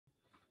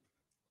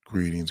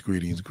Greetings,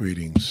 greetings,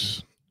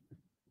 greetings.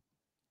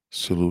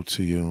 Salute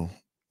to you.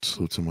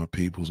 Salute to my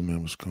peoples,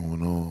 man. What's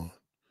going on?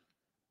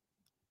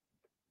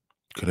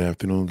 Good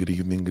afternoon, good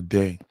evening, good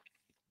day.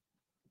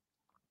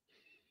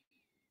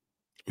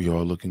 We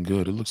all looking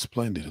good. It looks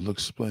splendid. It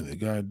looks splendid.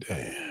 God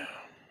damn.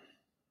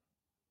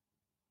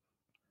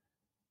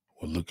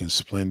 We're looking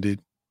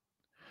splendid.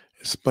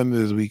 As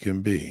splendid as we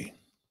can be.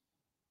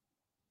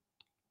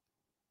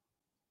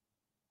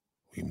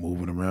 We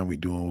moving around. We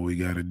doing what we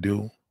got to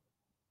do.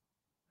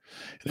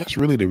 And that's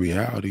really the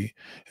reality.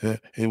 And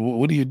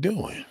what are you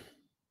doing?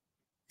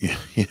 You know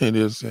what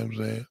I'm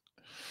saying?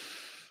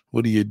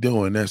 What are you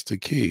doing? That's the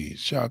key.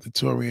 Shout out to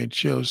Tori and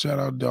Chill. Shout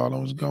out,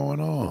 darling. What's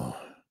going on?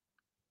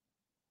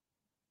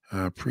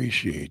 I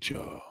appreciate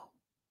y'all.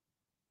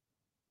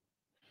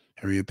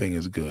 Everything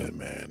is good,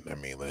 man. I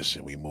mean,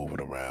 listen, we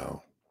moving around,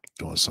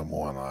 doing some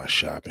online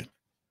shopping.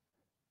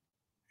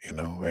 You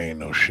know, there ain't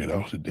no shit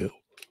else to do.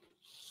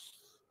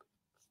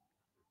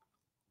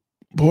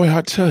 Boy,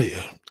 I tell you,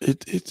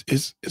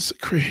 it's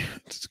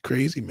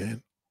crazy,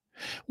 man.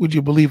 Would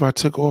you believe I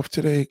took off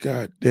today?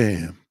 God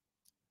damn,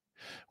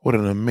 what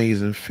an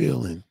amazing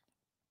feeling.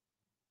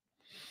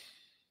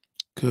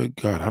 Good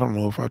God, I don't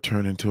know if I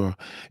turn into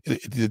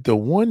the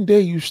one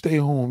day you stay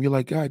home, you're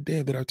like, God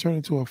damn, did I turn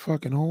into a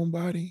fucking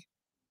homebody?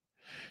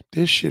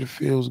 This shit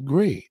feels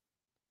great.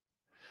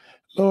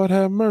 Lord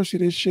have mercy,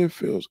 this shit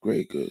feels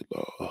great. Good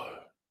Lord.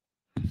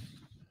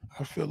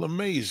 I feel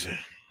amazing.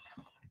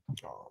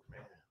 Oh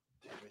man.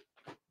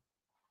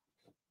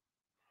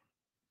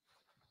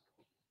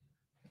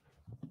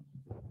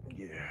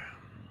 Yeah.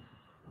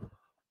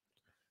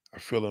 I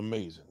feel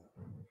amazing.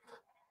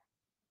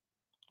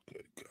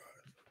 Good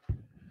God.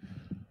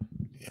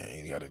 Yeah,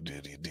 you gotta do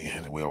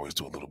the we always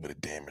do a little bit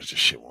of damage to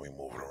shit when we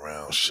move it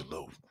around.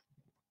 Salute.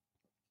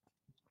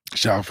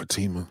 Shout out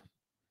Fatima.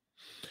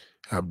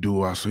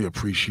 Abdul, I so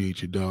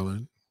appreciate you,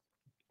 darling.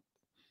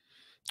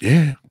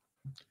 Yeah.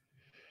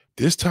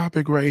 This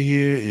topic right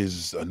here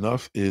is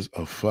enough is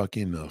a fuck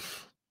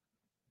enough.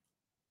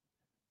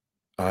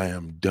 I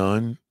am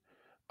done.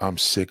 I'm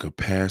sick of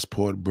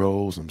passport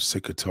bros. I'm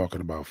sick of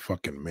talking about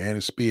fucking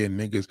manosphere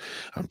niggas.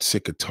 I'm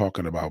sick of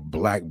talking about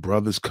black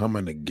brothers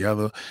coming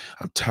together.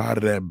 I'm tired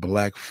of that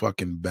black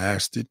fucking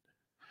bastard.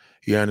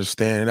 You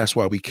understand? And that's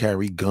why we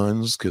carry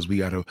guns, because we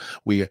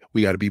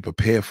gotta be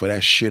prepared for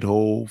that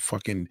shithole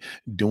fucking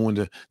doing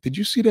the. Did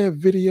you see that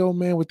video,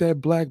 man, with that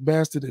black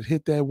bastard that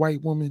hit that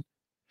white woman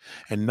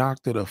and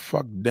knocked her the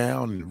fuck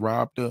down and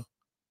robbed her?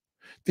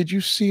 Did you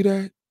see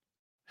that?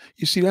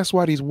 You see, that's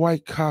why these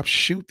white cops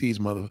shoot these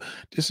mother.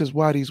 This is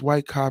why these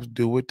white cops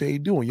do what they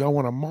do. And y'all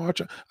want to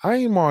march? I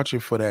ain't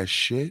marching for that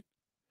shit.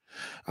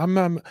 I'm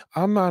not.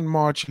 I'm not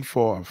marching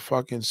for a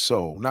fucking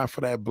soul. Not for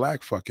that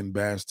black fucking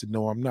bastard.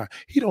 No, I'm not.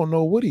 He don't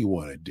know what he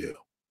want to do.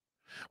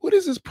 What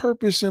is his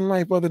purpose in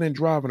life other than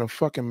driving a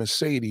fucking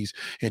Mercedes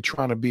and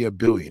trying to be a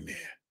billionaire?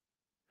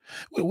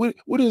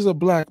 What is a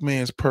black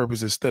man's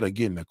purpose instead of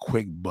getting a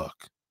quick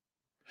buck?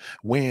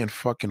 Wearing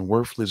fucking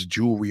worthless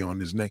jewelry on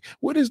his neck.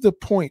 What is the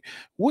point?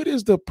 What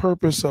is the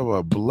purpose of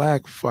a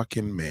black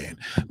fucking man?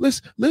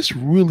 Let's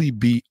really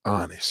be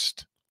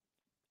honest.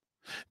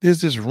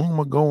 There's this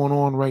rumor going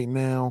on right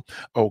now.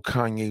 Oh,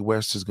 Kanye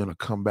West is gonna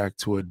come back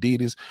to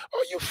Adidas.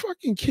 Are you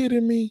fucking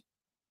kidding me?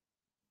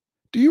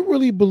 Do you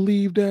really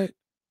believe that?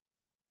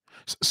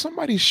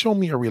 Somebody show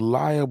me a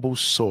reliable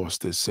source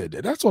that said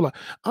that. That's all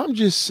I'm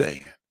just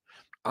saying.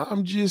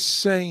 I'm just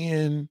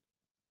saying.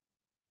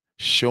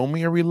 Show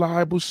me a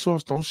reliable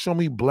source. Don't show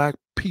me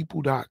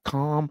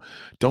blackpeople.com.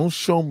 Don't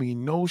show me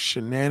no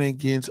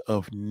shenanigans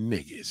of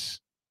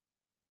niggas.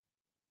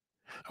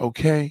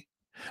 Okay?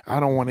 I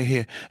don't want to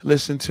hear.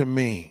 Listen to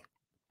me.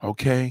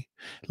 Okay?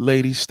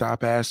 Ladies,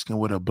 stop asking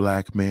what a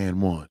black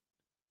man want.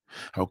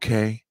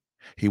 Okay?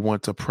 He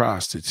wants a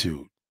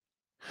prostitute.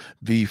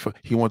 He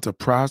wants a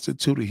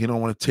prostitute. He don't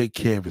want to take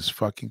care of his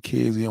fucking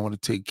kids. He don't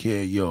want to take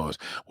care of yours.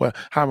 Well,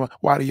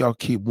 why do y'all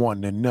keep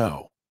wanting to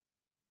know?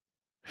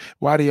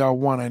 Why do y'all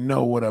want to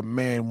know what a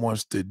man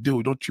wants to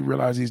do? Don't you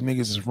realize these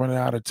niggas is running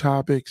out of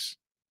topics?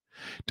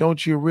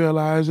 Don't you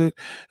realize it?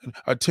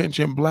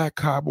 Attention, black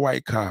cop,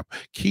 white cop.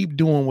 Keep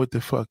doing what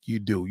the fuck you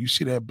do. You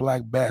see that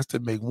black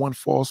bastard make one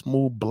false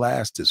move,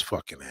 blast his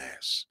fucking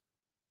ass.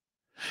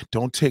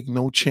 Don't take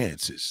no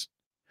chances.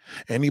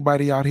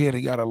 Anybody out here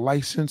that got a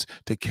license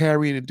to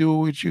carry to do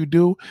what you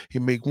do,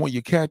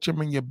 you catch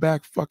him in your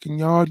back fucking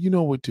yard, you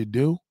know what to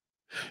do.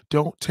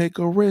 Don't take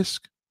a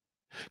risk.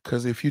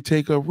 Because if you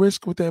take a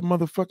risk with that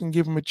motherfucker,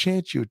 give him a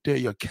chance, you're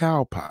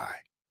cow pie.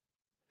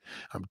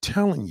 I'm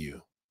telling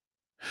you,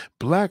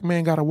 black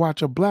man got to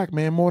watch a black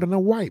man more than a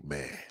white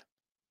man.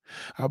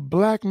 A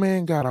black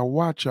man got to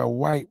watch a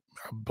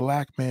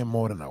black man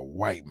more than a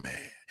white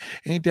man.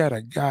 Ain't that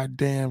a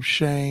goddamn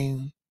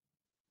shame?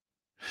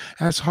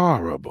 That's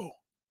horrible.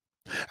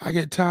 I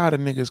get tired of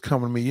niggas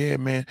coming to me. Yeah,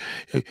 man,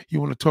 you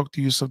want to talk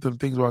to you something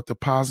things about the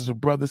positive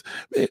brothers.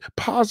 Man,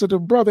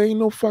 positive brother ain't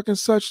no fucking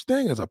such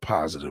thing as a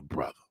positive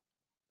brother.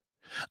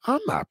 I'm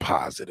not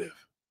positive.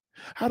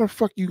 How the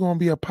fuck you gonna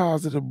be a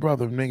positive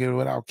brother, nigga,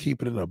 without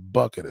keeping it in a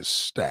bucket of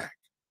stack?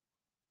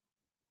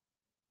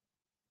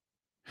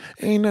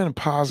 Ain't nothing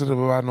positive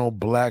about no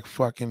black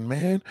fucking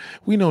man.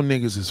 We know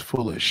niggas is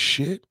full of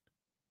shit.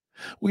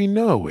 We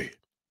know it.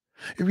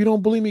 If you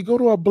don't believe me, go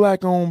to a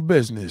black-owned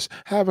business.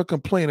 Have a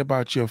complaint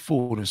about your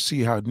food and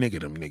see how nigga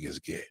them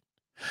niggas get.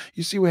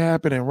 You see what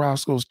happened in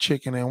Roscoe's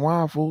Chicken and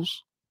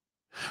Waffles?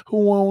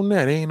 Who owned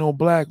that? Ain't no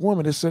black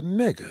woman. It's a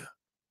nigga.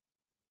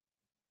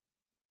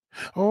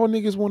 All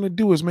niggas want to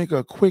do is make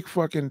a quick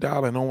fucking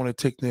dollar and don't want to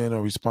take their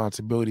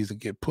responsibilities and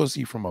get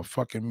pussy from a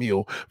fucking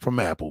meal from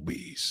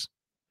Applebee's.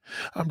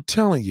 I'm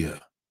telling you,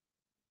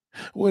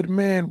 what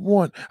man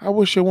want? I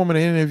wish a woman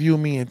to interview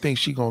me and think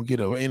she gonna get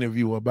an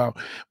interview about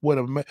what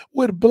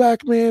a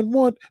black man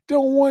want.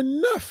 Don't want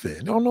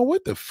nothing. Don't know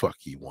what the fuck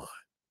he want.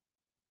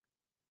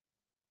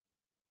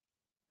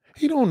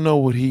 He don't know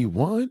what he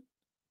want.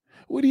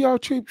 What y'all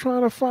keep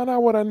trying to find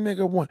out what a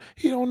nigga want?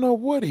 He don't know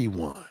what he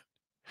want.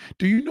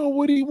 Do you know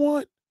what he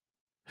want?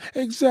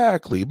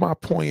 Exactly. My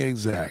point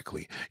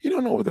exactly. You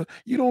don't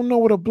know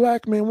what a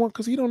black man want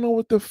because he don't know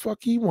what the fuck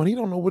he want. He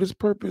don't know what his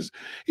purpose.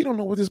 He don't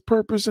know what his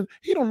purpose and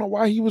he don't know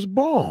why he was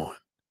born.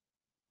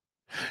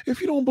 If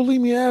you don't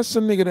believe me, ask a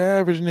nigga, the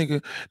average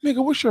nigga,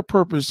 nigga, what's your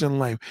purpose in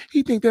life?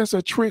 He think that's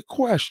a trick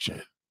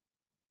question.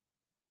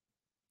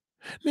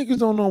 Niggas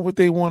don't know what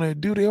they want to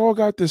do. They all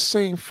got the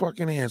same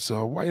fucking answer.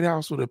 A White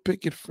House with a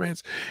picket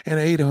fence and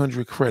an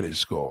 800 credit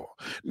score.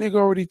 Nigga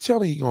already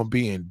telling he gonna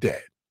be in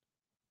debt.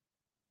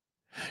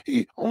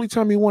 He only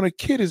time he want a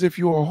kid is if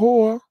you're a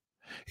whore.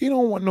 He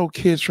don't want no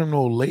kids from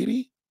no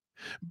lady.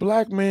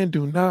 Black men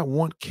do not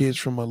want kids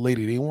from a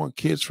lady. They want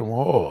kids from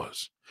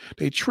whores.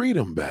 They treat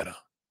them better.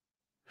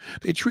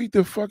 They treat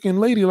the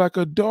fucking lady like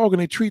a dog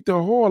and they treat the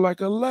whore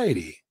like a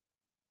lady.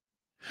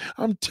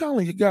 I'm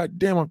telling you,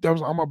 goddamn,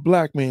 I'm a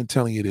black man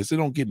telling you this. It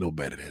don't get no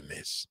better than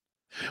this.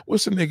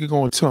 What's a nigga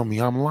gonna tell me?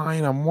 I'm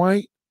lying, I'm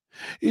white?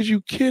 Is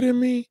you kidding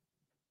me?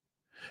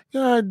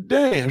 God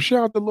damn,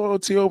 shout out to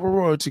loyalty over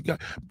royalty.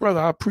 God, brother,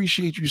 I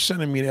appreciate you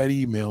sending me that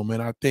email, man.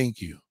 I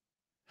thank you.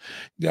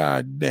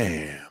 God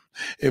damn.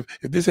 If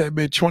this had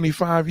been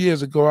 25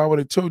 years ago, I would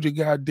have told you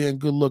goddamn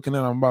good looking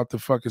and I'm about to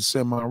fucking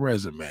send my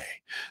resume.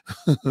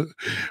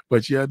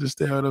 But you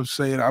understand what I'm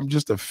saying? I'm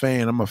just a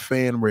fan. I'm a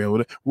fan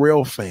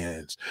real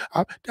fans.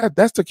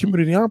 That's the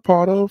community I'm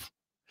part of.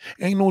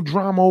 Ain't no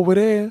drama over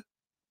there.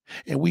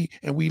 And we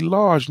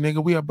large,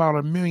 nigga. We about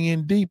 1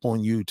 million deep on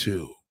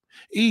YouTube.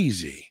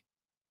 Easy.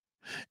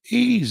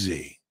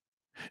 Easy.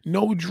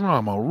 No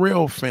drama.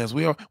 Real fans.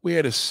 We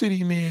had a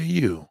city near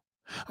you.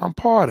 I'm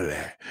part of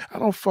that. I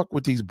don't fuck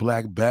with these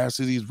black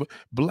bastards. These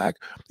black.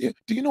 Do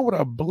you know what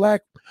a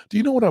black? Do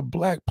you know what a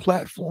black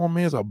platform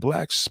is? A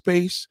black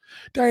space?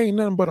 That ain't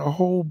nothing but a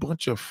whole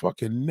bunch of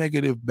fucking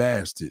negative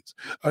bastards.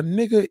 A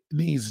nigga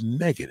needs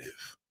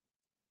negative.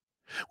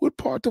 What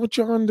part don't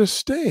you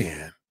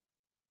understand?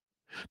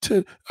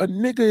 To a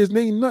nigga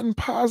ain't nothing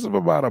positive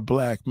about a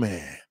black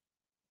man.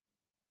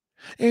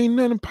 Ain't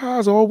nothing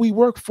positive. All we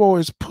work for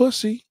is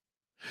pussy.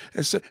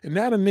 And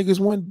now the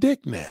niggas want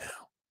dick now.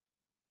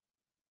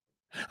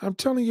 I'm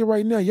telling you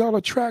right now, y'all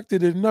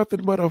attracted to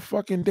nothing but a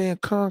fucking damn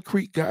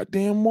concrete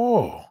goddamn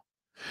wall.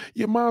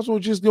 You might as well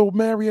just go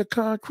marry a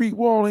concrete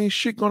wall. Ain't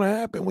shit gonna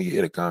happen when you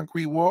hit a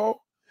concrete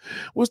wall.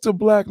 What's the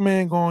black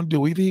man gonna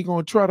do? Either he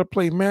gonna try to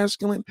play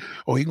masculine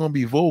or he gonna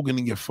be voguing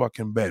in your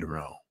fucking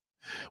bedroom.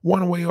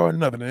 One way or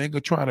another. They ain't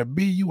gonna try to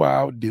be you or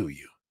outdo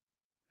you.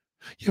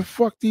 You're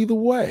fucked either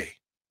way.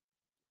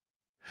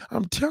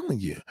 I'm telling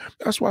you.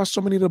 That's why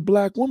so many of the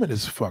black women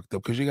is fucked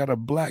up, because you got a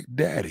black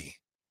daddy.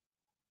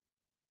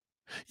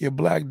 Your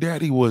black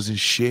daddy wasn't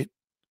shit.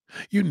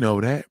 You know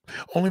that.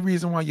 Only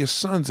reason why your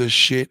sons are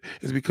shit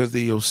is because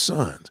they're your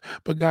sons.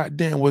 But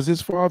goddamn, was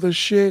his father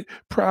shit?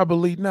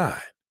 Probably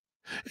not.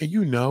 And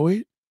you know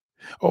it.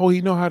 All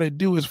he know how to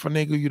do is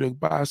finagle you to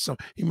buy some.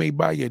 He may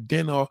buy you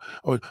dinner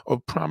or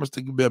promise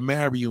to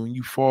marry you, and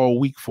you fall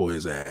weak for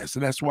his ass.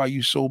 And that's why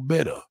you so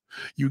bitter.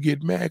 You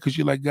get mad because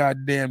you're like,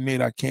 goddamn,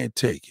 Nate, I can't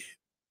take it.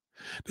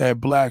 That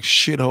black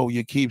shithole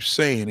you keep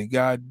saying, and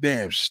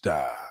goddamn,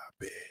 stop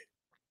it.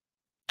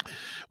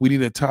 We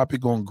need a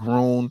topic on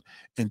grown,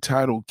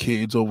 entitled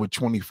kids over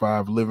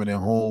 25 living at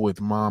home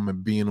with mom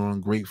and being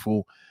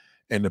ungrateful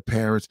and the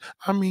parents.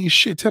 I mean,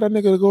 shit, tell that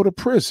nigga to go to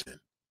prison.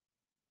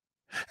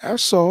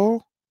 That's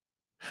all.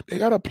 They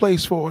got a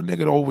place for a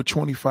nigga over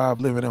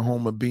 25 living at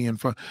home and being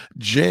fun.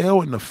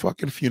 Jail and the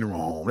fucking funeral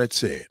home.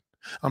 That's it.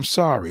 I'm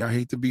sorry. I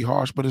hate to be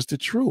harsh, but it's the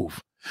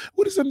truth.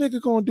 What is a nigga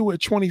gonna do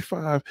at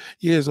 25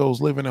 years old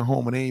living at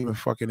home and ain't even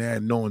fucking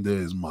add knowing to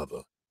his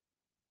mother?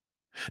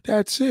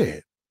 That's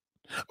it.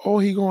 All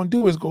he gonna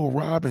do is go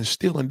rob and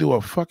steal and do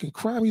a fucking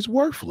crime. He's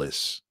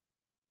worthless.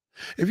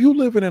 If you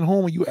living at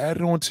home and you add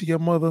it on to your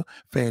mother,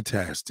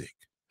 fantastic.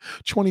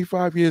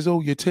 25 years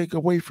old, you take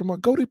away from her,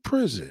 go to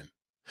prison.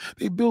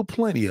 They build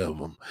plenty of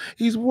them.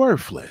 He's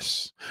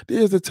worthless.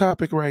 There's the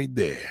topic right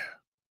there.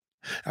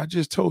 I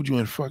just told you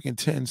in fucking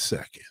 10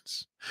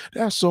 seconds.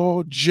 That's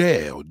all.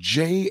 Jail.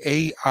 Jail.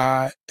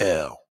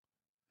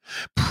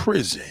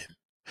 Prison.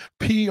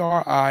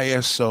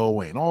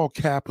 PRISON. All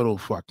capital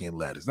fucking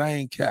letters. That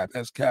ain't cap.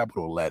 That's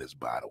capital letters,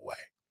 by the way.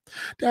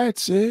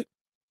 That's it.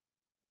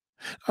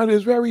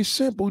 It's very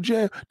simple,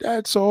 Jay.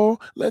 That's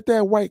all. Let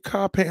that white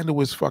cop handle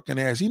his fucking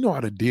ass. He know how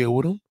to deal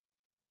with him.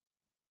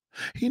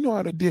 He know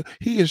how to deal.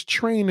 He is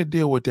trained to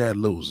deal with that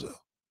loser.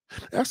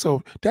 That's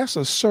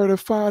a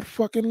certified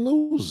fucking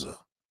loser.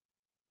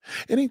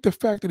 It ain't the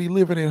fact that he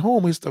living at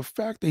home. It's the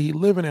fact that he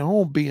living at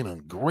home being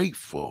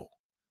ungrateful.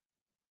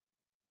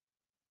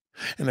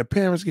 And the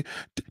parents get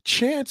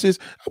chances.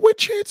 What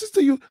chances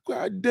do you?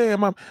 God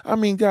damn. I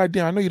mean,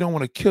 goddamn. I know you don't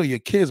want to kill your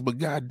kids, but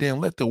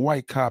goddamn, let the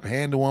white cop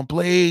handle them,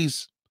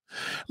 please.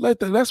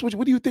 That's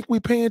what do you think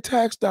we paying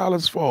tax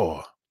dollars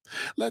for?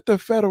 Let the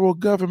federal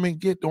government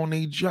get on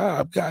their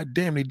job. God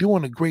damn, they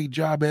doing a great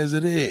job as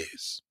it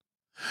is.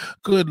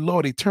 Good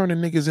Lord, they turning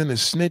niggas into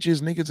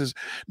snitches. Niggas is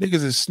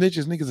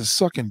snitches. Niggas is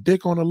sucking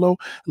dick on the low.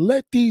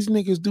 Let these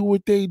niggas do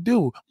what they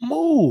do.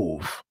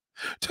 Move.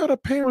 Tell the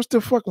parents to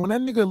fuck when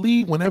that nigga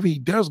leave, whenever he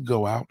does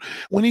go out,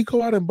 when he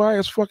go out and buy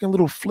his fucking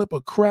little flip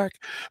of crack,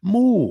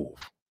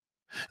 move.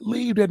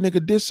 Leave that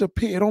nigga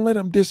disappear. Don't let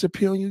him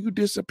disappear on you. You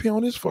disappear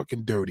on his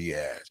fucking dirty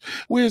ass.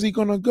 Where's he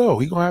gonna go?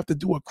 He gonna have to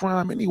do a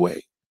crime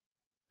anyway.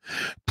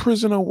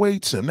 Prison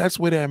awaits him. That's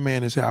where that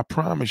man is at. I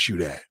promise you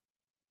that.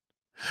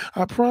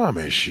 I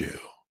promise you.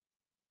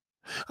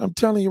 I'm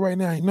telling you right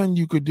now, ain't nothing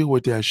you could do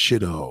with that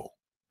shithole.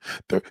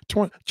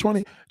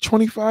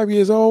 25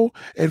 years old,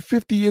 at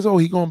 50 years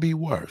old, he gonna be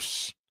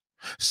worse.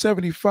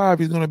 75,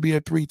 he's gonna be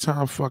a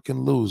 3-time fucking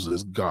loser.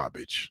 It's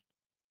garbage.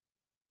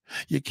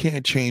 You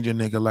can't change a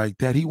nigga like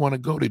that. He wanna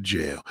go to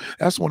jail.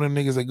 That's one of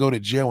the niggas that go to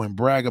jail and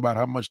brag about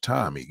how much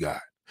time he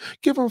got.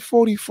 Give him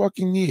 40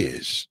 fucking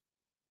years.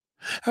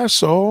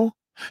 That's all.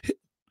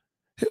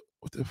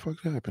 What the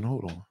fuck happened?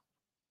 Hold on.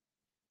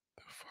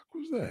 The fuck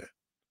was that?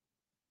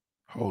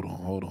 Hold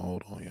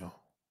on, y'all.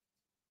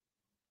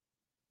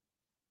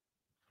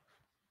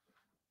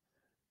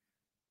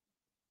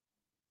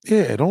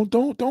 Yeah,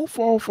 don't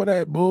fall for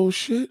that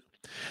bullshit.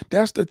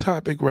 That's the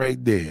topic right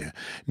there.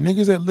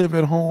 Niggas that live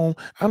at home,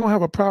 I don't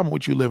have a problem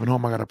with you living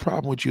home. I got a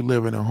problem with you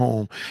living at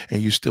home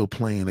and you still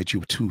playing that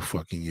you 2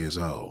 fucking years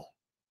old.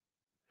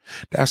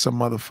 That's a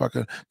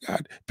motherfucker.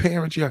 God,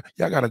 parents, y'all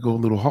gotta go a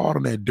little hard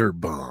on that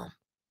dirt bomb.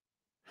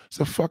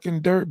 It's a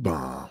fucking dirt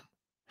bomb.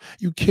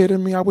 You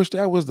kidding me? I wish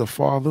that was the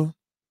father.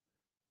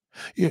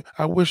 Yeah,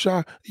 I wish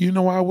I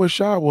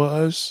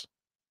was.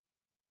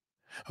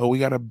 Oh, we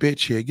got a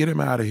bitch here. Get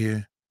him out of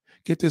here.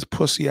 Get this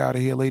pussy out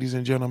of here, ladies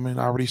and gentlemen.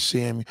 I already see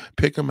him.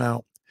 Pick him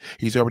out.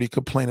 He's already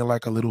complaining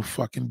like a little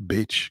fucking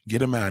bitch.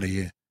 Get him out of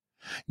here.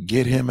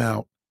 Get him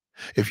out.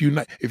 If you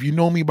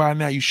know me by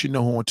now, you should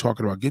know who I'm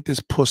talking about. Get this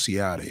pussy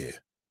out of here.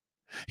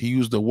 He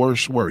used the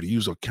worst word. He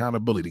used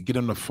accountability. Get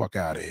him the fuck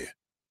out of here.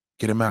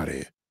 Get him out of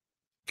here.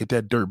 Get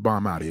that dirt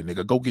bomb out of here,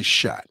 nigga. Go get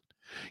shot.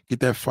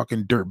 Get that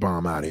fucking dirt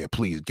bomb out of here.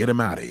 Please get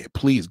him out of here.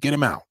 Please get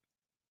him out.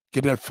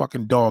 Get that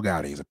fucking dog out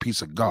of here. He's a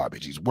piece of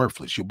garbage. He's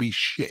worthless. You'll be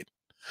shit.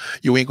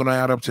 You ain't gonna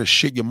add up to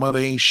shit. Your mother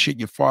ain't shit.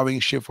 Your father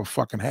ain't shit for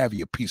fucking have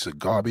you, piece of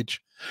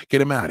garbage. Get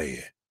him out of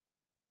here.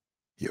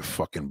 You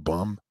fucking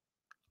bum.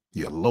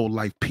 You low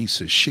life piece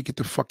of shit. Get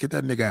that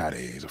nigga out of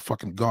here. He's a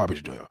fucking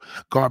garbage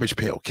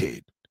pail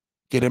kid.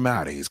 Get him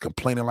out of here. He's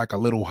complaining like a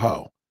little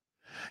hoe.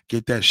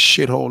 Get that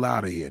shithole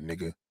out of here,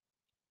 nigga.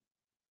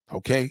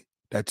 Okay?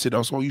 That's it.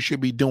 That's all you should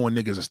be doing,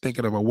 niggas, is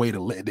thinking of a way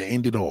to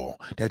end it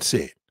all. That's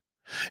it.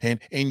 And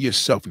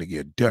yourself, nigga,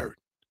 you're dirt.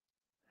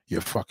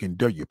 You're fucking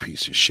dirt, you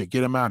piece of shit.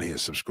 Get him out of here,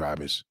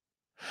 subscribers.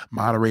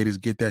 Moderators,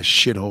 get that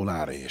shithole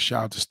out of here.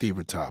 Shout out to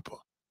Stephen Topper.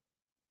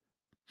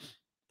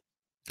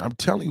 I'm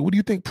telling you, what do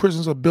you think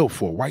prisons are built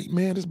for? White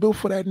man is built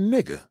for that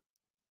nigga.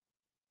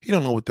 He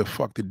don't know what the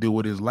fuck to do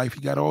with his life.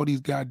 He got all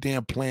these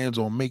goddamn plans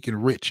on making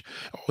rich.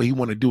 All he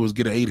want to do is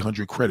get an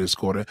 800 credit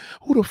score.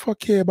 Who the fuck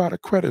care about a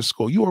credit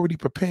score? You already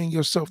preparing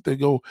yourself to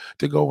go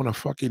in a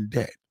fucking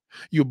debt.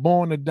 You're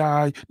born to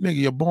die, nigga.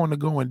 You're born to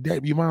go in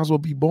debt. You might as well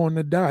be born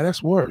to die.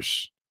 That's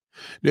worse.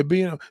 If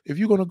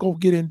you're gonna go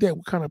get in debt,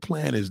 what kind of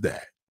plan is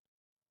that?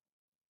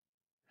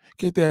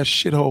 Get that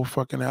shithole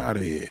fucking out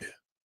of here.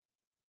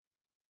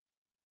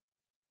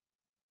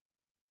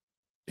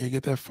 Yeah,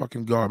 get that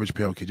fucking garbage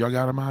pail kid. Y'all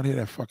got him out here,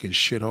 that fucking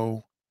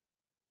shithole.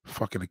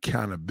 Fucking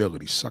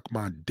accountability. Suck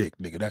my dick,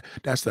 nigga.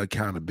 That's the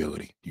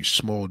accountability. You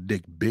small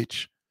dick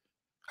bitch.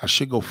 I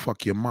should go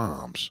fuck your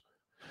moms.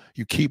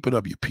 You keep it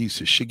up, you piece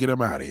of shit. Get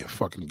him out of here,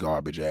 fucking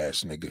garbage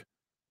ass nigga.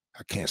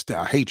 I can't stay.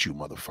 I hate you,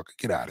 motherfucker.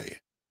 Get out of here.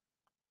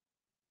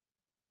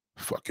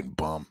 Fucking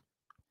bum.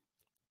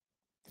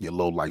 You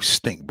low life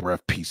stink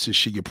breath piece of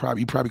shit. You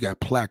probably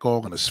got plaque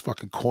all in the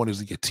fucking corners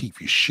of your teeth,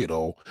 you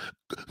shithole.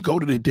 Go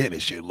to the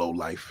dentist, you low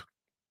life.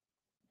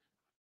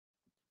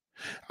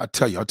 I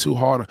tell you, I'm too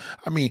hard.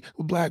 I mean,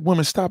 black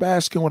women, stop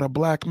asking what a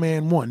black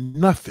man want.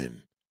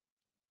 Nothing.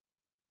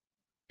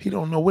 He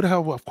don't know what the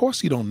hell. Of course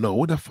he don't know.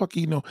 What the fuck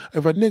he know?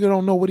 If a nigga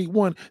don't know what he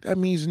want, that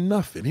means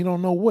nothing. He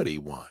don't know what he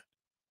want.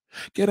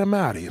 Get him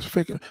out of here.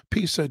 Freaking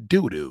piece of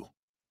doo-doo.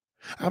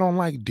 I don't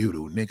like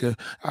doo-doo, nigga.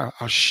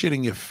 I'll shit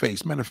in your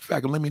face. Matter of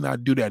fact, let me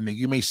not do that, nigga.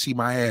 You may see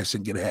my ass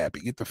and get happy.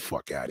 Get the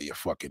fuck out of here,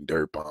 fucking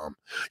dirt bomb.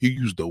 You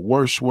used the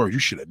worst word. You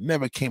should have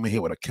never came in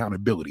here with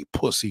accountability,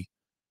 pussy.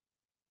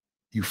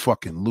 You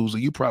fucking loser.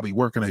 You probably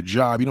working a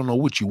job. You don't know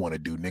what you want to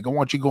do, nigga. Why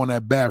don't you go in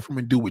that bathroom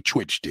and do what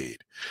Twitch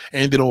did?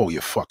 End it all,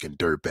 you fucking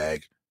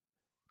dirtbag.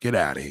 Get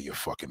out of here, you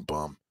fucking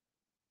bum.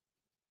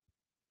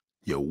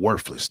 You're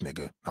worthless,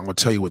 nigga. I'm gonna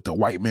tell you what the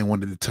white man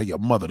wanted to tell your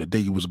mother the day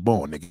you was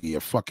born, nigga. You're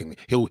fucking,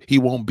 he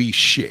won't be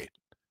shit.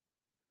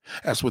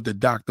 That's what the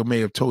doctor may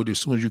have told you as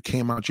soon as you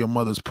came out your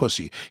mother's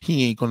pussy.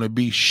 He ain't gonna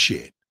be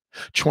shit.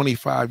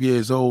 25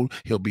 years old,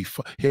 he'll be,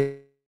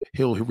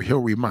 he'll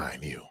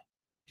remind you.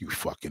 You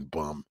fucking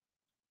bum.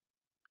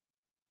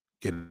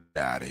 Get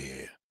out of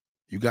here.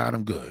 You got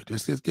him good.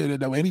 Just get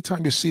it.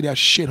 Anytime you see that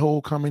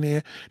shithole coming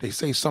in, they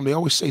say something. They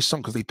always say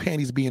something because they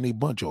panties be in a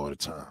bunch all the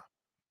time.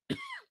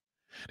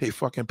 They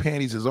fucking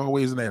panties is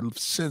always in that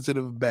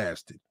sensitive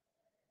bastard.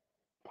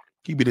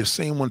 He be the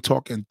same one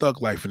talking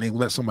thug life and they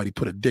let somebody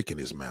put a dick in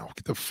his mouth.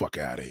 Get the fuck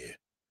out of here.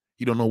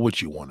 You don't know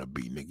what you want to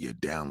be, nigga. You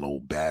down low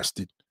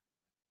bastard.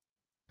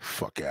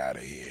 Fuck out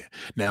of here.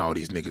 Now all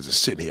these niggas are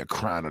sitting here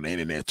crying on the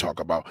internet talk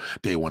about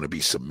they want to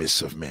be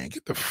submissive, man.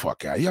 Get the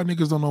fuck out. Y'all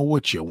niggas don't know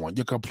what you want.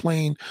 You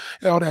complain.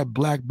 All that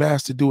black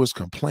bastard do is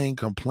complain,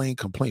 complain,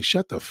 complain.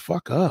 Shut the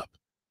fuck up.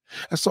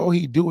 That's all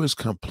he do is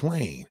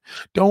complain.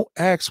 Don't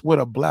ask what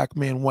a black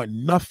man want.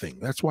 Nothing.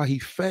 That's why he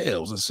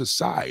fails in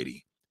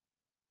society.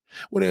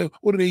 What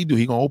do they do?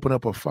 He gonna open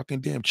up a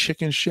fucking damn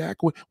chicken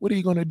shack? What are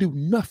you gonna do?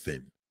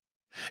 Nothing.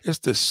 It's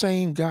the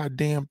same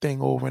goddamn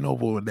thing over and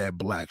over with that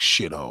black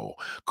shithole.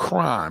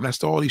 Crime.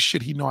 That's all this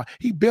shit he know.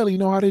 He barely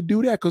know how to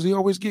do that because he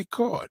always get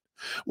caught.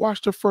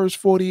 Watch the first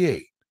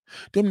 48.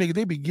 Them niggas,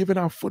 they be giving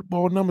out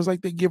football numbers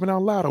like they giving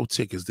out lotto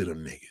tickets to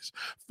them niggas.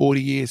 40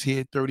 years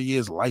here, 30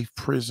 years, life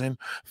prison,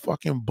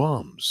 fucking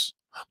bums.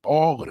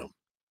 All of them.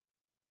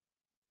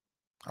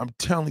 I'm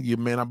telling you,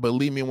 man, I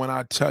believe me when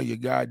I tell you,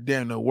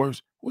 goddamn, the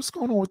worst. What's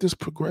going on with this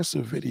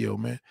progressive video,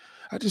 man?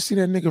 I just see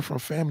that nigga from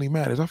Family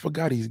Matters. I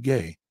forgot he's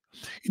gay.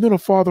 You know the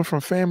father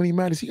from Family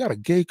Matters? He got a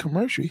gay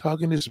commercial. He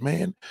hugging this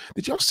man.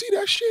 Did y'all see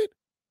that shit?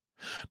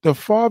 The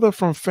father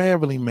from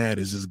Family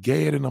Matters is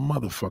gayer than a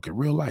motherfucker,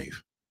 real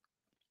life.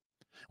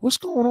 What's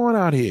going on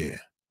out here?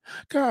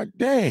 God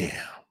damn.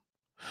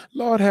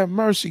 Lord have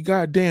mercy.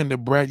 God damn, the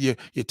brat, you're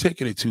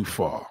taking it too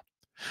far.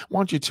 Why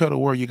don't you tell the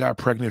world you got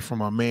pregnant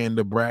from a man,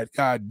 the brat?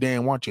 God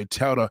damn, why don't you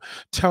tell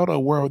the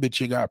world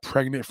that you got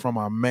pregnant from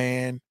a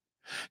man?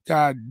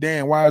 God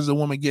damn, why is the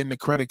woman getting the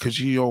credit because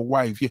you're your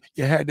wife? You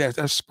had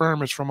that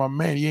sperm is from a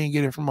man. You ain't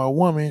getting it from a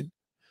woman.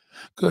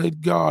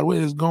 Good God, what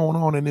is going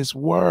on in this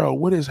world?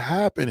 What is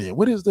happening?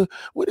 What is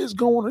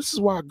going on? This is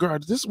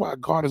why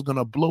God is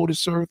gonna blow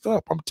this earth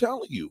up. I'm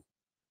telling you.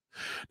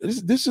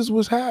 This is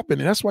what's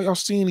happening. That's why y'all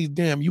seeing these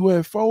damn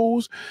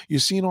UFOs.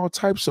 You're seeing all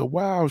types of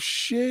wild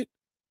shit.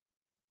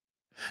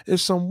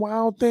 There's some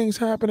wild things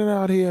happening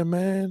out here,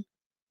 man.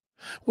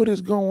 What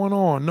is going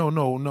on?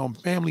 No.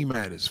 Family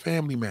Matters.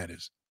 Family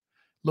Matters.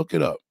 Look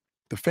it up.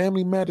 The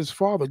Family Matters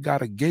father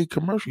got a gay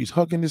commercial. He's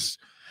hugging this.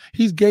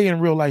 He's gay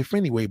in real life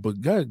anyway, but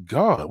good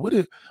God,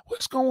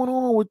 what's going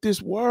on with this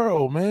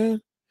world,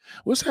 man?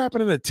 What's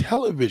happening to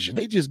television?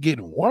 They just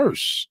getting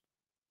worse.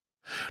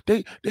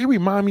 They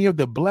remind me of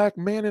the black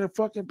man in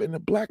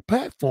the black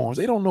platforms.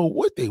 They don't know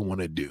what they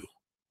want to do.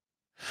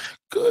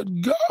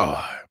 Good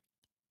God.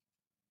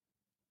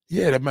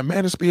 Yeah, that my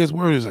Manosphere's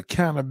word is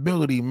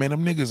accountability, man.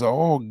 Them niggas are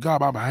all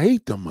garbage. I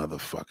hate them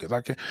motherfuckers.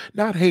 I can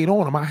not hate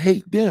on them. I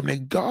hate them. They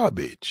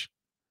garbage.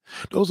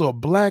 Those are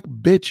black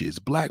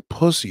bitches, black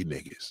pussy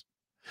niggas.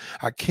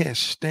 I can't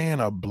stand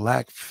a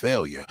black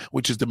failure,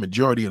 which is the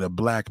majority of the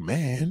black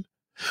man.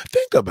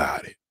 Think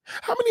about it.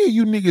 How many of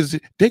you niggas,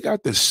 they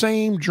got the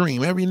same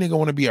dream? Every nigga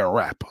want to be a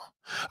rapper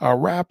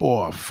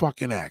or a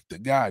fucking actor.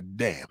 God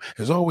damn.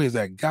 There's always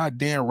that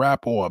goddamn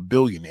rapper or a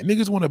billionaire.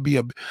 Niggas want to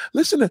be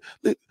listen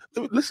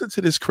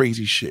to this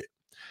crazy shit.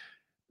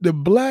 The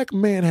black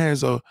man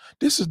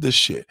this is the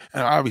shit.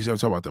 And obviously I'm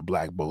talking about the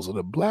black bozo.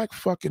 The black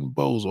fucking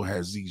bozo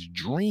has these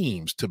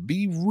dreams to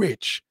be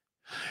rich.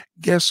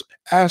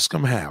 Ask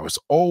him how. It's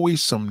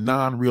always some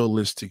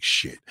non-realistic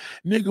shit.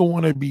 Nigga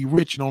want to be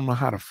rich and don't know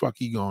how the fuck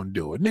he gonna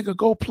do it. Nigga,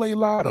 go play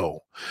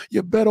lotto.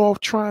 You're better off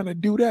trying to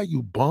do that,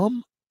 you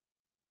bum.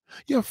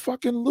 You're a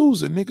fucking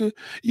loser, nigga.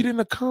 You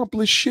didn't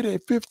accomplish shit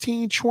at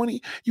 15,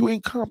 20. You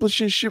ain't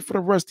accomplishing shit for the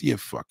rest of your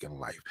fucking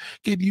life.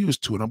 Get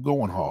used to it. I'm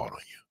going hard on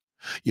you.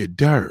 You're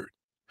dirt.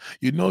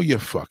 You know you're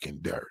fucking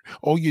dirt.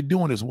 All you're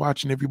doing is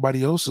watching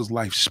everybody else's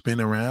life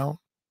spin around.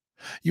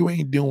 You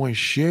ain't doing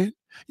shit.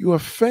 You're a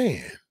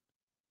fan.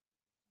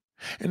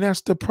 And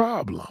that's the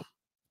problem.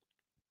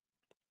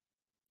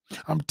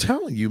 I'm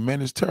telling you,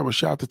 man, it's terrible.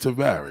 Shout out to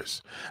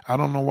Tavares. I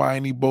don't know why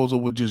any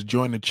bozo would just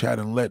join the chat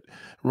and let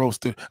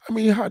roast it. I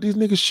mean, how these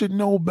niggas should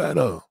know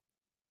better.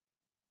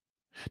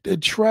 They're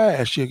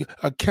trash. Your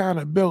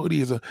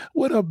accountability is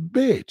what a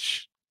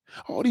bitch.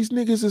 All these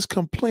niggas is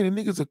complaining.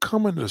 Niggas are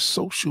coming to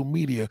social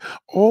media.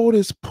 All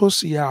this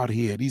pussy out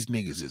here. These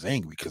niggas is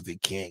angry because they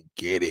can't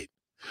get it.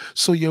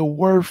 So you're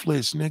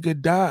worthless,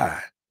 nigga.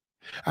 Die.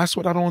 That's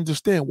what I don't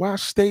understand. Why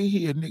stay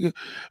here, nigga?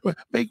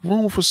 Make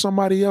room for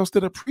somebody else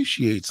that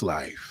appreciates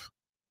life.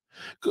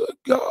 Good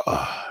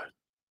God.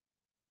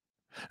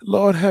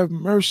 Lord have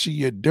mercy,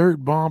 you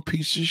dirt bomb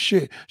piece of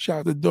shit. Shout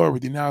out to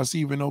Dorothy. Now it's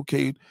even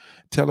okay.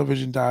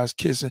 Television dies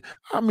kissing.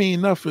 I mean,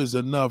 enough is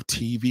enough,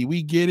 TV.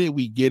 We get it.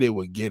 We get it.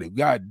 We get it.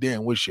 God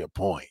damn, what's your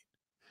point?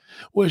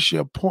 What's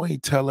your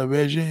point,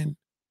 television?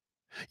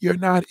 You're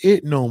not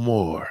it no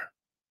more.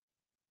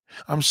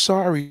 I'm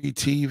sorry,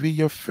 TV.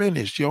 You're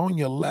finished. You're on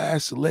your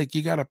last leg.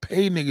 You got to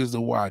pay niggas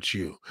to watch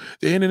you.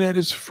 The internet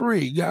is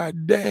free.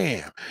 God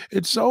damn.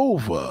 It's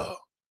over.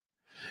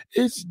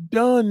 It's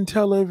done,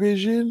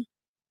 television.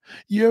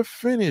 You're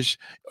finished.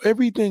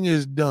 Everything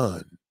is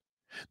done.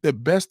 The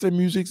best of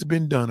music's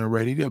been done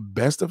already. The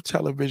best of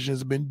television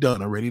has been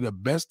done already. The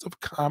best of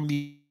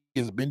comedy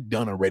has been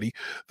done already.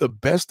 The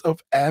best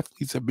of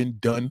athletes have been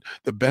done.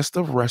 The best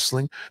of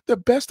wrestling. The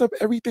best of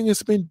everything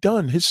has been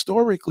done.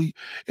 Historically,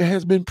 it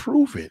has been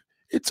proven.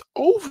 It's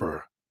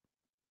over.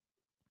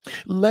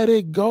 Let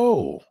it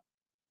go.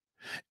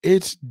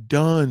 It's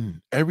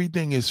done.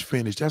 Everything is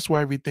finished. That's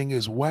why everything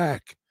is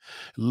whack.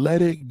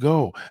 Let it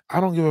go. I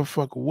don't give a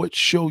fuck what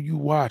show you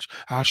watch.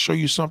 I'll show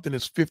you something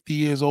that's 50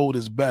 years old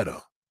is better.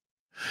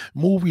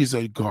 Movies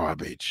are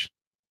garbage.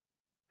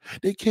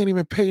 They can't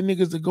even pay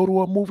niggas to go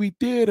to a movie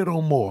theater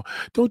no more.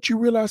 Don't you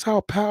realize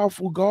how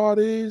powerful God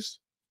is?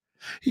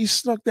 He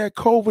snuck that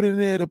COVID in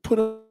there to put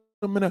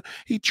him in a,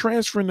 he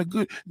transferring the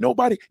good.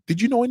 Nobody,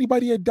 did you know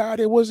anybody that died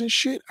that wasn't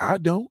shit? I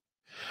don't.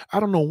 I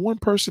don't know one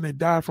person that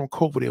died from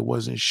COVID that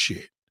wasn't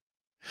shit.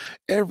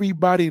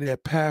 Everybody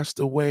that passed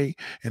away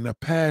in the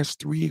past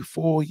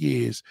 3-4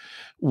 years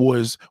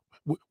was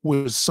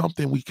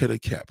something we could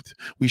have kept.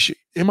 We should.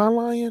 Am I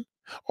lying?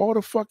 All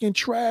the fucking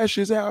trash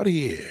is out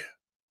here.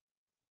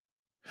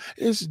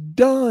 It's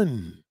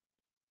done.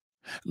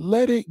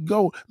 Let it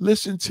go.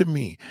 Listen to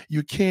me.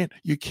 You can't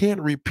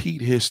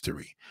repeat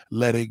history.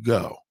 Let it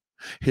go.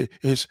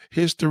 His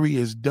history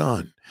is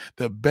done.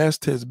 The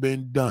best has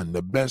been done.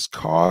 The best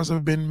cars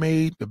have been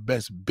made. The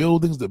best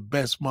buildings. The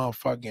best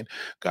motherfucking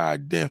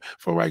goddamn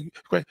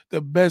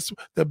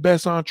the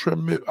best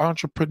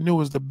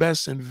entrepreneurs. The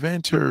best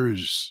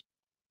inventors.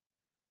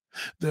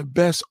 The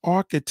best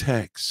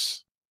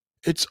architects.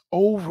 It's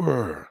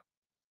over.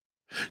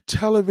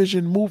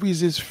 Television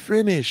movies is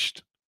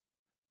finished.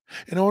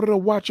 In order to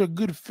watch a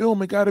good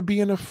film, it got to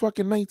be in the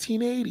fucking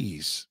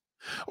 1980s.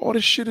 All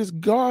this shit is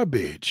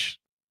garbage.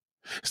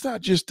 It's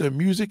not just the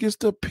music, it's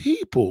the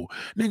people.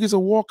 Niggas are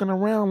walking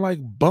around like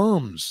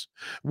bums,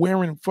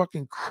 wearing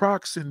fucking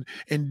Crocs and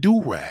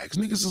do-rags.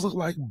 Niggas just look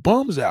like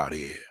bums out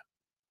here.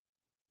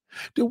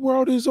 The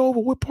world is over.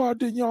 What part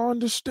didn't y'all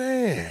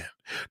understand?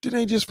 Did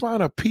they just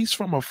find a piece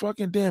from a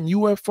fucking damn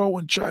UFO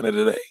in China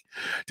today?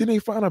 Did they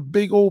find a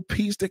big old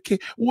piece that came?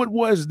 What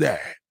was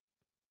that?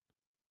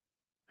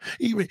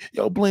 Even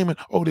y'all blaming,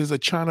 oh, there's a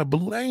China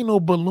balloon. Ain't no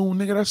balloon,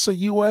 nigga. That's a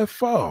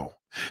UFO.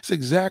 It's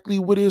exactly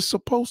what it's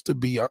supposed to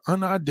be, an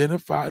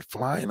unidentified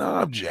flying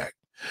object.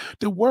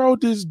 The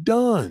world is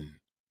done.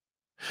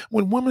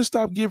 When women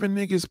stop giving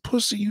niggas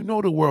pussy, you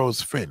know the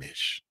world's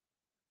finished.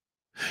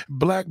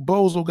 Black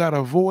Bozo got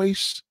a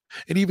voice,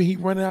 and even he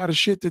running out of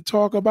shit to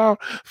talk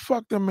about.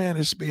 Fuck the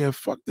manosphere.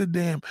 Fuck the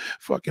damn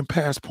fucking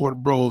passport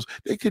bros.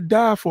 They could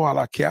die for all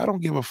I care. I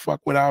don't give a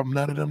fuck without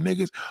none of them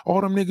niggas.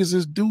 All them niggas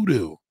is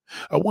doo-doo.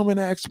 A woman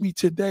asked me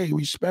today,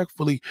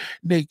 respectfully,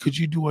 Nate, could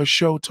you do a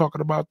show talking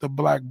about the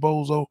black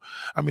bozo?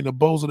 I mean, the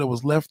bozo that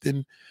was left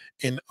in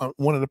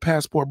one of the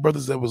passport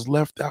brothers that was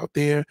left out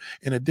there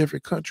in a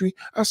different country.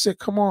 I said,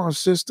 come on,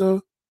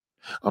 sister.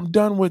 I'm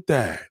done with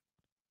that.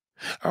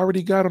 I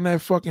already got on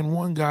that fucking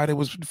one guy that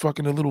was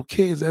fucking the little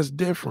kids. That's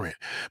different.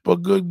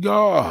 But good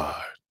God,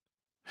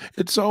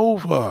 it's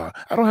over.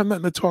 I don't have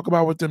nothing to talk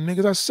about with them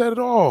niggas. I said it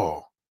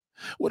all.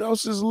 What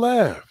else is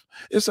left?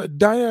 It's a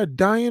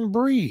dying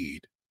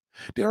breed.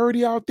 They're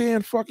already out there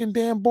in fucking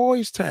damn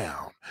Boys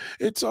Town.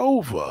 It's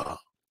over.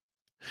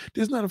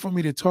 There's nothing for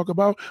me to talk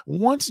about.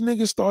 Once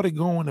niggas started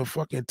going to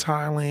fucking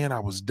Thailand, I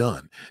was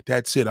done.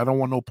 That's it. I don't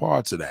want no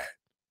parts of that.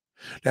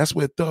 That's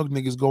where thug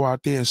niggas go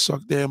out there and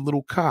suck damn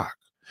little cock.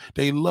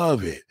 They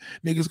love it.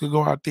 Niggas could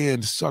go out there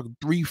and suck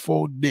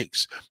 3-4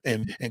 dicks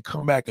and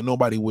come back and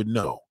nobody would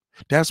know.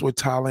 That's what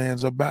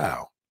Thailand's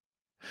about.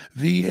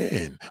 The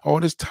end. All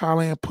this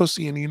Thailand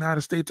pussy in the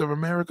United States of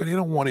America, they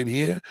don't want it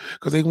here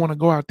because they want to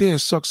go out there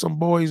and suck some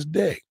boy's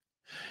dick.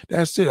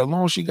 That's it. As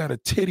long as she got a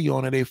titty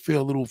on her, they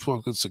feel a little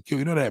fucking secure.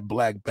 You know that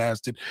black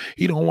bastard?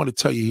 He don't want to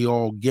tell you he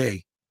all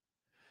gay.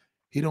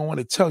 He don't want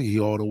to tell you he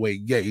all the way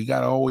gay. He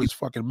got to always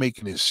fucking make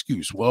an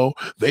excuse. Well,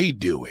 they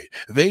do it.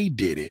 They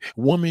did it.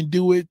 Women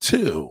do it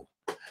too.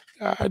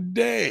 God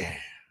damn.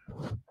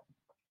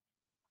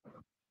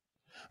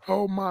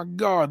 Oh my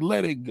God,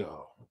 let it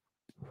go.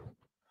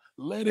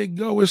 Let it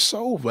go. It's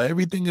over.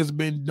 Everything has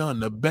been done.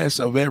 The best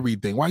of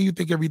everything. Why you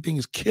think everything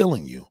is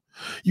killing you?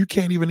 You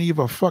can't even eat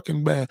a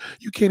fucking bad.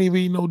 You can't even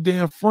eat no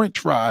damn French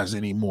fries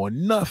anymore.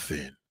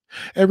 Nothing.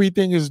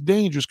 Everything is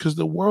dangerous because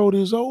the world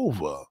is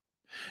over.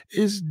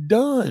 It's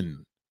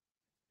done.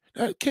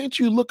 Can't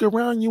you look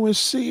around you and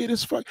see it?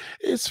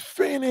 It's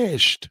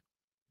finished.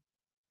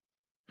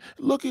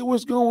 Look at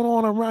what's going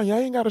on around you. I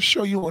ain't got to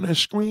show you on the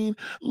screen.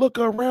 Look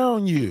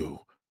around you.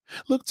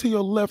 Look to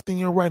your left and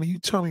your right, and you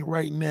tell me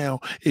right now,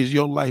 is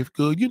your life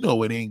good? You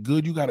know it ain't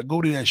good. You got to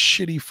go to that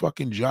shitty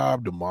fucking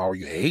job tomorrow.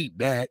 You hate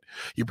that.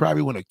 You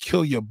probably want to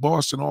kill your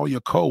boss and all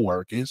your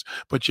coworkers,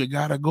 but you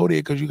got to go there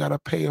because you got to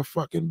pay a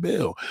fucking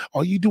bill.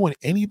 Are you doing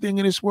anything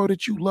in this world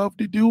that you love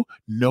to do?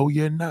 No,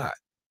 you're not,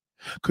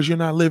 because you're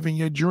not living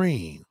your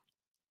dream.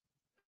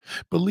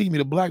 Believe me,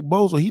 the black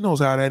bozo, he knows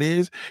how that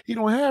is. He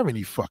don't have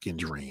any fucking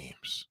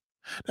dreams.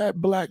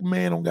 That black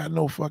man don't got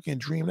no fucking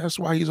dream. That's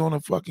why he's on a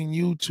fucking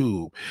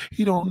YouTube.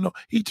 He don't know.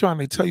 He trying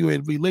to tell you a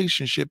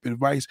relationship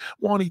advice.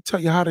 Why don't he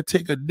tell you how to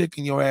take a dick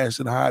in your ass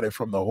and hide it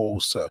from the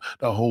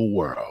whole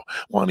world?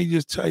 Why don't he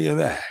just tell you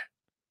that?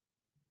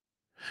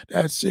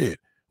 That's it.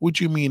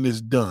 What you mean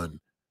it's done?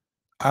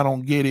 I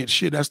don't get it.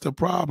 Shit, that's the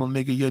problem,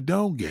 nigga. You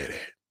don't get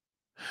it.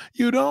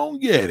 You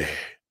don't get it.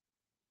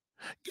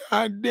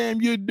 God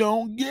damn, you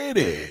don't get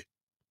it.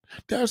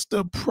 That's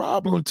the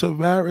problem,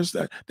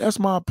 Tavares. That's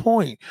my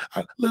point.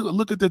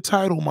 Look at the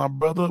title, my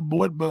brother.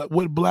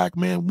 What black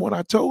man? What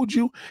I told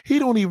you, he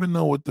don't even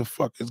know what the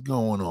fuck is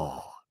going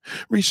on.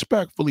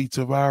 Respectfully,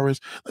 Tavares,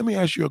 let me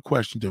ask you a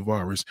question,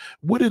 Tavares.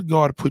 What did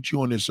God put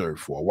you on this earth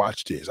for?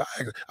 Watch this.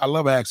 I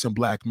love asking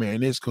black men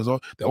this because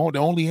the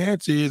only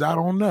answer is I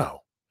don't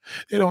know.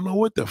 They don't know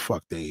what the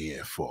fuck they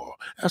here for.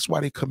 That's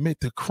why they commit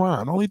the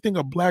crime. The only thing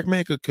a black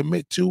man could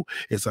commit to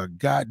is a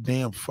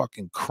goddamn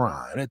fucking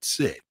crime. That's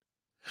it.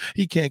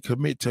 He can't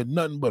commit to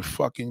nothing but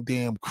fucking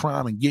damn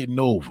crime and getting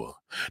over.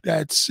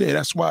 That's it.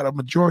 That's why the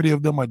majority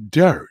of them are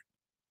dirt.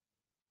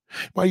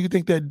 Why you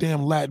think that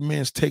damn Latin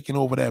man's taking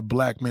over that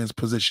black man's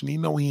position? He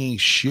know he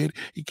ain't shit.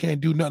 He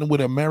can't do nothing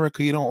with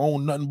America. He don't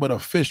own nothing but a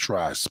fish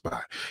fry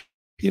spot.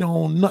 He don't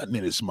own nothing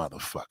in this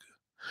motherfucker.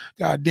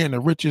 God damn, the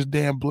richest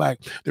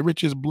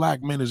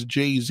black man is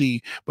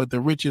Jay-Z, but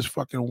the richest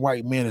fucking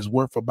white man is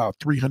worth about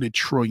 $300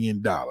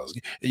 trillion.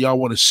 And y'all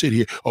want to sit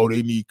here, oh,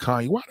 they need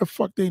Kanye. Why the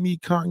fuck they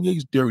need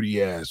Kanye's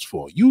dirty ass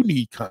for? You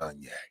need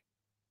Kanye.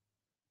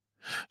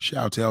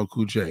 Shout out to El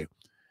Cool J.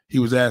 He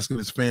was asking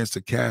his fans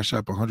to cash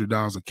up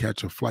 $100 to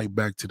catch a flight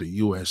back to the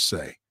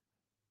USA.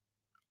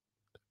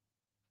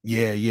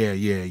 Yeah,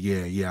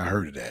 I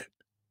heard of that.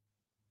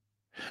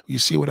 You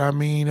see what I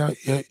mean?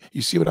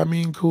 You see what I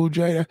mean, Cool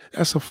J?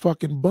 That's a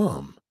fucking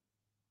bum.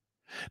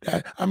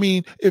 I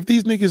mean, if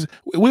these niggas,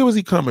 where was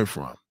he coming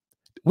from?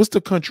 What's the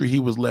country he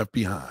was left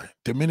behind?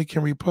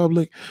 Dominican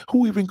Republic?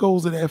 Who even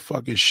goes to that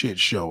fucking shit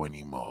show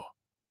anymore?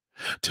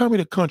 Tell me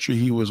the country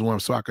he was on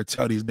so I could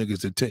tell these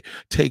niggas to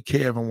take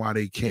care of him while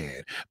they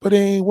can. But they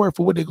ain't worth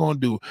it. What they gonna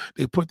do?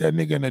 They put that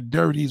nigga in the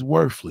dirt. He's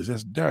worthless.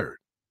 That's dirt.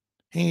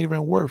 He ain't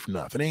even worth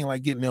nothing. It ain't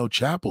like getting El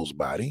Chapo's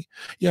body.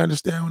 You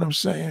understand what I'm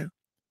saying?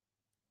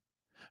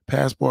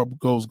 Passport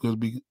goes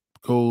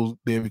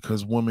there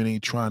because women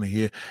ain't trying to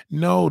hear.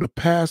 No, the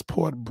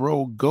passport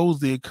bro goes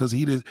there because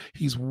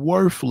he's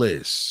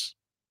worthless.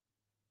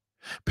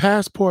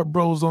 Passport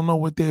bros don't know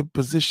what their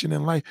position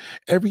in life.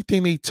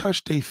 Everything they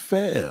touch, they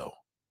fail.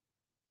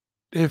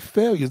 They're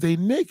failures. They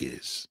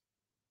niggas.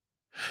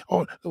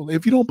 Oh,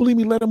 if you don't believe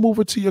me, let them move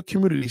it to your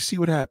community. See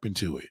what happened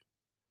to it.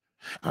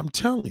 I'm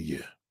telling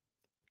you.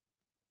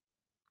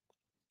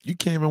 You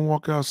can't even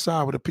walk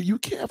outside with a you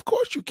can't, of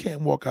course you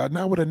can't walk out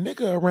now with a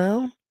nigga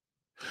around.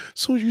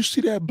 Soon as you see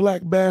that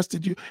black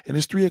bastard, and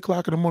it's 3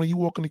 o'clock in the morning, you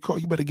walk in the car,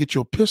 you better get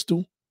your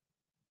pistol.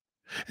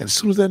 And as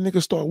soon as that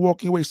nigga start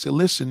walking away, say,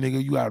 listen,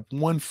 nigga, you got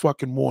one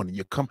fucking warning.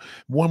 You come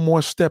one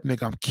more step,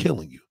 nigga, I'm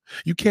killing you.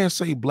 You can't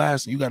say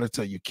blasting, you gotta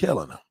tell you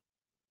killing him.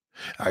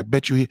 I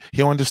bet you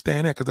he'll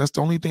understand that because that's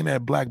the only thing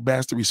that black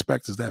bastard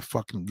respects is that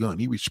fucking gun.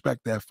 He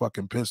respects that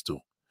fucking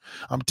pistol.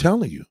 I'm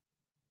telling you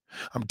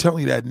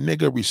that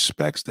nigga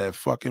respects that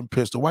fucking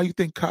pistol. Why you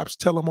think cops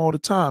tell him all the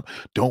time,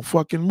 don't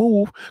fucking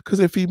move? Because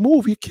if he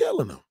move, you're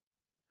killing him.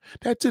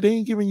 That's it. They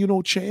ain't giving you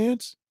no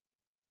chance.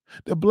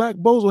 The black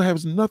bozo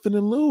has nothing to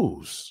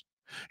lose.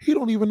 He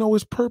don't even know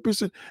his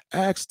purpose. And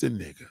ask the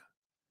nigga.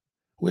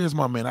 Where's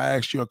my man? I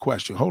asked you a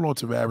question. Hold on,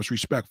 Tavares,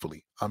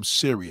 respectfully. I'm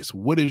serious.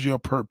 What is your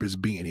purpose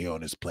being here on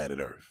this planet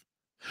Earth?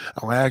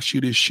 I'm gonna ask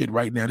you this shit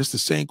right now. This is the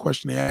same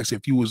question they asked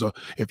if you was ET,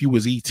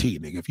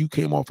 nigga. If you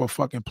came off a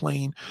fucking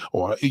plane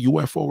or a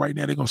UFO right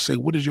now, they're gonna say,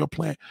 what is your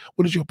plan?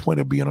 What is your point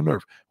of being on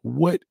Earth?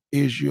 What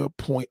is your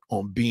point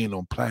on being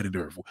on planet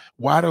Earth?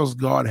 Why does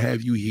God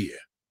have you here?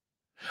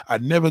 I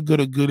never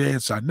got a good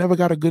answer. I never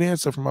got a good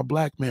answer from a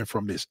black man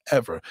from this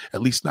ever.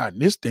 At least not in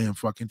this damn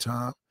fucking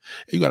time.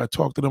 You gotta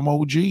talk to them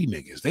OG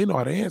niggas. They know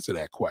how to answer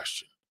that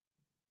question.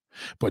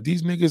 But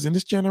these niggas in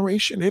this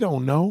generation, they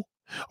don't know.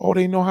 All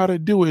they know how to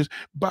do is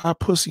buy a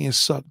pussy and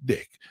suck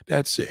dick.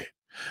 That's it.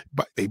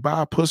 But they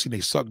buy a pussy and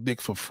they suck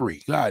dick for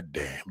free. God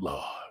damn,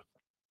 Lord.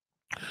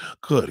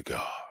 Good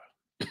God.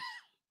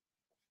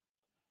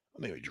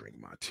 Let me drink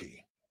my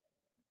tea.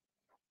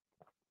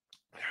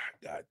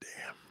 God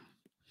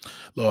damn.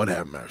 Lord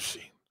have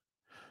mercy.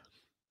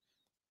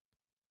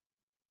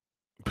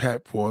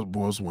 Pat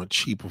boys want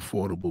cheap,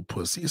 affordable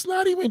pussy. It's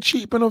not even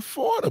cheap and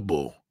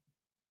affordable.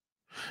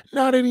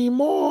 Not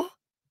anymore.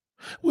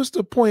 What's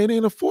the point? It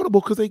ain't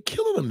affordable because they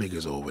killing them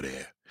niggas over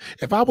there.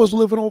 If I was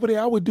living over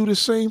there, I would do the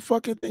same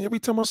fucking thing. Every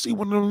time I see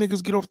one of them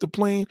niggas get off the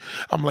plane,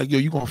 I'm like, yo,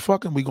 you gonna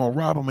fuck him? We gonna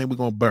rob him and we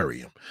gonna bury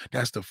him.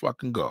 That's the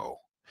fucking goal.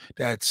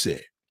 That's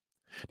it.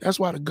 That's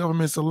why the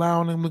government's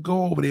allowing them to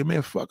go over there,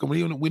 man. Fuck them.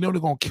 We know they're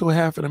gonna kill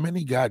half of them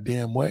any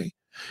goddamn way.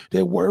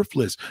 They're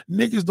worthless.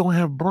 Niggas don't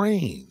have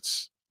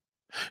brains.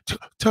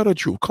 Tell the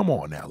truth. Come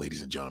on now,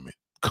 ladies and gentlemen.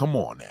 Come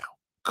on now.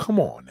 Come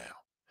on now.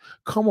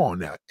 Come on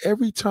now.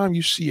 Every time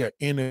you see an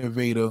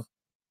innovator,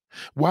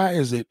 why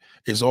is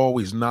it's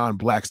always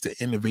non-blacks to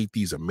innovate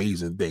these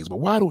amazing things? But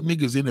why don't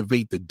niggas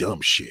innovate the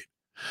dumb shit?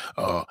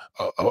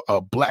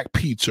 A black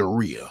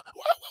pizzeria.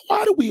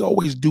 Why do we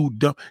always do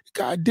dumb?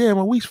 God damn,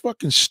 are we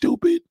fucking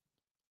stupid?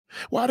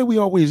 Why do we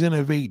always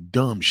innovate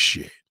dumb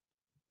shit?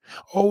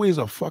 Always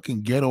a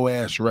fucking ghetto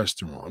ass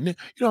restaurant. You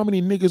know how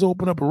many niggas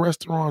open up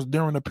restaurants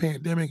during the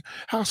pandemic?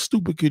 How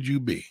stupid could you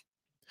be?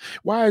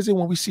 Why is it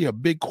when we see a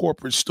big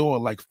corporate store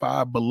like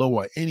Five Below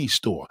or any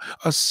store,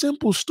 a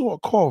simple store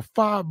called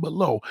Five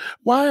Below,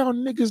 why are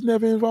niggas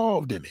never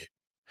involved in it?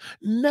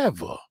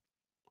 Never.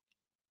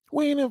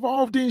 We ain't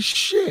involved in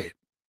shit.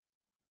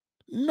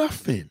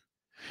 Nothing.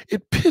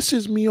 It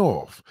pisses me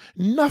off.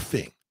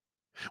 Nothing.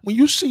 When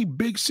you see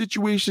big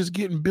situations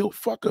getting built,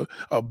 fuck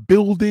a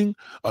building,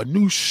 a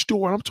new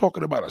store. I'm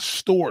talking about a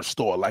store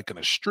like in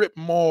a strip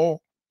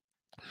mall,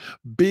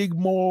 big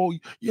mall.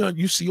 You know,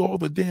 you see all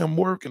the damn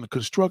work and the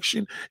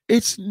construction.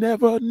 It's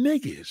never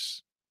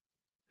niggas.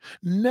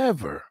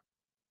 Never.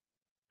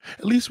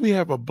 At least we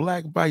have a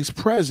black vice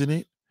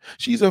president.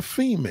 She's a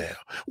female.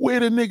 Where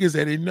the niggas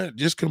at? They not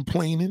just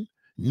complaining,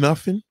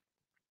 nothing.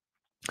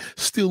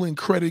 Stealing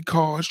credit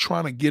cards,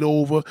 trying to get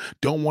over,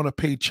 don't want to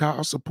pay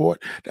child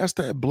support. That's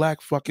that black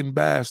fucking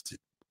bastard.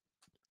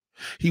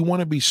 He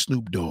want to be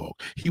Snoop Dogg.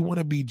 He want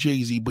to be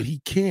Jay-Z, but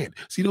he can't.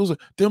 See, them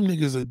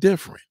niggas are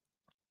different.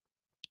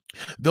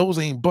 Those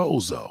ain't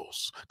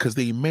bozos because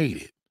they made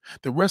it.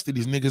 The rest of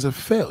these niggas are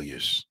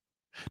failures.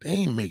 They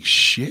ain't make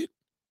shit.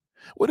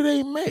 What do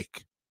they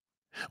make?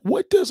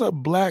 What does a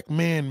black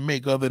man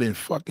make other than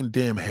fucking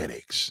damn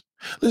headaches?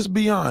 Let's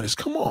be honest.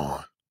 Come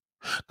on.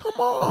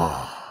 Come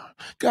on.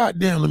 God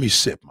damn, let me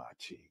sip my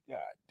tea. God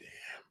damn.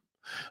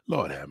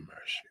 Lord have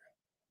mercy.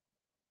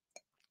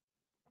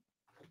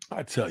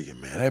 I tell you,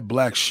 man, that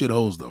black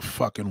shithole's the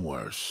fucking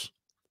worst.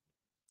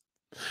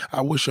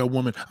 I wish a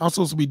woman, I'm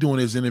supposed to be doing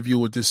this interview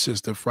with this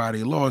sister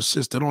Friday. Lord,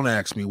 sister, don't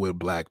ask me what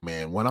black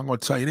man want. I'm going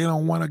to tell you, they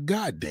don't want a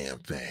goddamn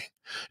thing.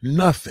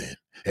 Nothing.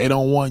 They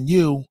don't want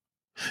you.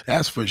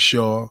 That's for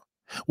sure.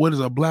 What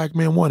does a black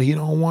man want? He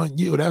don't want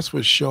you. That's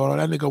for sure.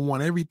 That nigga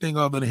want everything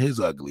other than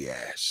his ugly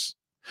ass.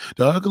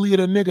 The uglier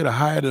the nigga, the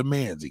higher the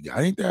demands he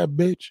got. Ain't that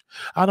bitch?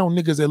 I know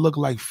niggas that look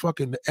like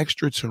fucking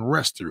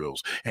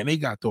extraterrestrials, and they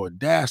got the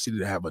audacity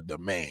to have a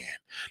demand.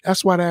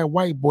 That's why that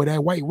white boy,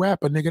 that white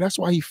rapper nigga, that's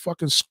why he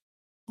fucking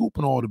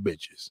scooping all the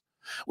bitches.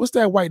 What's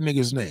that white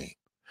nigga's name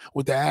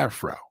with the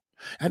afro?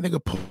 That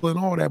nigga pulling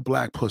all that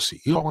black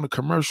pussy. He on the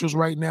commercials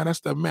right now.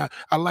 That's the man.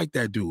 I like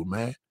that dude,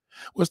 man.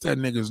 What's that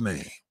nigga's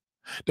name?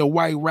 The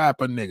white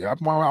rapper nigga.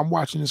 I'm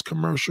watching this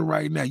commercial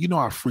right now. You know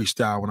I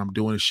freestyle when I'm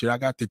doing this shit. I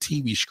got the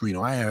TV screen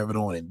on. I ain't have it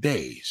on in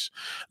days.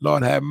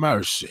 Lord have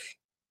mercy.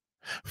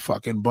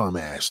 Fucking bum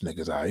ass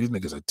niggas out. These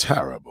niggas are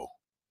terrible.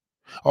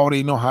 All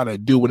they know how to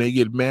do when they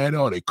get mad,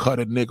 they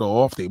cut a nigga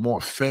off. They more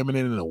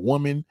feminine than a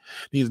woman.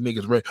 These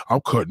niggas, right?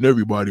 I'm cutting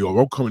everybody off.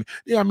 I'm coming.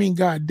 Yeah, I mean,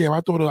 goddamn.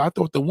 I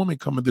thought the woman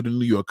coming to the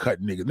New York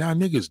cutting niggas. Now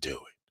niggas do it.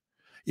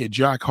 Yeah,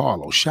 Jack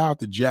Harlow. Shout out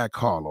to Jack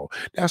Harlow.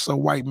 That's a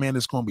white man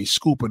that's gonna be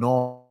scooping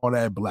all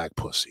that black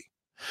pussy.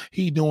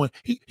 He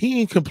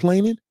ain't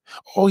complaining.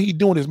 All he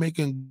doing is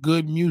making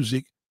good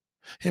music.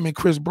 Him and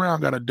Chris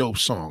Brown got a dope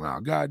song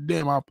out. God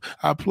damn,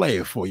 I'll play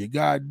it for you.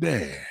 God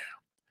damn.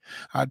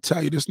 I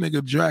tell you, this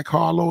nigga Jack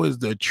Harlow is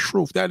the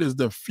truth. That is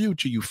the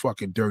future, you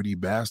fucking dirty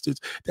bastards.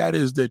 That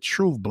is the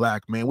truth,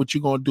 black man. What you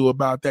gonna do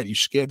about that? You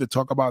scared to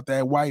talk about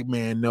that white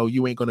man? No,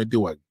 you ain't gonna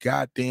do a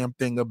goddamn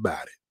thing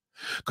about it.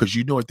 Because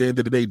you know at the end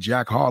of the day,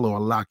 Jack Harlow will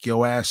lock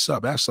your ass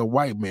up. That's a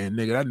white man,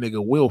 nigga. That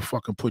nigga will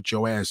fucking put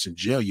your ass in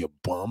jail, you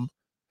bum.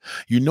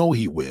 You know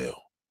he will.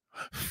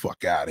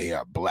 Fuck out of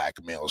here, black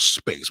male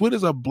space. What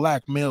is a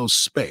black male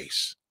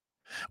space?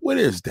 What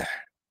is that?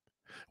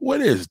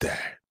 What is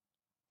that?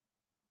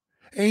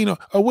 Ain't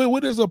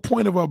what is the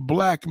point of a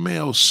black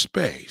male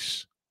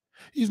space?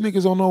 These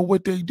niggas don't know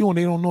what they doing.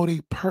 They don't know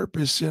their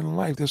purpose in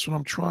life. That's what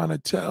I'm trying to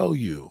tell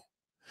you.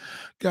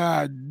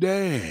 God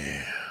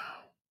damn.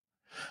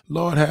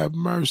 Lord have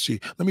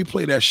mercy. Let me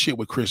play that shit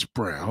with Chris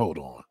Brown. Hold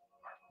on.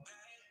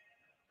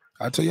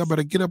 I tell y'all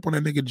better get up on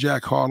that nigga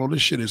Jack Harlow.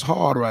 This shit is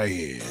hard right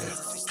here.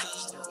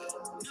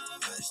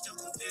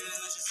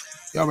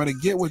 Y'all better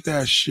get with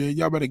that shit.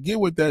 Y'all better get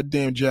with that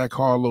damn Jack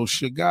Harlow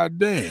shit. God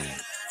damn.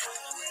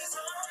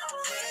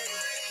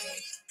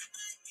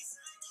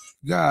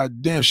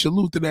 God damn.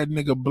 Salute to that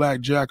nigga Black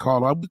Jack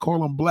Harlow. We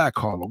call him Black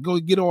Harlow. Go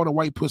get all the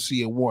white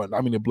pussy in one.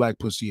 I mean the black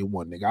pussy in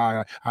one,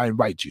 nigga. I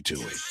invite you to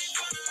it.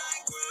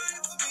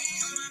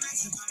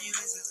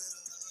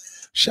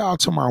 Shout out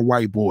to my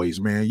white boys,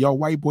 man. Y'all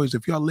white boys,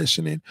 if y'all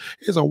listening,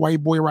 here's a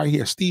white boy right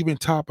here, Steven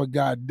Topper,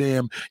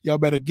 goddamn. Y'all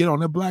better get on.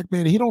 That black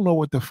man, he don't know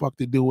what the fuck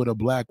to do with a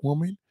black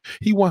woman.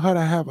 He want her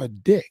to have a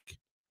dick.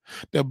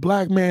 The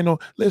black man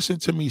don't listen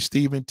to me,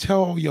 Steven.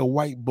 Tell all your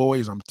white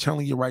boys, I'm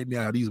telling you right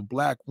now, these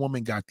black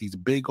women got these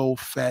big old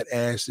fat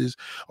asses,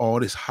 all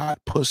this hot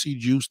pussy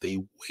juice. They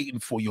waiting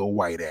for your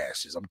white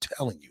asses. I'm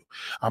telling you.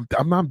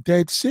 I'm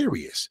dead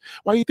serious.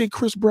 Why you think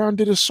Chris Brown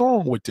did a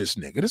song with this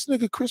nigga? This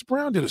nigga Chris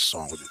Brown did a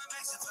song with it.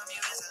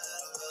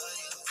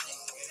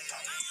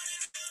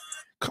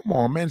 Come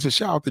on, man. It's a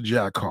shout out to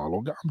Jack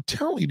Harlow. I'm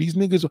telling you, these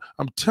niggas,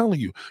 I'm telling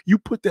you, you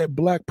put that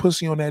black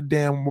pussy on that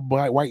damn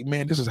black white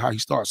man, this is how he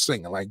starts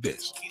singing like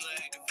this.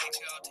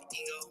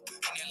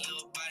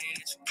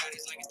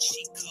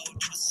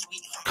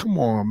 Come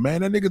on,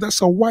 man. That nigga,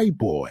 that's a white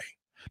boy.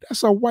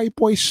 That's a white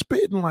boy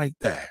spitting like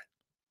that.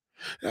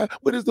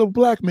 What is the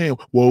black man?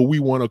 Well, we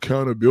want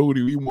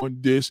accountability. We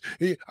want this.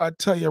 I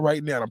tell you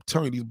right now, I'm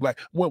telling you, these black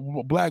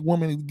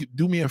women,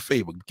 do me a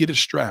favor. Get a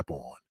strap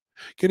on.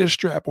 Get a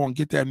strap on.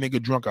 Get that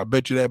nigga drunk. I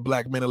bet you that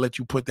black man will let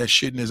you put that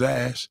shit in his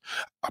ass.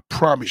 I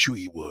promise you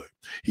he would.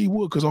 He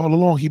would, because all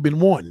along he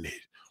been wanting it.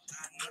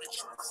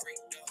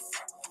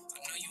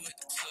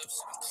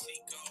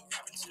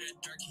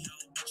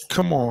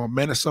 Come on,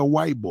 man. That's a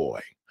white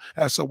boy.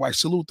 That's a white.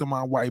 Salute to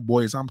my white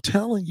boys. I'm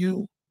telling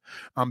you,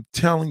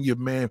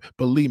 man.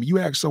 Believe me. You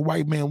ask a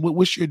white man,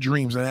 what's your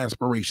dreams and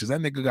aspirations?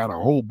 That nigga got a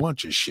whole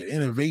bunch of shit.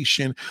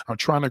 Innovation. I'm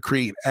trying to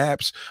create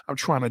apps. I'm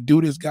trying to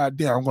do this.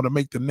 Goddamn. I'm going to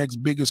make the next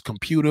biggest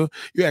computer.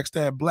 You ask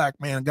that black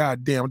man,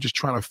 goddamn, I'm just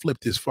trying to flip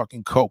this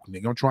fucking coke,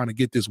 nigga. I'm trying to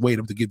get this weight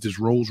up to get this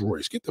Rolls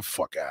Royce. Get the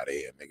fuck out of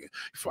here, nigga.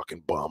 You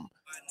fucking bum.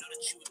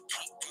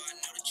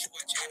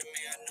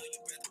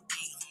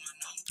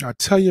 I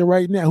tell you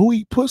right now, who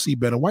eat pussy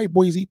better? White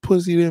boys eat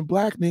pussy than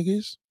black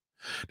niggas.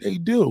 They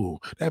do.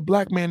 That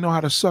black man know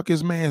how to suck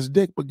his man's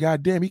dick, but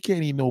goddamn, he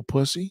can't eat no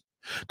pussy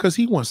because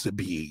he wants to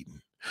be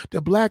eaten.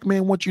 The black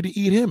man wants you to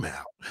eat him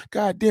out.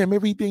 Goddamn,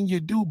 everything you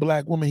do,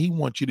 black woman, he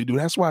wants you to do.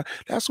 That's what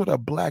a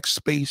black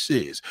space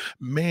is.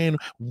 Men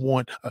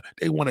want,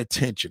 they want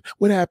attention.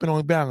 What happened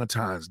on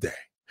Valentine's Day?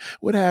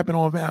 What happened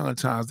on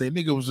Valentine's Day?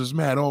 Nigga was just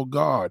mad. Oh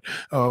God,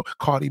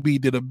 Cardi B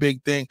did a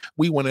big thing.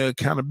 We wanted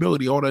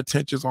accountability. All the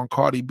attention's on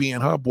Cardi B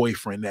and her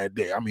boyfriend that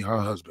day. I mean her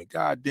husband.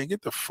 God damn,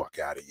 get the fuck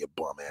out of here,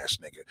 bum ass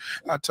nigga.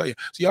 I tell you.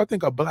 So y'all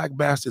think a black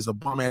bastard's a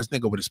bum ass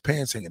nigga with his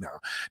pants hanging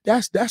out?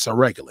 That's a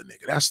regular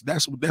nigga.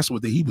 That's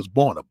what he was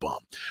born a bum.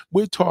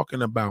 We're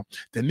talking about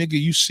the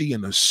nigga you see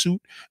in a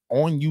suit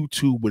on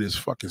YouTube with his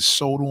fucking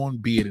sewed on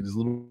beard and his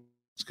little,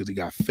 because he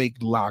got fake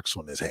locks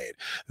on his head.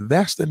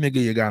 That's the nigga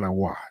you gotta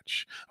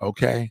watch.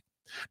 Okay,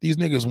 these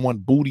niggas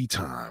want booty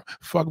time.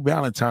 Fuck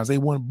Valentine's, they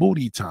want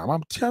booty time.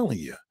 I'm telling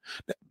you,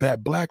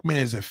 that black man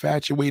is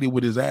infatuated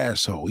with his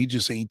asshole. He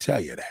just ain't tell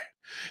you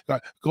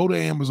that. Go to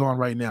Amazon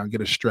right now and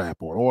get a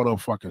strap on, order a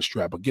fucking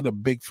strap, or get a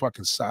big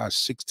fucking size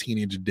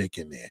 16-inch dick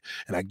in there.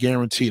 And I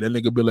guarantee that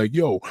nigga be like,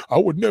 yo, I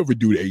would never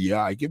do that.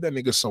 Yeah, I give that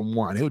nigga some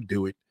wine. He'll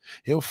do it.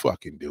 He'll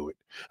fucking do it.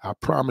 I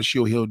promise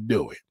you he'll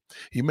do it.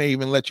 He may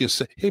even let you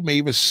say, he may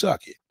even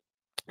suck it.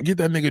 Get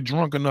that nigga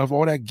drunk enough,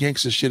 all that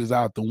gangster shit is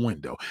out the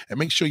window. And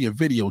make sure you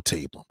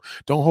videotape him.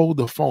 Don't hold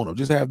the phone up.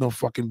 Just have them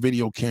fucking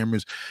video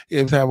cameras.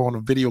 Just have on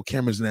the video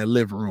cameras in that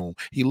living room.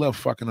 He love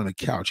fucking on the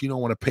couch. He don't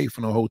want to pay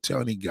for no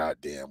hotel any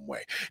goddamn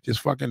way.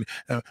 Just fucking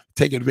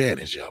take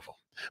advantage of him.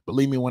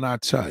 Believe me when I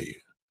tell you.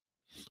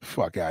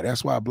 Fuck out.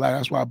 That's why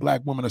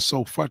black women are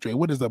so frustrated.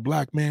 What does the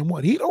black man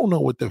want? He don't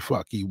know what the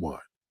fuck he want.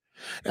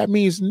 That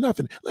means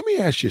nothing. Let me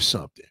ask you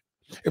something.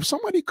 If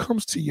somebody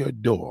comes to your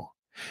door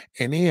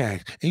and they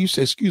ask, and you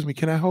say, excuse me,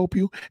 can I help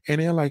you? And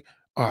they're like,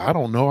 I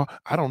don't know.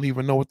 I don't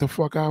even know what the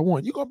fuck I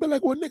want. You're going to be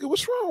like, well, nigga,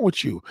 what's wrong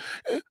with you?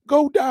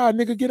 Go die,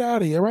 nigga, get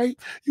out of here, right?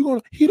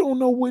 He don't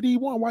know what he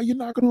want. Why you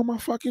knocking on my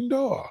fucking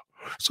door?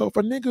 So if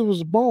a nigga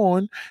was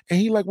born and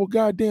he like, well,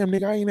 goddamn,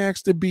 nigga, I ain't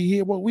asked to be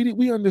here. Well,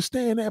 we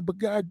understand that, but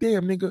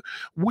goddamn, nigga,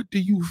 what do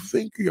you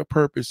think your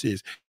purpose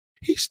is?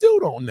 He still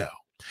don't know.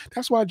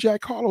 That's why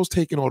Jack Harlow's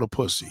taking all the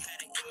pussy.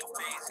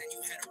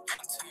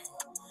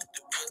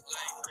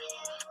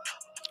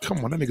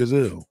 Come on, that nigga's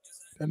ill.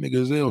 That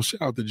nigga's ill.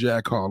 Shout out to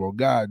Jack Harlow.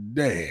 God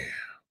damn.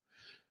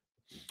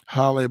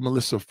 Holla at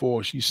Melissa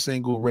Ford. She's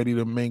single, ready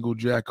to mingle.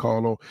 Jack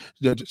Harlow.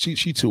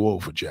 She too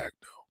old for Jack,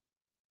 though.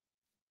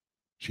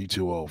 She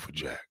too old for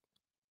Jack.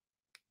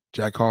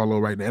 Jack Harlow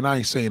right now. And I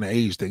ain't saying the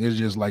age thing. It's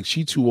just like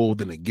she too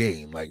old in the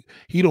game. Like,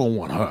 he don't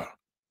want her.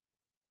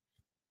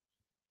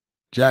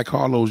 Jack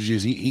Harlow's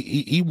just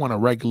he want a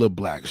regular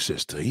black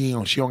sister. She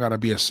don't gotta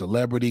be a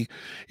celebrity.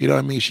 You know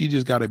what I mean? She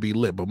just gotta be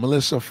lit. But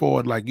Melissa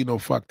Ford, like,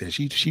 fuck that.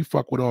 She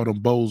fuck with all them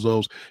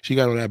bozos. She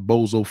got all that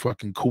bozo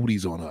fucking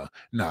cooties on her.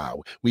 Nah,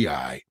 we all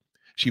right.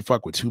 She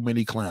fuck with too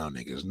many clown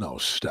niggas. No,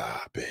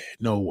 stop it.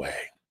 No way.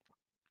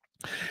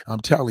 I'm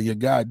telling you,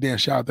 goddamn,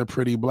 shout out to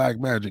Pretty Black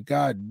Magic.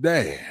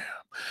 Goddamn.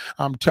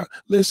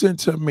 Listen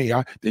to me.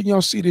 Didn't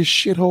y'all see this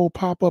shithole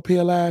pop up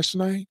here last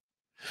night?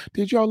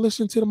 Did y'all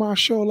listen to my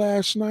show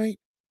last night?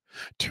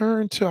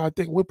 Turn to, I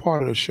think, what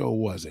part of the show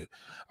was it?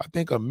 I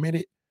think a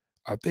minute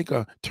I think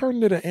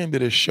turn to the end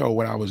of the show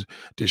when I was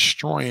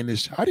destroying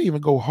this. I didn't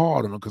even go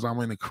hard on them because I'm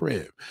in the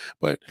crib.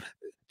 But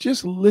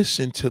just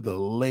listen to the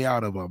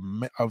layout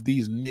of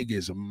these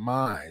niggas'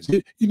 minds.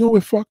 You know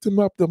what fucked him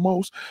up the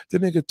most? The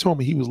nigga told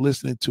me he was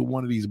listening to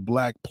one of these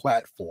black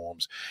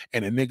platforms,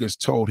 and the niggas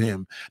told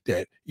him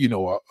that, you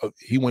know,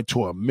 he went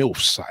to a MILF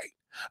site.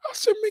 I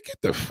said, man,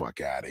 get the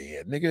fuck out of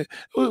here, nigga.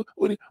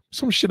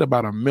 Some shit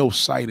about a MILF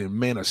site and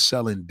men are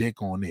selling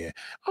dick on there.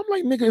 I'm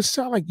like, nigga, it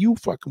sound like you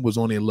fucking was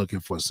on there looking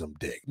for some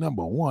dick.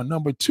 Number one.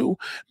 Number two,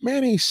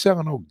 man ain't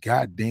selling no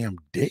goddamn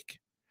dick.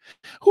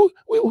 Who?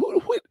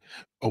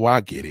 Oh,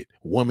 I get it.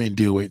 Women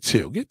do it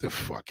too. Get the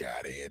fuck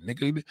out of here,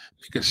 nigga.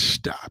 Nigga,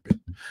 stop it.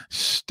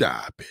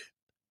 Stop it.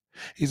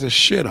 He's a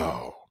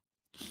shithole.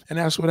 And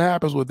that's what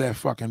happens with that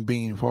fucking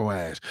bean for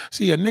ass.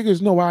 See,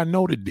 niggas know I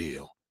know the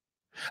deal.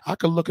 I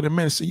could look at a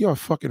man and say, you're a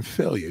fucking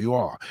failure. You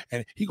are.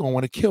 And he gonna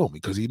want to kill me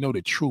because he know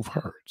the truth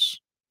hurts.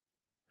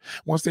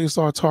 Once they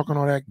start talking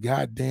all that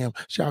goddamn,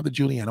 shout out to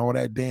Julian, all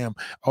that damn,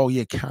 oh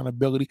yeah,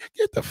 accountability,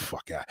 get the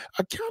fuck out.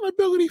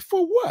 Accountability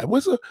for what?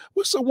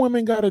 What's a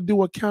woman got to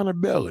do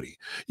accountability?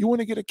 You want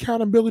to get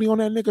accountability on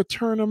that nigga,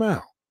 turn him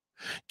out.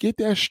 Get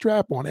that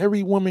strap on.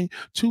 Every woman,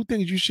 two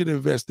things you should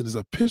invest in is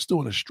a pistol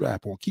and a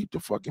strap on. Keep the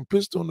fucking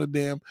pistol in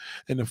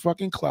the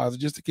fucking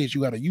closet just in case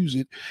you got to use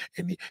it.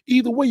 And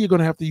either way, you're going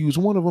to have to use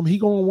one of them. He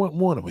going to want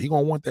one of them. He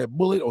going to want that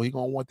bullet or he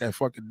going to want that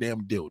fucking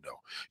damn dildo.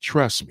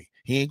 Trust me.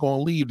 He ain't going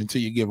to leave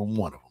until you give him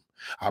one of them.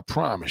 I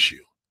promise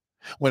you.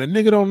 When a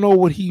nigga don't know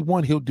what he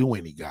want, he'll do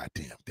any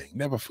goddamn thing.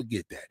 Never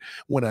forget that.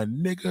 When a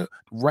nigga,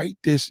 write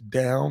this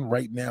down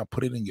right now,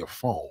 put it in your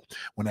phone.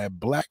 When that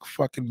black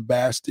fucking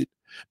bastard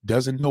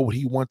doesn't know what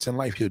he wants in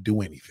life, he'll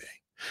do anything.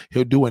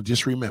 He'll do it.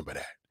 Just remember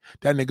that.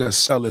 That nigga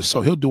sell it.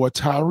 So he'll do a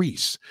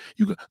Tyrese.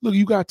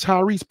 You got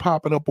Tyrese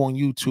popping up on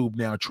YouTube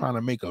now trying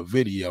to make a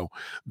video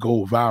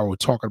go viral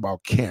talking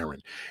about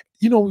Karen.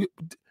 You know,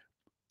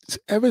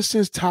 ever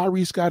since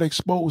Tyrese got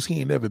exposed, he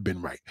ain't never been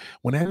right.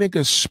 When that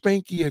nigga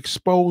Spanky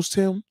exposed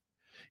him,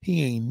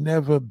 he ain't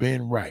never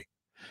been right.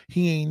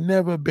 He ain't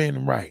never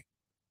been right.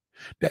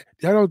 That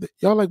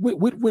y'all like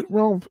what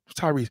wrong with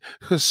Tyrese?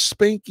 Because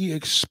Spanky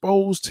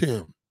exposed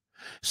him.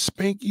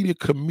 Spanky the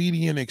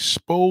comedian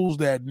exposed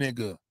that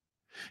nigga.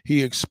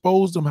 He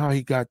exposed him how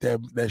he got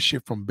that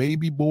shit from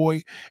Baby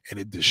Boy, and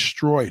it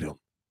destroyed him.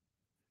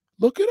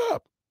 Look it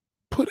up.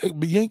 Put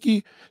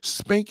Yankee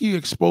Spanky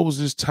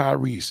exposes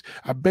Tyrese.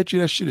 I bet you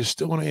that shit is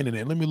still on the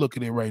internet. Let me look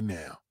at it right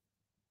now.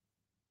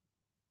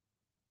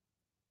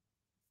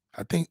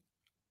 I think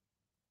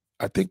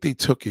they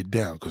took it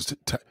down because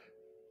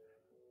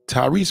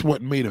Tyrese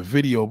went and made a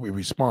video in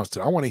response to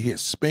it. I want to hear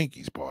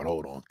Spanky's part.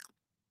 Hold on.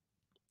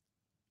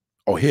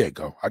 Oh, here it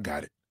go. I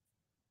got it.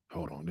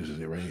 Hold on. This is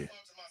it right here.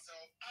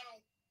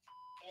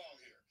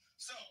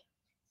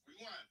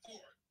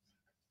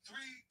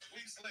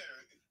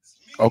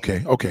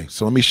 Okay.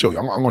 So let me show you.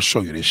 I'm going to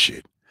show you this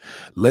shit.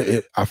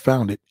 I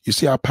found it. You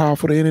see how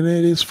powerful the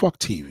internet is? Fuck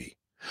TV.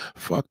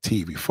 Fuck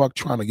TV. Fuck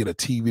trying to get a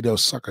TV deal.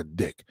 Suck a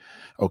dick.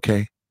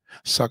 Okay?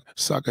 Suck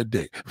a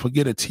dick.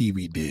 Forget a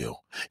TV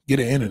deal.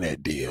 Get an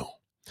internet deal.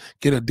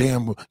 Get a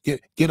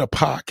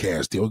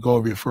podcast deal. Go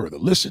a bit further.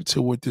 Listen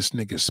to what this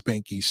nigga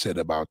Spanky said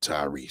about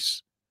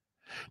Tyrese.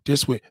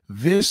 This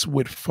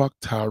would fuck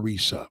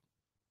Tyrese up.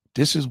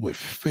 This is what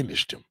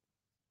finished him.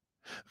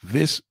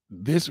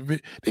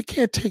 They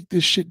can't take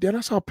this shit down.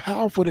 That's how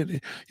powerful it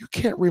is. You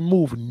can't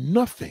remove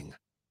nothing.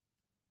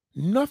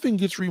 Nothing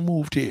gets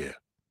removed here.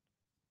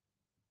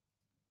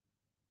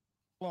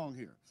 Long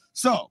here.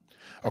 So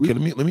okay,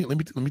 let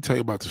me tell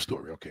you about the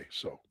story. Okay,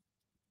 so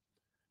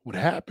what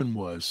happened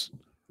was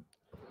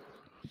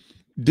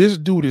this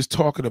dude is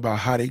talking about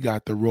how they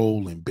got the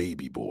role in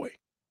Baby Boy.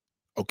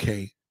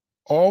 Okay,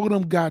 all of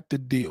them got the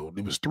deal.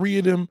 There was 3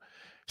 of them.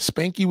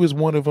 Spanky was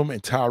one of them,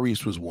 and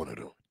Tyrese was one of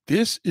them.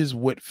 This is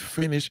what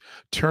finished.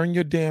 Turn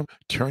your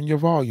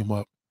volume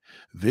up.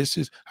 This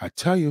is, I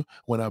tell you,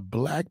 when a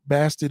black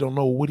bastard don't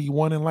know what he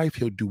want in life,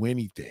 he'll do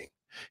anything.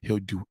 He'll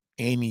do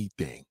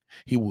anything.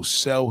 He will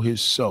sell his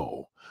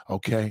soul.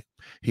 Okay?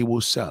 He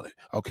will sell it.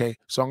 Okay?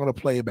 So I'm going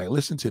to play it back.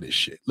 Listen to this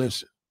shit.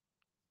 Listen.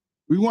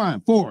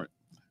 Rewind forward.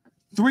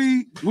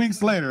 3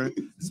 weeks later,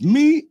 it's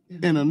me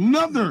and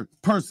another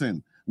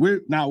person. We're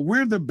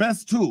the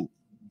best 2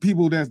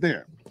 people that's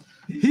there.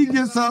 He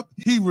gets up,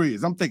 he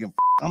reads. I'm thinking,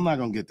 I'm not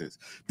gonna get this.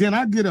 Then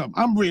I get up,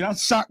 I'm reading, I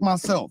shock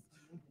myself.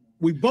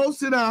 We both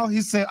sit down.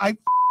 He said, I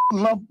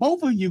love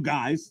both of you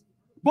guys.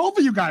 Both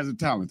of you guys are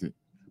talented.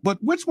 But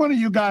which one of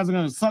you guys are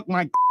gonna suck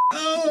my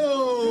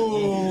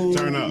Oh,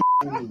 turn up.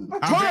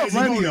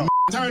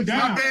 Turn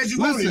down.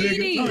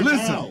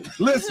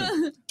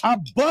 Listen. I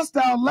bust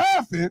out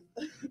laughing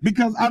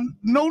because I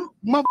know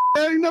my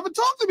daddy never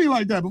talked to me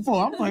like that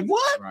before. I'm like,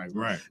 what?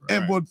 Right.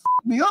 And what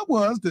me up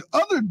was the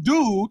other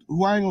dude,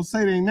 who I ain't gonna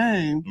say their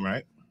name.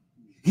 Right.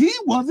 He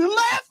wasn't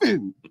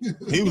laughing.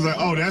 He was like,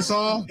 oh, that's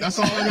all? That's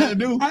all I gotta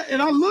do?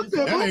 And I looked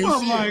at him,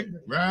 I'm like,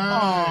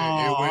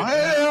 oh,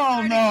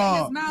 hell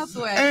no.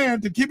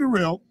 And to keep it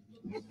real,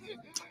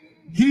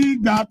 he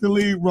got the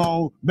lead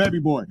role, Baby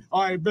Boy.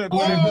 All right, bet.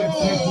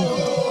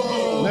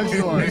 Next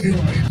story.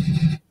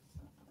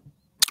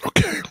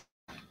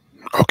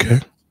 Okay.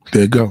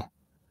 There you go.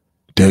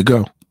 There you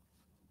go.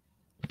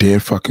 There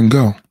fucking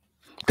go.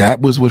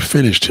 That was what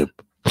finished him.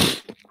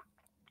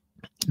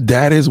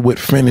 That is what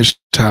finished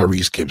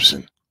Tyrese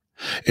Gibson.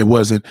 It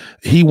wasn't,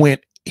 he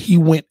went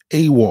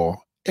AWOL.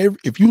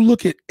 If you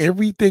look at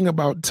everything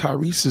about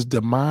Tyrese's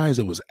demise,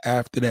 it was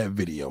after that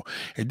video.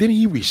 And then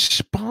he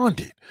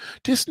responded.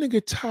 This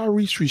nigga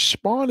Tyrese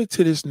responded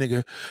to this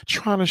nigga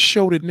trying to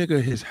show the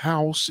nigga his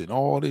house and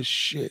all this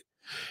shit.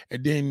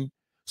 And then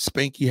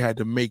Spanky had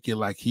to make it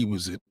like he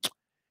was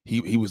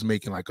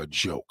making like a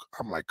joke.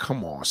 I'm like,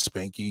 come on,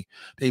 Spanky.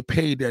 They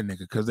paid that nigga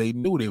because they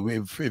knew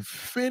it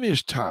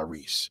finished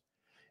Tyrese.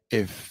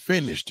 It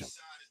finished him.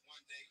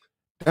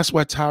 That's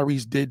why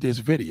Tyrese did this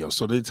video.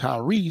 So then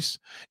Tyrese,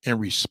 in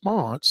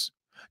response,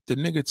 the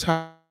nigga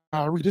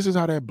Tyrese, this is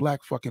how that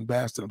black fucking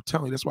bastard, I'm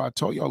telling you, that's why I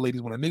told y'all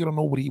ladies, when a nigga don't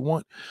know what he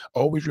want,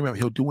 always remember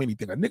he'll do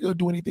anything. A nigga will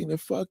do anything to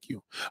fuck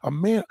you.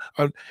 An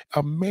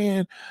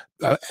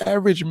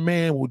average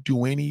man will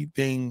do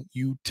anything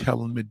you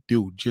tell him to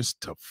do just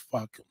to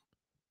fuck him.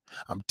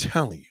 I'm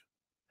telling you.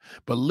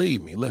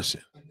 Believe me,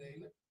 listen.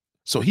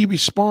 So he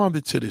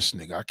responded to this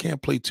nigga. I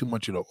can't play too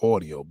much of the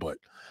audio, but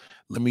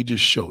let me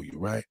just show you,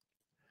 right?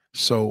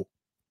 So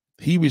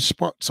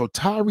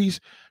Tyrese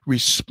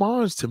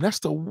responds to him. That's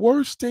the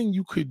worst thing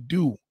you could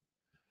do.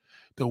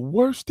 The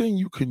worst thing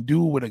you can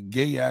do with a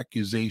gay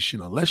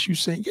accusation, unless you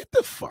saying, get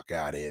the fuck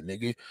out of here,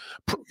 nigga.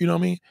 You know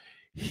what I mean?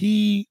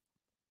 He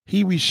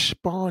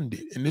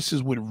responded, and this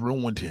is what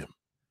ruined him.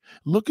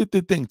 Look at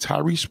the thing.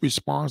 Tyrese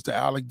responds to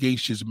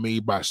allegations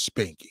made by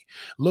Spanky.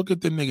 Look at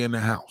the nigga in the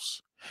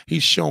house.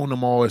 He's showing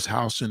them all his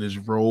house and his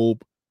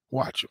robe.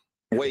 Watch him.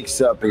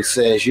 Wakes up and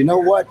says, you know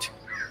what?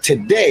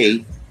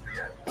 Today,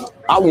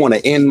 I want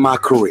to end my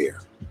career.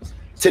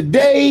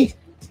 Today,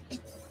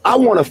 I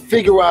want to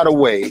figure out a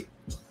way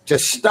to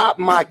stop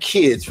my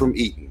kids from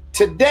eating.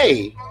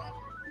 Today,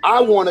 I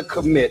want to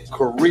commit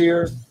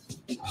career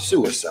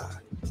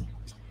suicide.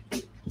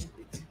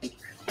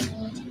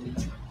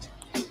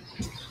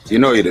 You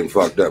know you done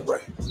fucked up,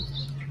 right?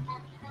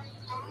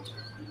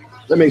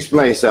 Let me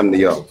explain something to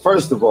y'all.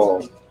 First of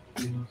all,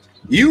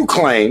 you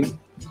claim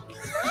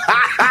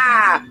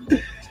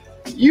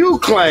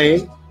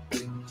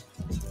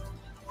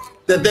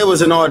that there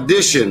was an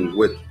audition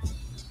with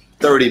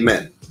 30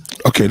 men.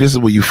 Okay, this is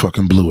where you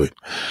fucking blew it.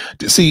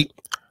 See,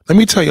 let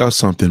me tell y'all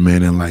something,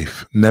 man, in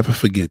life. Never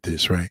forget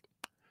this, right?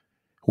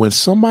 When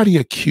somebody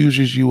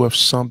accuses you of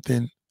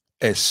something,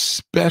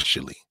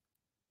 especially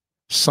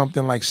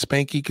something like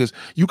Spanky, because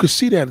you could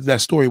see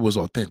that story was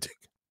authentic,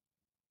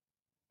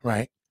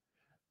 right?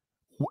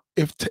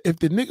 If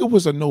the nigga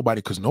was a nobody,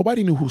 because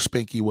nobody knew who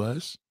Spanky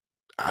was,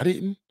 I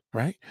didn't,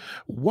 right?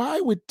 Why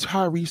would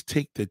Tyrese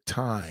take the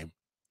time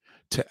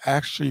to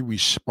actually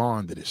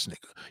respond to this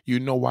nigga? You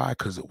know why?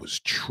 Because it was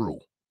true.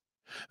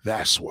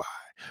 That's why.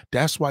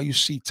 That's why you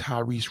see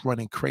Tyrese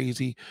running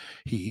crazy.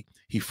 He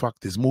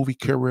fucked his movie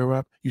career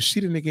up. You see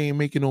the nigga ain't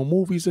making no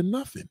movies or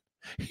nothing.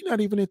 He not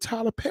even in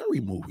Tyler Perry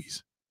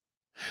movies.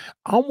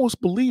 I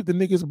almost believe the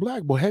nigga's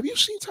black, but have you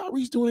seen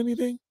Tyrese doing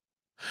anything?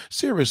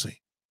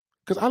 Seriously.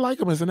 Because I like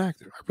him as an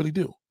actor. I really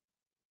do.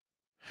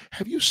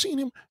 Have you seen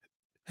him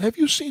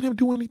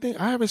do anything?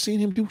 I haven't seen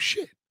him do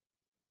shit.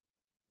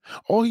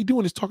 All he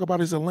doing is talk about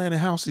his Atlanta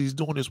house. He's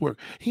doing his work.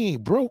 He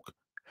ain't broke,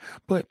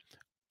 but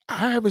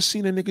I haven't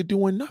seen a nigga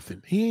doing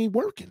nothing. He ain't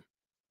working.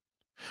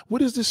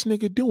 What is this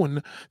nigga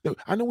doing?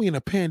 I know we in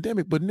a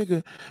pandemic, but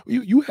nigga,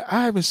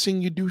 I haven't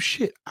seen you do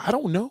shit. I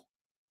don't know.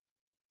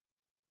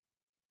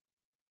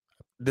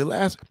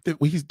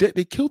 He's dead.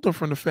 They killed him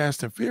from the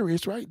Fast and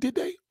Furious, right? Did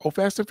they? Oh,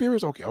 Fast and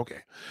Furious? Okay.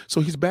 So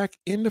he's back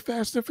in the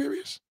Fast and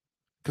Furious?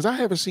 Because I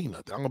haven't seen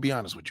nothing. I'm going to be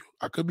honest with you.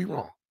 I could be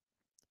wrong.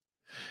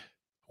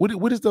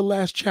 What is the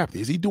last chapter?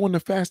 Is he doing the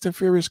Fast and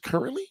Furious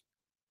currently?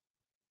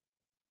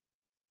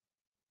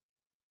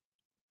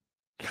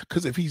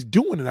 Because if he's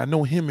doing it, I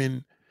know him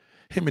and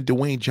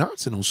Dwayne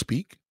Johnson don't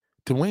speak.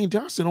 Dwayne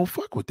Johnson don't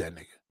fuck with that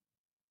nigga.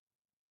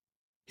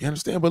 You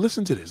understand? But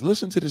listen to this.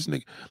 Listen to this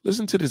nigga.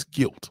 Listen to this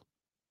guilt.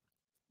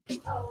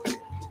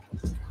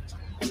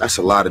 That's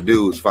a lot of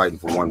dudes fighting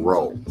for one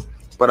role,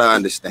 but I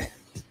understand.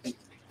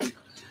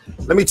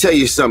 Let me tell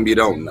you something you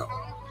don't know.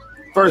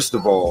 First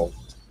of all,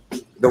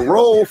 the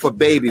role for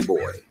Baby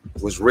Boy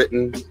was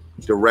written,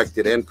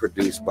 directed, and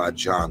produced by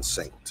John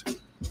Saint.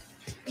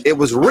 It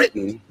was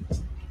written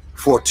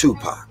for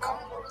Tupac.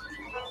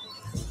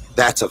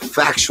 That's a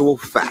factual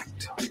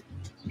fact.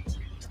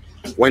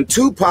 When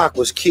Tupac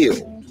was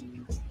killed,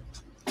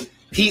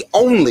 he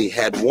only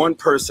had one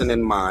person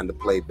in mind to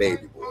play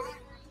Baby Boy.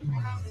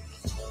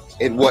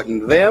 It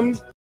wasn't them.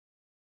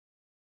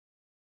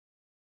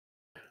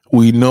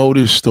 We know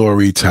this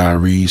story,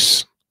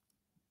 Tyrese.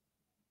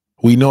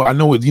 I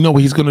know it. You know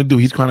what he's gonna do?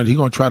 He's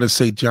gonna try to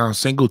say John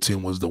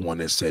Singleton was the one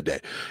that said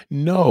that.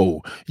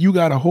 No, you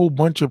got a whole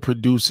bunch of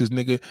producers,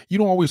 nigga. You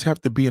don't always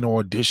have to be in an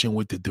audition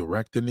with the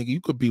director, nigga.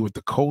 You could be with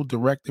the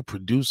co-director,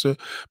 producer.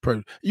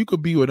 You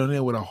could be with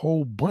a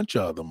whole bunch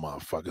of other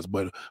motherfuckers.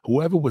 But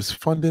whoever was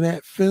funding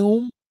that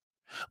film,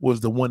 was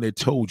the one that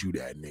told you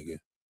that, nigga.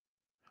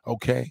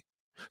 Okay?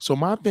 So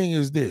my thing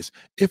is this.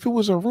 If it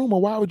was a rumor,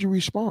 why would you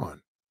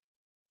respond?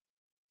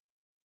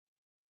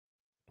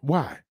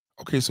 Why?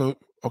 Okay, so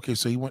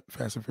he went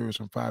Fast and Furious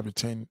from 5 to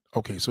 10.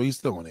 Okay, so he's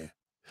still on there.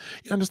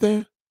 You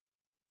understand?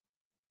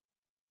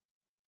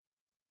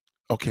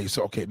 Okay,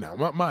 so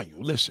now mind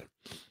you, listen.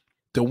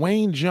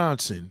 Dwayne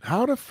Johnson,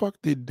 how the fuck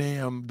did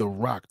damn The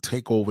Rock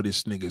take over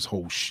this nigga's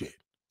whole shit?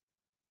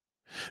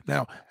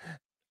 Now,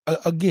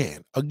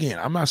 again,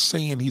 I'm not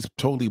saying he's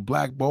totally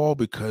blackballed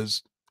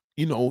because,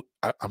 you know,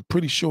 I'm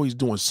pretty sure he's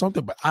doing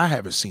something, but I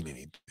haven't seen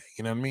anything.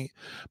 You know what I mean?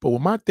 But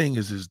what my thing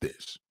is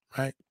this,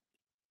 right?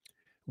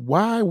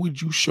 Why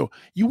would you show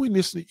you in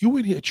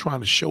here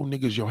trying to show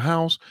niggas your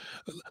house?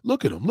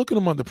 Look at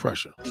him under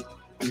pressure.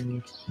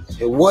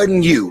 It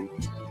wasn't you,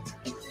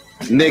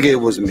 nigga, it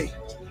was me.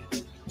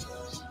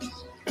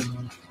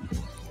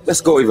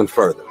 Let's go even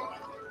further.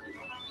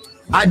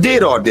 I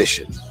did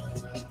audition,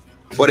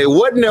 but it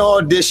wasn't the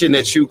audition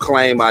that you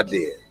claim I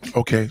did.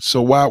 Okay,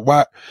 so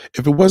why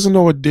if it wasn't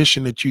no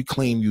audition that you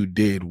claim you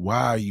did,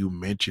 why are you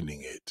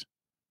mentioning it?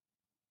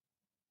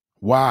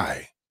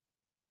 Why?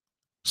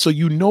 So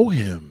you know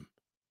him.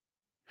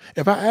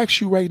 If I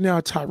ask you right now,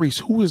 Tyrese,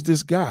 who is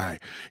this guy?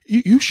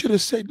 You should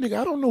have said, nigga,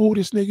 I don't know who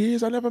this nigga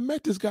is. I never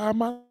met this guy in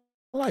my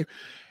life.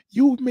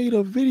 You made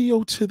a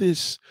video to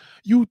this.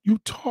 You're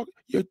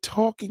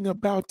talking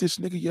about this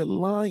nigga. You're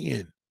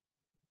lying.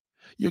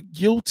 You're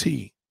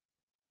guilty.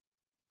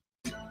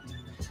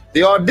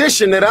 The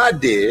audition that I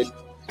did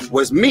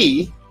was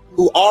me,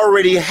 who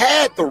already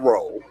had the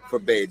role for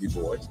Baby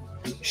Boy,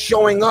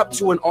 showing up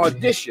to an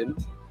audition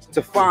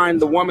to find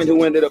the woman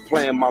who ended up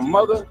playing my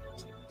mother,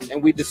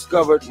 and we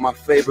discovered my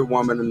favorite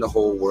woman in the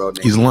whole world.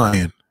 He's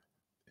lying.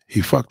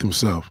 He fucked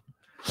himself.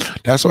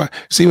 That's why.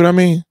 See what I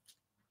mean?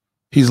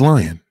 He's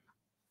lying.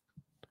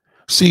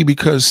 See,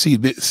 because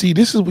this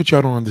is what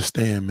y'all don't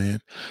understand, man.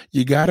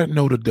 You gotta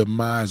know the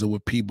demise of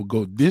what people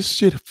go. This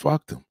shit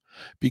fucked him,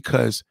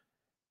 because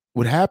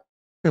what happened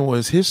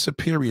was his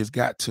superiors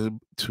got to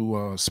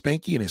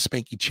Spanky, and then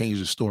Spanky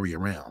changed the story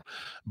around.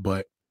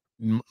 But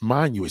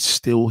mind you, it's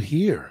still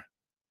here.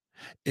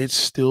 It's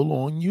still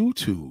on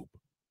YouTube.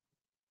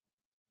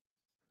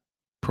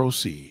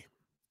 Proceed.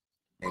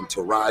 And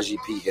Taraji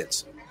P.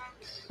 Henson.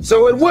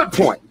 So at what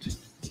point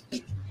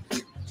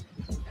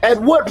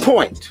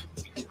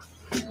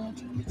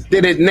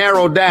did it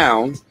narrow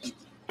down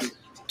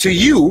to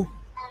you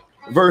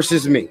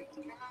versus me?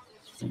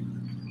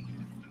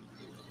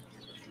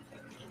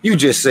 You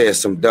just said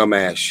some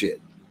dumbass shit.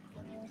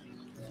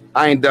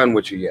 I ain't done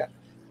with you yet.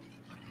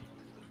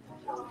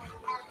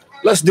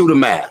 Let's do the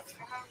math.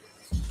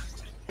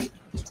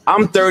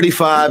 I'm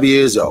 35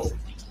 years old.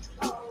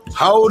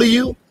 How old are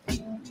you?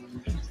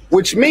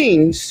 Which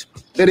means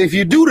that if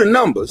you do the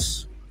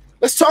numbers,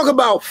 let's talk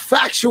about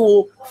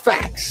factual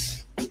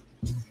facts.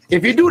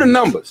 If you do the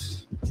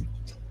numbers,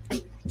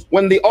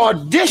 when the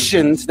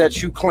auditions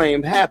that you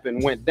claimed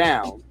happened went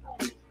down,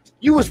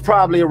 you was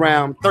probably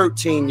around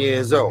 13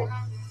 years old,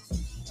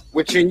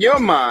 which in your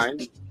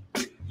mind,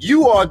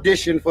 you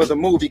auditioned for the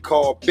movie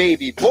called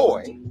Baby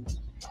Boy,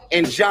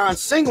 and John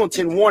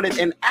Singleton wanted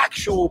an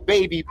actual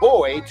baby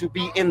boy to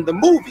be in the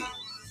movie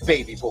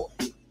Baby Boy.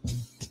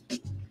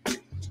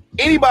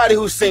 Anybody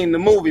who's seen the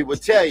movie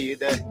would tell you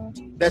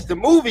that the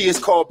movie is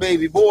called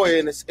Baby Boy,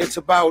 and it's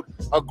about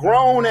a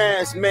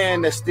grown-ass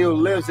man that still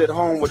lives at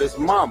home with his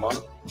mama,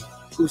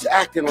 who's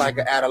acting like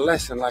an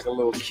adolescent, like a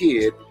little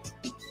kid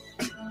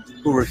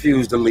who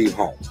refused to leave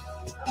home.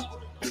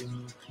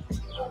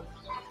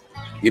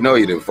 You know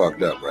you done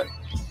fucked up, right?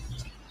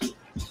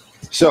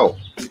 So,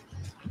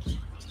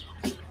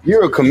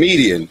 you're a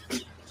comedian,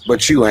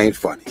 but you ain't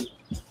funny.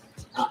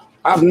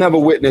 I've never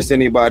witnessed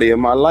anybody in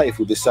my life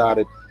who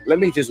decided, let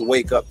me just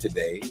wake up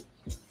today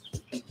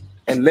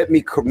and let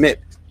me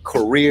commit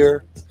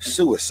career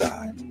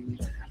suicide.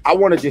 I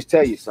want to just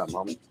tell you something,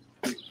 homie.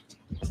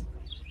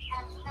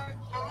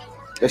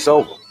 It's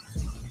over.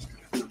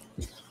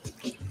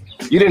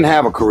 You didn't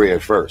have a career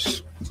at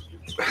first,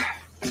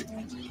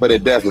 but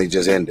it definitely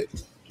just ended.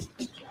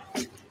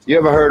 You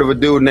ever heard of a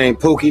dude named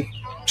Pookie,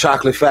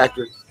 Chocolate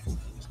Factory?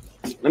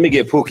 Let me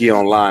get Pookie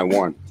on line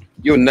one.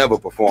 You'll never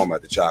perform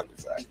at the Chocolate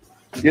Factory.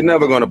 You're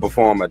never going to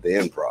perform at the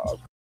Improv.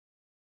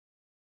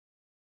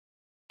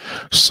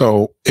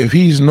 So if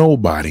he's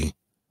nobody,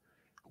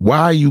 why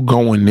are you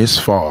going this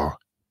far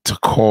to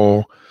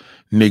call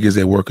niggas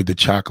that work at the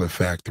Chocolate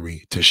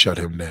Factory to shut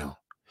him down?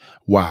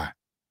 Why?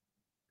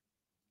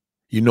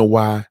 You know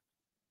why?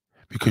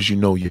 Because you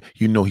know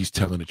he's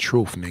telling the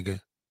truth, nigga.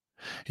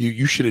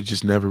 You should have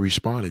just never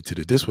responded to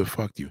this. This would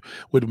fuck you.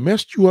 What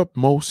messed you up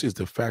most is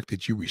the fact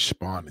that you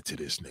responded to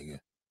this, nigga.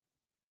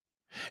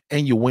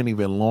 And you went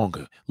even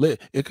longer.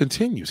 It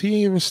continues. He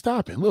ain't even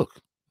stopping.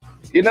 Look.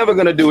 You're never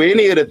going to do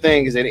any of the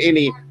things that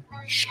any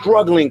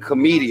struggling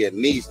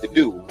comedian needs to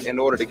do in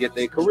order to get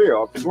their career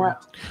off the ground.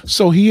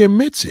 So he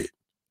admits it.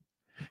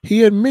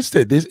 He admits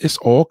that it's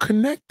all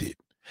connected.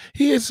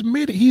 He's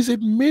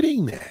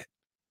admitting that.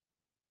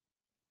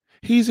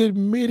 He's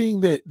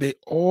admitting that they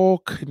all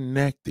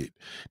connected.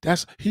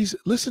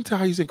 Listen to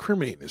how he's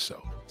incriminating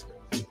himself.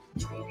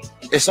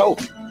 It's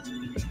over.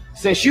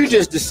 Since you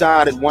just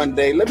decided one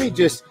day, let me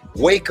just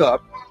wake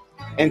up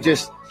and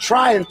just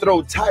try and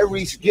throw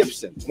Tyrese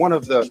Gibson, one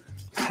of the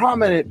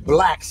prominent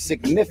black,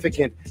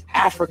 significant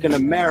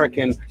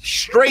African-American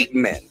straight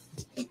men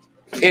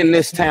in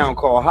this town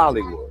called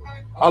Hollywood,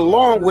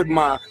 along with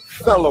my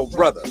fellow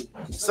brother,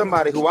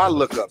 somebody who I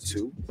look up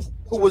to,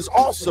 who was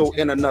also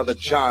in another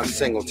John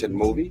Singleton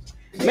movie.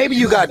 Maybe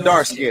you got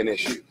dark skin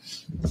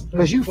issues,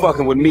 because you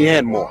fucking with me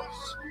and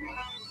Morris.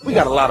 We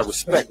got a lot of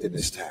respect in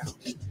this town.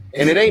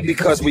 And it ain't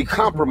because we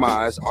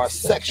compromise our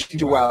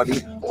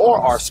sexuality or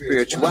our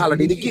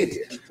spirituality to get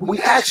here. We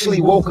actually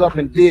woke up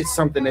and did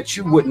something that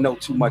you wouldn't know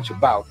too much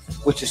about,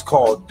 which is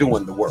called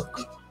doing the work.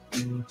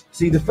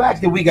 See, the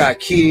fact that we got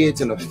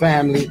kids and a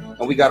family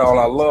and we got all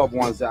our loved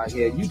ones out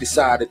here, you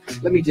decided,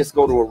 let me just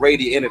go to a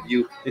radio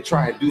interview and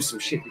try and do some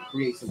shit to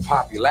create some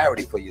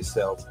popularity for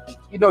yourself.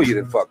 You know you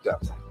done fucked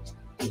up.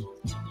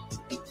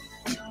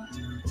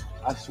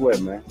 I swear,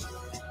 man.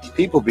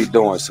 People be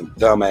doing some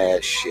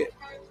dumbass shit.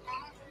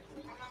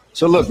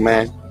 So look,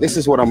 man, this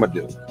is what I'm gonna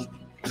do.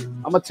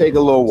 I'm gonna take a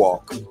little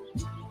walk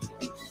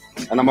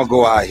and I'm gonna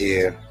go out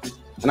here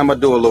and I'm gonna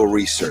do a little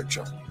research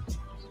on it.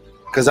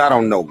 Cause I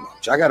don't know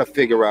much. I gotta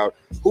figure out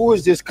who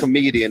is this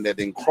comedian that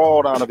then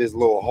crawled out of his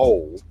little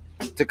hole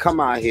to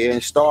come out here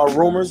and start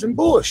rumors and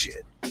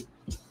bullshit.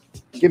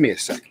 Give me a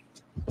second.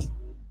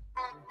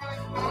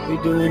 I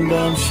be doing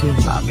dumb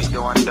shit. I be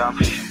doing dumb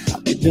shit. I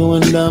be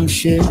doing dumb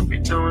shit. I be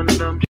doing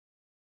dumb shit.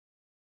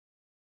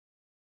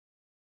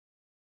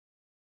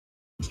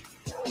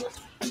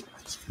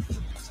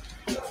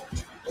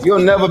 You'll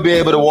never be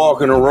able to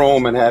walk in a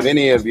room and have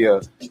any of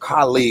your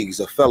colleagues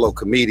or fellow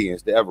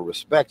comedians to ever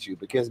respect you,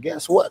 because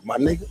guess what, my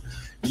nigga?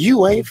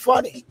 You ain't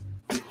funny.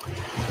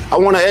 I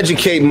want to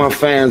educate my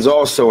fans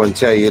also and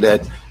tell you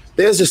that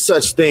there's a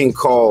such thing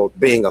called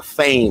being a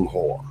fame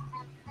whore.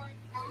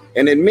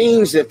 And it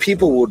means that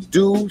people will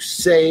do,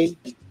 say,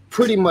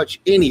 pretty much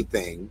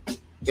anything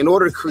in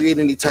order to create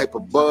any type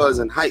of buzz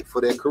and hype for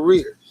their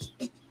careers.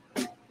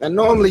 And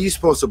normally you're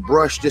supposed to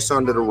brush this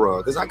under the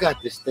rug, because I got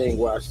this thing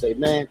where I say,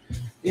 man,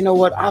 you know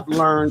what? I've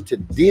learned to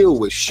deal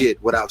with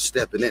shit without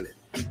stepping in it,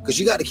 because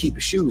you got to keep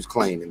your shoes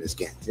clean in this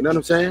game. You know what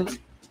I'm saying?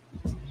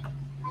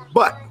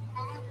 But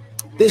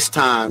this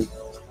time,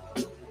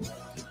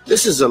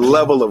 this is a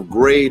level of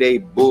grade A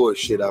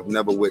bullshit I've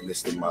never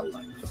witnessed in my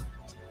life.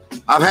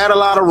 I've had a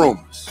lot of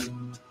rumors,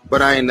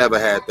 but I ain't never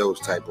had those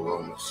type of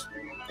rumors,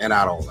 and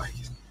I don't like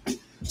it.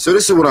 So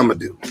this is what I'm going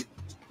to do.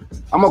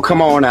 I'm going to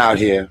come on out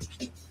here.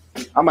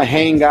 I'm going to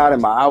hang out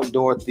in my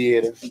outdoor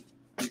theater.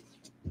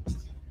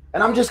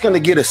 And I'm just going to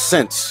get a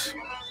sense,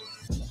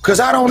 because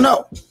I don't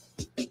know.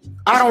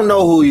 I don't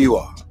know who you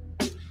are.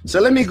 So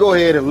let me go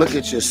ahead and look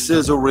at your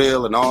sizzle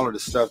reel and all of the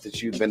stuff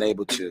that you've been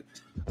able to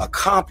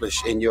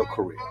accomplish in your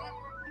career.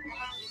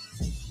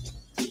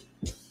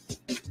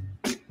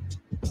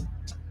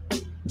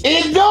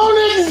 It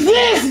don't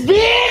exist,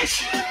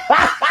 bitch!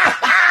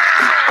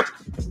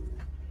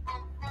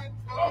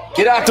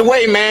 Get out the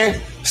way, man.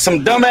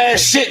 Some dumbass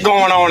shit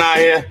going on out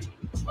here.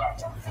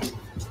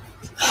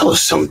 That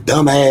was some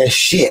dumbass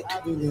shit.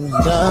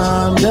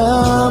 Dumb,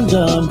 dumb,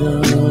 dumb,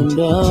 dumb,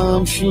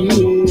 dumb shit.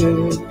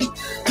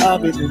 I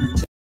be doing.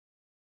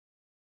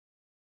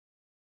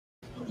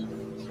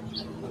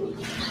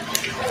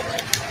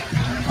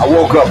 I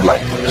woke up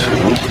like this.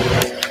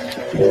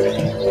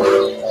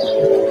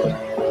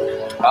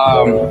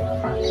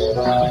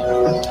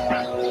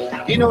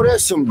 You know,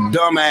 there's some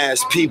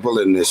dumbass people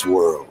in this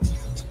world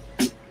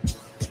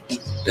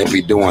that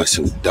be doing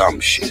some dumb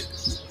shit.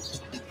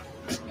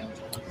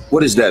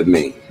 What does that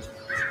mean?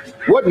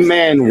 What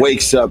man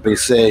wakes up and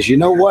says, you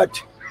know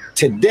what?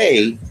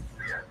 Today,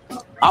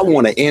 I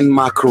want to end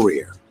my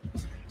career.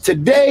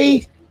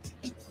 Today,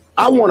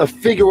 I want to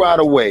figure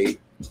out a way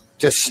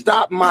to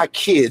stop my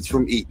kids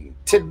from eating.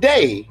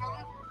 Today,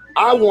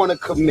 I want to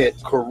commit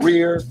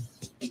career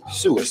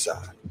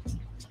suicide.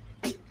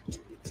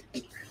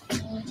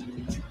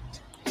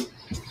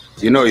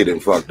 You know you done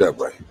fucked up,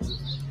 right?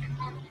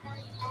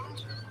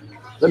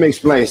 Let me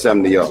explain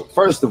something to y'all.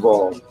 First of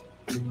all,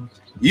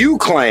 you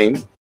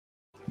claim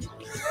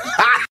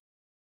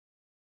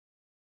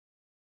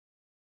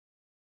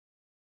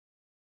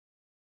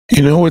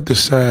You know what the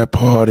sad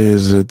part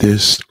is of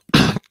this?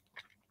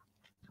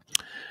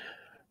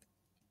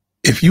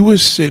 If you were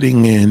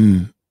sitting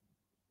in,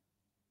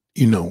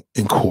 in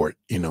court,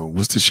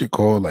 what's the shit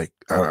called? Like,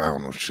 I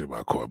don't know shit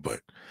about court,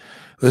 but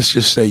let's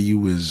just say you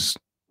was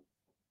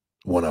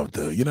one of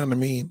the, you know what I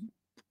mean?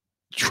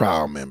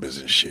 Trial members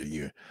and shit,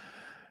 you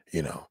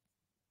know.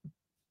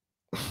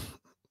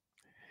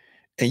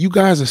 And you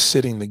guys are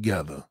sitting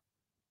together.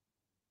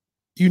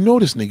 You know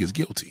this nigga's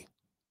guilty.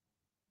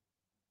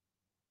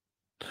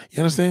 You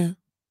understand?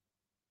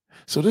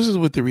 So this is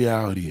what the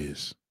reality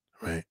is,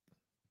 right?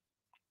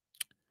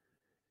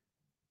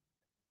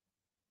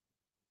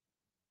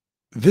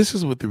 This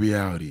is what the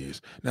reality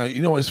is. Now,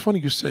 it's funny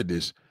you said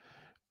this.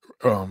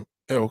 And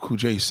LL Cool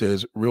J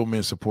says real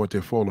men support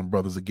their fallen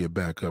brothers to get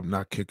back up,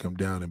 not kick them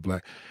down in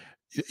black.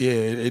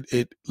 Yeah,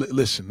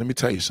 listen, let me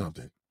tell you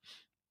something.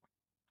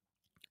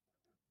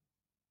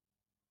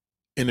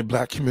 In the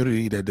black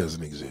community, that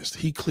doesn't exist.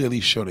 He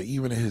clearly showed it,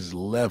 even at his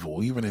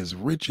level, even as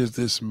rich as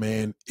this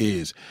man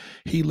is,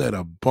 he let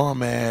a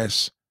bum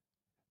ass,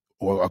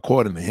 or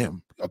according to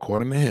him,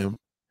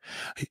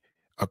 he-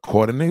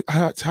 according to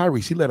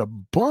Tyrese, he let a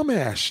bum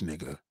ass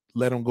nigga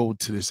let him go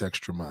to this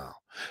extra mile.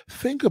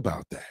 Think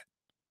about that.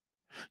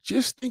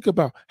 Just think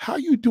about how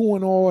you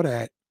doing all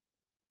that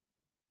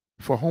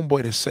for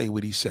homeboy to say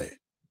what he said.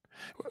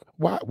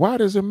 Why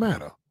does it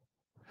matter?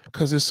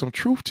 Because there's some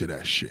truth to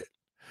that shit.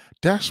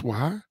 That's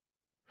why.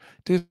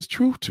 There's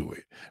truth to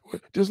it.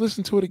 Just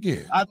listen to it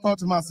again. I thought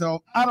to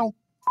myself, I don't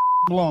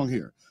belong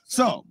here.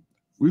 So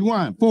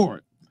rewind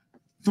forward.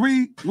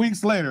 3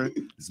 weeks later,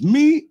 it's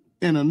me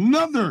and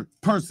another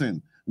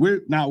person.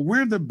 We're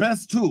the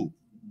best two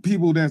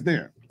people that's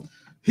there.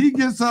 He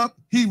gets up,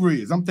 he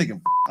reads. I'm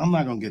thinking, I'm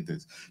not gonna get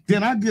this.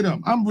 Then I get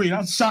up, I'm reading,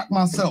 I shocked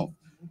myself.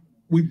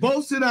 We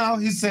both sit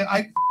down. He said,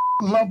 I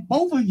love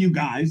both of you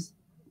guys.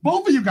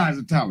 Both of you guys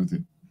are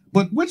talented.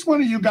 But which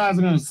one of you guys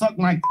are gonna suck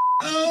my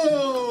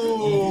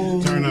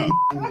Oh, turn up.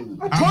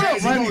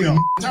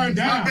 Turn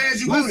down.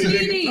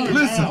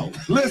 Listen.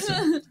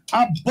 Listen.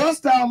 I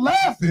bust out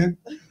laughing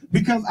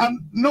because I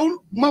know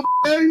my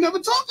ain't never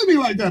talked to me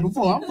like that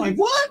before. I'm like,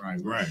 what?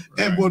 Right.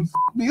 And what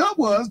me up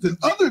was the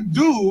other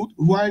dude,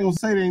 who I ain't gonna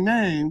say their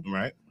name,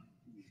 Right.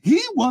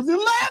 he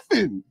wasn't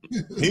laughing.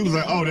 He was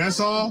like, oh, that's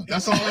all?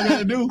 That's all I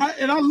gotta do?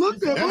 And I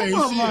looked at him,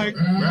 I'm like,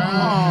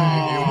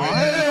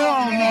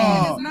 hell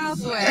no.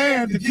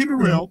 And to keep it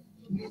real,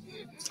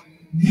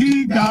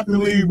 he got the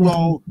lead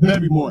role,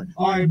 Baby Boy.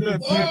 All right,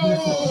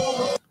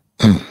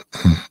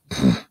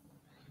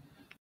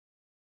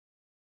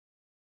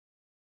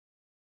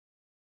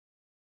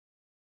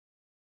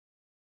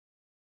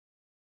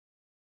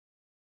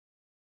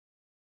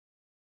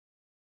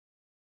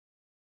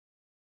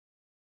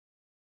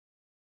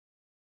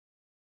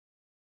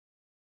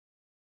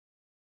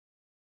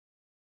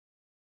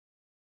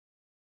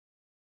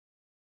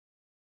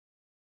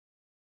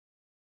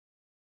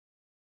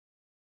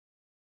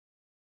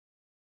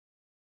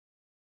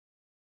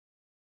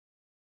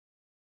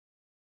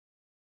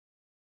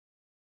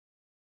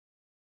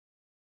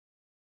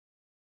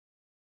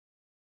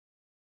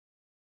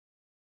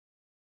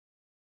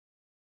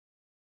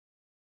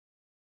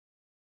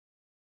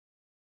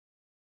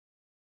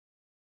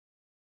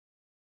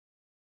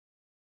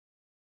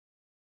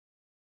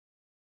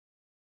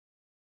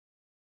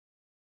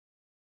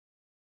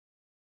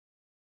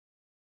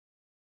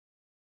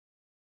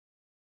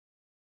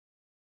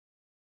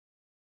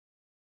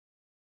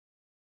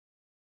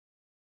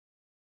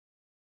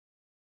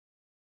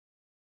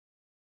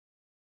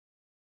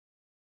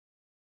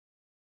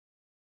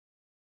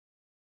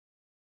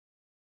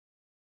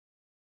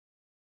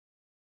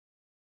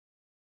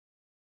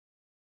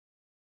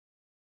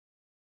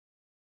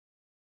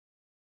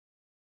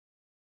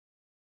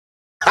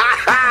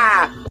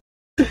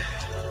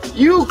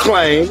 You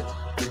claim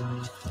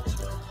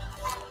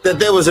that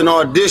there was an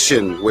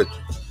audition with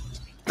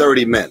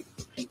 30 men.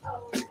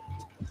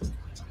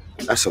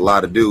 That's a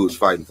lot of dudes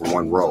fighting for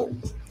one role,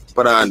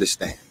 but I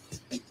understand.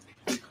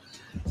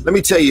 Let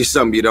me tell you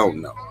something you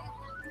don't know.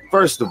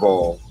 First of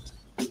all,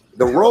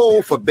 the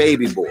role for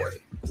Baby Boy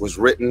was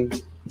written,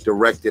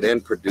 directed,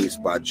 and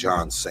produced by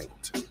John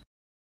Saint.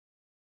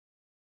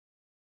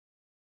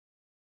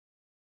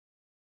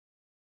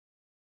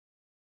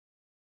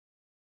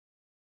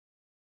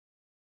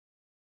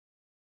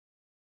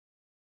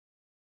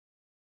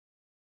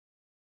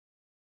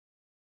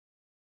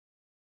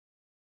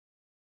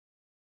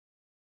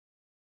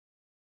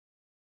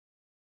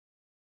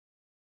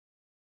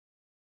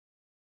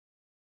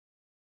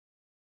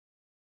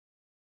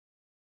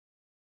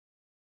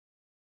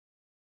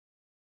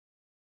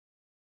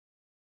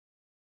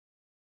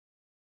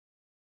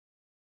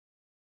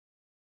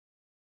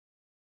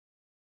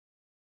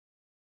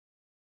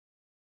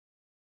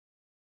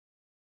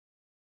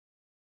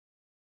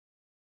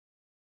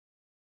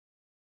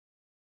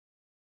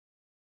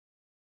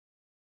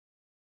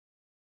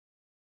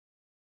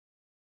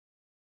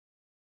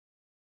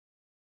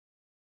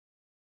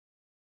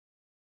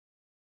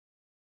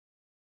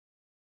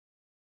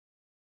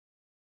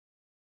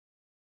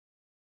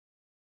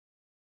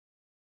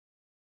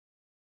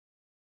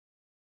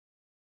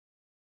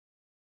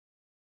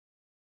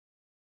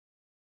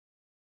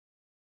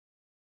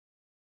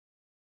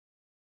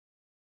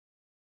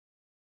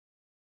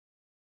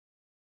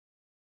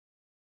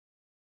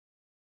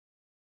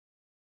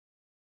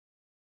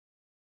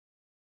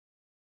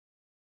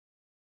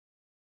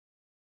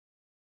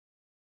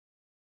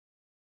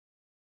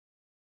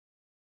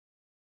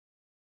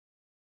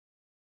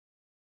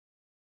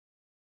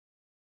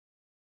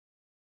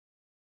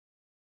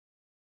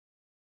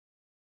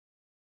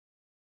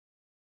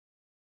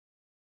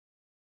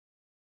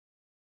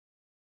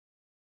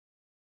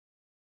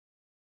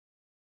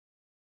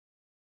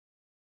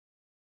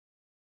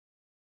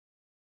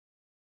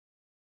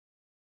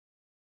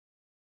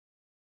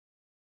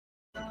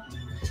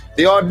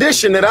 The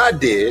audition that I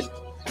did,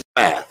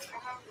 math.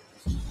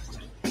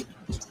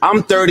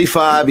 I'm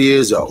 35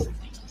 years old.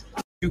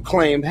 You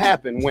claimed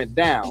happened went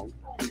down.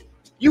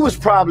 You was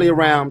probably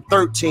around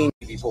 13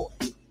 before.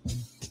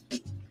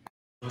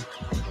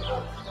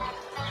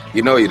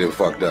 You know you done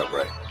fucked up,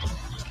 right?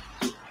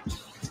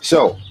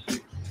 So,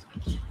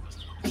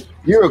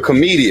 you're a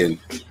comedian,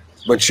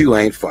 but you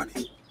ain't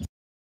funny.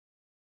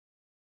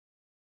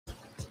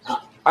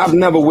 I've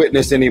never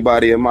witnessed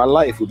anybody in my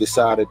life who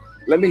decided,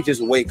 let me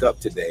just wake up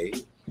today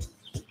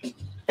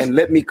and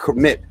let me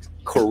commit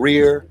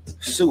career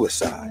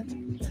suicide.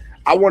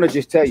 I want to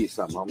just tell you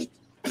something, homie.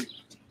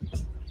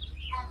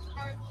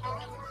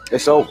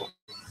 It's over.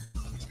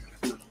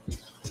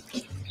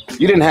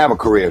 You didn't have a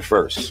career at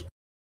first.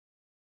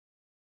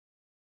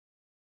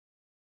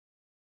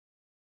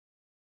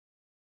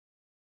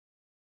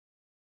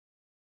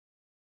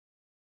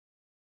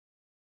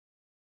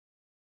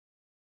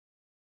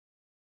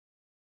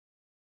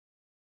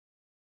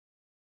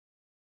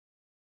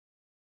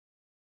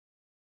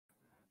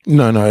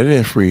 No, it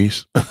didn't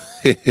freeze.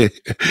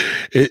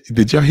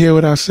 Did y'all hear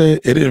what I said?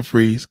 It didn't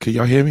freeze. Can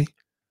y'all hear me?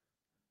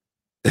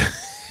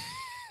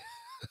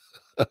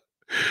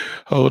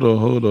 Hold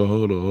on.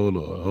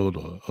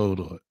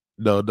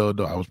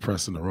 No. I was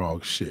pressing the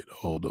wrong shit.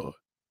 Hold on.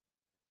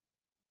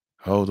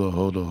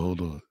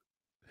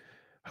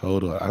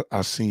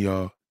 I seen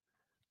y'all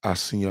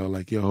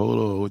like, yo, hold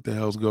on. What the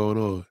hell's going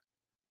on?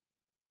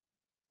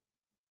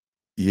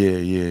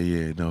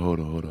 Yeah. No, hold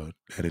on.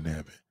 That didn't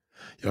happen.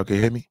 Y'all can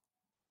hear me?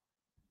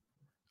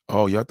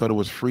 Oh, y'all thought it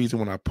was freezing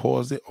when I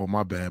paused it? Oh,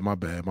 my bad.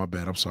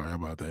 I'm sorry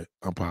about that.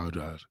 I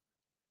apologize.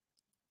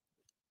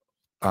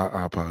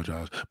 I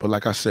apologize. But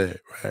like I said,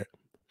 right,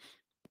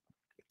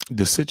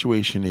 the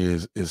situation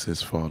is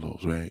as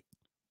follows, right?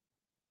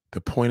 The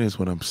point is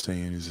what I'm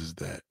saying is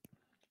that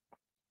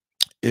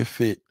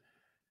if a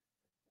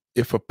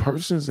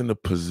person's in a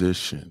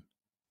position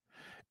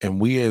and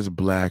we as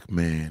black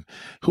men,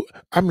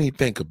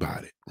 think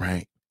about it,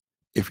 right?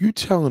 If you're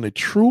telling the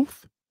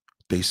truth,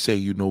 they say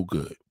you're no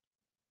good.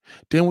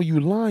 Then when you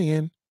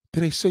lying,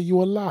 then they say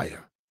you're a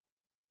liar.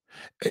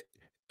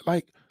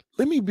 Like,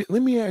 let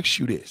me ask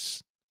you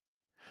this.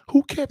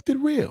 Who kept it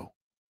real?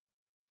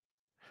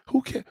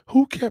 Who kept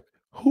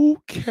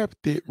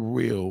it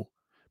real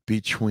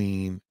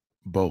between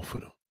both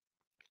of them?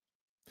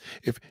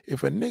 If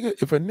a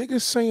nigga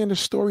saying the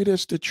story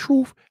that's the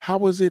truth,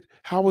 how is it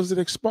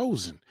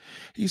exposing?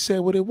 He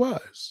said what it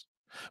was.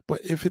 But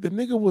if the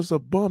nigga was a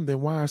bum,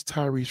 then why is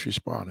Tyrese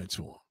responding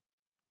to him?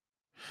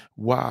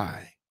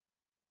 Why?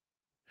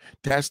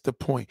 That's the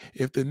point.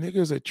 If the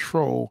nigga's a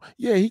troll,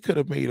 yeah, he could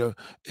have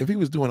if he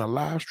was doing a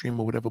live stream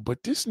or whatever,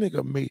 but this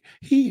nigga made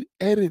an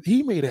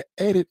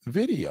edit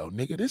video,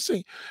 nigga.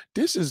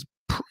 This is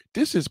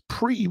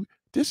pre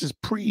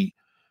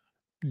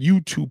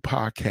YouTube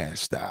podcast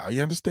style.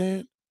 You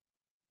understand?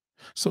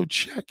 So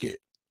check it,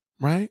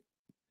 right?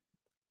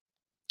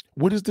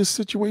 What is the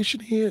situation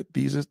here?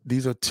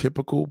 These are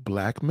typical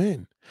black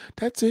men.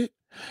 That's it.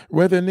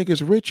 Whether a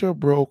nigga's rich or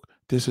broke,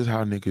 this is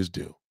how niggas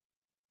do.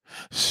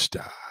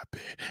 Stop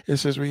it.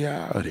 This is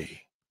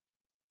reality.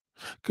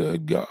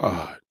 Good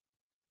God.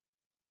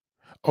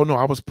 Oh no,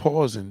 I was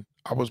pausing.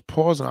 I was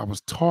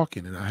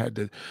talking and I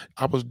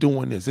was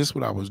doing this. This is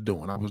what I was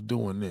doing. I was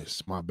doing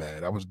this. My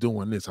bad. I was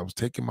doing this. I was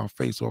taking my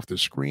face off the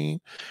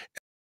screen.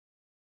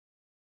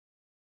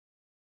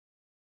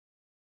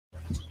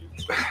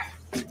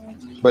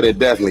 But it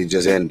definitely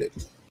just ended.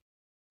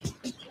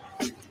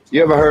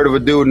 You ever heard of a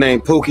dude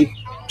named Pookie?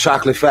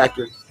 Chocolate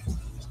Factory?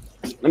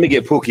 Let me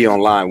get Pookie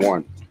on line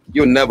one.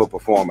 You'll never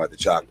perform at the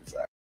Chocolate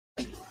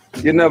Factory.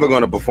 You're never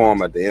going to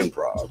perform at the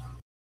Improv.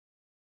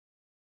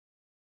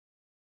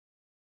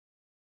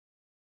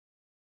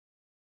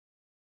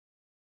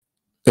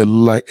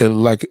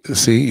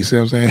 See, you see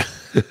what I'm saying?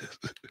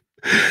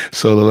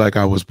 So like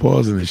I was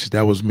pausing and shit.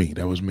 That was me.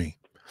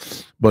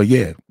 But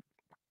yeah.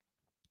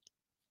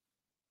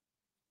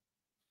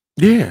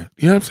 Yeah,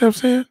 you know what I'm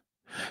saying?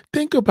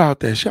 Think about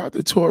that. Shout out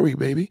to Tori,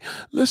 baby.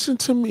 Listen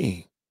to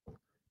me.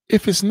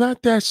 If it's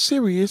not that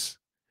serious,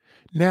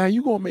 now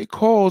you gonna make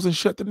calls and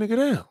shut the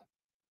nigga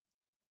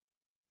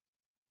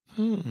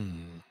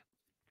down.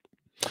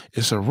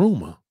 It's a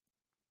rumor,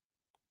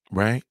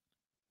 right?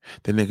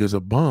 The nigga's a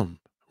bum,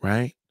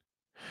 right?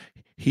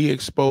 He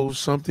exposed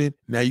something.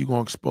 Now you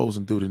gonna expose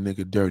and do the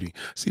nigga dirty.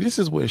 See, this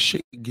is where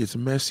shit gets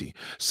messy.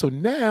 So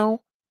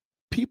now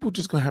people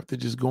just gonna have to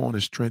just go on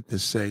the strength and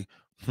say,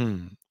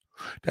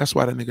 that's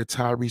why the nigga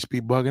Tyrese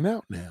be bugging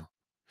out now.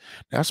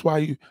 That's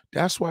why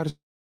this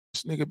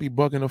nigga be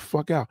bugging the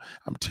fuck out.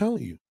 I'm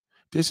telling you,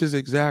 this is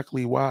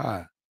exactly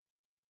why.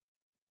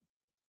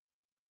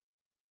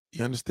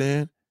 You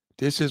understand?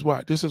 This is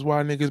why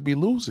niggas be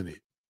losing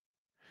it.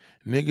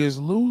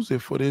 Niggas lose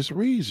it for this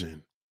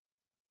reason.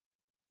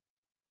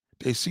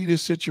 They see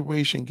this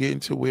situation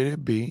getting to where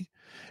it be,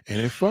 and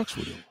it fucks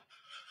with them.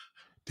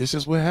 This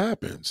is what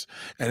happens.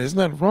 And there's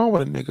nothing wrong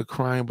with a nigga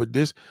crying, but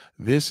this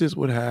is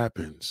what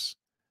happens.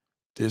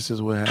 This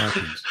is what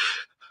happens.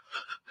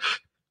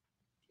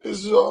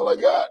 This is all I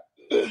got.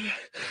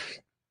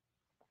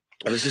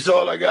 This is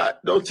all I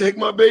got. Don't take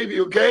my baby,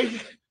 okay?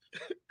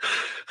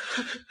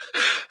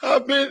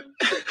 I've been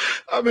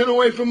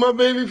away from my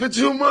baby for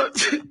 2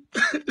 months.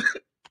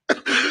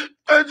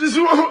 I just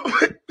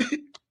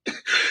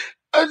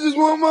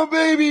want my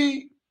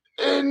baby.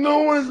 And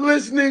no one's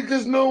listening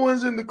because no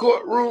one's in the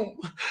courtroom.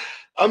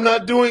 I'm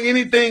not doing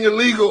anything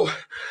illegal.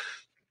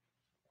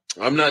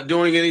 But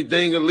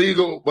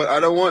I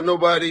don't want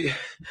nobody.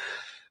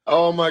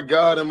 Oh my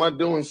God, am I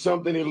doing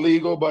something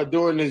illegal by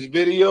doing this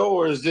video,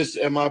 or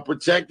am I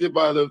protected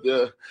by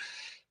the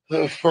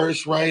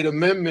First Right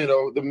Amendment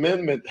or the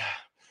amendment?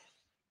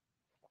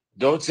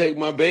 Don't take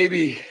my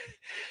baby.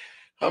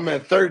 I'm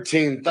at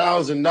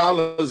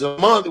 $13,000 a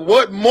month.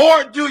 What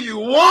more do you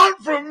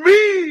want from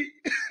me?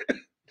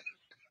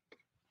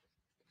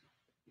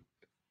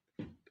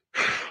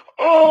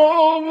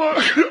 Oh my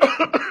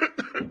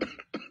God.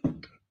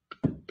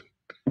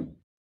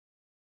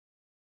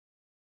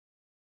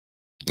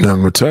 Now, I'm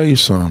gonna tell you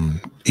something.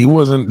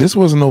 This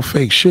wasn't no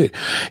fake shit.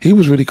 He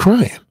was really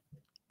crying.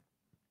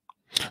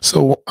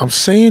 So what I'm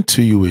saying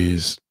to you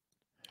is,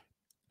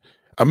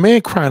 a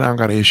man crying, I don't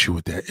got an issue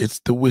with that. It's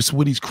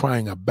what he's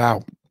crying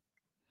about.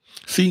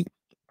 See,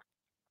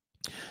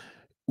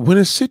 when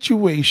a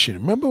situation,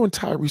 remember when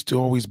Tyrese used to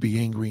always be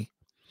angry?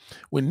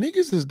 When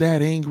niggas is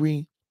that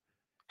angry,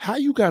 how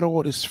you got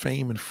all this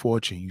fame and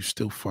fortune, you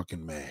still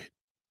fucking mad?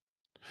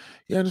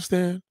 You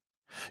understand?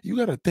 You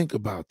got to think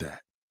about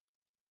that.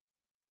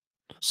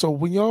 So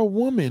when y'all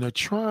women are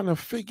trying to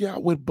figure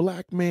out what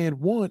black men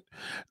want,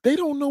 they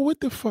don't know what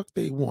the fuck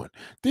they want.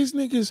 These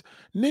niggas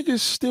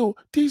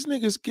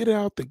get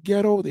out the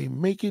ghetto, they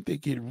make it, they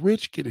get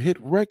rich, get hit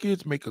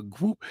records, make a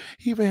group.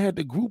 He even had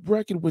the group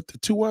record with the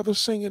 2 other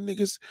singing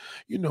niggas.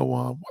 You know,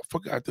 I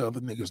forgot the other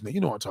niggas' name.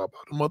 You know what I'm talking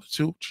about. The other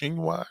 2,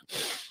 Chinua.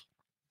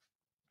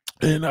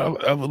 And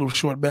a little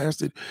short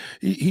bastard,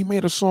 he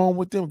made a song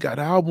with them, got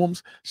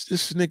albums.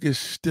 This nigga's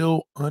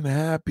still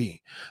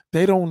unhappy.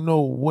 They don't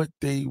know what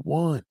they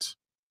want.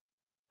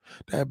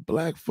 That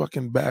black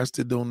fucking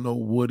bastard don't know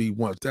what he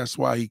wants. That's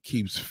why he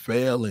keeps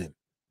failing.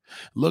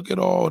 Look at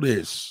all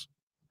this.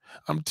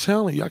 I'm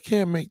telling you, I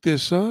can't make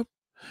this up.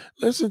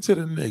 Listen to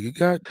the nigga,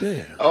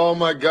 goddamn. Oh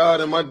my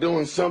God, am I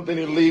doing something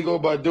illegal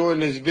by doing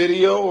this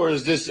video, or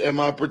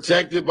am I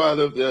protected by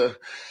the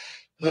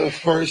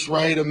First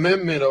Right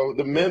Amendment or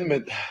the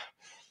amendment?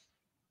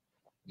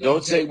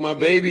 Don't take my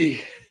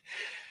baby.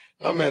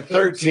 I'm at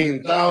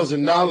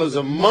 $13,000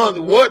 a month.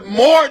 What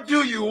more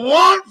do you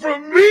want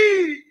from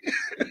me?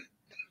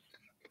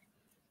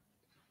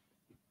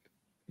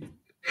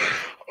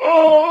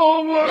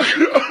 Oh my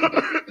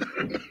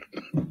God.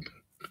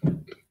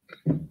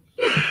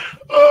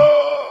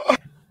 Oh.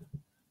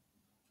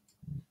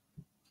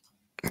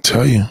 I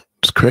tell you,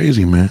 it's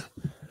crazy, man.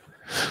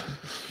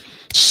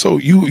 So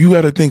you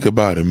got to think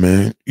about it,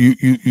 man.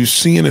 You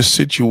seeing a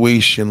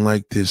situation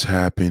like this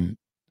happen.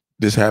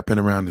 This happened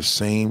around the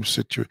same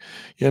situation.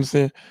 You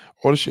understand?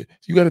 All the shit.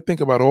 You got to think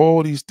about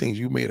all these things.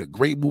 You made a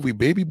great movie.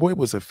 Baby Boy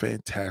was a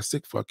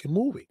fantastic fucking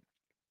movie.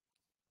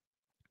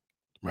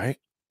 Right?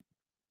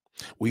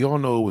 We all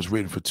know it was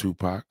written for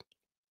Tupac.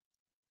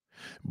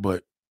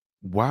 But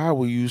why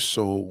were you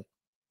so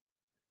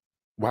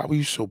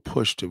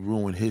pushed to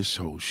ruin his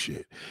whole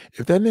shit?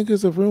 If that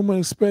nigga's a rumor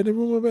and spread the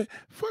rumor, man,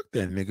 fuck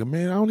that nigga,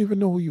 man. I don't even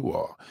know who you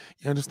are.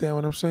 You understand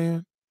what I'm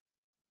saying?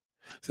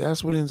 So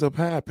that's what ends up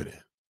happening.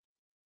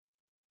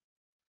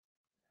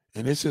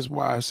 And this is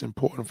why it's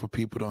important for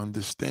people to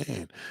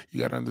understand.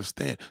 You got to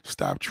understand.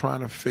 Stop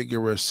trying to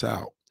figure us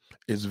out.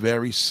 It's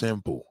very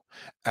simple.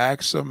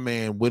 Ask a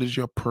man, what is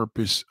your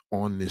purpose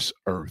on this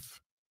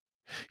earth?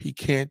 He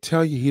can't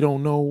tell you. He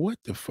don't know what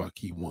the fuck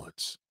he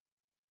wants.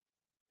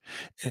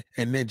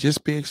 And then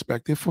just be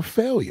expected for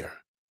failure.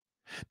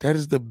 That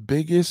is the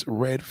biggest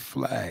red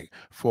flag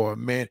for a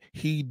man.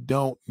 He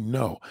don't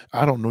know.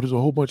 I don't know. There's a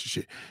whole bunch of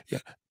shit. Yeah,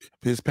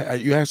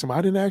 you ask him.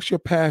 I didn't ask your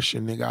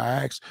passion, nigga.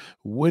 I asked,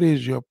 what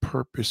is your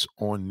purpose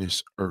on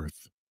this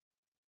earth?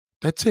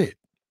 That's it.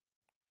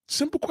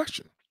 Simple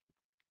question.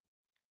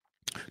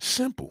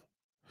 Simple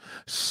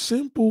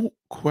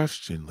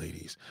question,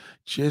 ladies.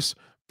 Just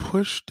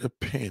push the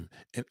pen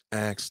and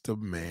ask the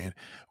man,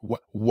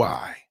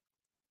 why?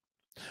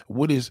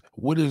 What is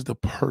the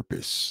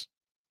purpose?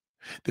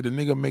 Did a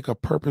nigga make a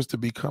purpose to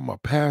become a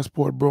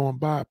passport bro and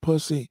buy a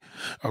pussy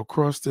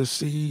across the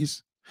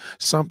seas?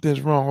 Something's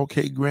wrong.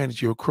 Okay,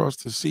 granted, you're across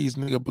the seas,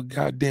 nigga, but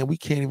goddamn, we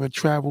can't even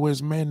travel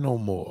as men no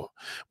more.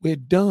 We're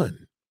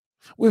done.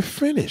 We're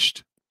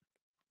finished.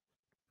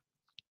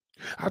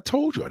 I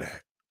told you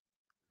that.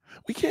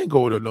 We can't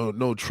go to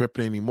no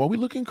tripping anymore. We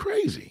looking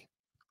crazy.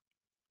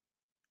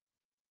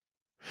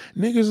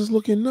 Niggas is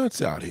looking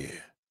nuts out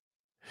here.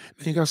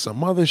 Then you got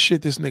some other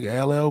shit. This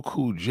nigga LL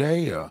Cool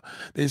J,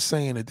 they're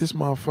saying that this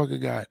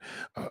motherfucker got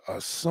a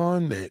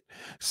son that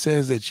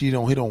says that he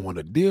don't want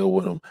to deal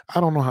with him. I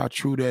don't know how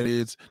true that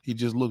is. He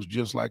just looks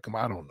just like him.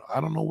 I don't know. I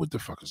don't know what the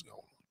fuck is going on.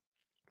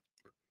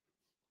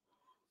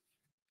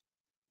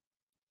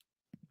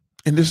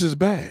 And this is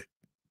bad.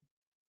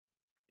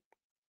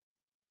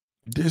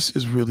 This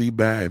is really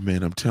bad,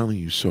 man. I'm telling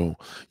you. So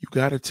you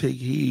got to take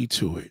heed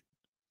to it.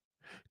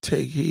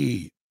 Take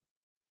heed.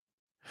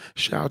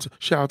 Shout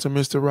out to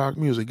Mr. Rock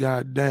Music.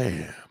 God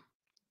damn.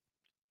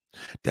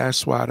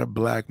 That's why the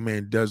black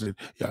man doesn't.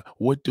 Yeah,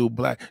 what do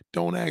black?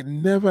 Don't act.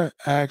 Never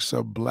ask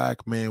a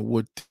black man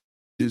what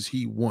does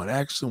he want.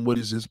 Ask him what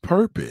is his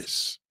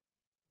purpose.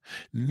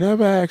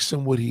 Never ask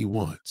him what he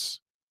wants.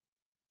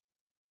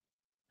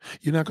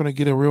 You're not going to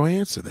get a real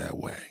answer that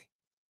way.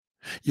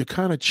 You're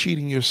kind of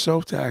cheating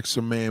yourself to ask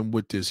a man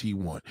what does he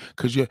want,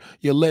 because you're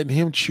letting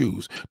him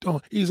choose.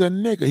 He's a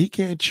nigga. He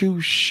can't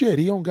choose shit.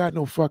 He don't got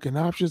no fucking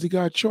options. He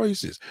got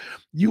choices.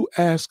 You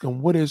ask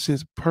him what is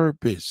his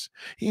purpose.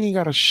 He ain't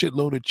got a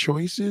shitload of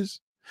choices.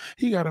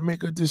 He got to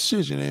make a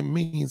decision, and it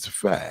means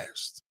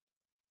fast.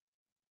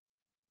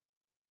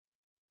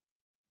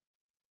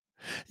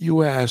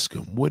 You ask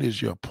him, what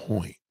is your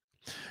point?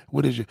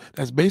 What is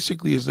that's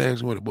basically his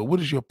asking, but what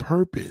is your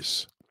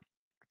purpose?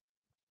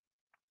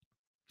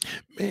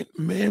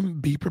 Man,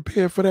 be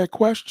prepared for that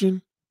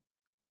question.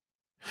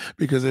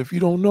 Because if you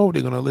don't know,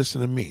 they're going to listen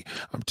to me.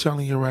 I'm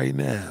telling you right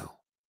now.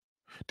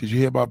 Did you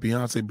hear about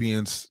Beyonce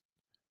being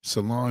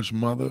Solange's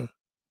mother?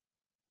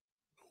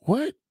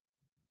 What?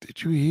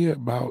 Did you hear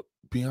about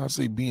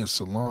Beyonce being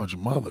Solange's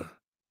mother?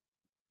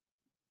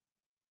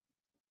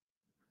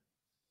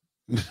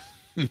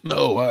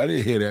 No, I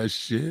didn't hear that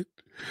shit.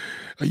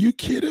 Are you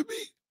kidding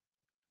me?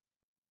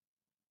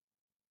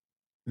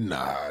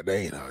 Nah,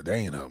 they ain't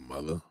her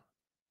mother.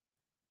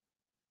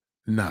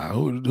 Nah,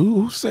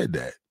 who said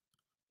that?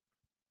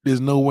 There's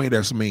no way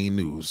that's main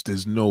news.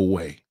 There's no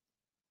way.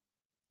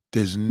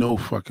 There's no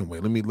fucking way.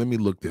 Let me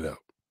look it up.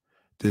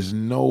 There's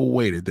no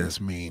way that that's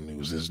main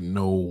news. There's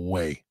no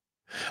way.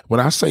 When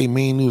I say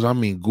main news, I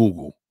mean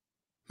Google.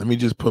 Let me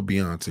just put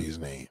Beyonce's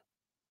name.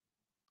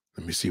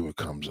 Let me see what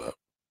comes up.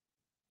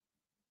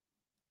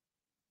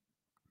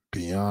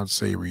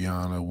 Beyonce,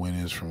 Rihanna,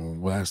 winners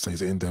from last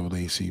night's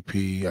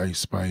NAACP, Ice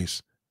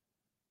Spice.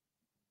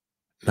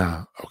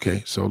 Nah,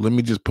 okay. So let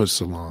me just put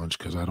Solange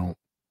because I don't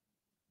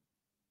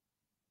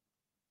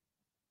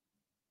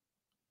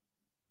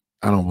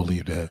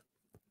believe that.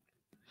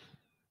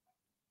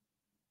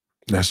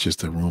 That's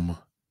just a rumor.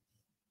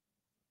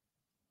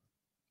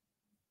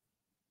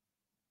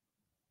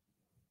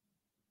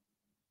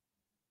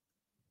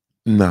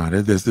 Nah,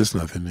 there's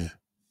nothing there.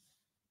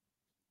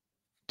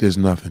 There's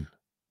nothing.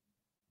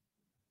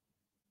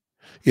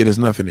 Yeah, there's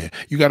nothing there.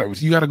 You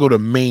gotta go to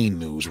main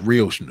news,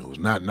 real news,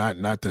 not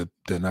the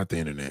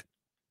internet.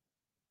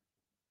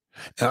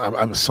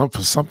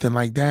 For something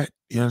like that,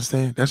 you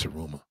understand? That's a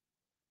rumor.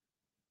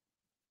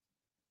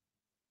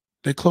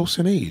 They're close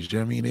in age.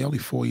 I mean, they're only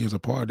 4 years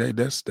apart.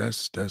 That's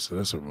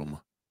a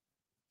rumor.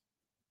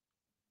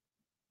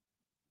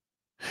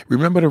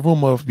 Remember the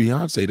rumor of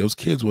Beyonce? Those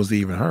kids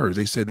wasn't even hers.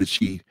 They said that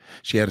she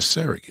had a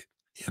surrogate.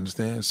 You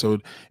understand? So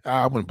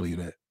I wouldn't believe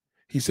that.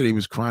 He said he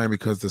was crying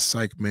because the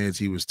psych meds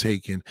he was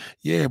taking.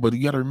 Yeah, but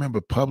you got to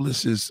remember,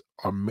 publicists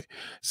are.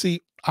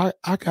 See, I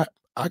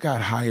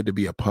got hired to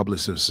be a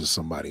publicist of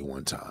somebody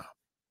one time,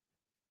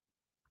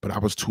 but I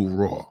was too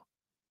raw.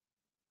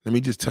 Let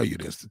me just tell you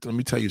this. Let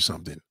me tell you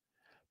something.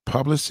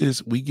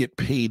 Publicists, we get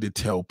paid to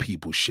tell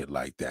people shit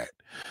like that,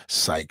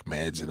 psych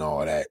meds and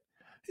all that.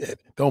 Yeah,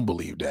 don't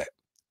believe that.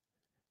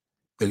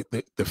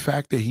 The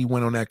fact that he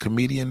went on that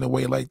comedian the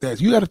way like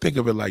that, you got to think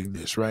of it like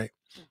this, right?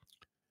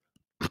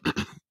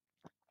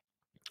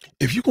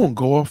 If you're going to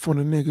go off on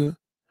a nigga,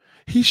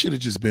 he should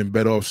have just been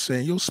better off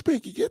saying, yo,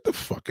 Spanky, get the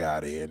fuck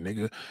out of here,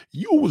 nigga.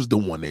 You was the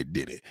one that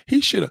did it.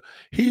 He should have,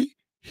 he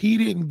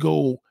didn't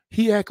go,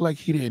 he act like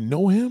he didn't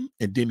know him,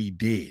 and then he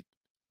did.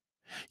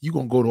 You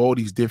going to go to all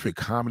these different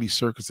comedy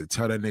circuits and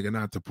tell that nigga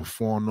not to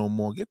perform no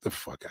more. Get the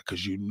fuck out,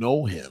 because you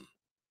know him.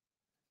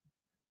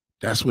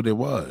 That's what it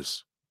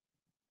was.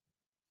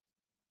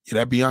 Yeah,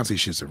 that Beyonce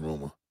shit's a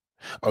rumor.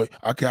 Oh,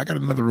 okay, I got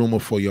another rumor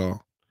for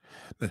y'all.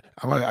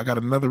 I got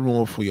another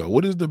rumor for y'all.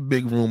 What is the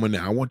big rumor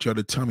now? I want y'all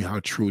to tell me how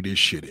true this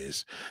shit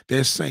is.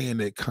 They're saying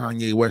that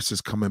Kanye West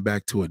is coming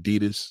back to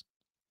Adidas.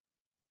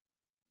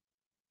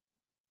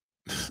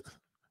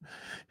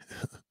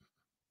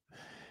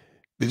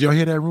 Did y'all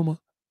hear that rumor?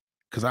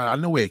 Because I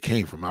know where it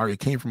came from. It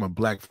came from a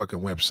black fucking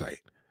website.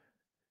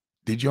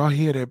 Did y'all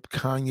hear that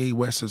Kanye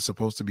West is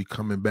supposed to be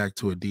coming back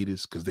to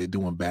Adidas because they're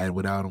doing bad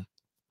without him?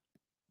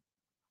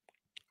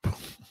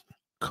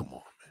 Come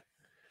on, man.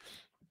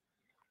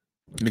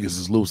 Niggas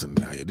is losing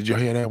now. Did y'all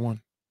hear that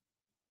one?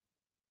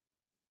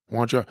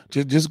 Want y'all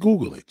just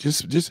Google it.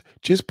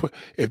 Just put,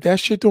 if that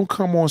shit don't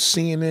come on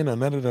CNN or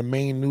none of the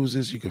main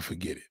newses, you can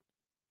forget it.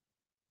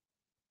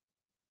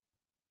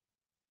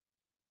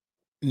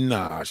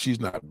 Nah, she's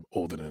not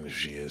older than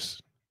she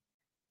is.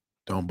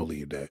 Don't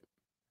believe that.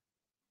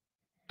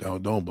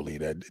 Don't believe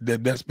that.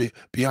 That's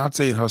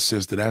Beyonce and her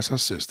sister. That's her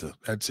sister.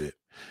 That's it.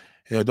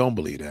 Yeah, don't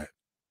believe that.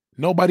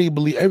 Nobody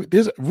believe.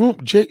 There's a room.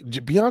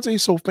 Beyonce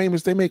is so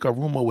famous. They make a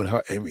rumor with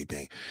her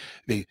everything.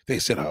 They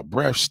said her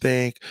breath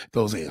stink.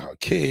 Those ain't her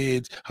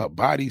kids. Her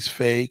body's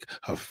fake.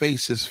 Her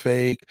face is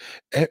fake.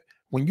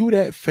 When you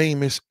that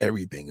famous,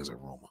 everything is a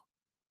rumor.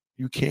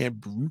 You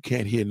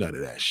can't hear none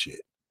of that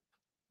shit.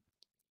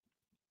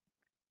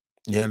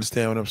 You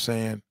understand what I'm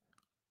saying?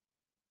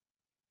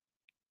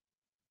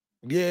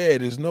 Yeah,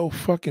 there's no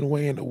fucking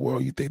way in the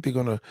world you think they're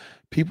gonna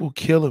people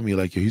killing me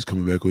like, yo, he's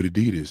coming back with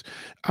Adidas.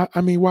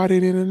 I mean, why they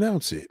didn't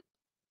announce it?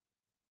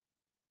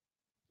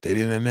 They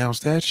didn't announce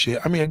that shit.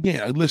 I mean,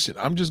 again, listen,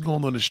 I'm just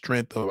going on the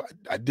strength of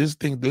I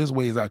just think there's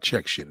ways I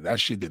check shit. That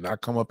shit did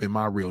not come up in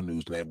my Real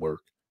News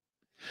network.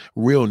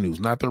 Real news,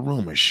 not the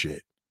rumor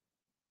shit.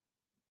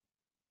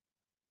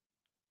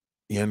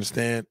 You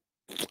understand?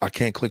 I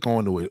can't click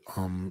onto it.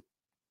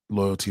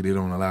 Loyalty, they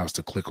don't allow us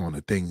to click on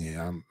the thing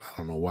here. I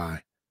don't know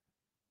why.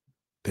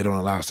 They don't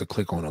allow us to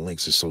click on the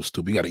links. It's so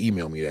stupid. You got to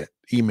email me that.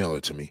 Email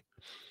it to me.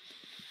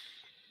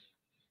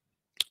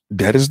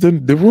 That is the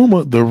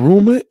rumor. The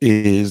rumor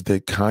is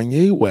that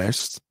Kanye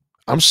West.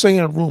 I'm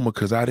saying rumor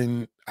because I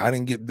didn't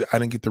get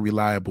the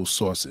reliable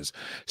sources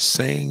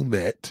saying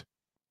that.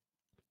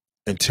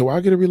 Until I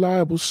get a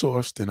reliable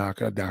source, then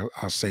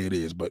I'll say it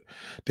is. But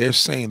they're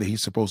saying that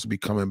he's supposed to be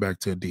coming back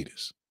to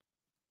Adidas.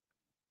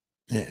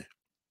 Yeah.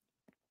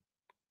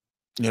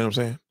 You know what I'm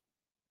saying?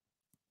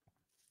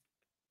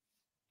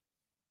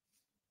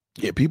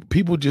 Yeah,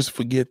 people just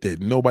forget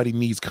that nobody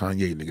needs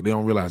Kanye, nigga. They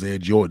don't realize Air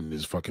Jordan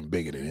is fucking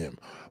bigger than him.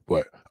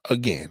 But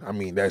again, I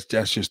mean, that's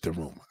just the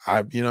rumor.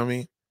 You know what I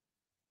mean?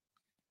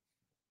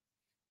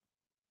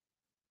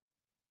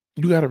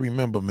 You got to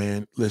remember,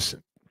 man,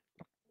 listen,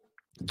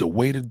 the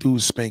way the dude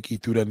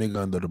Spanky threw that nigga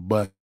under the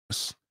bus,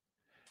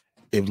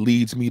 it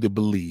leads me to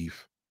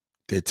believe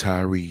that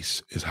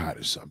Tyrese is hot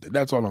or something.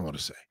 That's all I'm going to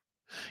say.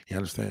 You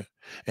understand?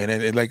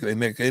 And like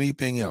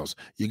anything else,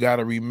 you got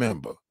to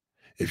remember,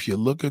 if you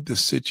look at the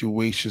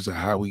situations of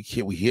how we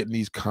hitting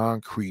these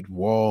concrete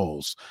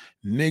walls,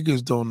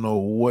 niggas don't know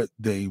what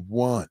they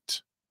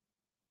want.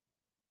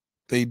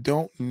 They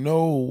don't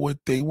know what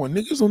they want.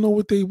 Niggas don't know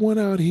what they want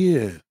out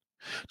here.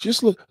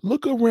 Just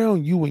look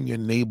around you in your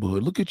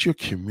neighborhood. Look at your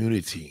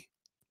community.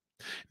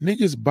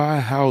 Niggas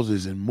buy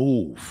houses and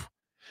move.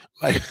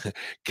 Like,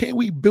 can't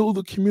we build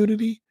a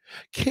community?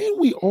 Can't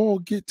we all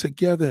get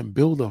together and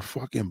build a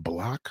fucking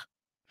block?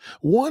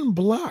 One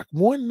block,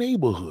 one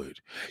neighborhood.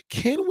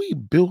 Can we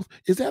build?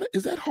 Is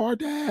that hard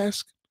to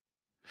ask?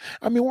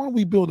 I mean, why don't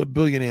we build a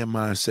billionaire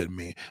mindset,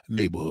 man,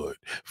 neighborhood?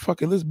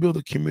 Fuck it, let's build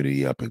a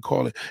community up and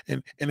call it,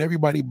 and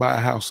everybody buy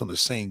a house on the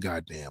same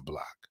goddamn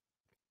block.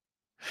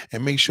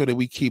 And make sure that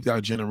we keep our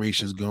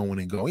generations going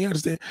and going. You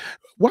understand?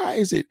 Why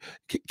is it?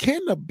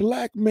 Can the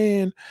black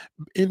man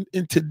in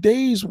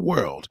today's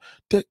world?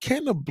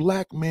 Can the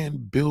black man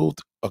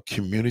build a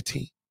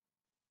community?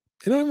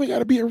 It don't even got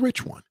to be a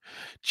rich one,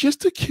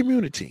 just a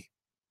community.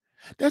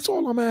 That's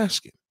all I'm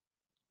asking.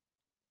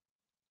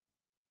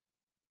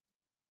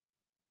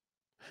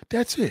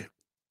 That's it.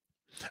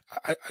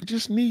 I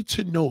just need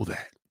to know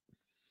that.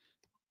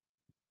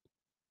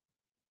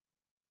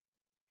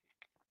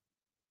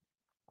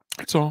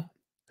 That's all.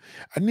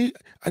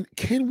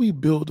 Can we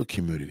build a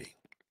community?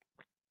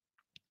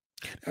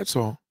 That's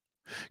all.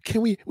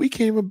 We can't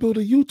even build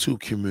a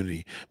YouTube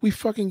community. We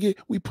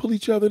pull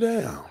each other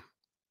down.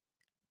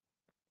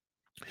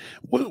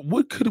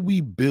 What could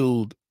we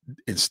build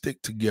and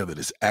stick together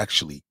that's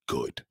actually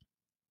good?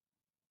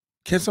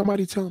 Can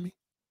somebody tell me?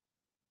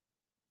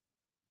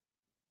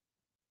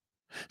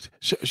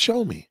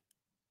 Show me.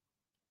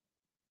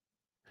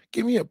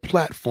 Give me a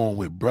platform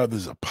where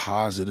brothers are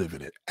positive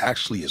and it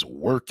actually is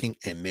working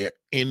and they're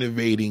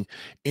innovating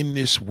in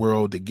this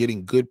world. They're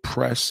getting good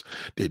press.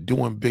 They're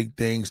doing big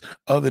things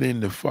other than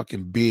the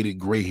fucking bearded,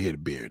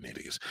 gray-haired beard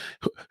niggas.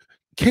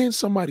 Can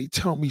somebody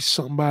tell me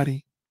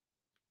somebody?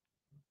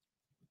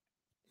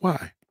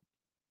 Why?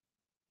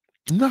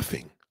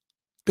 Nothing.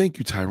 Thank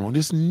you, Tyrone.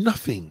 There's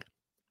nothing.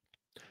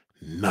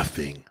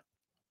 Nothing.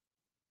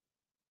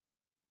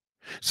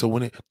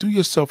 So do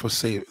yourself a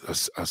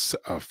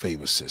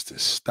favor, sister.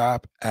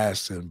 Stop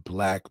asking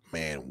black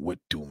man, what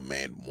do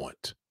men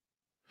want?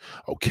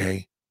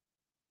 Okay?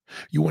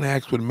 You want to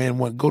ask what men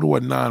want? Go to a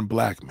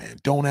non-black man.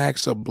 Don't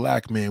ask a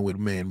black man what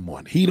men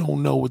want. He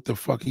don't know what the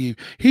fuck he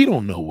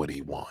don't know what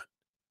he want.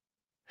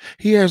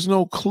 He has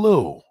no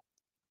clue.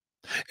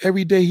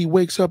 Every day he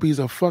wakes up, he's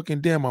a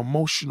fucking damn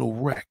emotional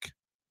wreck.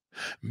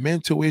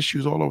 Mental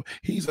issues all over.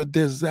 He's a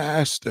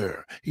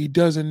disaster. He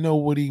doesn't know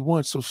what he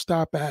wants. So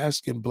stop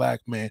asking black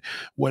man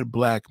what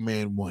black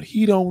man want.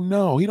 He don't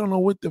know. He don't know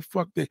what the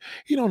fuck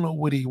he don't know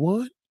what he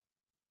want.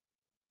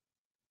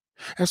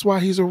 That's why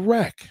he's a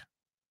wreck.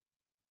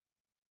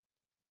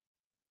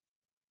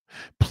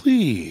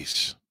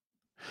 Please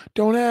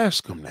don't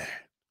ask him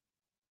that.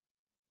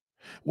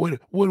 What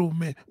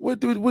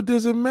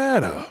does it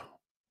matter?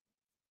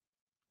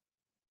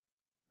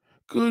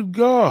 Good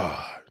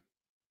God.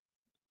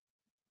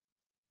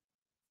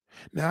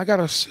 Now, I got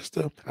a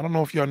sister. I don't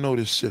know if y'all know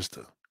this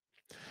sister,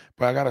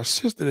 but I got a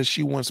sister that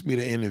she wants me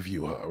to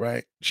interview her,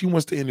 right? She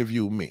wants to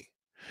interview me.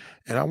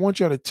 And I want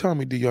y'all to tell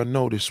me, do y'all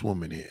know this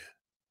woman here?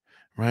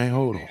 Right?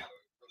 Hold on.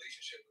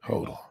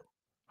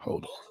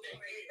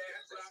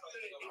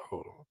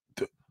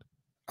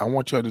 I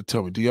want y'all to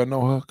tell me, do y'all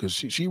know her? Because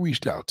she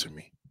reached out to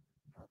me.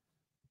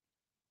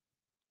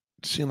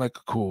 seemed like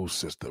a cool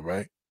sister,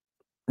 right?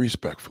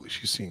 Respectfully,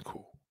 she seemed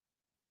cool,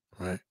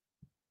 right?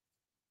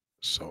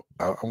 So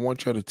I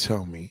want y'all to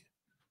tell me,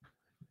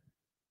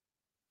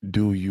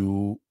 do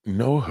you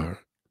know her?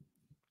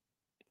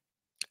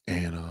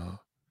 And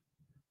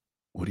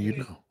what do you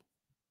know?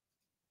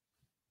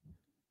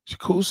 She's a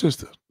cool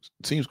sister.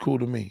 Seems cool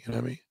to me. You know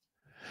what I mean?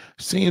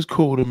 Seems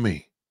cool to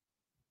me.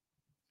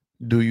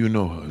 Do you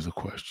know her is a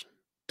question.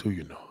 Do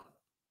you know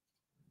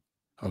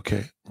her?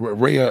 Okay.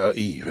 Rhea or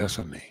Eve, that's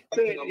her name. I'm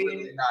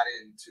really not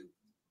into.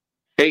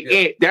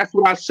 Hey, Ant, that's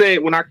what I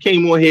said when I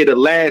came on here the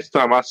last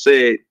time. I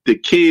said the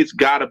kids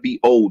gotta be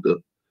older.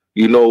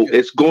 You know,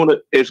 it's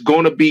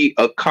gonna be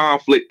a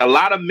conflict. A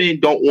lot of men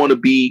don't want to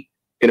be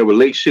in a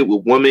relationship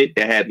with women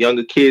that have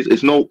younger kids.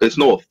 It's no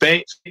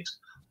offense,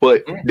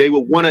 but they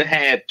would want to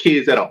have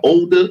kids that are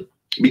older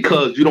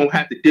because you don't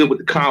have to deal with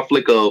the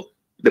conflict of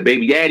the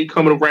baby daddy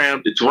coming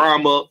around, the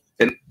drama,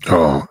 and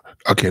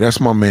okay, that's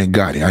my man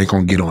Gotti. I ain't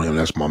gonna get on him.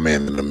 That's my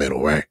man in the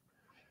middle, right?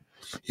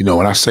 You know,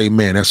 when I say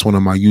man, that's one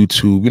of my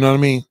YouTube, you know what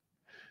I mean?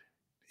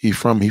 He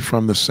from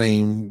the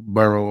same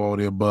borough, all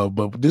the above,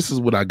 but this is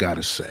what I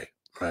gotta say,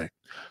 right?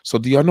 So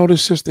do y'all know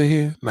this sister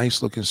here?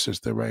 Nice looking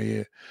sister right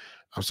here.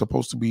 I'm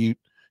supposed to be,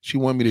 she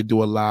wanted me to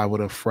do a live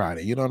with her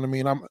Friday. You know what I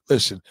mean?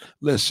 Listen.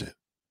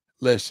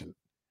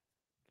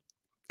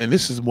 And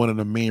this is one of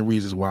the main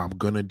reasons why I'm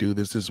gonna do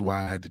this. This is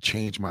why I had to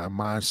change my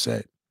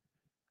mindset.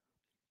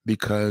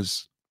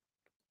 Because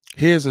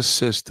here's a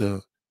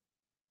sister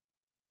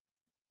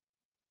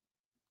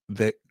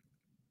that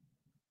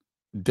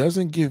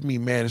doesn't give me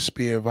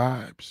Manosphere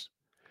vibes.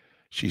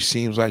 She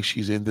seems like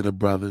she's into the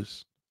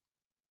brothers.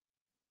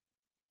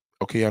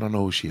 Okay, I don't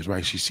know who she is,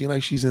 right? She seems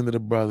like she's into the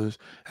brothers.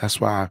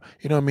 That's why,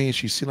 you know what I mean?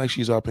 She seems like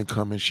she's up and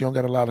coming. She don't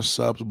got a lot of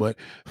subs, but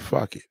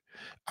fuck it.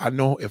 I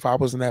know if I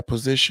was in that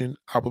position,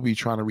 I would be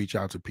trying to reach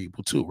out to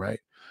people too, right?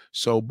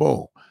 So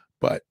boom.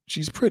 But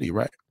she's pretty,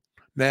 right?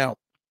 Now,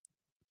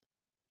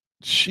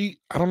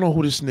 I don't know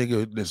who this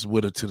nigga that's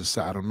with her to the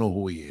side. I don't know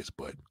who he is,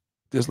 but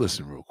just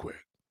listen real quick.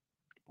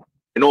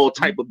 And all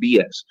type of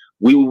BS.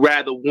 We would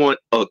rather want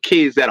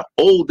kids that are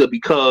older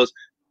because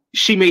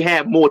she may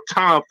have more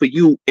time for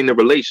you in the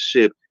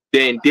relationship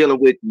than dealing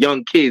with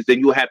young kids. Then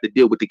you'll have to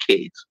deal with the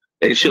kids.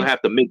 And she'll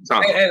have to make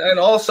time. And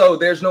also,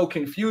 there's no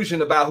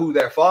confusion about who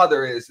their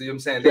father is. You know what I'm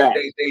saying?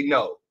 They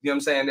know. You know what I'm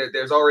saying?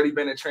 There's already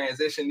been a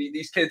transition.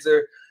 These kids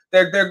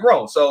they're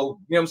grown. So,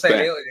 you know what I'm saying?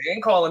 They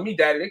ain't calling me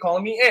daddy. They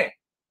calling me aunt.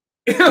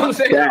 You know what I'm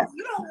saying? You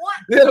don't want.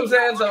 You know what I'm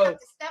saying? So to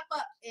step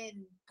up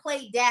and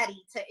play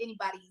daddy to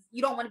anybody.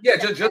 You don't want to. Yeah,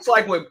 just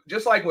like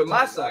with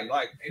my son.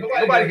 Like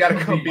nobody got to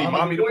come be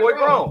mommy. The boy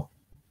grown.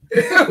 He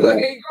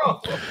ain't grown.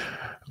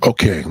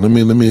 Okay, let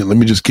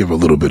me just give a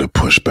little bit of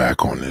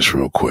pushback on this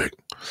real quick.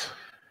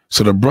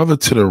 So the brother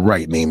to the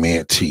right named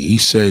Aunt T, he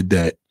said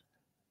that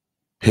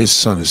his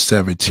son is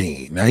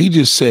 17. Now he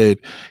just said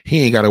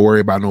he ain't got to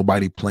worry about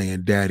nobody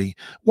playing daddy.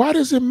 Why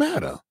does it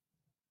matter?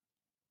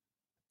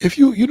 If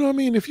you know what I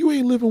mean? If you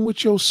ain't living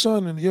with your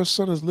son and your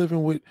son is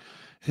living with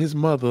his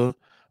mother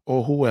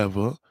or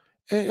whoever,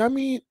 I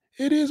mean,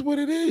 it is what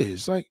it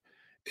is. Like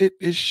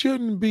it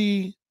shouldn't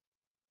be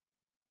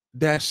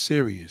that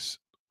serious.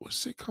 What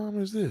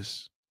sitcom is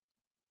this?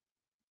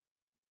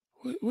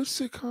 What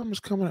sitcom is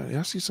coming out?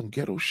 I see some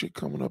ghetto shit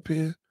coming up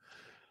here.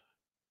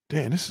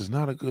 Damn, this is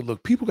not a good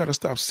look. People got to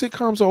stop.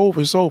 Sitcoms are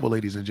over. It's over,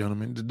 ladies and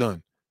gentlemen. It's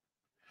done.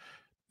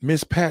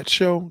 Miss Pat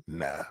show?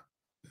 Nah,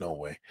 no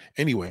way.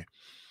 Anyway,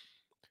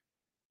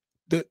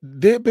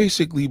 they're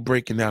basically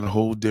breaking down a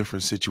whole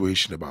different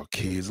situation about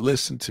kids.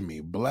 Listen to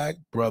me. Black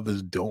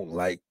brothers don't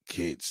like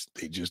kids.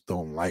 They just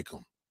don't like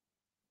them.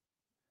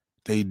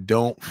 They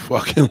don't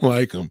fucking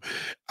like them.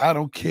 I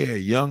don't care,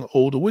 young,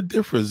 older. What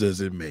difference does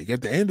it make?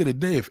 At the end of the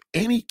day, if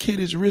any kid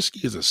is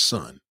risky, is a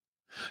son.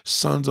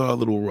 Sons are a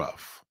little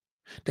rough.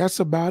 That's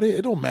about it.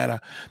 It don't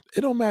matter.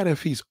 It don't matter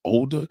if he's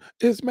older.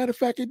 As a matter of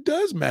fact, it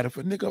does matter. If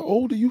a nigga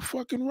older, you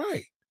fucking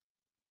right.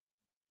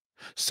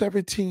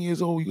 17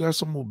 years old, you got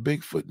some more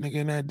Bigfoot nigga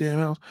in that damn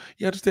house.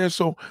 You understand?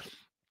 So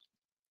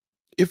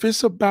if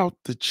it's about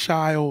the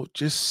child,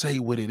 just say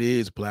what it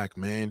is, black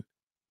man.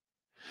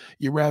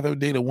 You'd rather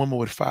date a woman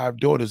with 5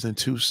 daughters than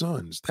 2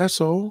 sons. That's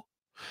all.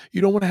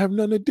 You don't want to have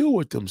nothing to do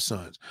with them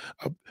sons.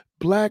 A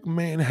black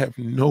man have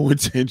no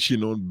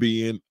intention on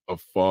being a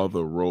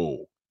father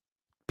role.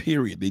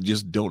 Period. They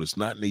just don't. It's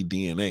not in their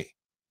DNA.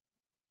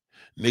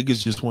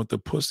 Niggas just want the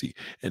pussy.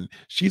 And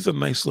she's a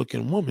nice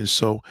looking woman.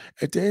 So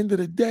at the end of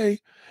the day,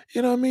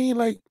 you know what I mean?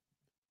 Like,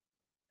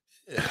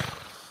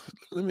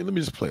 let me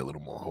just play a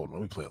little more. Hold on.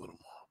 Let me play a little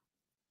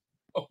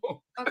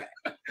more. Okay.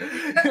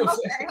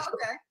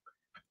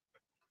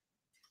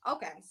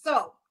 Okay.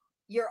 So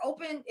you're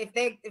open if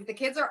the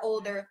kids are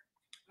older.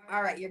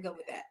 All right, you're good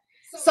with that.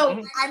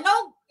 So I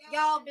know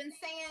y'all been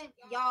saying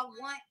y'all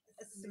want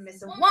a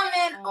submissive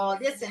woman, all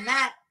this and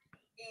that.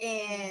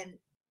 And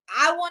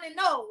I want to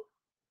know,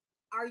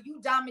 are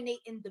you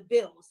dominating the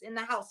bills in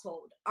the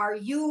household? Are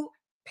you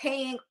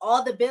paying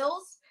all the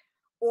bills,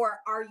 or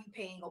are you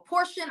paying a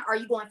portion? Are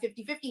you going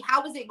 50-50?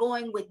 How is it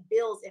going with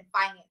bills and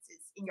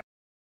finances in your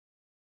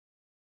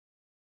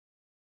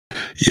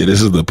Yeah,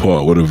 this is the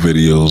part where the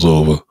video's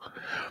over.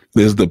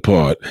 This is the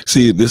part.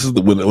 See, this is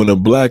the when a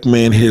black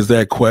man hears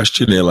that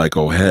question, they're like,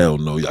 "Oh hell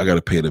no, I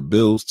gotta pay the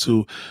bills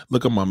too."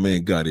 Look at my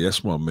man Gotti,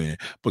 that's my man.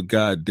 But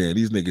goddamn,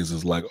 these niggas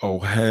is like, "Oh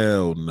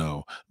hell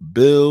no,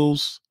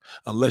 bills."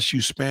 Unless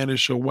you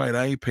Spanish or white,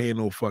 I ain't paying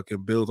no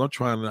fucking bills. I'm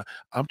trying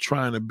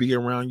to be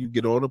around you,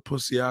 get all the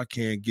pussy I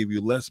can, give you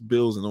less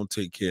bills, and don't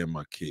take care of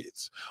my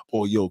kids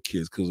or your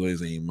kids because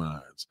those ain't mine.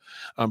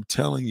 I'm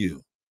telling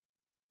you,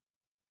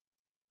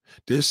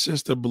 this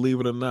sister,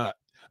 believe it or not.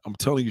 I'm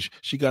telling you,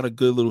 she got a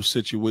good little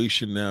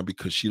situation now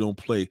because she don't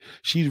play.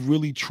 She's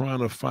really trying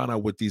to find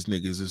out what these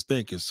niggas is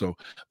thinking. So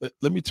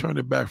let me turn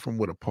it back from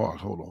with a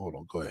part. Hold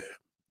on. Go ahead.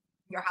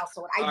 Your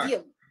household, All ideally.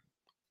 Right.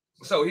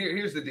 So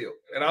here's the deal.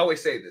 And I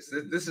always say this.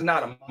 This is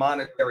not a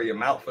monetary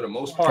amount for the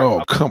most part.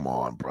 Oh, come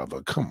on,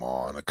 brother. Come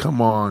on.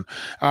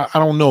 I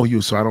don't know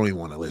you, so I don't even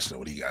want to listen to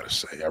what he got to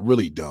say. I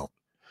really don't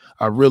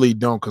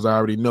because I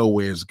already know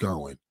where it's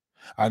going.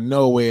 I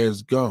know where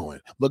it's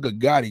going. Look at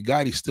Gotti.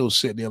 Gotti's still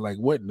sitting there like,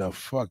 what in the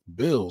fuck?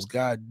 Bills?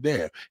 God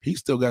damn. He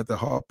still got the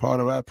hard part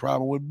of that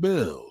problem with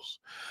bills.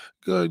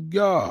 Good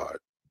God.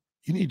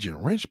 You need your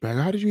wrench back.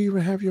 How did you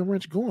even have your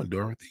wrench going,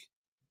 Dorothy?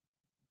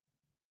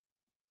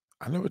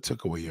 I never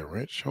took away your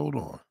wrench. Hold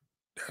on.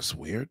 That's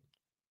weird.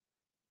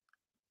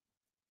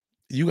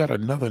 You got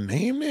another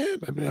name there?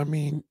 I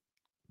mean,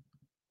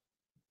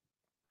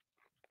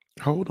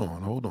 hold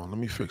on. Let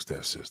me fix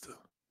that, sister.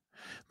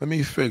 Let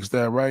me fix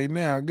that right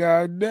now.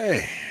 God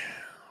damn.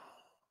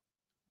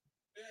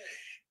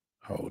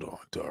 Hold on,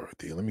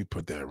 Dorothy. Let me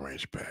put that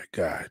wrench back.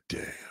 God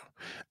damn.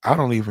 I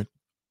don't even.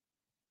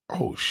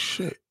 Oh,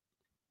 shit.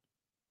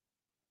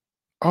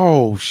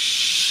 Oh,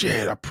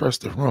 shit. I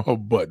pressed the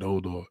wrong button.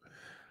 Hold on.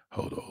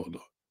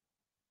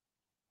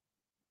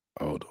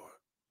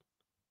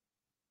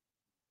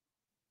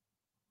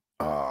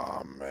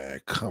 Oh,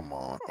 man. Come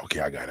on. Okay,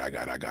 I got it.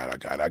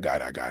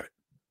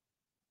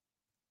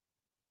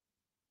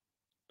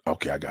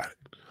 Okay, I got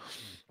it.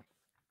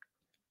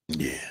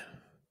 Yeah.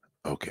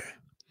 Okay.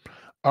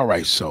 All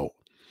right. So,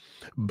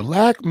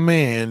 black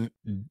man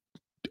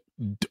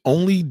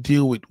only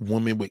deal with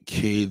women with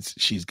kids.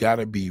 She's got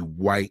to be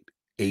white,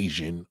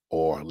 Asian,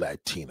 or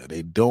Latina.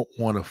 They don't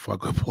want to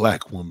fuck a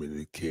black woman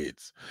with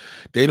kids.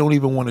 They don't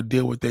even want to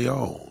deal with their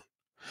own.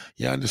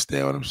 You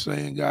understand what I'm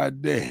saying?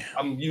 God damn.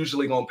 I'm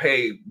usually going to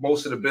pay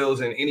most of the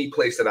bills in any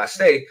place that I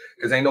stay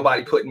because ain't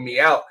nobody putting me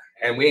out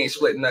and we ain't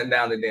splitting nothing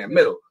down the damn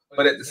middle.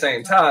 But at the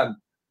same time,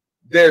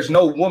 there's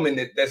no woman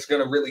that's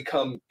going to really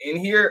come in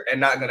here and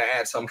not going to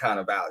add some kind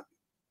of value.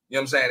 You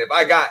know what I'm saying? If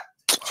I got...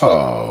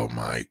 Oh,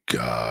 my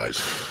God.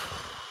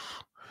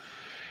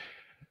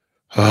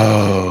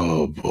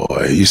 Oh,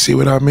 boy. You see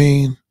what I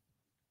mean?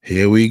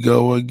 Here we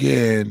go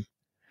again.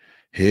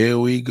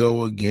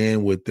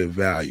 With the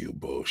value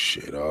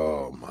bullshit.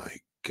 Oh, my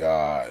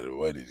God.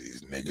 What are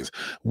these niggas?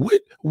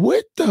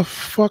 What the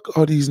fuck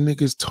are these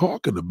niggas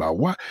talking about?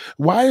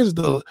 Why is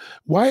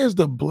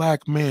the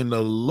black man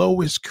the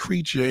lowest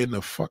creature in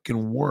the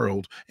fucking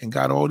world and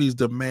got all these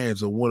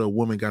demands of what a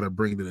woman got to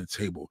bring to the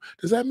table?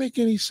 Does that make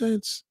any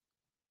sense?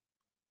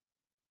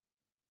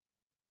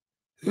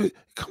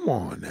 Come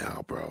on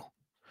now, bro.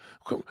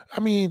 I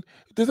mean,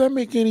 does that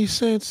make any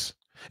sense?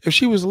 If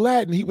she was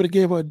Latin, he would have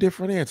gave her a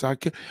different answer. I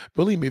can't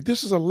believe me. If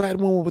this is a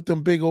Latin woman with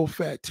them big old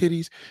fat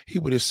titties, he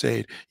would have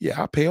said,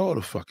 "Yeah, I pay all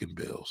the fucking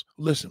bills."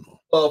 Listen,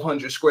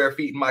 1,200 square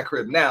feet in my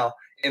crib now,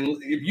 and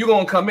if you're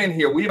gonna come in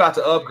here, we about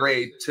to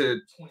upgrade to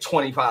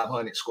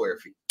 2,500 square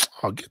feet.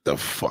 Oh, get the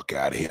fuck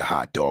out of here,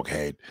 hot dog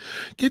head.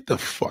 Get the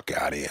fuck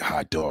out of here,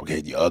 hot dog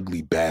head, you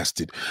ugly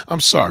bastard. I'm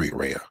sorry,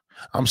 Rhea.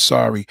 I'm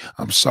sorry.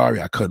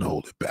 I couldn't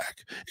hold it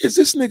back. Is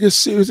this nigga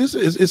serious?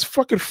 Is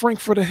fucking Frank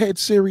for the head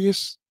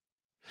serious?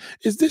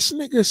 Is this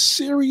nigga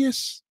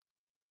serious?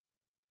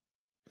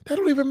 That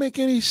don't even make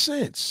any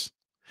sense.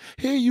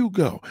 Here you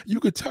go.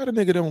 You could tell the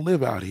nigga don't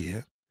live out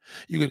here.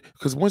 You could,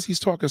 because once he's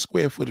talking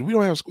square footage, we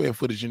don't have square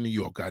footage in New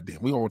York,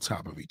 goddamn. We on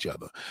top of each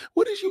other.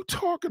 What is you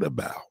talking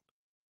about?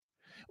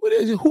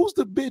 Who's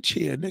the bitch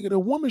here, nigga? The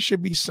woman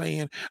should be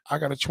saying, I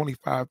got a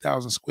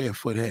 25,000 square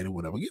foot head or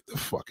whatever. Get the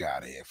fuck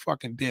out of here.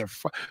 Fucking damn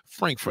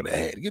Frank for the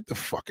head. Get the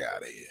fuck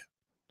out of here.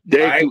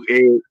 Right?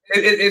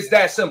 It's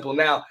that simple.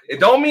 Now,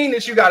 it don't mean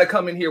that you got to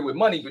come in here with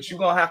money, but you're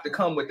going to have to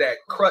come with that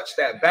crutch,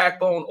 that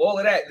backbone, all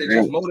of that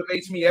just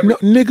motivates me. No,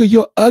 nigga,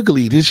 you're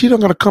ugly. She don't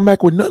got to come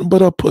back with nothing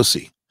but a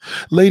pussy.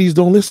 Ladies,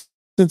 don't listen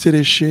to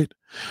this shit.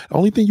 The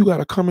only thing you got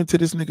to come into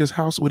this nigga's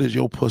house with is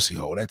your pussy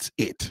hole. That's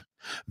it.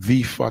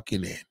 The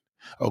fucking end.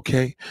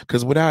 Okay?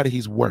 Because without it,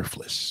 he's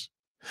worthless.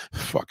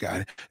 Fuck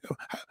out of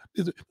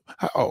it.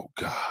 Oh,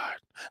 God.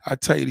 I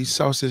tell you, these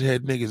sausage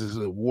head niggas is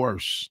the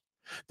worst.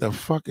 The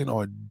fucking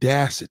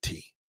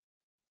audacity.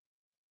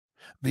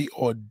 The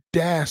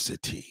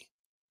audacity.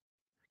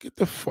 Get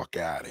the fuck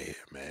out of here,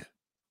 man.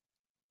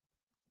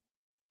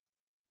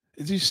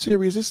 Is he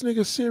serious? This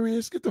nigga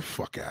serious? Get the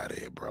fuck out of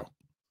here, bro.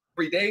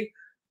 Every day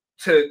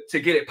to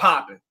get it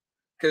popping.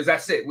 Because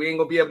that's it. We ain't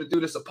going to be able to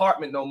do this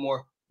apartment no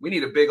more. We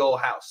need a big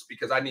old house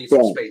because I need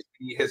some space.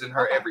 We need his and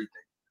her everything.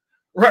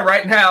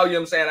 Right now, you know what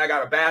I'm saying? I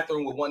got a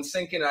bathroom with one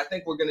sink in it. I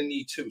think we're gonna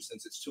need 2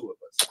 since it's 2 of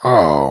us.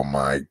 Oh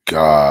my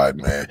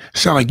God, man.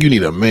 Sound like you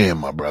need a man,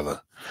 my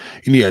brother.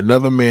 You need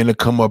another man to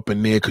come up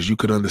in there because you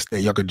could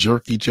understand. Y'all could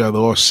jerk each other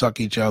off, suck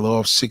each other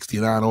off,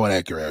 69, all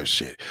that kind of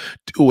shit.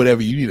 Do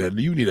whatever you need.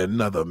 You need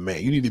another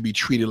man. You need to be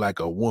treated like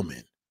a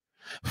woman.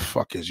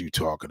 Fuck is you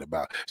talking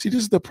about? See,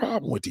 this is the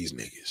problem with these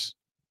niggas.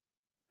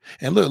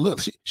 And look,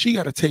 she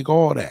got to take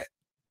all that.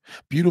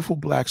 Beautiful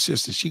black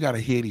sister. She got to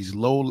hear these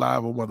low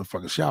level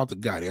motherfuckers. Shout out to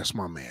Gotti. That's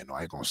my man. No,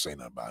 I ain't gonna say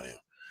nothing about him.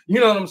 You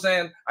know what I'm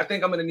saying? I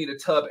think I'm gonna need a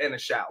tub and a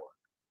shower.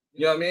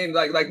 You know what I mean?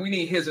 Like we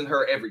need his and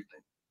her everything.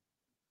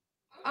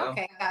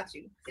 Okay, got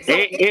you.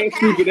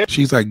 So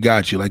she's like,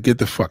 got you. Like, get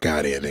the fuck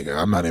out of here, nigga.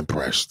 I'm not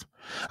impressed.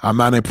 I'm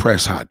not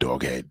impressed, hot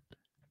dog head.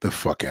 The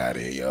fuck out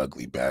of here, you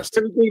ugly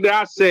bastard. Everything that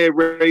I said,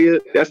 Ray,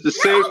 that's the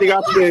same thing I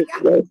said.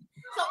 So in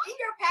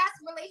your past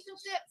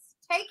relationships,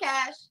 hey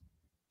Cash.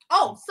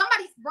 Oh,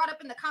 somebody brought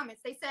up in the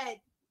comments, they said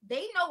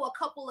they know a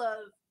couple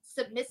of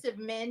submissive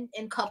men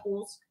in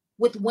couples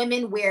with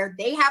women where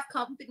they have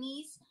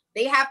companies,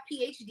 they have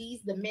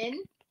PhDs, the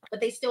men, but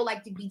they still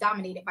like to be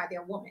dominated by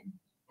their woman.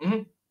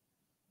 Mm-hmm.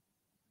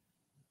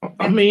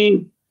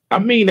 I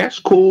mean, that's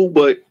cool,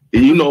 but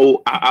you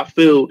know, I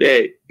feel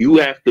that you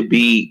have to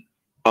be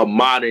a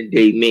modern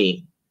day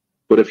man.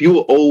 But if you're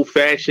an old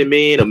fashioned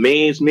man, a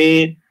man's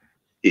man,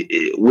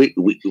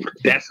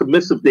 that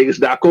submissive thing is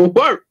not gonna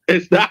work.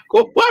 It's not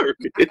gonna work.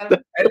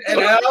 And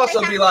I'd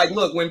also be like,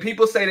 look, when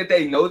people say that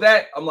they know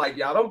that, I'm like,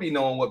 y'all don't be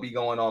knowing what be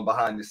going on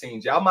behind the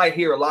scenes. Y'all might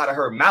hear a lot of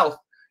her mouth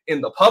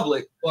in the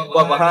public,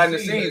 but behind the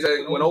scenes,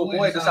 when old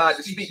boy decides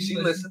to speak, she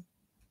listens.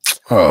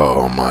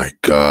 Oh my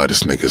God,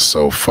 this nigga's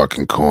so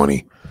fucking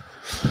corny.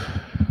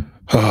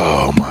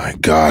 Oh my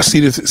God. See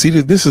this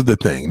is the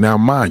thing. Now,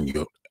 mind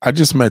you, I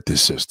just met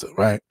this sister,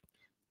 right?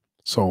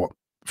 So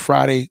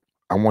Friday,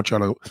 I want y'all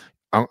to.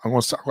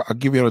 I'll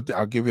give you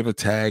the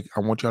tag. I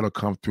want y'all to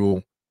come through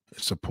and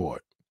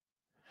support.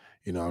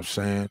 You know what I'm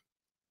saying?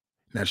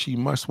 Now she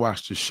must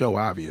watch the show,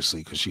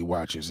 obviously, because she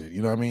watches it.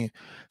 You know what I mean?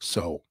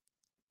 So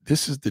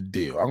this is the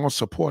deal. I'm gonna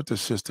support the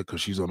sister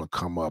because she's gonna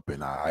come up,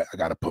 and I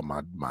gotta put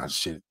my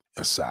shit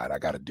aside. I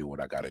gotta do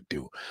what I gotta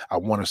do. I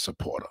want to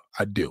support her.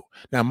 I do.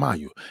 Now, mind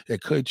you,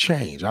 it could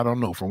change. I don't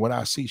know. From what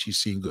I see, she's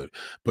seen good.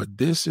 But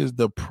this is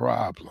the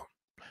problem.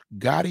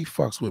 Gotti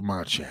fucks with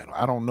my channel.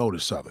 I don't know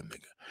this other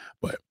nigga,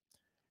 but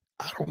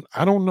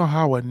I don't know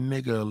how a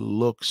nigga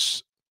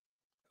looks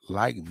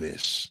like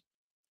this.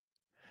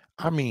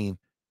 I mean,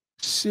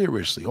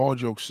 seriously, all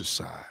jokes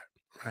aside,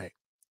 right?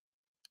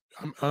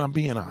 I'm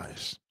being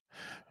honest.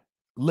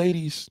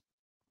 Ladies,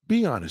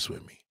 be honest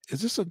with me.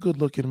 Is this a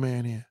good-looking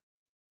man here?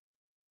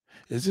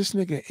 Is this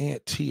nigga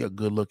Aunt T a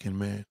good-looking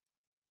man?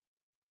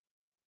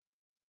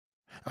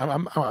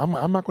 I'm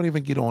not going to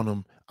even get on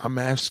him. I'm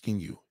asking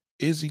you,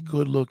 is he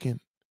good-looking?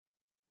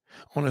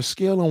 On a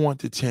scale of 1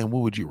 to 10,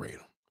 what would you rate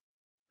him?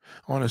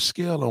 On a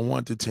scale of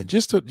 1 to 10,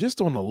 just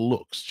on the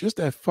looks, just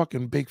that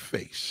fucking big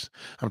face.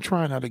 I'm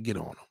trying not to get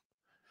on him.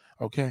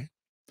 Okay?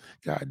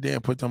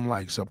 Goddamn, put them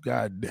likes up.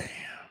 Goddamn.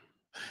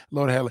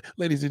 Lord hell,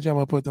 ladies and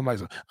gentlemen, put them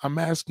likes up. I'm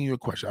asking you a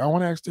question. I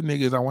want to ask the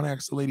niggas, I want to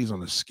ask the ladies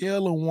on a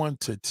scale of 1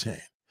 to 10.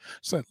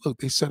 So look,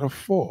 they said a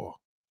 4.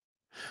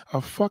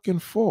 A fucking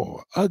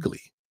 4.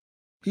 Ugly.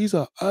 He's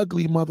a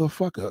ugly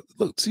motherfucker.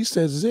 Look, she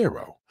says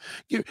 0.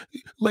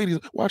 Ladies,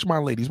 watch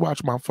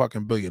my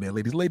fucking billionaire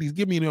ladies. Ladies,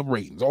 give me them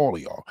ratings, all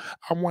of y'all.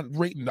 I want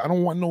ratings. I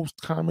don't want no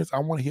comments. I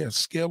want to hear a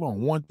scale on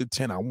 1 to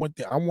 10. I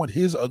want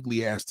his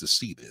ugly ass to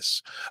see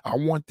this. I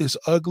want this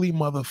ugly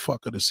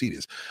motherfucker to see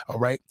this. All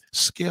right.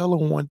 Scale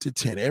of 1 to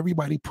 10.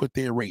 Everybody put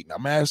their rating.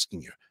 I'm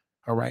asking you.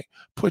 All right.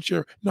 Put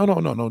your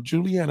no.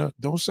 Juliana,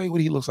 don't say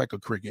what he looks like a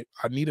cricket.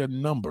 I need a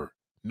number.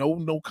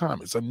 No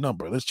comments. A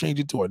number. Let's change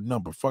it to a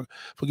number.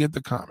 Forget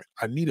the comment.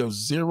 I need a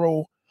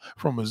 0.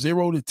 From a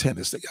 0 to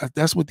 10.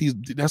 That's what these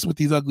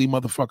ugly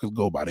motherfuckers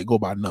go by. They go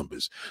by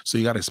numbers. So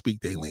you got to speak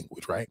their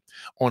language, right?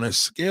 On a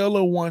scale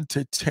of 1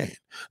 to 10,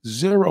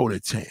 0 to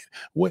 10.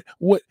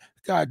 What?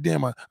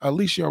 Goddamn,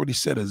 Alicia already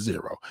said a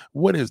 0.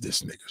 What is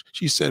this nigga?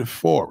 She said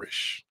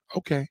 4-ish.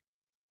 Okay.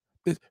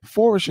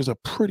 4-ish is a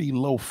pretty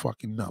low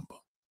fucking number.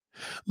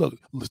 Look,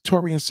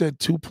 Torian said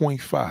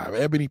 2.5.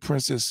 Ebony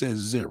Princess says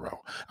 0.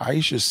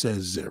 Aisha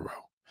says 0.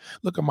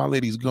 Look at my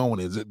ladies going.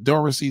 Is it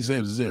Dorothy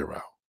says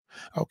 0?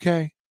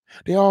 Okay.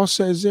 They all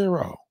said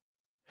 0.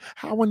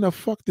 How in the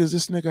fuck does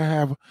this nigga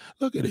have?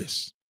 Look at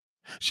this.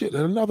 Shit,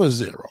 another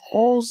 0.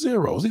 All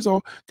zeros. These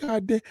all,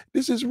 goddamn,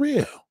 this is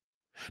real.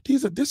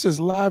 This is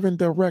live and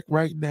direct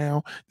right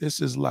now.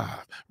 This is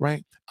live,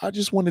 right? I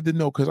just wanted to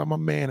know because I'm a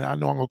man and I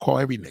know I'm going to call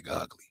every nigga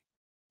ugly.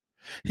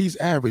 He's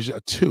average a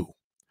 2.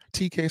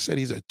 TK said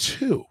he's a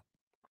 2.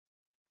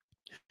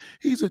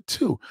 He's a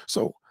 2.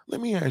 So let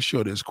me ask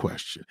you this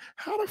question.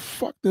 How the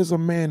fuck does a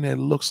man that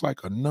looks like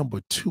a number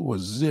 2 a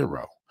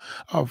 0,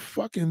 a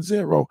fucking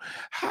 0,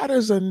 how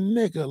does a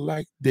nigga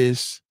like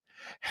this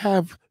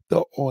have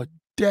the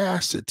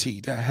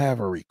audacity to have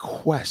a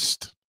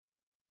request?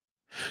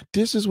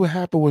 This is what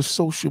happened with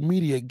social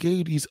media.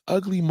 Gave these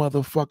ugly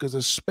motherfuckers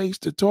a space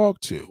to talk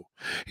to.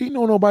 He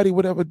know nobody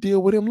would ever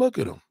deal with him. Look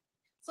at him.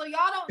 So y'all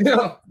don't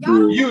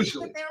believe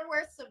that there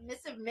were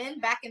submissive men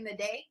back in the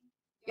day?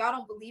 Y'all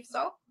don't believe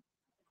so?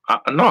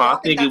 No, I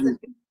think it was.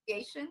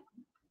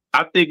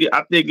 I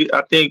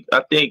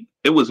think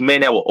it was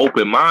men that were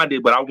open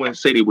minded, but I wouldn't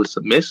say they were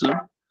submissive.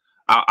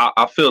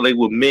 I feel they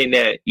were men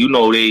that, you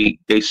know,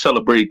 they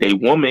celebrated their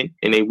woman,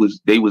 and they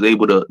was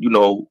able to, you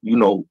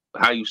know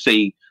how you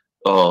say,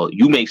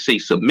 you may say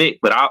submit,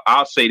 but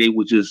I'll say they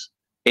were just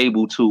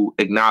able to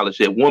acknowledge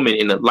their woman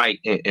in the light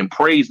and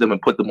praise them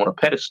and put them on a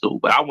pedestal.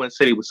 But I wouldn't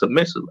say they were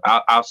submissive.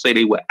 I'll say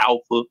they were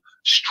alpha,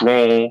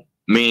 strong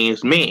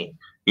man's men.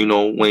 You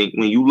know, when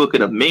you look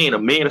at a man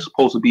is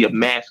supposed to be a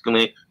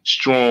masculine,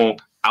 strong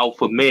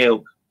alpha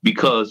male,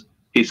 because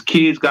his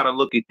kids got to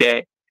look at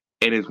that,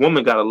 and his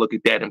woman got to look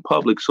at that in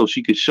public so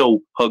she could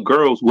show her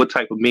girls what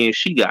type of man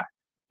she got.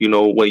 You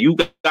know, when you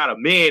got a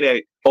man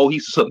that, oh,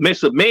 he's a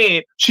submissive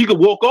man, she could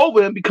walk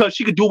over him because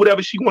she could do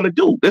whatever she want to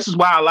do. This is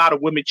why a lot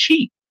of women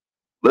cheat.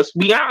 Let's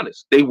be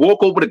honest. They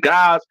walk over the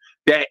guys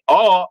that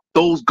are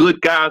those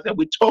good guys that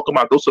we're talking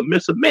about, those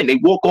submissive men. They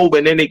walk over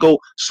and then they go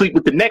sleep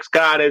with the next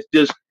guy that's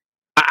just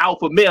an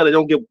alpha male. They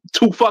don't give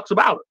two fucks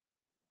about it.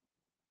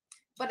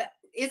 But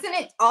isn't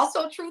it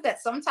also true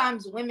that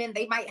sometimes women,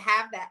 they might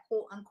have that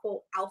quote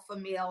unquote alpha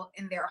male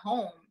in their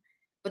home,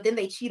 but then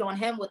they cheat on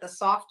him with a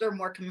softer,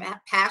 more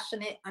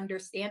compassionate,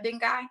 understanding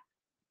guy?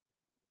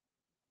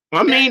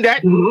 I mean,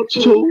 that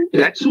too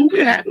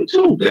can happen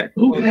too. That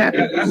can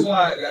happen. That's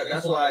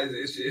why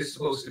it's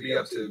supposed to be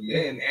up to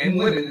men and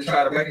women to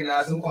try to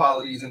recognize some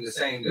qualities in the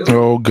same dude.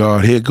 Oh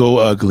God, here go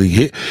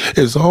ugly.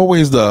 It's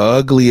always the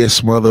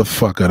ugliest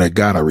motherfucker that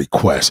got a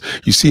request.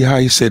 You see how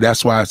he said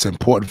that's why it's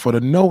important for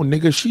the no,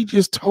 nigga. She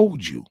just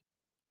told you.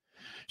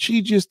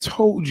 She just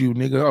told you,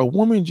 nigga. A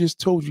woman just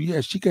told you,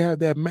 yeah, she can have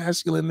that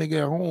masculine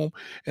nigga at home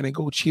and then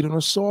go cheat on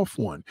a soft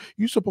one.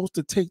 You're supposed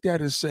to take that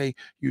and say,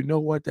 you know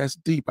what? That's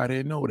deep. I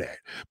didn't know that.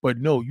 But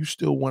no, you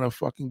still want to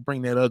fucking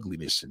bring that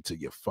ugliness into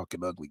your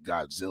fucking ugly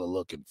Godzilla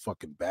looking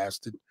fucking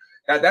bastard.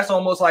 That's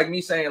almost like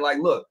me saying, like,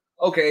 look,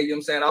 okay, you know what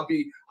I'm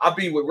saying? I'll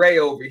be with Ray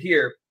over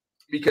here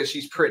because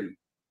she's pretty.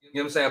 You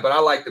know what I'm saying? But I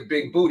like the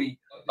big booty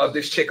of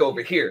this chick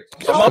over here.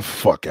 So get the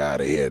fuck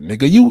out of here,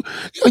 nigga.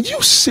 Are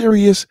you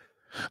serious?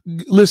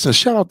 Listen,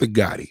 shout out to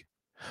Gotti.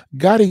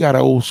 Gotti got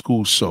an old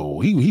school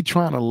soul. He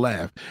trying to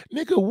laugh.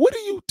 Nigga, what are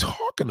you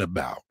talking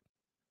about?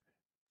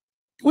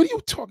 What are you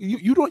talking?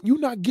 You're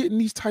not getting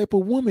these type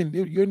of women.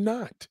 You're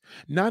not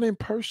in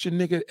person,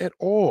 nigga, at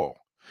all.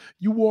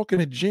 You walk in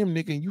the gym,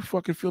 nigga, and you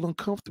fucking feel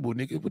uncomfortable,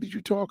 nigga. What are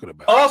you talking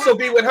about? I'll also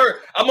be with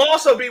her. I'm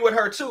also be with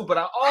her too, but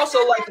I also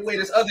like the way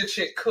this other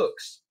chick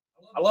cooks.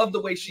 I love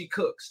the way she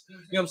cooks. You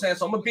know what I'm saying?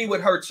 So I'm going to be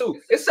with her too.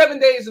 It's 7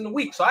 days in the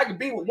week, so I can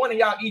be with one of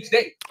y'all each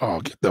day.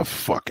 Oh, get the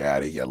fuck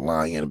out of here,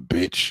 lying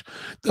bitch.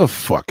 The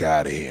fuck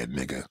out of here,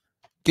 nigga.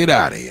 Get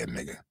out of here,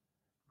 nigga.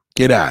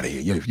 Get out of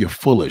here. You're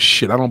full of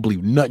shit. I don't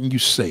believe nothing you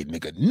say,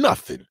 nigga.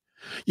 Nothing.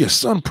 Your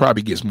son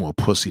probably gets more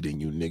pussy than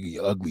you, nigga.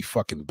 You ugly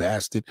fucking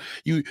bastard.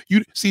 You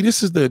see,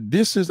 this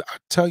is I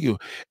tell you,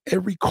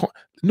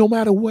 no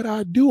matter what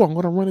I do, I'm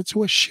going to run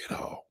into a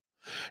shithole.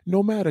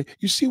 No matter,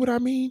 you see what I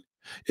mean?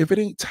 If it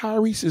ain't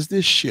Tyrese, it's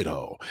this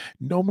shithole.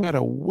 No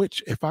matter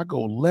which, if I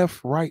go left,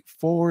 right,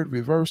 forward,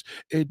 reverse,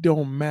 it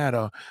don't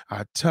matter.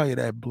 I tell you,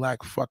 that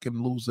black fucking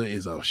loser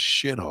is a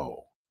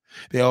shithole.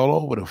 They're all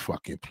over the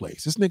fucking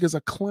place. This nigga's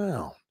a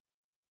clown.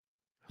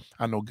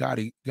 I know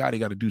Gotti got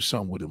to do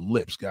something with them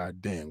lips.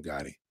 God damn,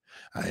 Gotti.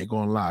 I ain't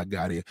gonna lie,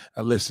 Gotti.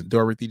 Listen,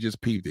 Dorothy just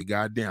peeped it.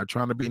 Goddamn, I'm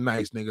trying to be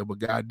nice, nigga, but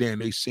goddamn,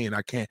 they seeing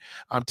I can't.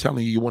 I'm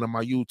telling you, you're one of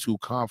my YouTube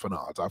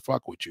confidants. I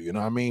fuck with you, you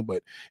know what I mean?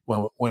 But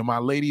when my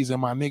ladies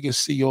and my niggas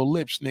see your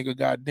lips, nigga,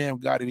 goddamn,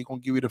 Gotti, they gonna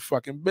give you the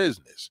fucking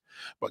business.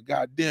 But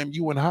goddamn,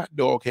 you and Hot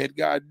Dog Head,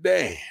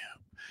 goddamn.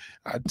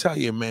 I tell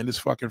you, man, this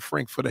fucking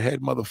Frankfurt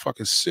head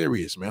motherfucker's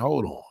serious, man.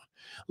 Hold on.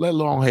 Let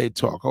Longhead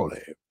talk. Hold on.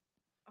 Okay.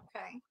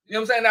 You know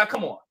what I'm saying? Now,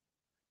 come on.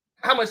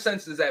 How much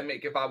sense does that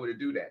make if I were to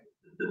do that?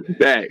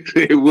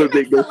 It would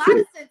make no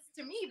sense.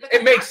 To me,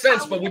 it makes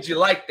sense, but would you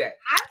like that?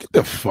 Get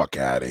the fuck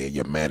out of here,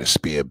 you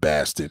manosphere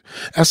bastard.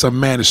 That's a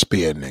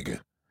manosphere, nigga.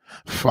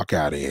 Fuck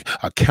out of here.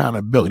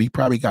 Accountability. He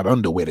probably got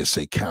underwear that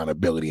say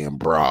accountability and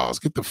bras.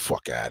 Get the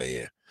fuck out of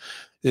here.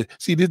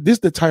 See, this is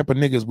the type of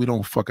niggas we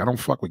don't fuck. I don't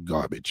fuck with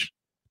garbage.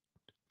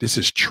 This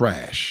is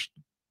trash.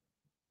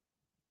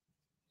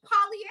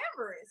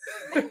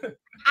 Polyamorous.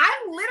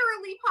 I'm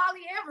literally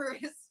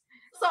polyamorous.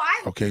 So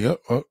Okay,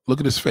 look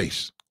at his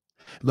face.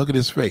 Look at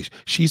his face.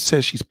 She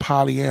says she's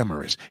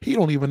polyamorous. He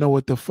don't even know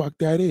what the fuck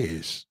that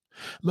is.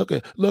 Look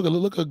at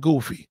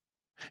Goofy.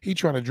 He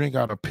trying to drink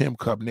out a pimp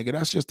cup, nigga.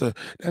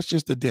 That's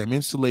just a damn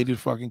insulated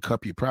fucking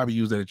cup. You probably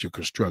use that at your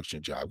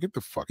construction job. Get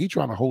the fuck. He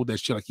trying to hold that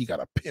shit like he got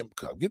a pimp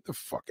cup. Get the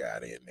fuck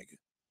out of here, nigga.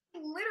 I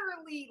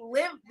literally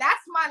live.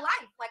 That's my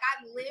life. Like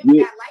I live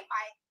that life.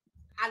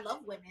 I love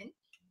women.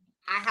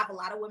 I have a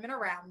lot of women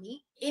around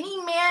me.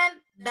 Any man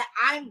that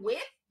I'm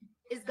with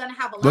is gonna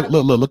have a lot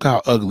Look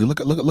how ugly. Look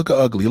how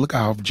ugly. Look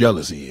how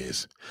jealous he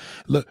is.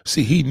 Look,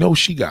 see, he knows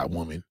she got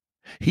woman.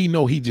 He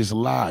know he just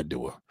lied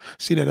to her.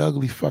 See that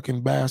ugly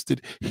fucking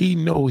bastard? He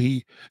know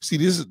he see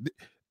this is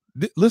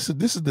listen,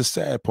 this is the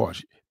sad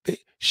part.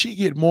 She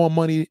get more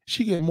money,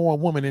 she get more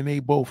woman than they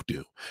both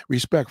do.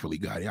 Respectfully,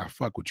 Gotti, I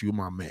fuck with you,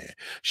 my man.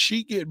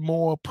 She get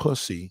more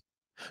pussy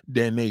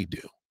than they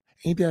do.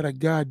 Ain't that a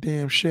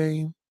goddamn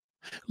shame?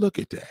 Look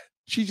at that.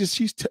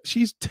 She's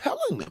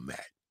telling them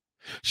that.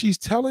 She's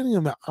telling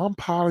him that I'm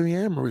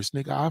polyamorous,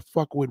 nigga. I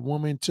fuck with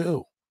women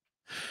too.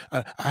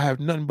 I have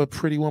nothing but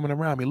pretty women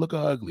around me. Look at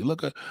ugly.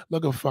 Look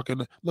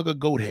at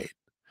goat head.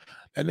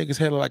 That nigga's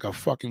head like a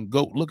fucking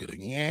goat. Look at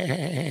him.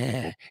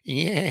 Yeah.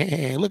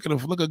 Look at him.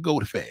 Look at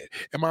goat fat.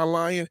 Am I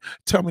lying?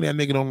 Tell me that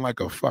nigga don't like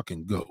a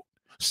fucking goat.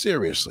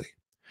 Seriously.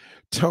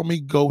 Tell me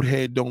goat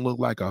head don't look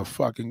like a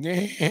fucking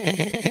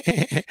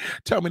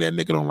Tell me that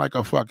nigga don't like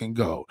a fucking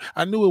goat.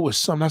 I knew it was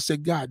something. I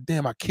said, God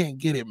damn, I can't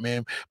get it,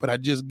 man. But I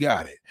just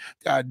got it.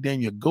 God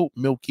damn, you goat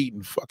milk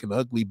eating fucking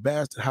ugly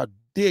bastard. How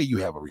dare you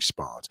have a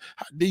response?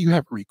 How dare you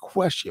have a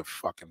request, you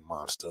fucking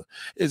monster?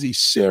 Is he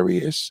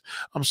serious?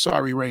 I'm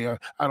sorry, Ray.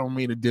 I don't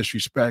mean to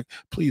disrespect.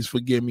 Please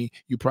forgive me.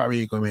 You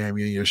probably ain't gonna have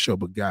me on your show,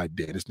 but god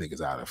damn, this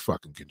nigga's out of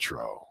fucking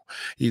control.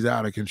 He's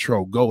out of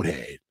control. Goat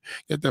head.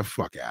 Get the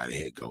fuck out of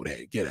here, goat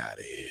head. Get out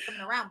of here.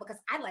 Around because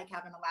I like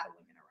having a lot of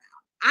women around.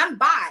 I'm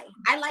bi.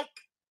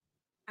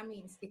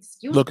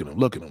 Excuse Look at him.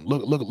 Look at him.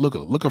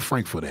 Look at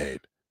Frankfurt head.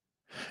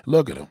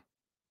 Look at him.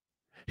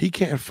 He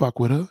can't fuck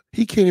with her.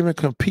 He can't even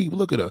compete.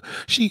 Look at her.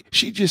 She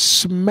just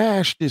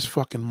smashed this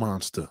fucking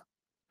monster.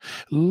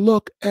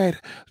 Look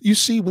at, you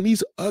see, when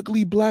these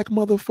ugly black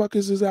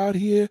motherfuckers is out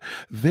here,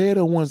 they're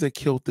the ones that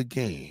killed the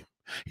game.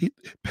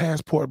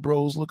 Passport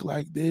bros look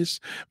like this.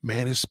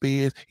 Man of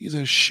Spears, he's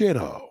a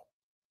shithole.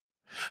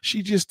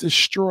 She just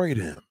destroyed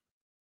him.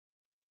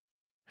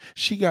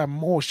 She get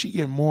more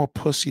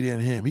pussy than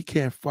him. He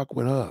can't fuck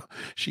with her.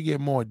 She get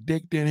more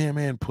dick than him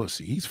and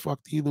pussy. He's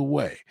fucked either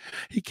way.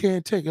 He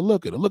can't take it.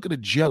 Look at her. Look at the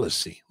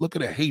jealousy. Look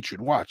at the hatred.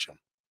 Watch him.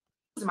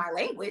 It's my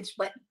language,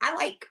 but I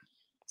like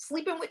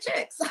sleeping with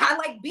chicks. I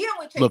like being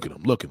with chicks. Look at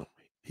him. Look at him.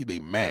 He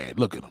be mad.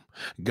 Look at him.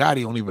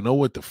 Gotti don't even know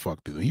what the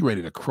fuck to do. He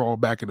ready to crawl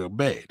back in the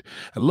bed.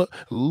 And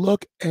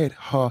look at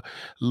her.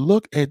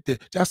 Look at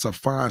that's a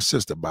fine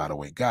sister, by the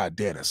way. God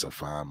damn, that's a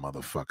fine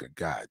motherfucker.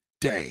 God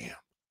damn.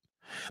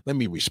 Let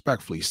me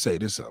respectfully say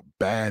this is a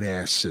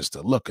badass sister.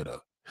 Look at her.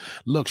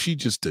 Look, she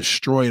just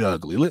destroyed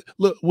ugly.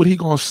 Look what he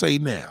gonna say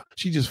now.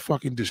 She just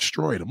fucking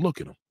destroyed him. Look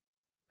at him.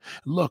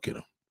 Look at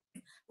him.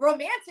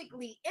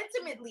 Romantically,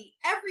 intimately,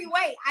 every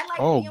way. I like.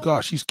 Oh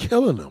God, she's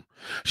killing him.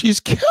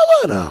 She's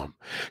killing him.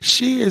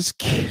 She is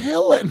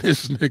killing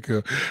this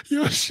nigga.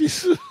 Yo,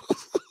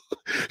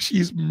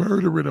 she's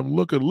murdering him.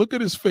 Look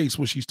at his face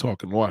when she's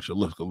talking. Watch her.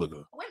 Look at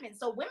her. Women.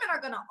 So women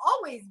are gonna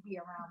always be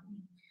around me.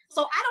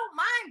 So I don't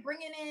mind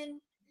bringing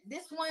in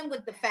this one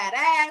with the fat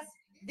ass,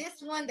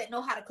 this one that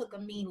know how to cook a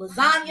mean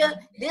lasagna,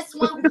 this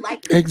one who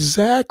like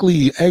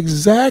exactly.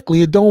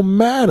 It don't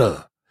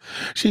matter.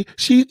 She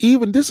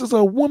even, this is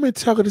a woman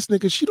telling this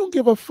nigga she don't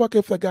give a fuck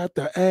if I got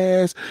the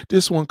ass.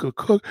 This one could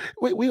cook.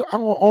 Wait, I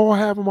don't all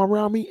have them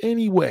around me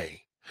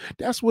anyway.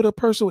 That's what a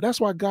person. That's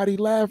why Gotti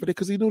laughed at it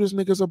because he knew this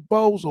nigga's a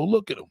bozo.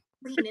 Look at him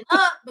cleaning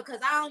up because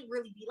I don't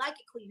really be like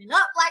it cleaning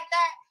up like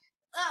that.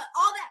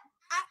 All that.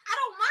 I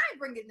don't mind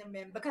bringing them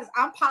in because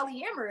I'm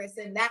polyamorous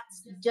and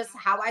that's just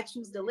how I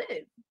choose to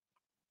live.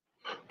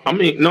 I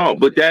mean, no,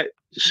 but that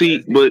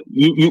but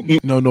you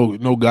no,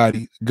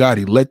 Gotti,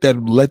 let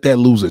that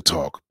loser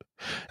talk.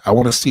 I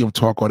want to see him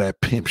talk all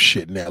that pimp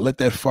shit now. Let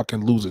that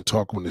fucking loser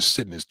talk when he's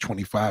sitting in his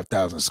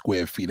 25,000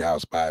 square feet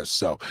house by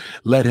himself.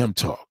 Let him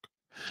talk.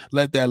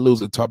 Let that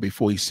loser talk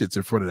before he sits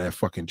in front of that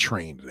fucking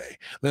train today.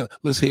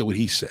 Let's hear what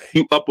he say.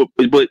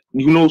 But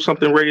you know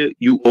something, Ray?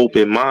 You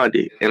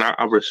open-minded, and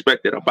I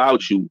respect that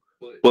about you.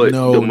 But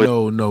no,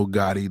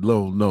 Gotti,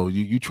 no.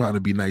 You trying to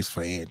be nice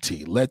for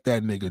Auntie. Let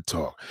that nigga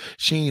talk.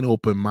 She ain't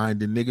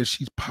open-minded, nigga.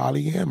 She's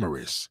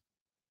polyamorous.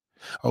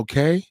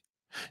 Okay?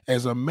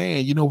 As a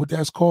man, you know what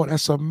that's called?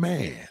 That's a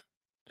man.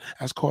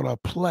 That's called a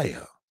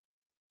player.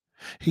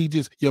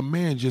 Your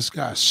man just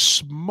got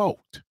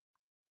smoked.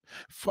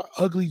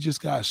 Ugly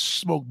just got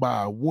smoked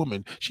by a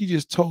woman. She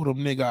just told him,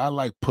 nigga, I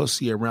like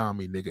pussy around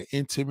me, nigga.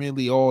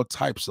 Intimately, all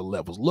types of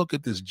levels. Look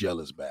at this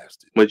jealous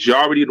bastard.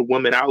 Majority of the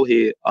women out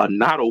here are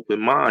not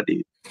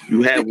open-minded.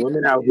 You have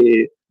women out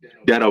here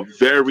that are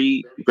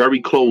very,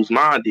 very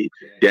closed-minded.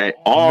 That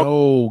are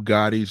no,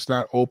 Gotti, it's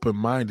not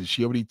open-minded.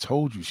 She already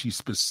told you. She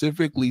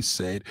specifically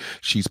said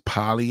she's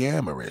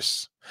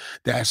polyamorous.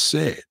 That's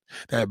it.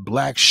 That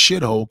black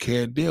shithole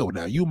can't deal.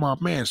 Now, you my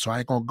man, so I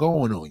ain't gonna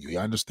go on you. You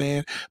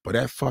understand? But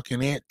that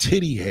fucking Aunt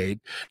Titty head,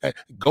 that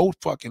goat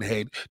fucking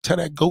head, tell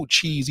that goat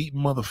cheese eating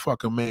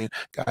motherfucker, man.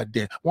 God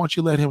damn. Why don't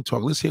you let him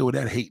talk? Let's hear what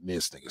that hating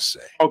this nigga say.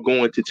 Are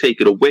going to take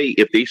it away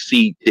if they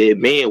see their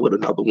man with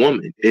another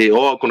woman. They're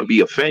all going to be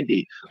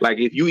offended. Like,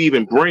 if you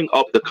even bring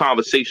up the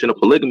conversation of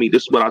polygamy,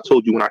 this is what I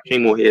told you when I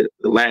came on here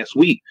the last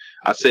week.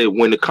 I said,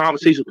 when the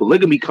conversation of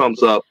polygamy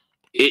comes up,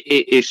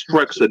 it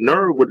strikes a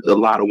nerve with a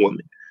lot of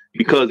women.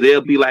 because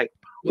they'll be like,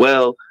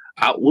 well,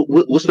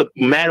 what's the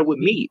matter with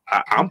me?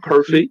 I'm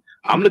perfect.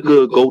 I'm the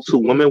good go-to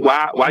woman.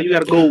 Why you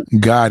gotta go?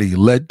 Gotti,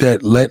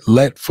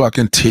 let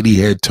fucking titty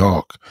head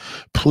talk.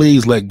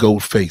 Please let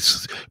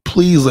Goatface.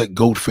 Please let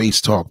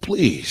Goatface talk.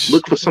 Please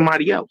look for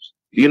somebody else.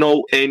 You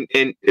know, and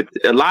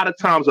a lot of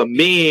times a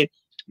man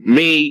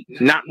may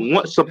not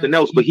want something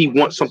else, but he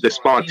wants something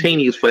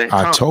spontaneous for that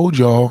time. I told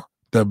y'all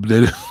that.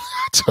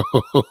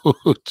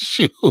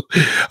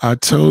 I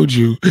told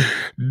you,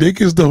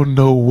 niggas don't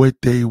know what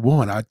they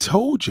want. I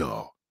told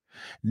y'all,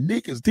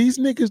 these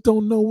niggas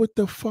don't know what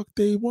the fuck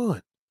they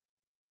want.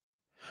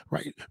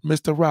 Right,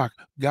 Mr. Rock,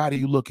 Gotti,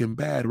 you looking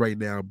bad right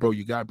now, bro.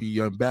 You gotta be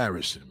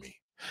embarrassing me.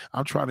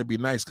 I'm trying to be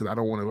nice because I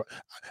don't want to.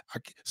 I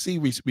see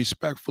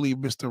respectfully,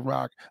 Mr.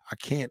 Rock. I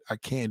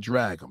can't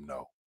drag him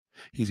though.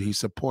 He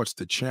supports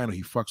the channel.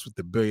 He fucks with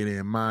the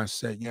billionaire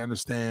mindset. You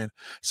understand?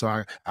 So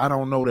I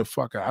don't know that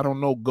fucker. I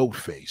don't know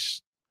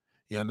Goatface.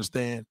 You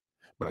understand?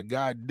 But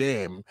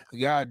goddamn,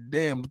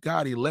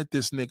 Gotti, let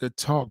this nigga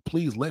talk.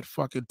 Please let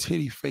fucking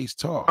titty face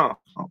talk.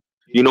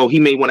 You know,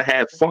 he may want to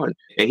have fun,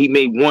 and he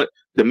may want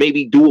to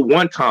maybe do it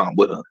one time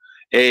with her.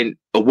 And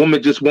a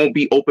woman just won't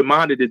be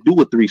open-minded to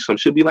do a threesome.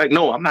 She'll be like,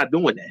 no, I'm not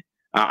doing that.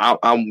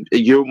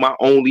 You're my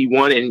only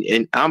one,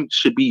 and I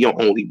should be your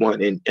only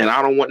one. And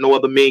I don't want no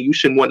other man. You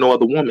shouldn't want no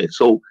other woman.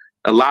 So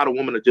a lot of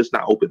women are just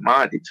not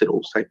open-minded to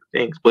those type of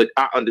things. But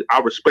I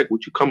respect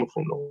what you're coming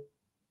from, though.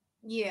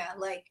 Yeah,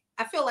 like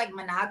I feel like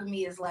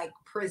monogamy is like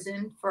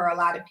prison for a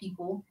lot of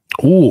people.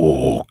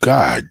 Oh,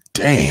 god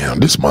damn.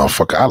 This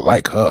motherfucker, I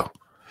like her.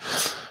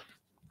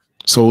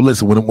 So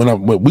listen,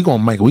 when we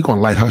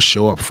gonna light her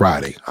show up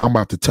Friday. I'm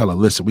about to tell her,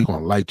 listen, we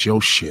gonna light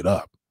your shit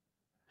up.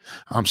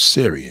 I'm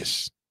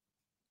serious.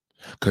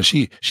 Cause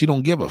she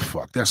don't give a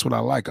fuck. That's what I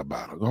like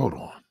about her. Hold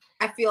on.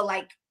 I feel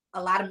like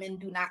a lot of men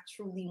do not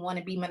truly want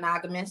to be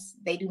monogamous.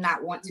 They do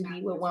not want to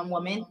be with one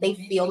woman. They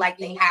feel like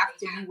they have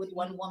to be with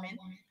one woman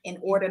in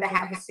order to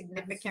have a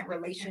significant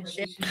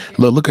relationship.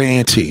 Look at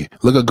Auntie.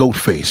 Look at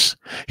Goatface.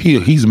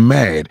 He's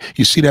mad.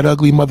 You see that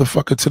ugly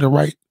motherfucker to the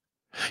right?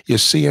 You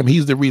see him?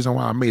 He's the reason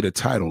why I made a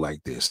title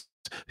like this.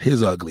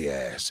 His ugly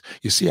ass.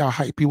 You see how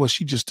hype he was?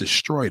 She just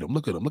destroyed him.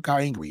 Look at him. Look how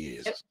angry he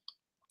is.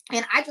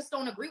 And I just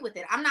don't agree with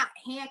it. I'm not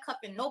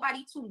handcuffing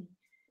nobody to me.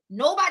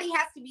 Nobody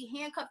has to be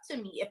handcuffed to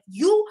me. If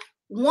you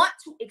want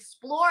to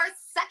explore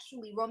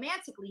sexually,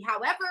 romantically,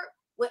 however,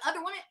 with other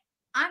women,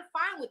 I'm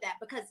fine with that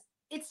because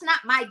it's not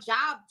my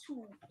job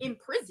to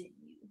imprison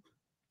you.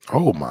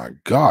 Oh my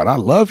God, I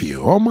love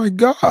you. Oh my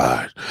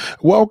God.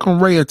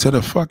 Welcome Rhea to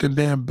the fucking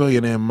damn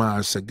billionaire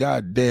mindset.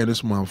 God damn,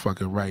 this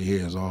motherfucker right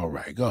here is all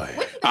right. Go ahead.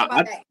 What do you think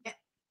about that?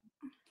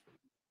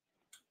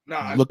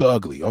 Nah, look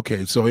ugly.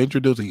 Okay, so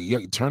introducing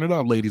you. Turn it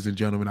up, ladies and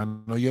gentlemen. I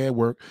know you're at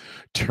work.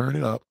 Turn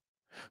it up.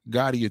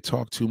 Gotti, you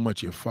talk too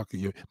much. You're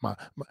fucking my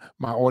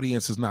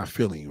audience is not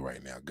feeling you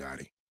right now,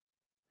 Gotti.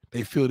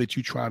 They feel that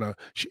you try to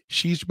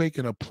she's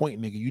making a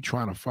point, nigga. You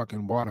trying to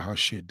fucking water her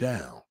shit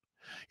down.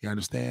 You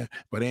understand?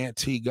 But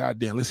Auntie,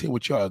 goddamn, let's hear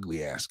what your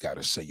ugly ass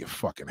gotta say, you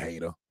fucking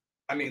hater.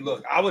 I mean,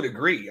 look, I would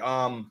agree.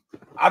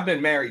 I've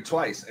been married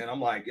twice, and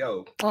I'm like,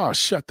 yo. Oh,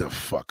 shut the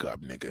fuck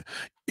up, nigga.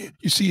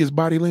 You see his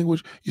body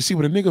language? You see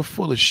when a nigga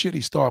full of shit,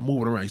 he start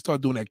moving around. He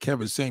start doing that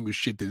Kevin Samuels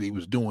shit that he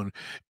was doing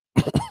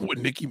with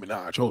Nicki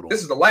Minaj. Hold on.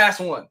 This is the last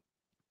one.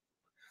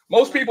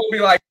 Most people be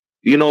like,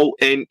 you know,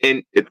 and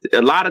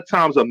a lot of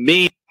times a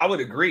man. I would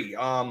agree.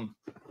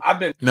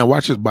 Now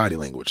watch his body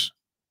language.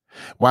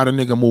 Why the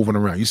nigga moving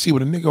around? You see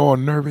when a nigga all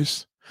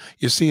nervous?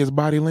 You see his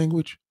body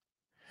language?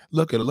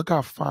 Look at her. Look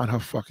how fine her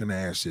fucking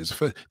ass is.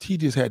 He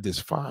just had this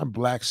fine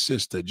black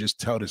sister just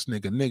tell this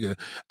nigga,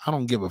 I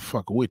don't give a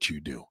fuck what you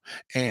do.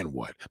 And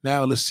what?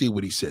 Now let's see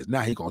what he says.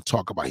 Now he gonna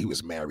talk about he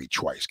was married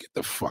twice. Get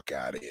the fuck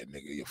out of here,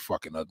 nigga. You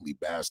fucking ugly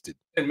bastard.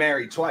 Been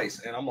married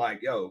twice. And I'm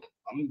like, yo,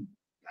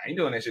 I ain't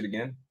doing that shit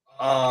again.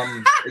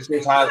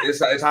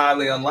 It's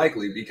highly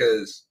unlikely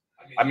because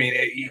I mean,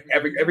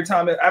 every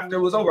time after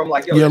it was over, I'm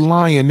like, yo, you're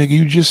lying, nigga.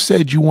 You just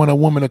said you want a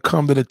woman to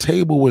come to the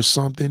table with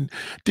something.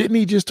 Didn't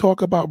he just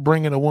talk about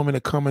bringing a woman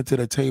to come into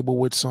the table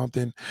with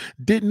something?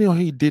 Didn't he? Or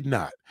he did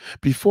not.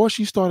 Before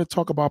she started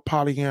talking about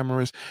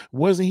polyamorous,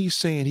 wasn't he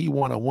saying he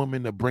want a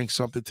woman to bring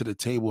something to the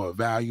table of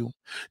value?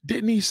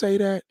 Didn't he say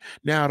that?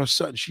 Now all of a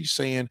sudden she's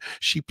saying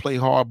she play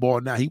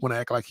hardball. Now he want to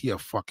act like he a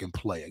fucking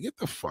player. Get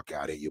the fuck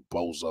out of here, you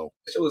bozo.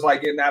 It was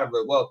like getting out of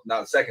it. Well,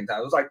 not the second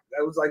time. It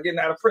was like getting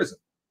out of prison.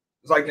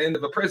 It's like the end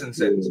of a prison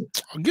sentence.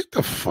 Get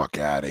the fuck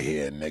out of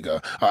here,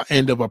 nigga.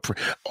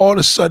 All of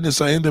a sudden,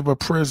 it's an end of a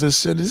prison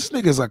sentence.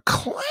 This nigga's a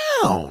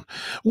clown.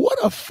 What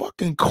a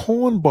fucking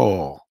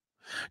cornball.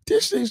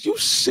 This is, you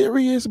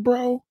serious,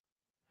 bro?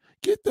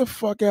 Get the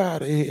fuck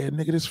out of here,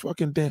 nigga. This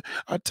fucking damn.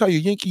 I tell you,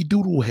 Yankee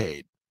Doodle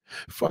head.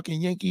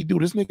 Fucking Yankee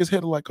Doodle. This nigga's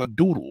head like a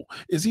doodle.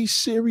 Is he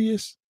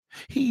serious?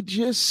 He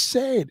just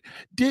said,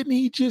 didn't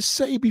he just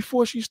say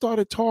before she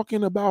started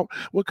talking about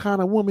what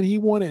kind of woman he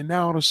wanted, and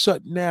now all of a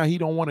sudden now he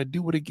don't want to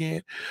do it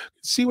again?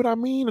 See what I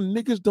mean? The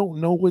niggas don't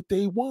know what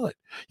they want.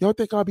 Y'all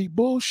think I'll be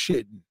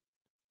bullshitting?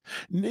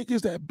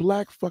 Niggas, that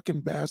black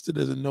fucking bastard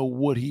doesn't know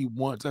what he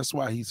wants. That's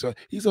why he's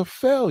a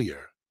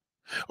failure.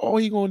 All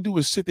he gonna do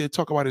is sit there and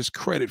talk about his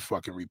credit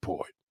fucking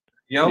report.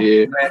 You know,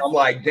 and I'm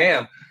like,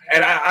 damn.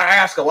 And I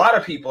ask a lot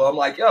of people, I'm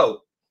like,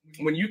 yo,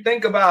 when you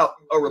think about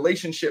a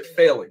relationship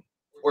failing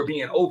or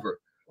being over,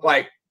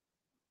 like,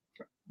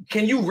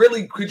 could you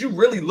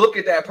really look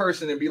at that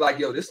person and be like,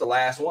 yo, this is the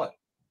last one?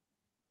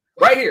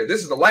 Right here,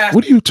 this is the last.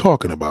 What are you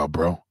talking about,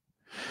 bro?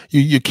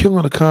 You're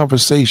killing the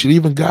conversation.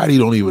 Even Gotti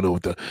don't even know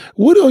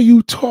what are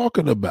you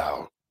talking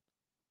about?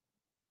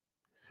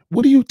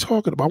 What are you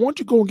talking about? Why don't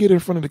you go and get in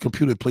front of the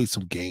computer and play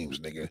some games,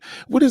 nigga?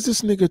 What is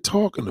this nigga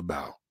talking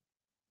about?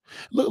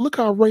 Look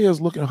how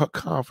Rhea's looking at her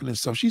confident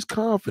stuff. She's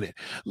confident.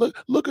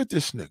 Look at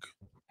this nigga.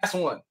 Last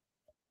one.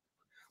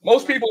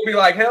 Most people be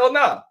like, hell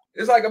nah.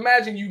 It's like,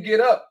 imagine you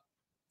get up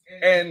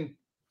and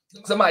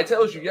somebody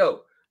tells you,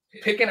 yo,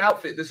 pick an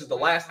outfit. This is the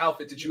last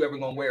outfit that you ever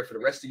gonna wear for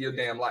the rest of your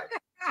damn life.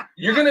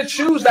 You're gonna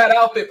choose that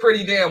outfit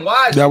pretty damn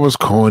wise. That was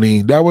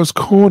corny. That was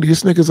corny.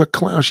 This nigga's a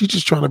clown. She's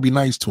just trying to be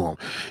nice to him.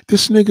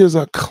 This nigga's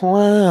a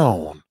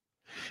clown.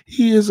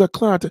 He is a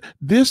clown.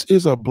 This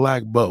is a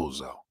black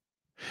bozo.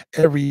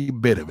 Every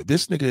bit of it.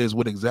 This nigga is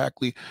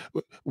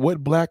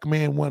what black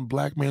man want.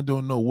 Black men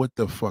don't know what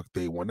the fuck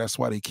they want. That's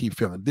why they keep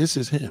feeling. This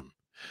is him.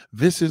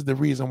 This is the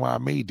reason why I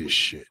made this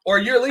shit. Or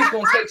you're at least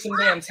gonna take some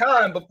damn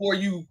time before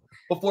you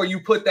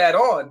put that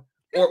on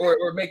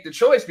or make the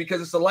choice, because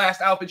it's the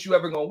last outfit you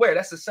ever gonna wear.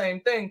 That's the same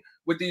thing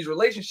with these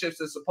relationships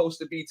that's supposed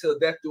to be till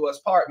death do us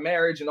part,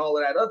 marriage and all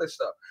of that other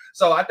stuff.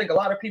 So I think a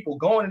lot of people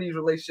go into these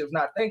relationships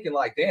not thinking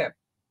like, damn,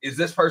 is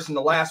this person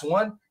the last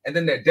one? And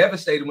then they're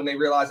devastated when they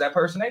realize that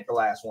person ain't the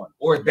last one,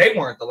 or they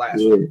weren't the last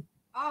one.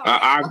 Oh,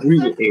 I agree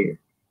with him.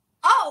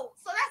 Oh,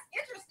 so that's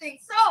interesting.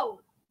 So,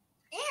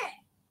 and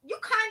you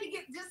kind of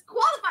get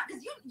disqualified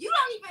because you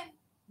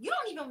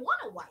don't even want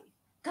a wife.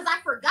 Because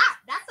I forgot,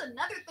 that's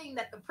another thing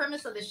that the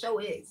premise of the show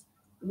is.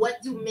 What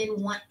do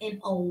men want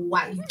in a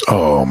wife?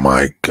 Oh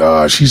my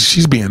God,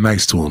 she's being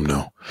nice to him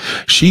though.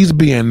 She's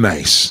being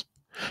nice.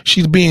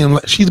 She's being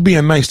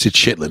nice to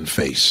Chitlin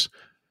Face.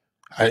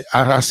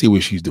 I see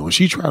what she's doing.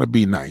 She's trying to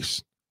be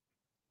nice.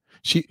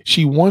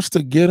 She wants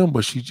to get him,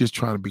 but she's just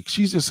trying to be.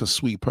 She's just a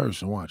sweet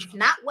person. Watch her.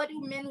 Not what do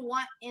men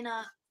want in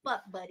a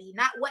fuck buddy.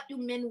 Not what do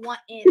men want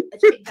in a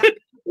chick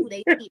who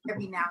they keep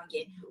every now and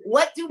again.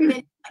 What do men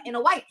want in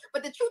a wife?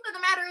 But the truth of the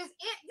matter is,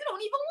 you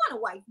don't even want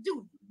a wife,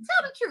 dude.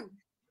 Tell the truth.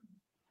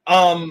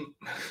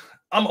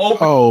 I'm open.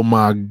 Oh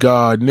my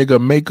God,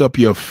 nigga, make up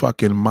your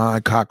fucking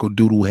mind,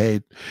 cockle-doodle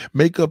head.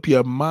 Make up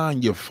your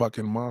mind, you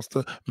fucking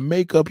monster.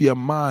 Make up your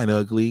mind,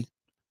 ugly.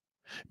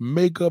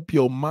 Make up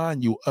your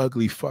mind, you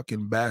ugly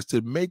fucking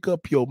bastard. Make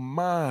up your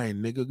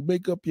mind, nigga.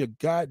 Make up your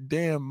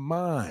goddamn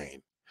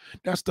mind.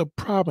 That's the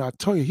problem. I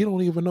tell you, he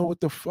don't even know what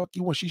the fuck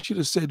you want. She should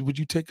have said, would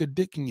you take a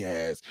dick in your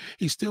ass?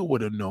 He still would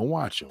have known.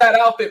 Watch him. That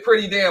outfit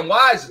pretty damn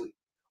wisely.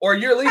 Or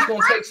you're at least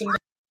gonna take some.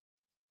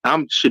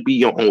 Should be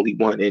your only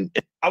one. And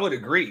I would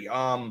agree.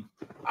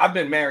 I've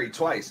been married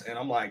twice, and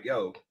I'm like,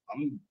 yo, I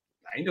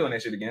ain't doing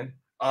that shit again.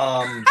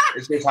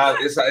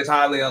 It's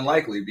highly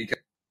unlikely because.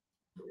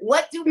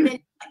 What do men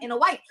want in a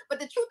wife? But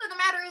the truth of the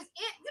matter is,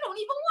 you don't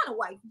even want a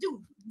wife,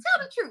 dude. Tell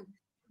the truth.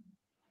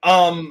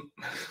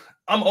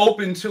 I'm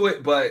open to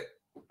it, but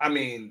I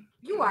mean,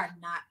 you are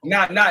not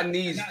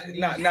normally.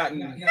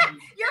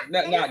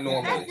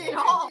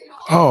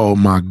 Oh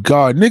my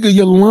God, nigga,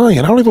 you're lying.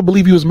 I don't even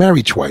believe you was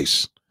married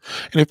twice.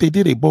 And if they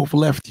did, they both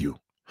left you.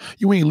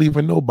 You ain't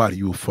leaving nobody,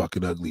 you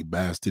fucking ugly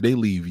bastard. They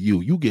leave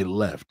you. You get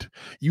left.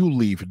 You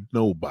leave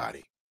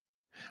nobody.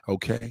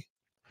 Okay?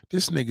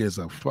 This nigga is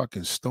a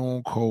fucking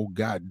stone cold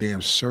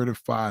goddamn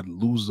certified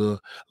loser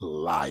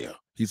liar.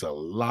 He's a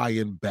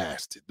lying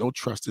bastard. Don't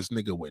trust this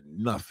nigga with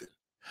nothing.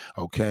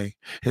 Okay?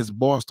 His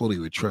boss don't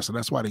even trust him.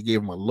 That's why they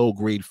gave him a low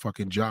grade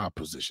fucking job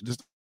position. This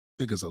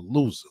nigga's a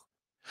loser.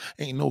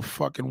 Ain't no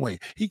fucking way.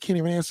 He can't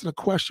even answer the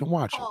question.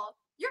 Watch him.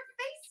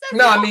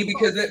 No, I mean,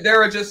 because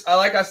there are just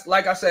like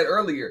I said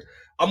earlier,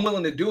 I'm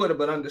willing to do it,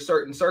 but under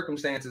certain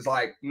circumstances,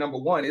 like number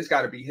one, it's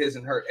got to be his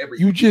and her every.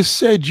 You just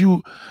said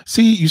you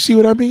see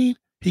what I mean?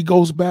 He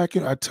goes back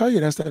and I tell you,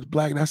 that's how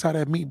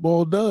that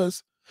meatball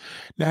does.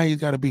 Now he's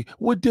got to be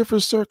what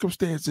different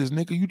circumstances,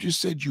 nigga. You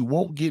just said you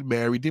won't get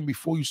married. Then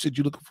before you said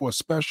you're looking for a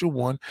special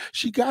one,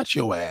 she got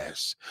your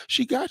ass.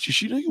 She got you.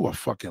 She knew you were a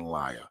fucking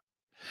liar.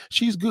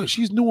 She's good.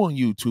 She's new on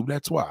YouTube.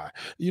 That's why.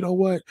 You know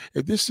what?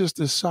 If this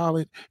sister's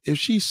solid, if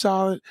she's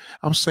solid,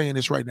 I'm saying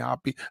this right now.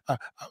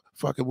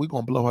 We're going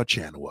to blow her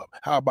channel up.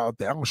 How about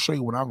that? I'm going to show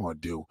you what I'm going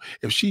to do.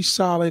 If she's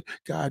solid,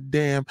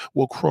 goddamn,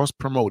 we'll cross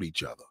promote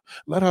each other.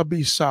 Let her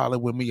be solid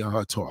with me and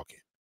her talking.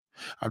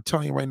 I'm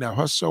telling you right now,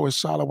 her show is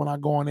solid. When I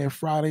go on there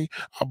Friday,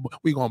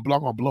 we're going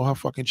to blow her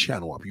fucking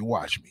channel up. You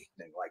watch me.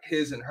 Like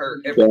his and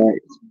her everything.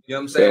 You know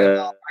what I'm saying?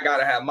 I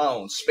gotta have my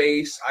own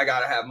space. I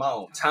gotta have my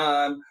own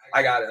time.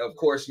 I gotta, of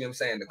course, you know what I'm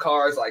saying, the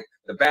cars, like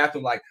the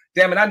bathroom, like,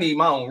 damn it, I need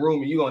my own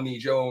room and you gonna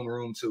need your own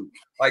room too.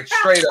 Like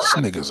straight up. This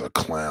nigga's a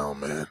clown,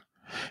 man.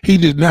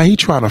 He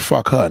trying to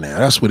fuck her now.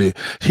 That's what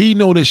he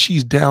know that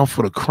she's down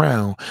for the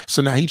crown.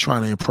 So now he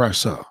trying to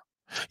impress her.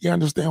 You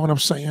understand what I'm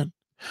saying?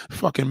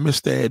 Fucking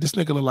Mr. Ed. This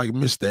nigga look like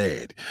Mr.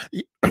 Ed.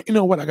 You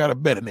know what? I got a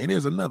better name.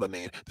 There's another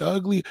name.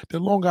 The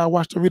longer I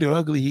watch the video, the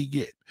ugly he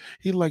get.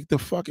 He like the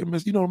fucking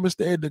Mr. You know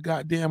Mr. Ed, the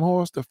goddamn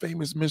horse, the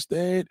famous Mr.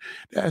 Ed.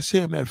 That's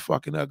him, that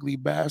fucking ugly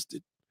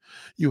bastard.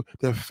 You,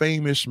 the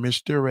famous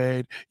Mr.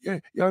 Ed. Yeah,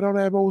 y'all know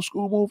that old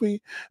school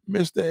movie?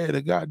 Mr. Ed,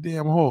 the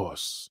goddamn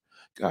horse.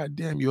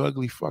 Goddamn, you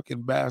ugly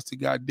fucking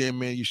bastard. Goddamn,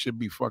 man, you should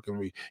be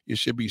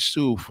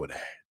sued for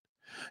that.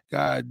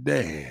 God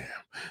damn.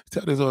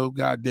 Tell this old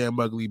goddamn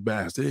ugly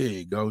bastard. There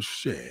you go.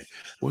 Shit.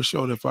 We'll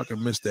show the fucking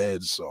Mr.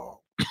 Ed song.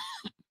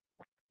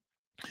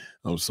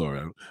 I'm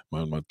sorry.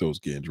 My throat's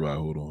getting dry.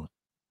 Hold on.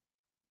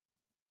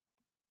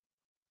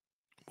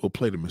 We'll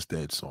play the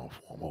Mr. Ed song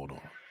for him. Hold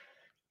on.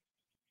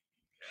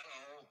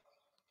 Hello.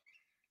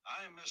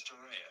 I'm Mr.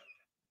 Ed.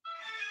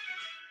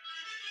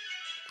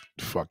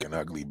 Fucking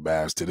ugly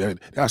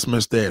bastard. That's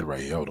Mr. Ed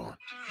right here. Hold on. Go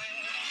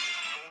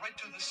right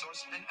to the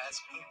source and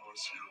ask the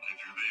horse. He'll give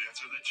you the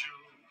answer that you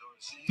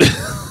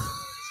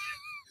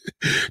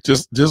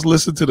Just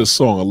listen to the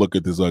song and look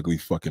at this ugly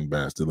fucking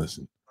bastard.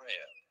 Listen.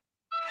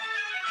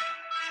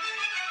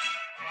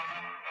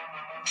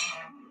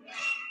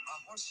 A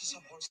horse is a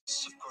horse,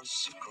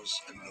 of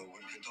course, and no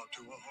one can talk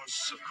to a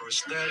horse, of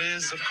course. That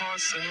is, of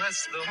course,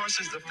 unless the horse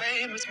is the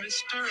famous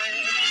Mr.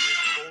 Ed.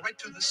 Go right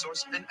to the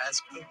source and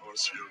ask the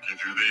horse. He'll give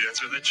you the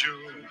answer that you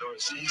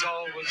endorse. He's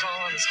always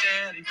on a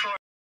steady course.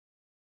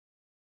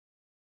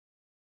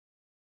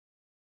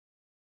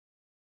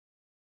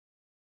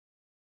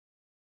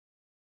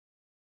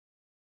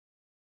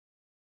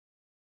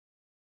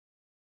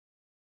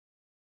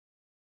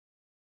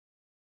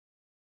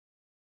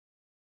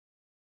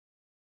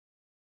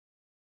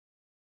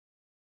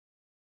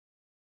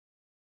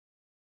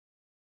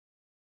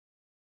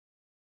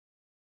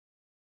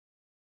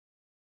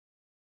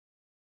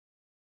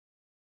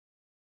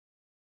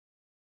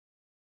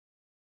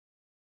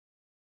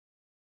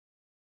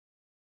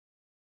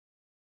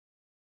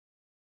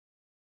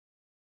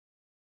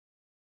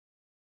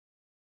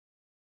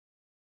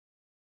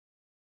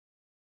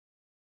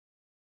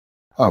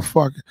 Oh,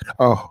 fuck.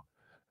 Oh,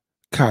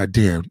 god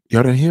damn.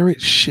 Y'all didn't hear it?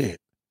 Shit.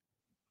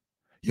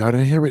 Y'all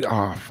didn't hear it?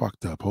 Oh,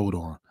 fucked up. Hold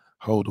on.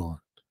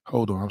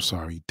 I'm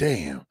sorry.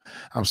 Damn.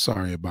 I'm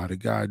sorry about it.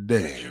 God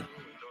damn. He's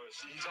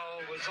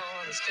always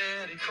on a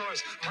steady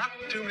course. Talk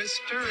to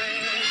Mr.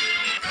 Ed.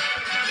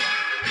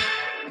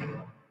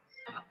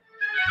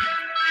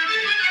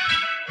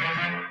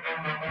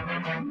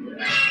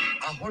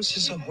 A horse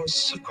is a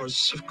horse, of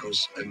course,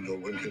 and no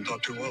one can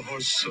talk to a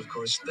horse, of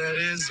course. That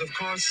is, of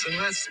course,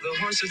 unless the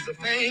horse is the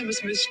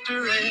famous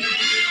Mr. Ed.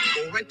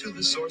 Go right to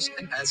the source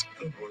and ask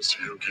the horse.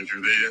 He'll give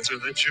you the answer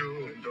that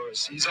you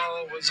endorse. He's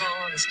always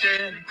on a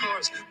steady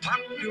course. Talk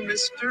to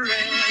Mr.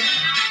 Ed.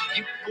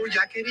 You go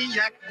yakety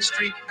yak the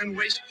street and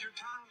waste your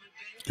time.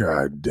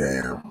 God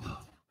damn.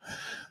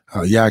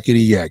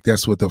 Yakety yak.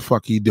 That's what the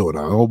fuck he doing.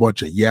 A whole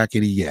bunch of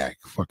yakety yak.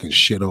 Fucking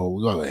shithole.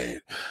 Go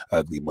ahead.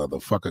 Ugly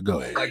motherfucker. Go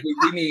ahead. Like we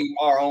need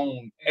our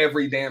own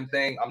every damn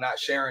thing. I'm not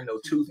sharing no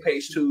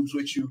toothpaste tubes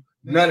with you.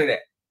 None of that.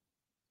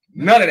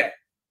 You know what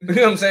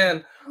I'm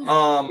saying? You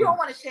don't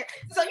want to share.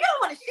 So you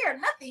don't want to share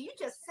nothing. You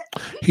just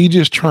he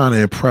just trying to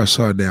impress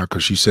her now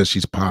because she says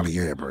she's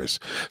polyamorous.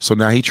 So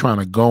now he trying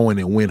to go in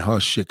and win her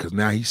shit because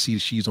now he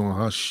sees she's on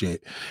her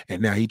shit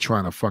and now he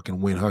trying to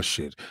fucking win her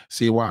shit.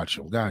 See, watch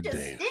him. God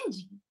damn.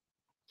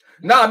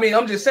 No, I mean,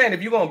 I'm just saying,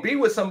 if you're gonna be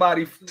with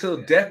somebody till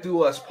death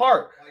do us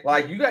part,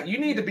 like you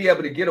need to be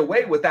able to get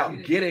away without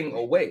getting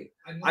away.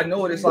 I know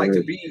what it's like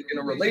to be in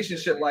a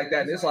relationship like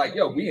that. And it's like,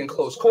 yo, we in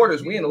close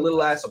quarters, we in a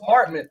little ass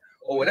apartment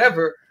or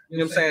whatever. You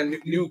know what I'm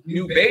saying?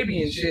 New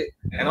baby and shit.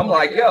 And I'm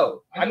like,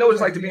 yo, I know what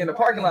it's like to be in the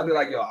parking lot. Be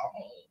like, yo,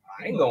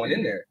 I ain't going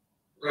in there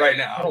right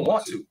now. I don't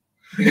want to.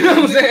 You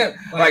know what I'm saying?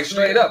 Like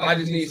straight up, I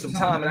just need some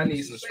time and I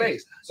need some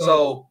space.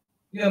 So,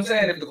 you know what I'm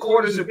saying? If the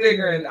quarters are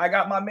bigger and I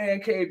got my man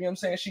cave, you know what I'm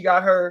saying? She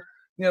got her,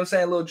 you know what I'm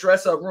saying, little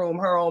dress up room,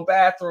 her own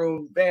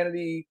bathroom,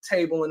 vanity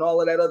table, and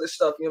all of that other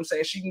stuff. You know what I'm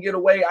saying? She can get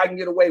away. I can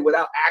get away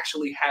without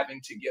actually having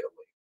to get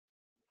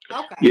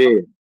away.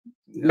 Okay.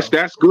 Yeah,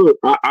 that's good.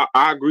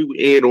 I agree with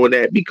Ed on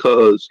that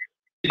because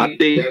I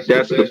think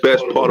that's the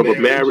best part of a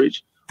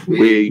marriage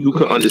where you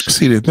can understand.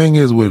 See, the thing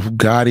is with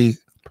Gotti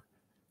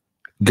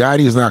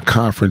is not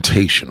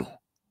confrontational.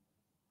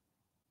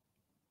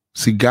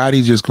 See,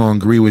 Gotti's just gonna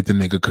agree with the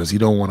nigga because he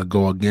don't want to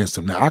go against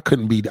him. Now, I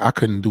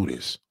couldn't do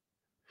this.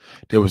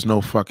 There was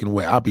no fucking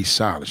way. I'll be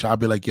silent. I'll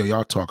be like, yo,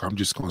 y'all talk. I'm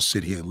just gonna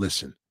sit here and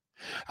listen.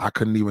 I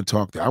couldn't even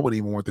talk to. I wouldn't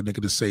even want the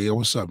nigga to say, yo,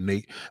 what's up,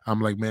 Nate?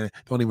 I'm like, man,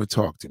 don't even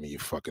talk to me, you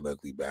fucking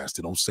ugly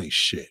bastard. Don't say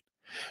shit.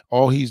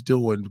 All he's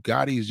doing,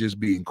 Gotti is just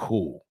being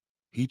cool.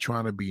 He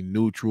trying to be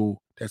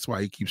neutral. That's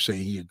why he keeps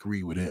saying he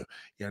agree with him.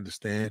 You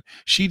understand?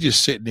 She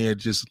just sitting there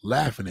just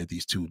laughing at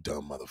these two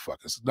dumb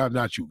motherfuckers.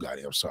 Not you,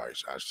 Gotti. I'm sorry.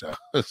 Shout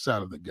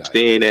out the guy.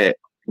 Saying that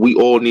we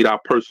all need our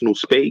personal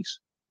space.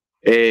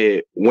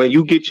 And when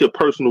you get your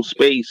personal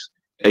space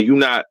and you're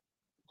not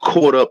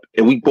caught up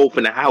and we both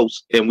in the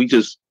house and we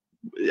just,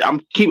 I'm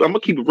gonna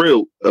keep it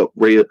real,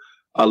 Rhea.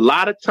 A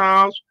lot of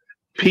times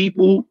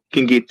People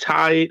can get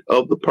tired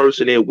of the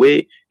person they're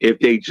with if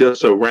they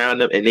just around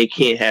them and they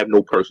can't have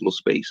no personal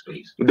space.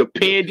 The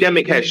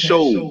pandemic has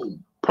showed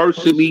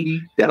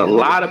personally that a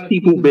lot of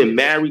people been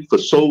married for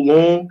so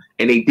long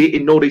and they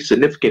didn't know their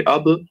significant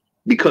other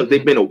because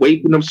they've been away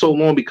from them so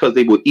long because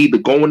they were either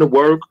going to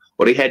work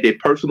or they had their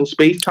personal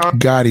space time.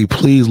 Gotti,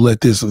 please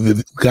let this.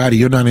 Gotti,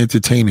 you're not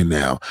entertaining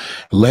now.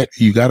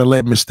 You got to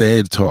let Mr.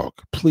 Ed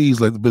talk.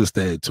 Please let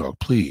Mr. Ed talk,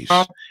 please.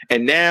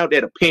 And now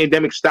that a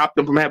pandemic stopped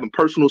them from having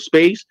personal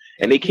space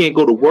and they can't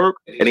go to work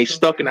and they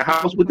stuck in the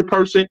house with the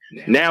person,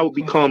 now it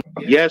becomes,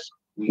 yes,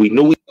 we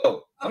knew it.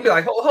 I'm be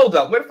like, hold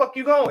up, where the fuck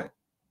you going?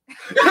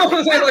 You know what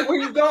I'm saying? Like, where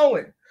you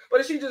going? But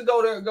if she just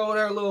go to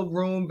her little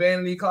room,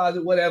 vanity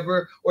closet,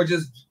 whatever, or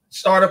just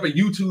start up a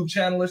YouTube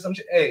channel or some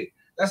shit, hey,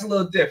 that's a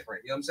little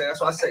different. You know what I'm saying?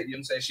 That's what I say. You know what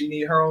I'm saying? She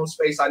need her own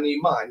space. I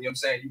need mine. You know what I'm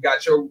saying? You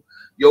got your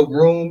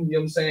room, you know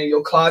what I'm saying?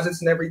 Your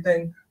closets and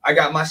everything. I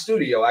got my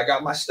studio. I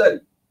got my study.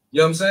 You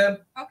know what I'm saying?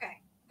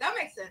 Okay. That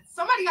makes sense.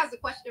 Somebody has a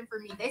question for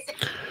me. They say,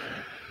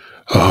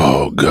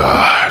 oh,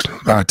 God.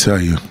 I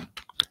tell you,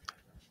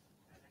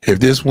 if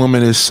this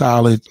woman is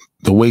solid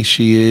the way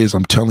she is,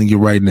 I'm telling you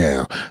right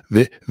now,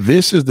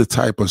 this is the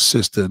type of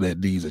sister that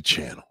needs a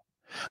channel.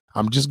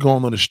 I'm just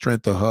going on the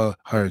strength of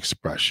her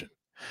expression.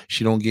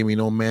 She don't give me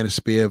no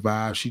manosphere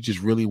vibe. She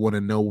just really want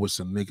to know what's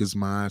in niggas'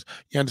 minds.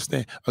 You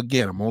understand?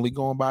 Again, I'm only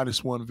going by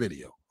this one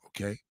video,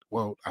 okay?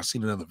 Well, I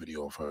seen another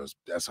video of hers.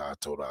 That's how I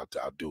told her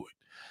I'll do it.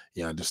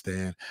 You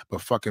understand?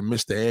 But fucking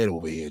Mr. Ed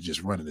over here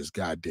just running his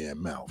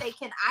goddamn mouth. Say,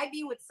 can I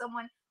be with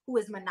someone who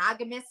is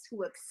monogamous,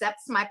 who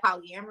accepts my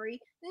polyamory?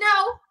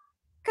 No,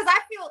 because I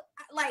feel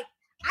like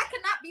I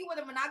could not be with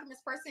a monogamous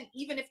person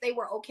even if they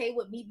were okay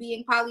with me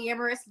being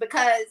polyamorous,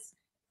 because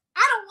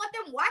I don't want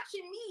them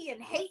watching me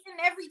and hating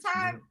every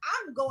time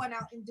I'm going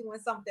out and doing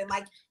something.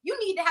 Like, you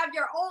need to have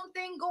your own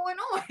thing going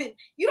on.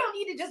 You don't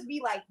need to just be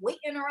like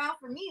waiting around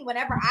for me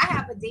whenever I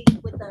have a date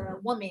with a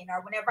woman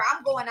or whenever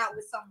I'm going out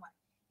with someone.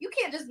 You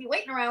can't just be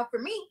waiting around for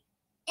me.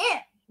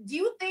 And do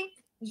you think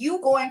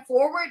you going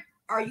forward,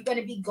 are you going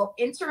to be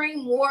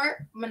entering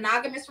more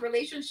monogamous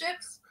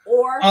relationships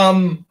or?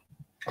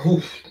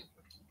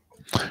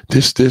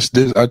 This,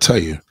 I tell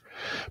you,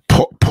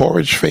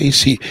 Porridge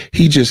Face, he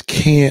just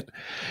can't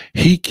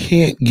get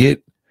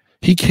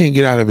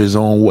out of his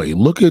own way.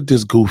 Look at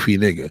this goofy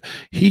nigga.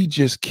 He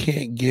just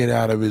can't get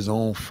out of his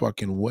own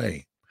fucking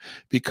way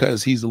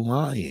because he's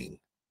lying.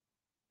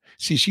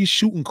 See, she's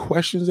shooting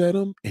questions at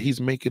him and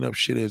he's making up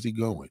shit as he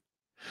going.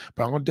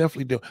 But I'm gonna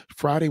definitely do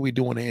Friday. We're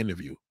doing an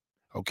interview.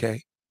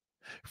 Okay.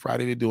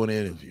 Friday they're doing an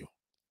interview.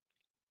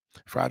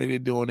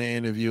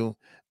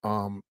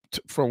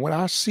 From what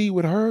I see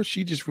with her,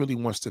 she just really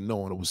wants to know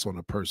what's on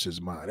the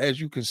person's mind. As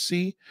you can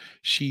see,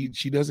 she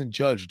doesn't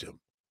judge them.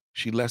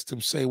 She lets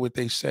them say what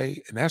they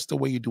say, and that's the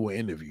way you do an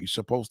interview. You're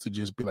supposed to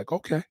just be like,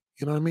 okay,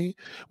 you know what I mean?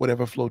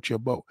 Whatever floats your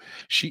boat.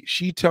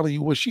 She telling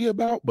you what she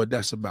about, but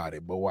that's about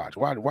it. But watch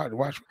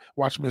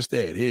Mr.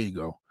 Ed. Here you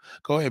go.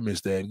 Go ahead,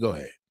 Mr. Ed. Go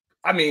ahead.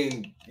 I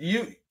mean,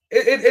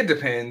 it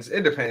depends.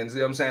 It depends.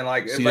 You know what I'm saying?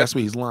 Like, see, that's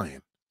where he's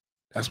lying.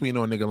 That's when you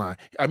know a nigga lying.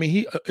 I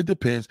mean, it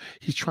depends.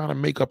 He's trying to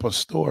make up a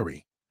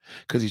story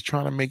because he's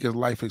trying to make his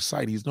life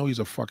exciting. He's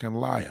a fucking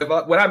liar.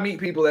 When I meet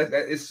people, that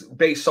it's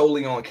based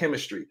solely on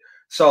chemistry.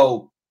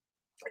 So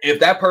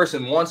if that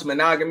person wants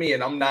monogamy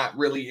and I'm not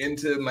really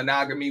into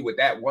monogamy with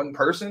that one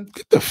person,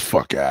 get the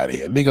fuck out of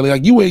here, nigga.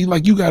 Like you ain't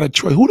like you got a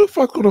choice. Who the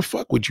fuck gonna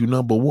fuck with you?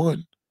 Number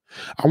one,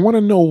 I want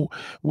to know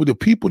with the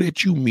people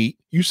that you meet.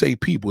 You say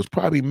people, it's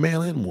probably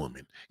male and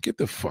woman. Get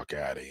the fuck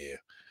out of here.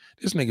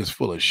 This nigga's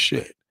full of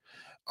shit.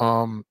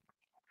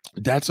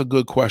 That's a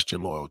good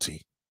question,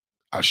 Loyalty.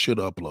 I should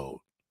upload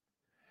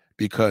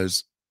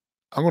because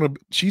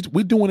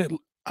we're doing it.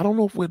 I don't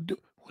know if what did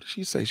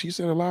she say? She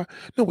said a live.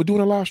 No, we're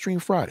doing a live stream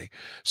Friday.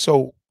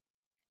 So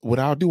what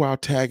I'll do, I'll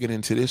tag it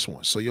into this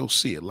one. So you'll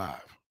see it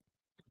live.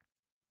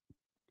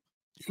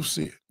 You'll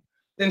see it.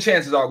 Then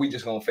chances are we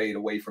just gonna fade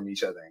away from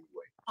each other anyway.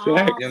 You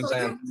know what I'm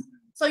saying?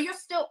 So you're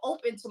still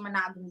open to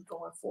monogamy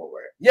going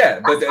forward? Yeah,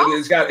 but then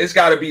it's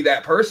got to be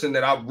that person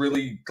that I'm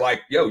really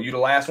like, yo, you the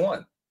last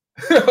one.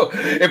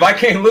 If I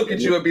can't look at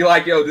you and be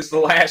like, yo, this is the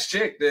last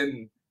chick,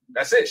 then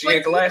that's it. She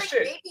ain't the last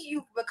chick. Maybe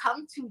you've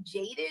become too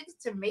jaded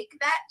to make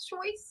that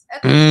choice.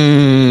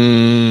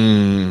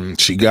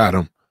 She got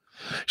him.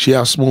 See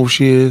how smooth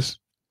she is?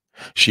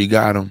 She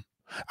got him.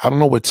 I don't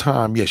know what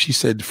time. Yeah, she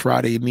said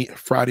Friday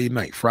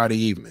night, Friday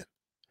evening.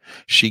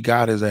 She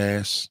got his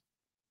ass.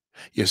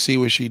 You see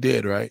what she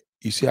did, right?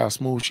 You see how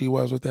smooth she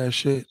was with that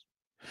shit?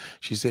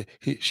 She said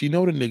she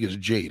know the nigga's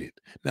jaded.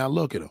 Now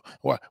look at him.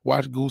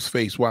 Watch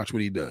Gooseface. Watch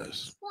what he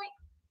does.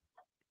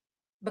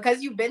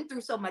 Because you've been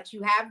through so much,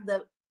 you have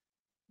the.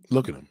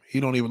 Look at him. He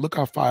don't even look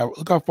how far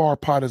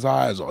apart his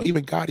eyes are.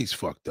 Even Gotti's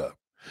fucked up.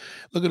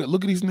 Look at it.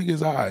 Look at these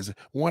niggas' eyes.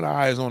 One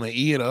eye is on the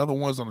ear, the other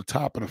one's on the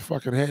top of the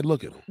fucking head.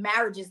 Look at him.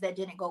 Marriages that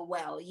didn't go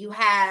well. You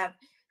have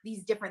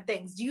these different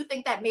things. Do you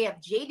think that may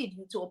have jaded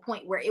you to a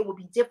point where it would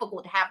be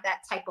difficult to have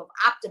that type of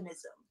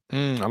optimism?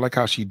 I like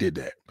how she did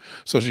that.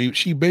 So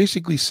she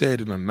basically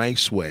said in a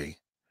nice way,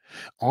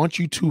 aren't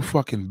you too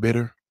fucking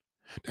bitter?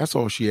 That's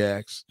all she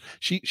asks.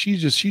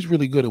 She's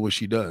really good at what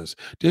she does.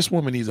 This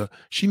woman needs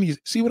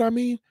see what I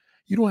mean?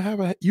 You don't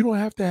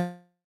have to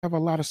have a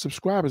lot of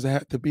subscribers that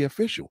have to be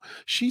official.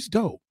 She's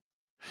dope.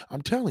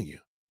 I'm telling you.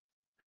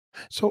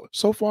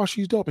 So far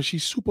she's dope and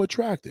she's super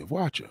attractive.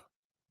 Watch her.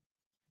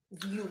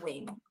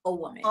 Viewing a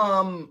woman.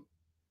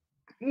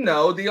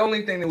 No, the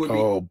only thing that would be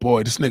Oh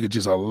boy, this nigga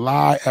just a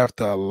lie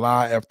after a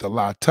lie after a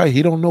lie. I tell you,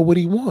 he don't know what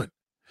he want.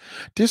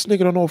 This nigga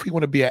don't know if he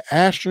want to be an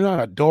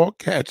astronaut, a dog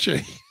catcher.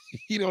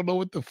 He don't know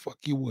what the fuck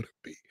he want to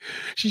be.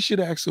 She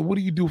should ask him, what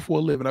do you do for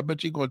a living? I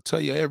bet you're gonna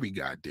tell you every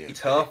goddamn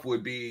tough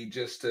would be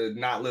just to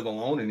not live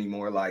alone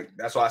anymore. Like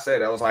that's why I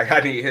said I was like, I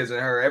need his and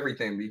her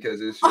everything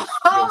because it's just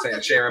you know what I'm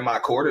saying, sharing my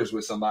quarters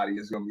with somebody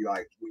is gonna be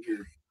like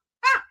weird.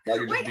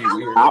 Like, Wait, how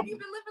long have you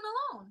been living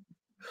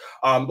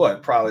alone?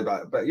 But probably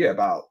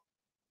about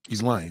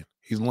He's lying.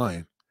 He's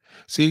lying.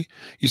 See,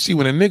 you see,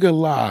 when a nigga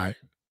lie,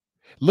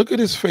 look at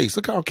his face.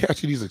 Look how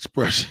catchy these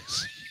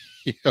expressions.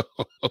 Yo.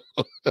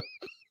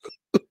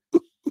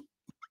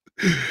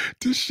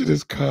 This shit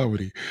is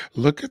comedy.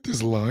 Look at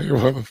this lying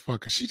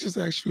motherfucker. She just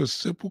asked you a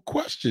simple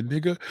question,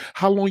 nigga.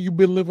 How long you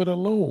been living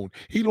alone?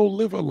 He don't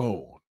live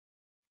alone.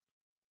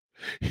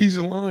 He's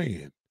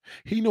lying.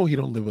 He know he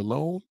don't live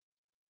alone.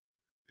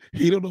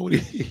 He don't know what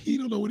he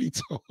don't know what he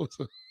told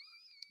her.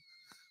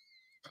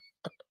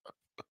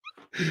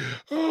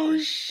 Oh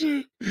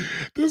shit.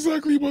 This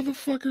ugly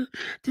motherfucker.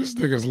 This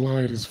nigga's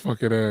lying his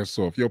fucking ass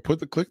off. Yo,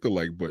 click the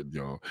like button,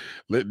 y'all.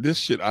 Let this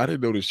shit. I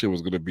didn't know this shit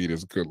was gonna be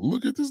this good.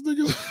 Look at this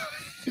nigga.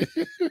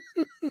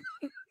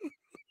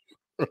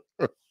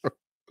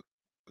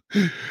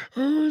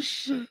 Oh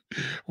shit.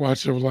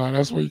 Watch him lie.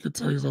 That's why you can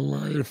tell he's a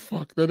liar.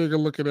 Fuck. That nigga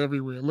looking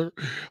everywhere.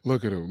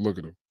 Look at him. Look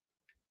at him.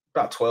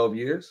 About 12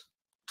 years.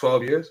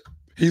 12 years.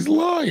 He's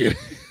lying.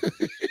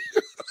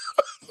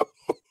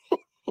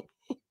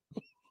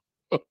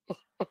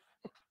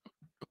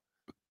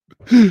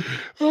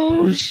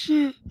 Oh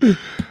shit.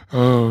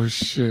 Oh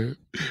shit.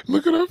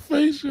 Look at her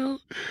face, yo.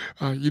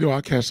 You know,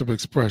 I catch some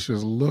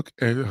expressions. Look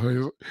at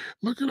her.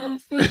 Look at her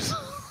face.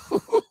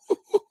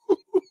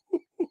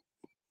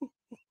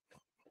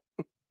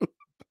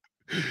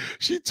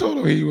 She told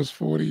him he was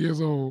 40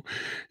 years old.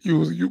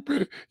 You've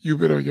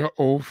been on your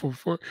own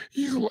for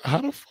he's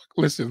how the fuck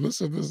listen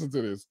to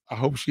this. I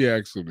hope she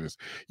asks him this.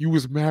 You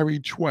was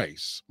married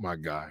twice, my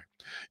guy.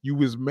 You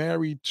was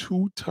married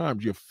 2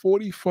 times. You're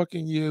 40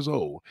 fucking years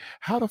old.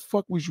 How the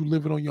fuck was you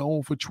living on your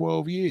own for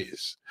 12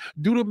 years?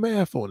 Do the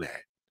math on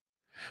that.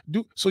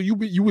 So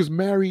you was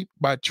married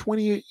by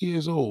 28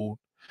 years old,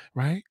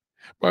 right?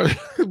 By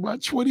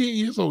 28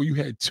 years old, you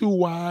had 2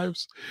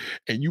 wives,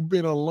 and you've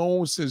been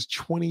alone since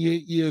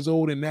 28 years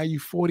old, and now you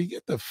 40.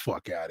 Get the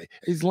fuck out of it.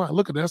 He's lying.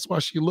 Look at that's why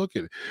she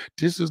looking.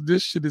 This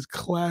shit is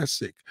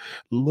classic.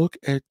 Look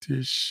at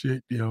this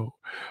shit, yo.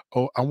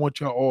 Oh, I want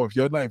y'all all. If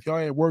y'all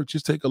at work,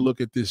 just take a look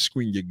at this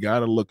screen. You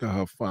gotta look at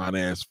her fine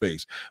ass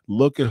face.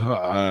 Look at her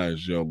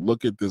eyes, yo.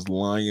 Look at this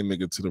lying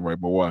nigga to the right,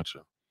 but watch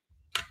her.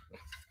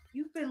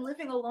 You've been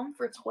living alone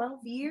for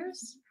 12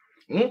 years?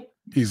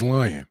 He's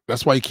lying.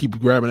 That's why you keep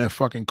grabbing that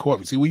fucking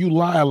coffee. See, when you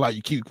lie a lot,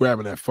 you keep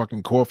grabbing that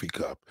fucking coffee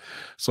cup.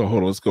 So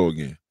hold on, let's go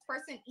again.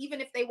 Person,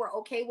 even if they were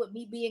okay with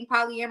me being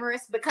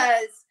polyamorous,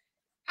 because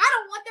I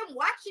don't want them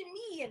watching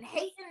me and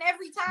hating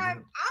every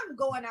time I'm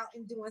going out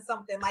and doing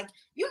something. Like,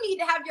 you need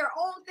to have your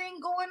own thing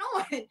going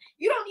on.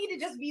 You don't need to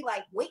just be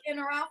like waiting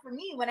around for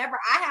me whenever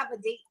I have a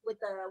date with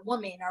a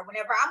woman or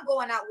whenever I'm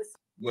going out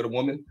with a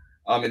woman.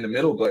 I'm in the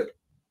middle, but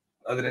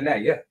other than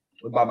that, yeah,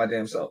 by my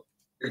damn self.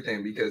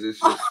 Everything because it's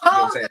just you know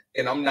what I'm saying,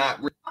 and I'm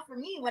not for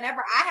me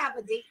whenever I have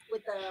a date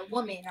with a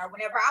woman or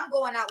whenever I'm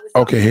going out with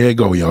okay, here you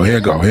go, yo, here you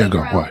go.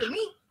 For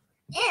me.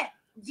 And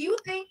do you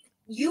think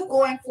you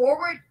going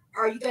forward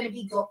are you going to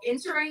be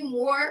entering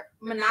more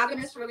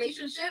monogamous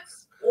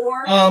relationships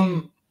or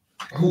I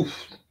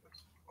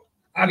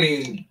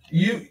mean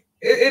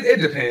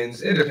it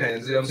depends. It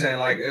depends. You know what I'm saying?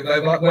 Like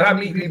when I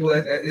meet people,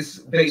 it's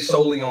based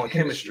solely on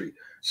chemistry.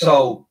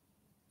 So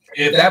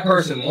if that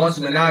person wants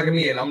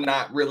monogamy and I'm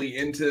not really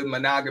into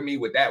monogamy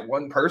with that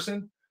one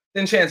person,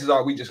 then chances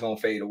are we just gonna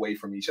fade away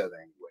from each other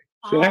anyway.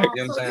 You know what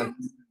I'm saying?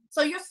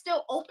 So you're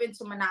still open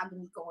to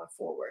monogamy going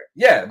forward?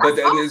 Yeah, but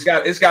then it's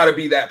got to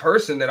be that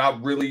person that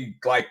I'm really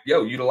like,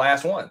 yo, you the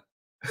last one.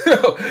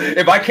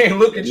 If I can't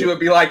look at you and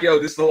be like, yo,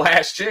 this is the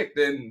last chick,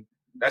 then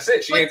that's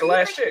it. She ain't the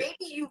last chick.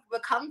 Maybe you've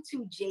become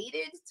too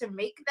jaded to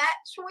make that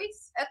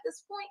choice at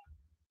this point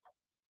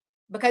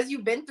because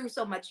you've been through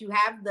so much. You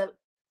have the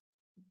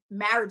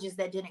marriages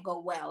that didn't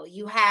go well.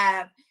 You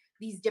have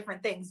these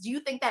different things. Do you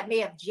think that may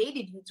have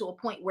jaded you to a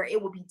point where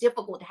it would be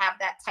difficult to have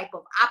that type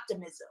of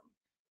optimism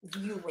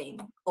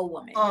viewing a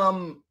woman?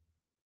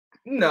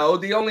 No,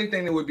 the only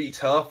thing that would be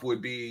tough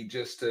would be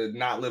just to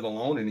not live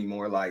alone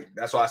anymore. Like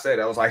that's why I said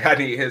I was like, I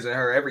need his and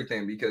her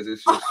everything because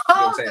it's just you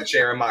know what I'm saying,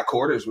 sharing my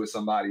quarters with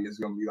somebody is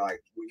gonna be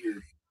like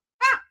weird.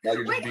 Like,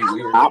 wait, how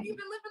long have you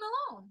been living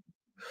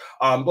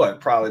alone?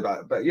 But probably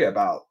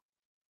about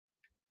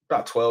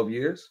 12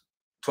 years.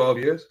 12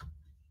 years.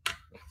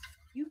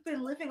 You've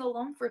been living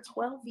alone for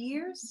 12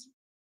 years?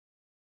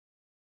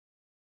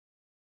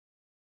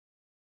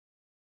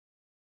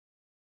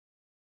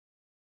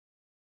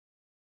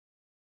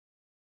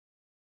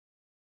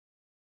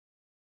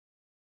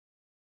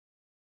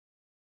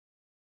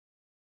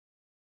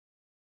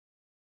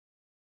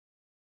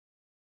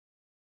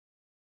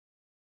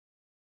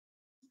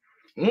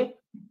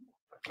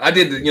 I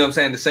did the, you know what I'm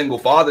saying, the single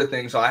father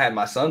thing. So I had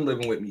my son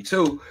living with me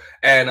too.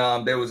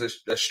 And there was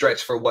a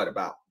stretch for what,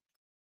 about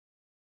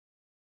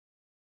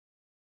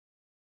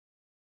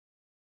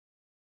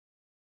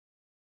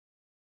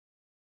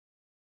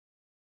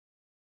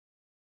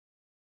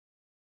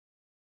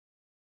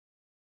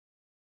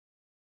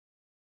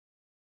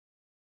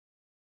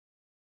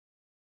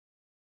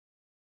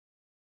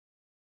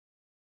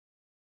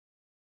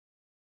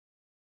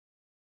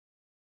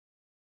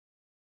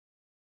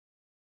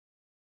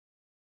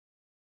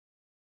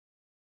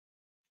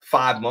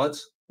 $5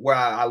 months where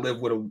I live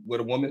with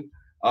a woman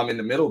in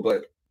the middle,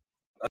 but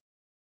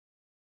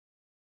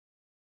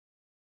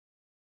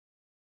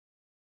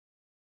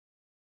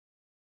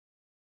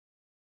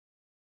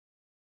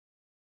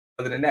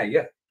other than that,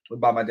 yeah,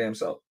 by my damn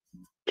self.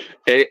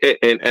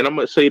 And I'm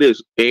gonna say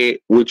this, and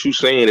what you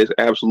saying is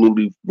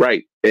absolutely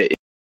right.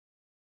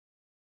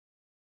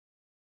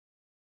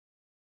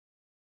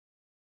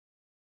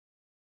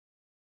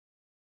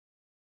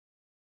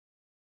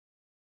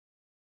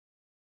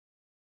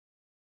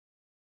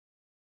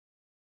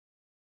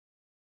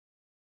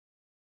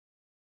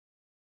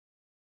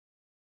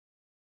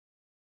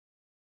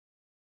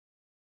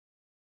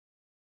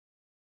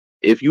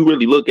 If you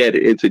really look at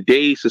it in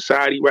today's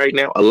society right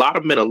now, a lot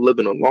of men are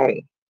living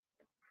alone.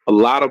 A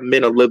lot of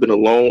men are living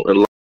alone.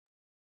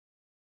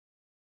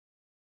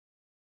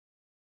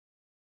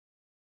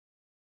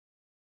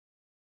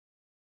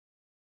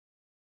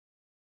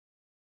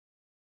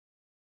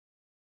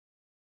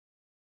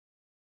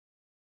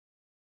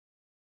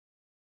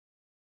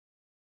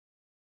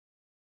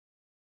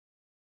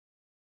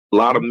 A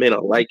lot of men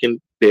are liking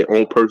their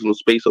own personal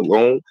space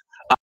alone.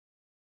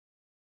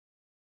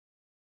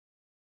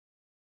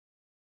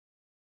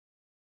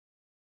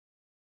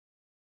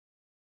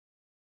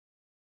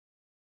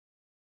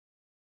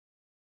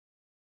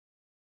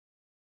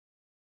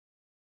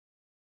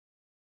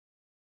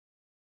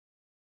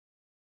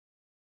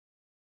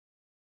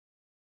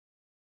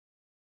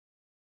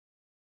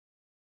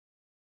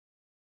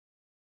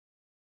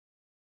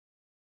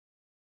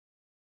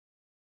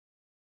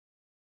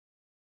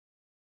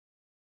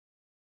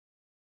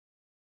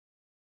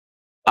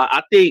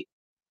 I think,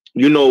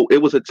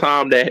 it was a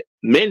time that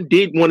men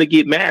did want to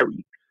get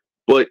married,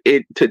 but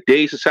in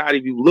today's society,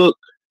 if you look,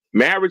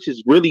 marriage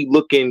is really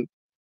looking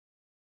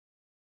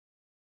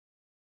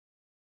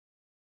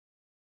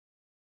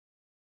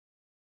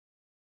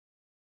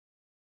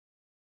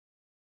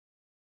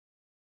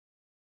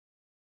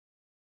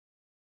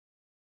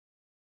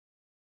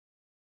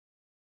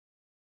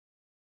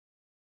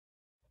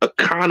a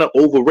kind of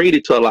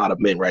overrated to a lot of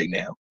men right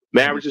now.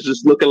 Marriage is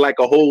just looking like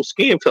a whole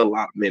scam to a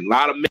lot of men. A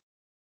lot of men.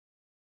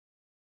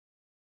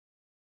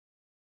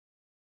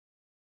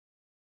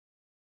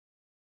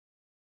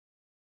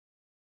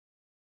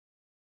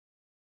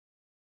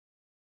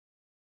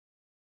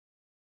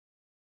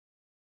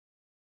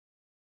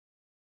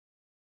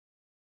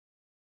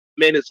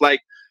 Men, it's like,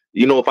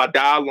 if I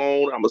die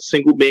alone, I'm a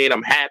single man,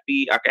 I'm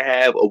happy, I can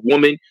have a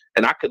woman,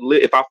 and I could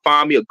live. If I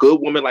find me a good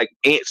woman, like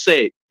Ant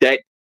said,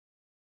 that's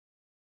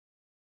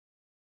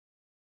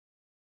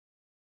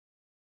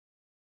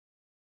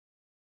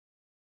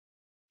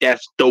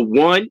the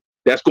one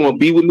that's going to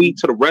be with me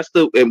to the rest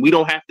of, and we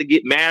don't have to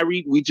get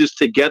married. We just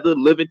together,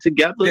 living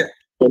together, yeah.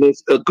 And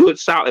it's a good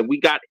sound, and we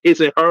got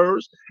his and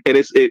hers, and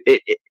that's cool.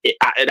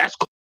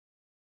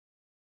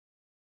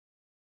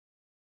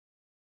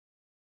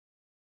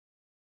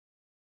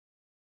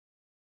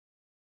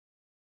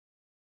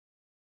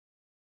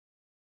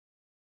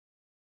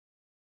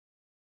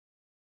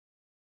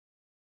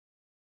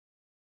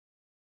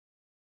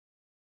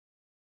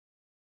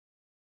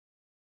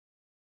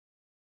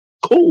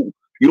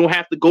 You don't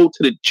have to go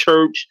to the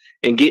church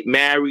and get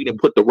married and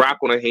put the rock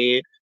on her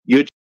hand.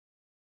 You're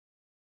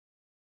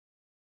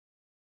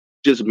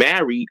just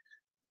married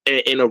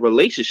in a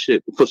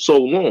relationship for so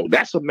long.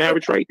 That's a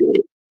marriage right there.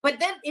 But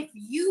then if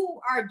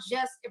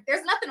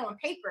there's nothing on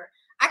paper,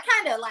 I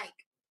kind of like,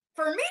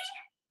 for me,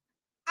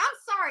 I'm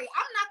sorry,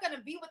 I'm not going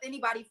to be with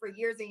anybody for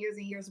years and years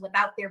and years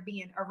without there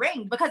being a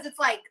ring, because it's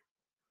like,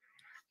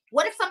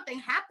 what if something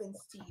happens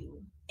to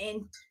you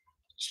and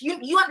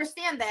you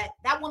understand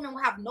that woman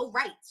will have no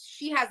rights.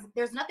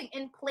 There's nothing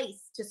in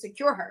place to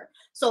secure her.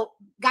 So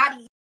God,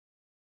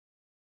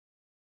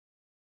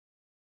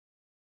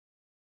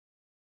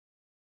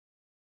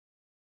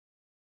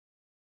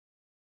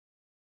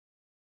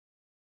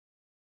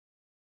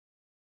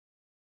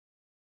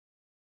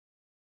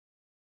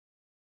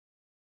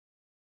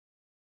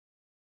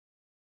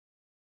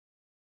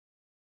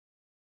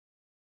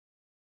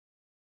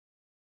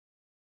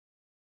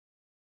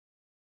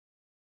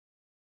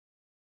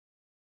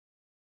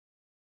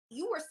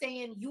 you were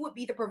saying you would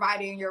be the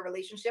provider in your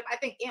relationship. I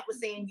think Ant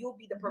was saying you'll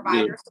be the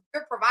provider. Yeah. So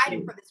you're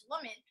providing for this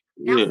woman.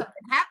 Now something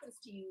happens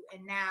to you,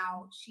 and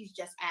now she's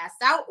just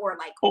asked out, or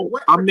like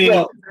what? I mean,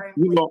 I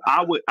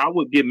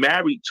would get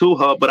married to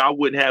her, but I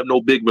wouldn't have no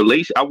big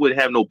relation. I wouldn't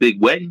have no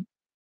big wedding.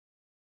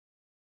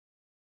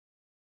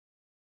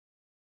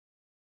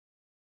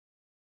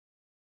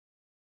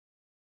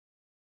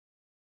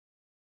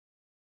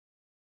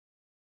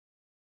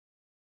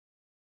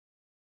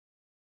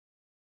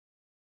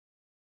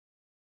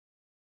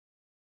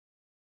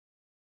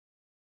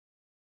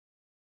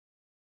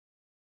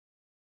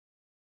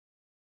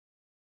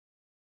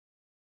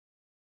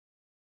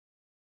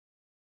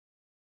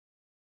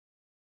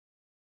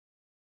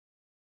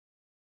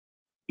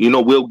 you know,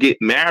 we'll get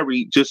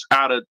married just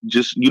out of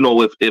just, you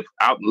know, if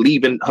I'm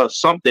leaving her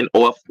something,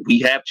 or if we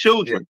have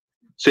children.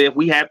 Say if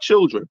we have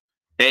children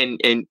and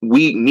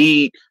we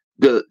need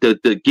to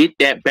get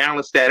that,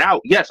 balance that out.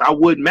 Yes, I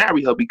would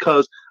marry her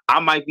because I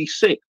might be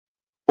sick,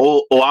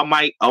 or I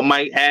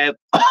might have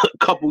a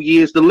couple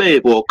years to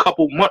live, or a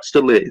couple months to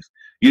live.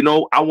 You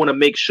know, I want to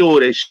make sure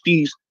that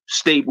she's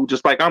stable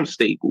just like I'm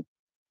stable.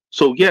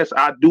 So yes,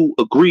 I do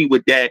agree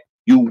with that.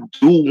 You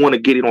do want to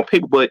get it on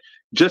paper, but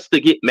just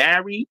to get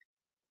married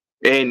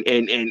and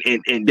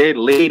then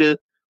later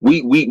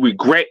we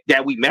regret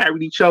that we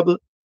married each other.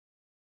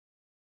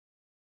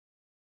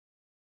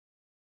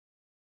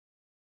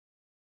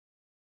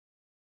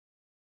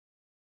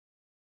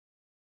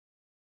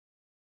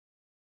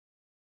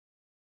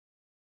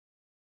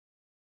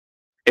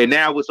 And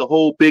now it's a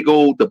whole big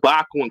old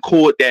debacle in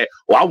court that,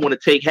 I want to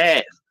take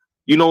half.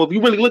 You know, if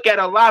you really look at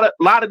a lot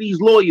of these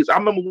lawyers, I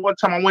remember one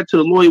time I went to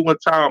the lawyer one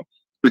time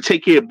to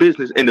take care of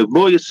business, and the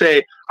lawyer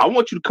said, I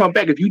want you to come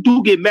back. If you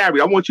do get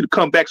married, I want you to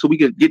come back so we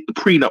can get the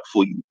prenup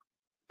for you.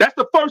 That's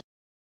the first.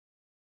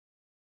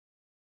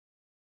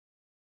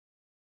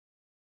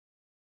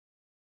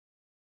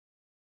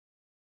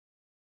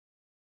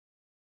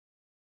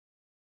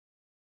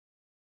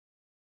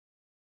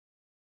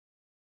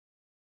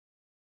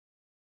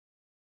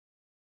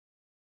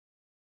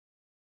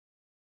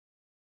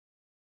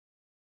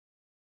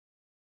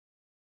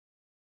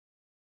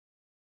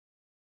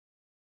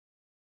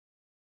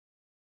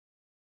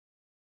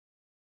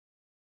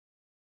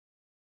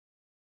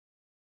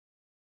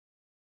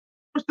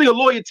 First thing a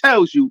lawyer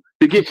tells you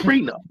to get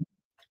prenup.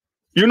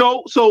 You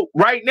know, so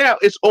right now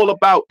it's all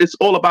about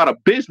a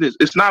business.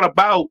 It's not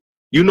about,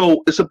 you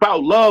know, it's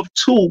about love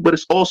too, but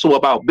it's also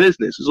about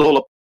business. It's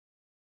all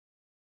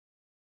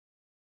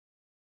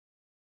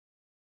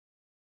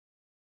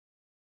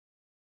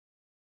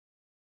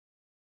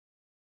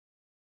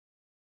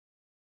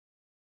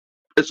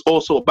it's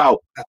also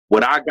about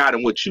what I got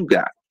and what you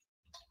got.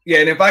 Yeah,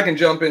 and if I can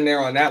jump in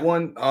there on that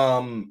one,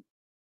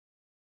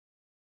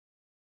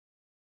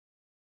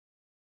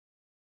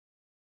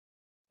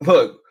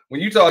 look,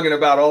 when you're talking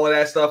about all of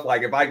that stuff,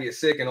 like if I get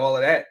sick and all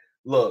of that,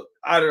 look,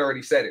 I'd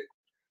already said it.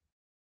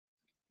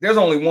 There's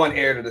only one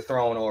heir to the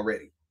throne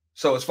already.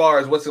 So as far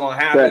as what's going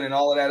to happen and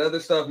all of that other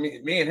stuff,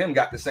 me and him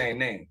got the same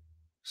name.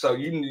 So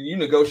you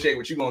negotiate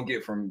what you're going to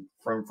get from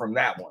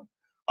that one.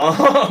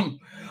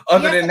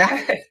 Other than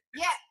that,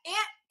 yeah,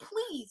 Aunt,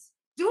 please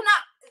do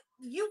not.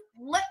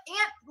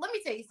 Let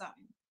me tell you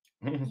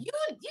something. You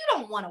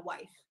don't want a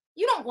wife.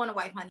 You don't want a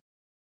wife, honey.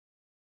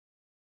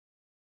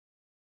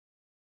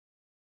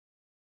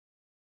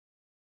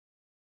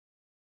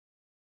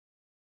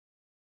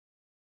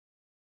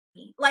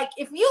 Like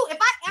if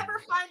I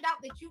ever find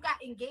out that you got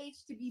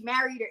engaged to be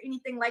married or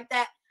anything like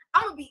that,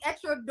 I'm gonna be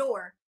at your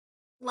door.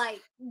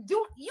 Like, you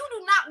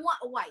do not want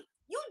a wife.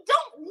 You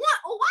don't want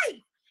a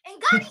wife.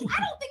 And Gotti, I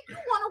don't think you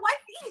want a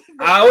wife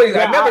either.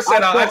 I never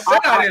said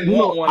I didn't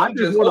want one. I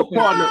just want a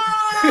partner.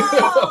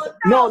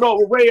 No,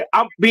 Ray,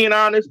 I'm being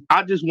honest.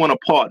 I just want a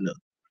partner.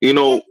 You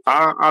know,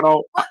 I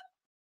don't.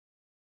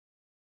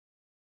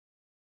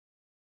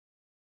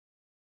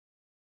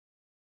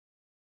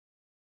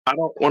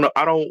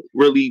 I don't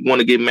really want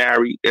to get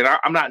married, and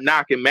I'm not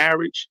knocking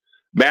marriage.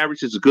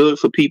 Marriage is good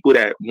for people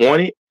that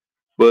want it,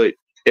 but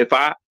if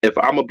I'm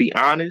gonna be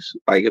honest,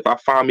 like if I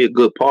find me a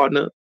good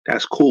partner,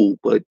 that's cool.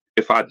 But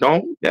if I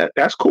don't,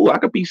 that's cool. I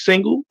could be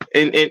single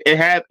and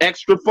have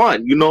extra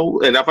fun, you know.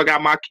 And if I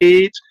got my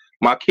kids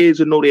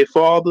will know their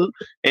father.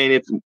 And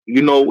if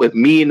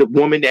me and the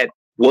woman that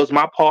was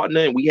my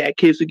partner and we had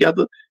kids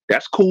together,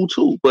 that's cool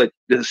too. But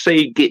to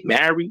say get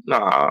married,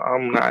 nah,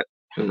 I'm not.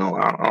 You know,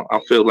 I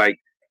feel like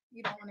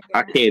you don't want to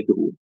I can't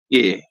do it.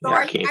 Yeah, so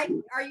I can't do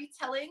it. Are you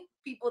telling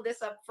people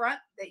this up front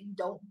that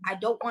I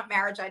don't want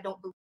marriage? I don't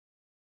believe.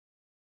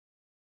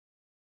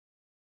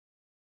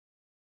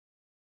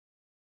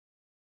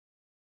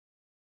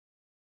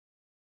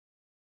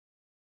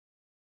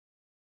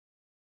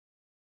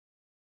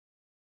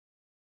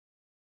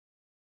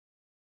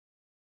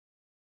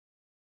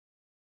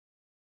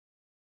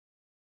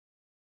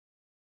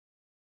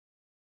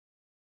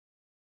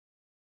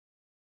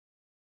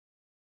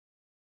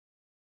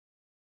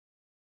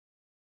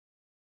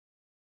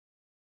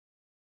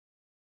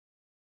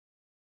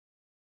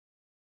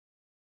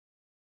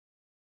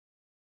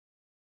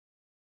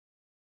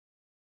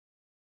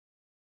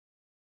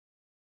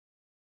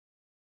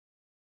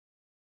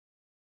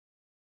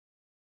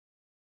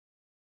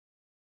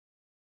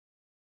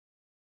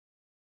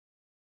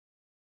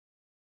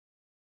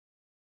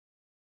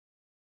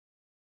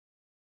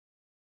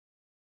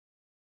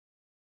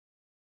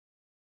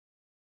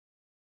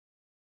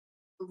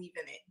 Believe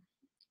in it.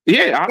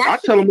 Yeah, I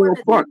tell them up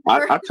front.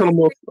 I tell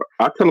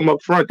them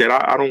up front that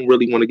I don't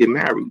really want to get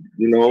married.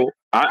 You know,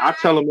 I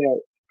tell them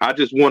that I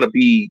just want to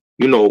be,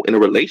 you know, in a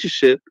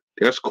relationship.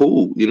 That's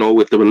cool. You know,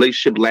 if the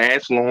relationship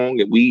lasts long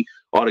and we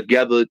are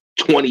together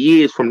 20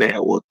 years from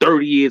now or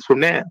 30 years from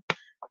now,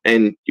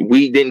 and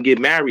we didn't get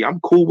married, I'm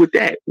cool with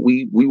that.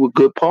 We were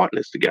good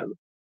partners together.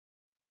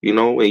 you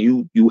know, and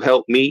you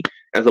help me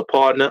as a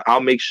partner,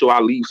 I'll make sure I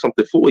leave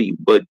something for you.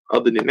 But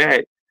other than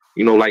that,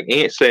 you know, like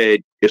Ant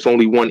said, it's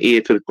only one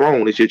heir to the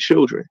throne. It's your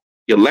children,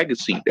 your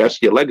legacy.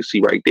 That's your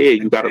legacy right there.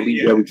 You got to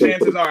leave everything.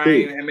 Chances are I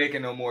ain't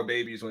making no more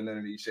babies with none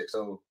of these chicks.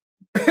 So,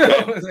 Oh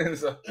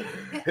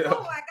my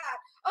God.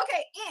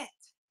 Okay, Ant,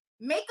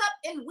 makeup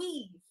and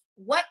weave.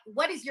 What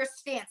is your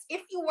stance?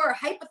 If you were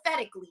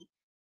hypothetically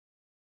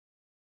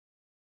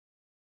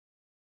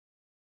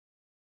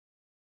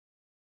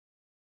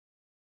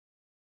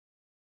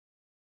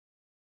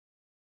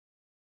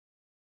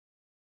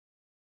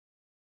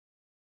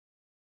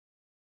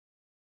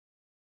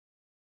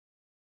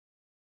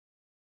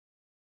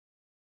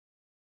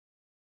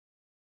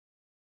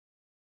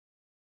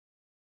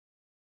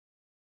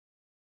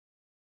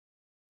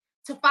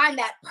to find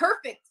that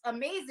perfect,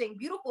 amazing,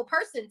 beautiful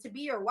person to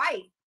be your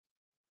wife,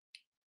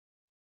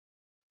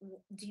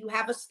 do you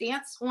have a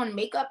stance on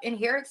makeup and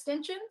hair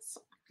extensions?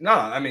 No,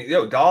 I mean,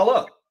 yo, doll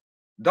up.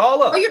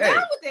 Oh, you're down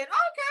with it?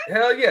 Okay.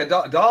 Hell yeah,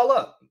 doll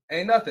up.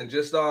 Ain't nothing.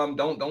 Just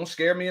don't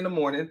scare me in the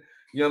morning.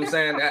 You know what I'm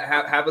saying?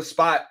 Have a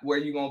spot where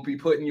you're gonna be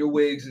putting your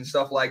wigs and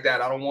stuff like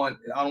that. I don't want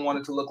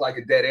it to look like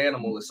a dead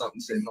animal or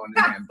something sitting on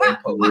the damn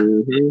bedpost.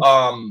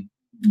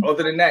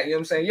 Other than that, you know what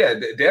I'm saying? Yeah,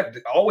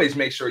 always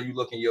make sure you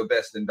looking your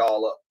best and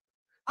doll up.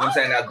 You know what I'm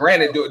saying? Now,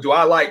 granted, do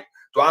I like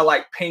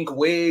pink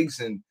wigs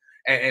and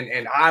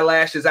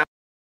eyelashes out?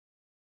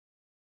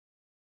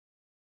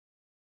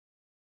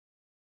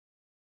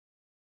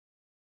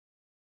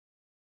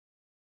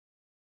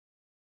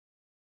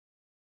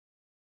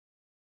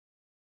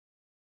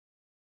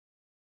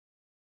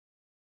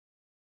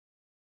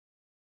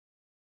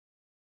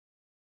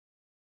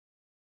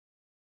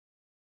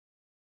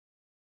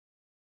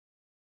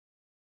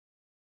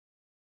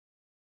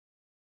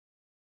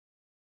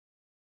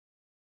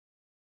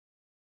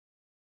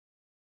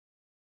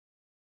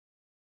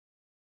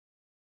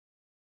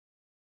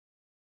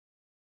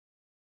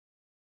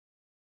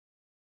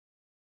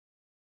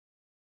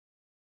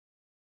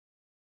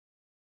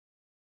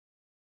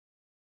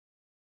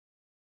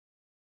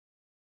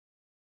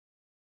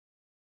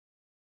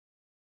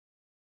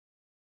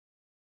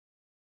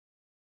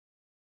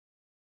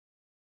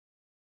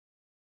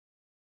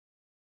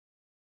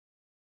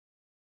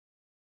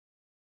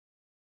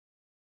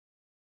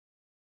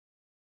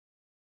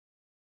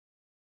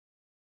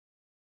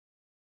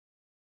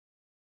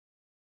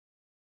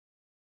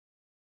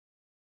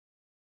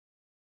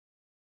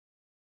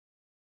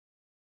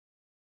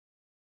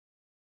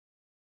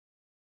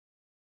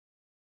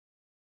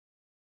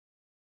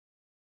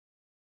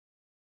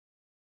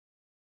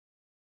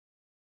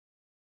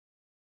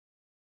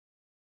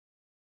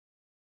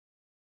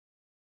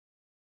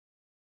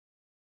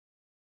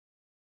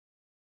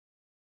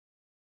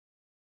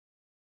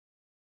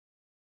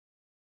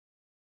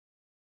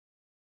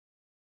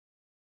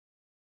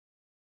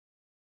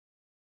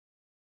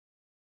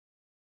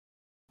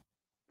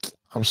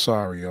 I'm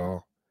sorry,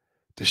 y'all.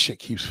 This shit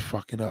keeps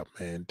fucking up,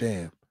 man.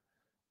 Damn.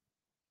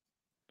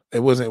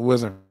 It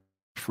wasn't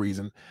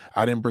freezing.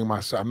 I didn't bring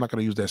my. I'm not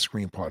gonna use that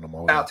screen part no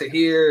more. Out to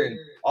here and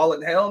all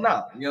of hell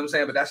no. You know what I'm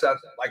saying? But that's not,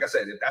 like I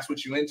said, if that's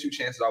what you into,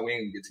 chances are we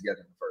ain't gonna get together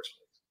in the first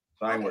place.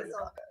 So I ain't worried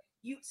about that.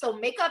 So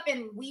makeup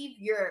and weave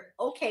you're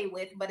okay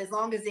with, but as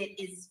long as it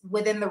is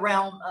within the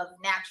realm of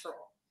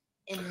natural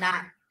and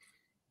not.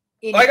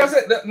 Like I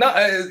said,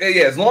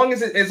 yeah. As long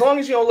as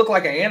you don't look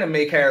like an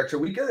anime character,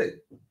 we good.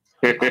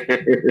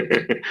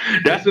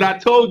 That's what I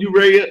told you,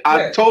 Ray.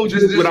 I told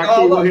you this. What I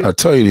told you. I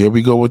tell you, here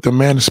we go with the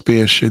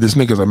manosphere shit. This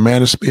nigga's a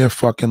manosphere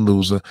fucking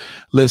loser.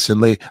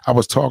 Listen, I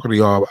was talking to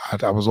y'all.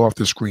 I was off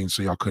the screen,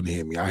 so y'all couldn't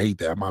hear me. I hate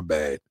that. My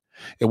bad.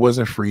 It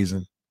wasn't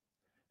freezing.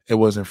 It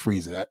wasn't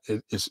freezing.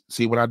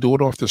 See, when I do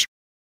it off the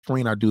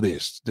screen, I do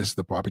this. This is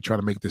the part. I be trying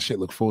to make this shit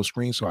look full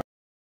screen,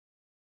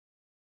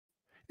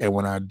 and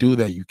when I do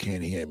that, you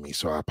can't hear me.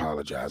 So I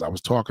apologize. I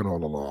was talking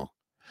all along.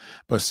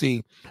 But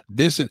see,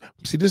 this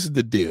is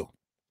the deal.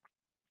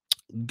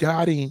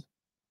 Gotti,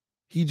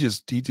 he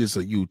just a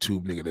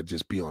YouTube nigga that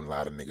just be on a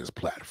lot of niggas'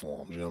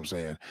 platforms, you know what I'm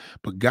saying?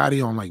 But Gotti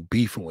don't like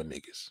beefing with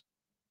niggas.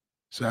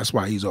 So that's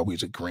why he's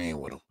always agreeing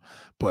with him.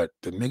 But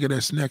the nigga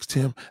that's next to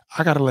him,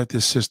 I gotta let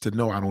this sister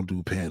know I don't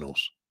do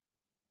panels.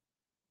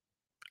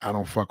 I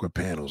don't fuck with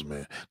panels,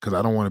 man, because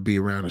I don't want to be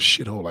around a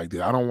shithole like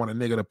that. I don't want a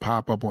nigga to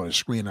pop up on the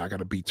screen and I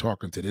gotta be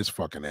talking to this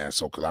fucking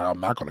asshole because I'm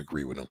not gonna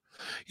agree with him.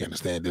 You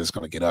understand? This is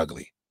gonna get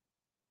ugly.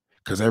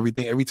 Because every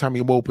time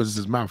he opens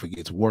his mouth, it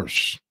gets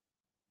worse.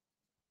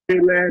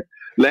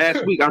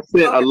 Last week, I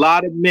said a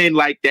lot of men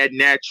like that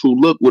natural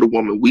look with a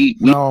woman.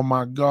 Oh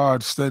my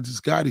God,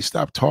 Scotty,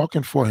 stop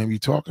talking for him. You're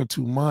talking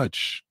too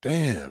much.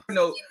 Damn.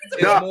 The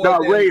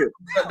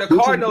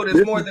car note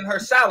is more than her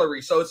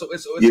salary, so it's a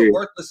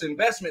worthless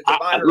investment to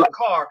buy her a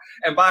car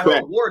and buy her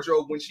a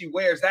wardrobe when she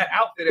wears that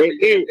outfit every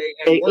day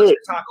and works at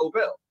Taco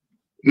Bell.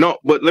 No,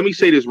 but let me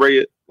say this,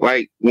 Ray.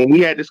 Like when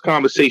we had this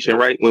conversation,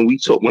 right? When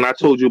I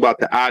told you about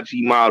the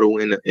IG model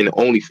and the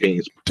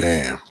OnlyFans.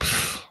 Damn.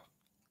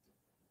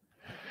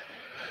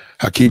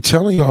 I keep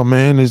telling y'all,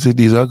 man, is that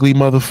these ugly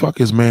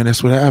motherfuckers, man,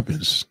 that's what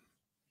happens.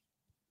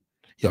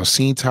 Y'all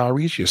seen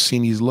Tyrese? You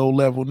seen these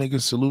low-level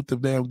niggas salute the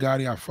damn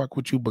Gotti? I fuck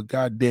with you, but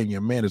goddamn,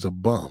 your man is a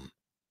bum.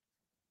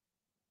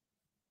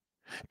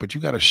 But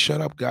you gotta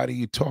shut up, Gotti.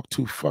 You talk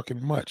too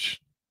fucking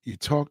much. You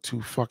talk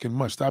too fucking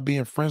much. Stop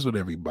being friends with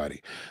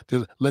everybody.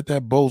 Let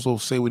that bozo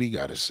say what he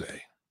gotta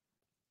say.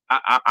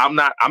 I'm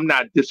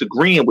not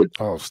disagreeing with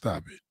you. Oh,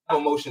 stop it.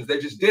 Emotions,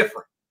 they're just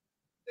different.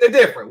 They're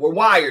different. We're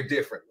wired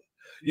differently.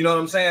 You know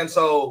what I'm saying?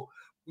 So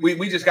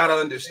we just gotta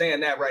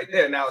understand that right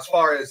there. Now, as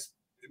far as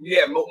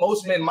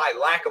most men might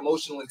lack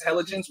emotional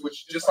intelligence,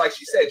 which, just like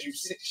she said,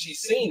 she's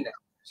seen that.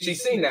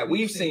 She's seen that.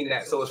 We've seen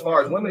that. So as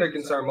far as women are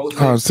concerned, most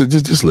men, so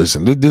just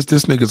listen. This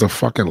nigga's a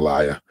fucking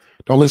liar.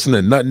 Don't listen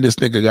to nothing this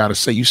nigga gotta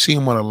say. You see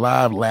him on a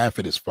live, laugh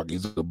at his fuck.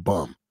 He's a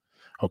bum.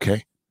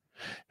 Okay?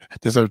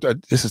 This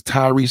is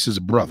Tyrese's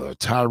brother.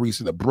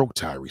 Tyrese, the broke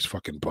Tyrese,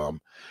 fucking bum.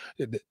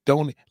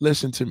 Don't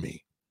listen to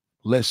me.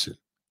 Listen,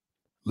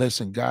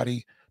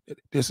 Gotti.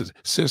 This is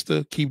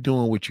sister. Keep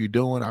doing what you're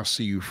doing. I'll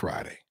see you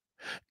Friday.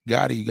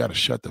 Gotti, you gotta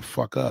shut the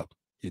fuck up.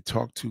 You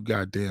talk too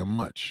goddamn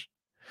much.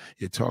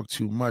 You talk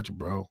too much,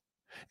 bro.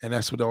 And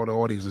that's what all the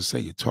audience will say.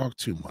 You talk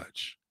too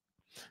much.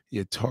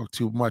 You talk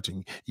too much,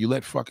 and you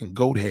let fucking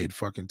Goathead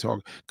fucking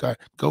talk. God,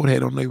 Goathead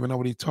don't even know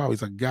what he's talking.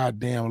 He's a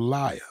goddamn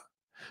liar.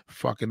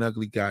 Fucking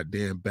ugly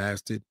goddamn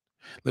bastard.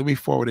 Let me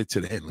forward it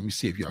to the end. Let me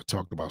see if y'all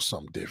talked about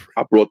something different.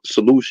 I brought the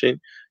solution.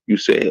 You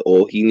said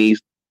all he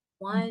needs.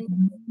 One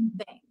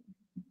thing.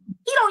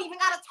 He don't even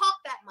gotta talk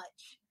that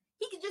much.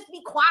 He can just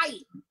be quiet.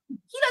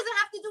 He doesn't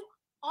have to do.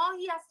 All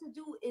he has to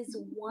do is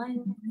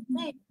one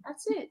thing.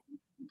 That's it.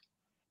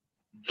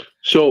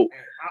 So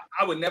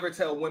I would never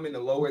tell women to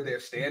lower their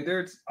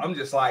standards. I'm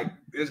just like,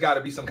 there's got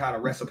to be some kind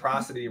of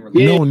reciprocity.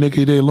 No,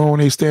 nigga, they lowering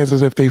their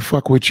standards if they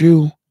fuck with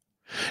you.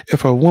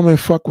 If a woman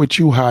fuck with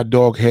you, hot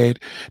dog head,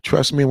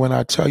 trust me when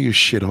I tell you,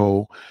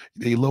 shithole,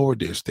 they lowered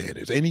their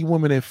standards. Any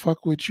woman that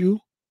fuck with you,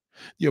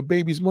 your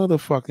baby's mother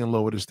fucking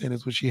lowered the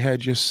standards when she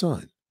had your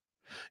son.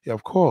 Yeah,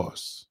 of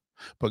course.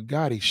 But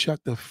Gotti, shut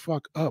the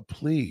fuck up,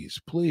 please.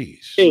 I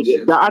think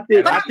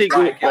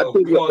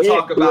we're gonna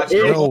talk about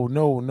you.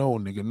 No,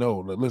 nigga, no.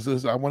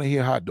 Listen, I want to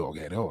hear hot dog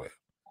head. Hold it.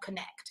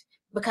 Connect,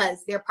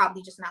 because they're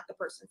probably just not the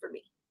person for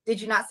me. Did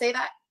you not say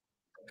that?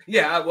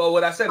 Yeah, well,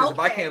 what I said is if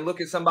I can't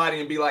look at somebody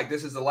and be like,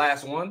 this is the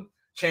last one,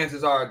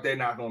 chances are they're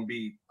not going to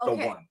be the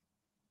one.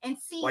 And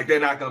see, like, they're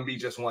not going to be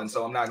just one,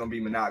 so I'm not going to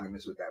be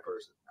monogamous with that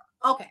person.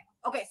 Okay.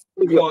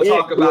 We're going to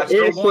talk about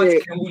your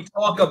ones. Can we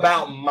talk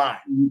about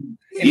mine?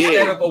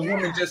 Instead of a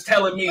woman just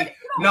telling me,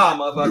 nah,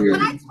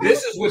 motherfucker,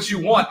 this is what you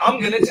want. I'm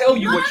going to tell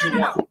you what you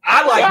want.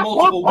 I like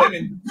multiple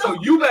women, so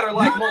you better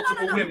like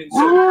multiple women too.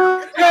 You know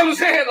what I'm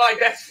saying? Like,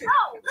 that's... No,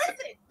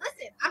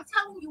 listen. I'm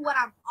telling you what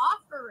I'm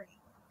offering.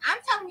 I'm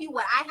telling you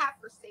what I have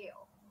for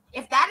sale.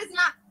 If that is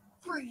not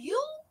for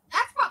you,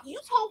 that's probably, you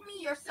told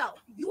me yourself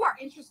you are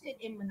interested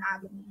in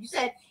monogamy. You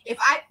said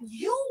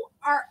you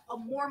are a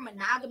more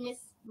monogamous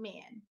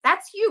man.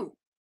 That's you.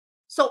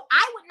 So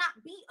I would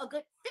not be a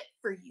good fit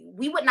for you.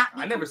 We would not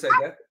be. I never said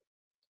that.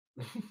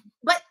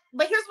 But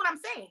here's what I'm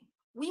saying.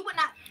 We would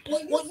not.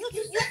 Well, you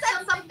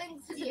said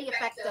something to the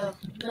effect of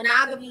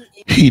monogamy.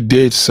 He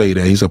did say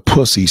that. He's a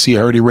pussy. See,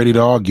 already ready to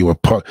argue.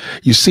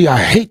 You see,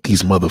 I hate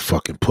these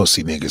motherfucking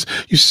pussy niggas.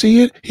 You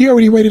see it? He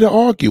already ready to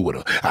argue with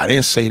her. I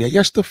didn't say that.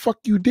 Yes, the fuck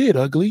you did,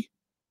 ugly.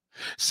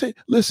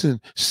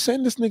 Listen,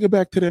 send this nigga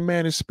back to the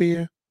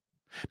manosphere.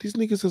 These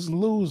niggas is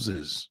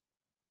losers.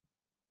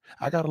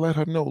 I gotta let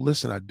her know.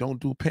 Listen, I don't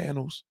do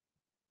panels.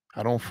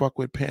 I don't fuck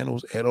with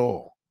panels at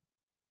all.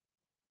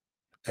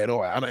 At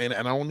all. And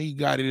I don't need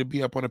Gotti to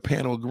be up on a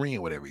panel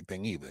agreeing with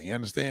everything either. You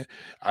understand?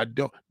 I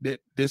don't.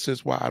 This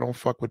is why I don't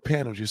fuck with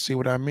panels. You see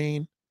what I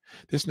mean?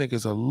 This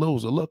nigga's a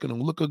loser. Look at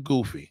him. Look at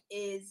Goofy.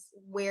 Is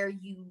where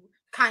you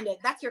kind of,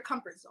 that's your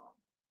comfort zone.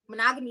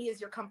 Monogamy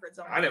is your comfort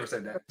zone. I never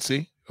said that.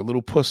 See? A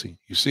little pussy.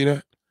 You see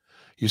that?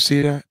 You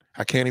see that?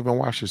 I can't even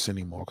watch this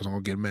anymore because I'm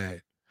going to get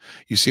mad.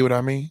 You see what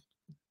I mean?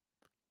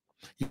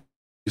 You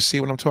see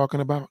what I'm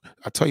talking about?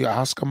 I tell you,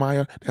 Oscar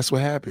Mayer, that's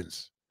what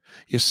happens.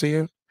 You see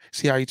it?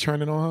 See how he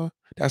turning on her?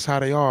 That's how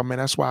they are, man.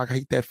 That's why I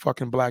hate that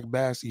fucking black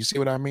bastard. You see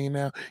what I mean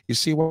now? You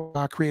see why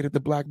I created the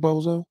black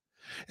bozo?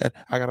 And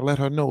I gotta let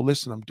her know.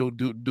 Listen,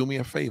 do me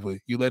a favor.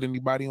 You let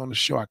anybody on the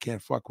show, I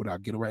can't fuck with her. I'll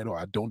get it right on.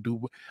 I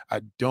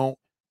don't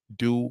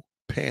do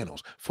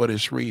panels for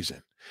this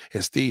reason.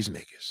 It's these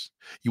niggas.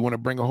 You want to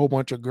bring a whole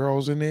bunch of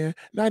girls in there?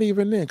 Not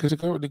even then, because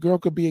the girl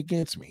could be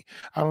against me.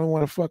 I don't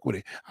want to fuck with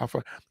it.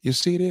 You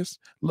see this?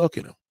 Look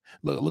at him.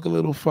 Look a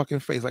little fucking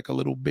face like a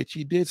little bitch.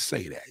 He did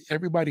say that.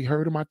 Everybody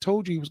heard him. I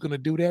told you he was gonna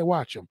do that.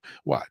 Watch him.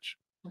 Watch.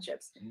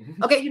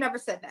 Okay, you never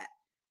said that.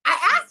 I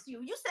asked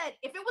you. You said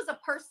if it was a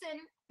person,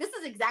 this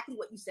is exactly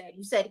what you said.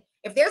 You said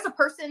if there's a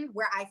person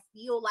where I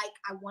feel like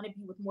I want to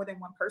be with more than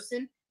one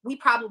person, we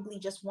probably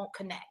just won't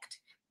connect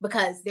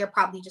because they're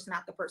probably just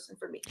not the person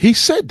for me. He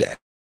said that.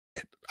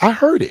 I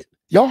heard it.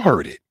 Y'all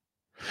heard it.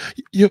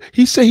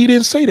 He said he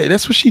didn't say that.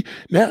 That's what she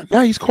now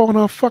he's calling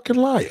her a fucking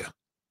liar.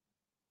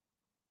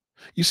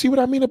 You see what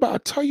I mean about? I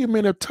tell you,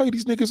 man. I tell you,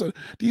 these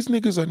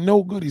niggas are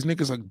no good. These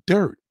niggas are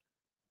dirt.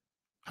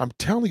 I'm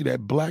telling you,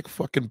 that black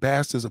fucking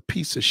bastard's a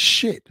piece of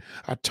shit.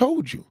 I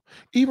told you.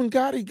 Even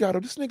Gotti got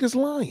him. This nigga's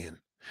lying.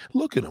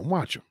 Look at him.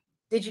 Watch him.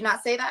 Did you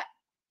not say that?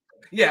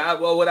 Yeah,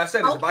 well, what I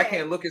said is if I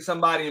can't look at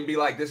somebody and be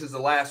like, this is the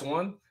last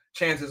one,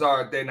 chances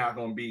are they're not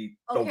going to be.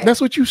 Okay.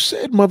 That's what you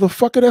said,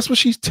 motherfucker. That's what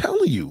she's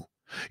telling you.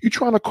 You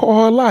trying to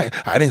call her a lie.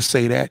 I didn't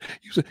say that.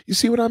 You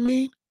see what I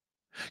mean?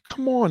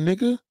 Come on, nigga.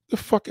 Get the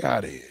fuck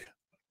out of here.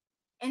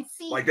 And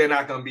see, like they're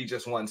not going to be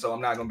just one, so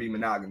I'm not going to be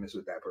monogamous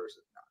with that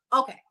person.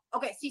 Okay.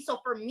 Okay. See, so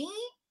for me,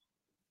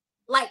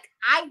 like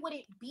that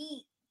wouldn't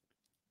be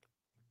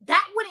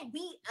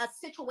a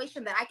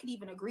situation that I could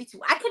even agree to.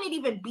 I couldn't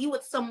even be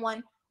with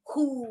someone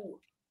who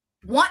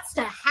wants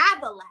to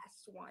have a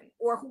last one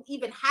or who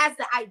even has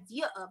the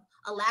idea of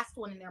a last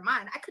one in their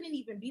mind. I couldn't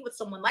even be with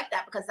someone like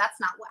that because that's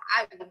not what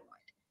I want.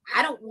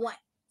 I don't want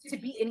to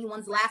be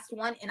anyone's last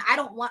one, and I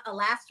don't want a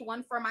last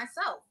one for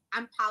myself.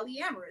 I'm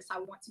polyamorous. I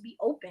want to be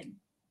open.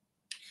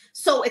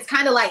 So it's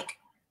kind of like,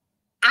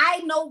 I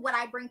know what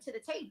I bring to the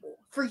table.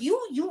 For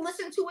you, you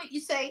listen to it,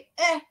 you say,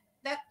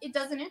 that it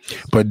doesn't interest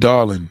you. But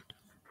darling,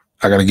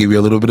 I got to give you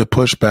a little bit of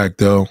pushback,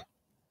 though.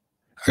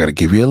 I got to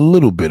give you a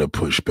little bit of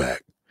pushback.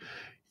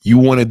 You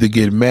wanted to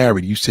get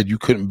married. You said you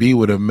couldn't be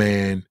with a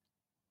man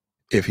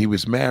if he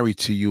was married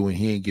to you and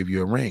he didn't give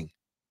you a ring.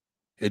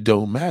 It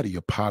don't matter.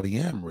 You're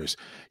polyamorous.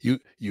 You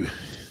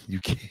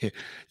can't.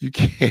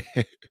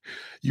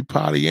 You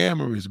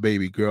polyamorous,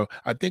 baby girl.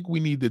 I think we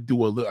need to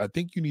do a little. I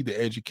think you need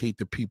to educate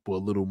the people a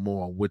little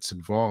more on what's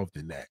involved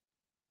in that,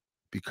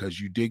 because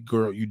you did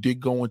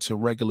go into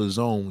regular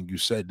zone when you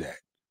said that.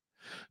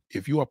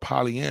 If you are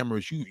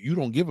polyamorous, you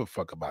don't give a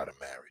fuck about a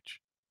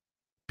marriage.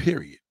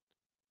 Period.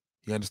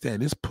 You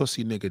understand? This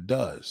pussy nigga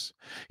does.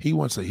 He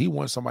wants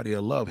somebody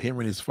to love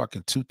hearing his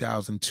fucking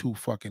 2002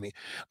 fucking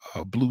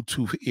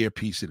Bluetooth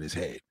earpiece in his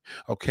head.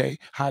 Okay?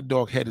 Hot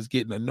dog head is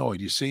getting annoyed.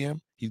 You see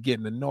him? He's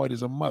getting annoyed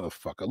as a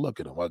motherfucker. Look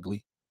at him,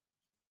 ugly.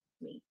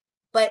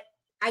 But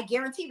I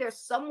guarantee there's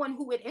someone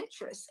who would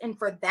interest, and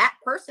for that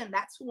person,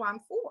 that's who I'm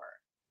for.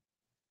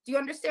 Do you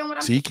understand what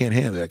I'm saying? See, he can't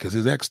handle that because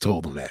his ex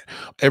told him that.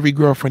 Every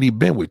girlfriend he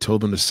been with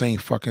told him the same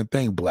fucking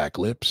thing, Black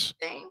Lips.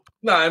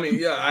 No, I mean,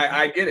 yeah,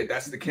 I get it.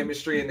 That's the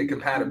chemistry and the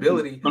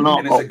compatibility.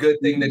 And it's a good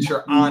thing that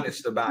you're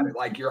honest about it.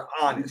 Like, you're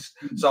honest.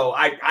 So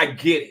I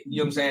get it. You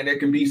know what I'm saying? There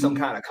can be some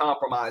kind of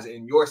compromise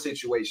in your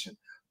situation.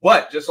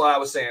 But just like I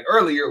was saying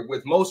earlier,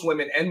 with most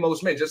women and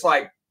most men, just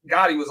like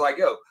Gotti was like,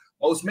 yo,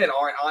 most men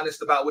aren't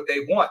honest about what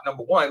they want.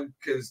 Number one,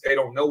 because they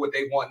don't know what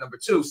they want. Number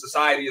two,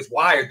 society is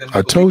wired them.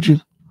 I told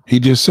you. He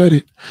just said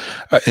it.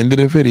 End of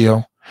the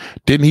video.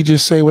 Didn't he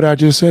just say what I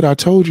just said? I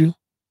told you.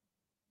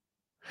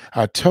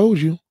 I told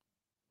you.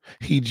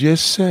 He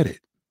just said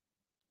it.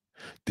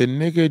 The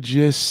nigga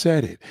just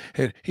said it.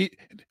 And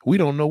we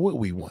don't know what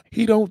we want.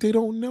 They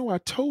don't know. I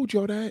told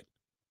y'all that.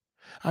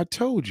 I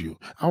told you.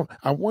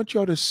 I want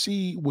y'all to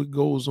see what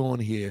goes on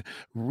here.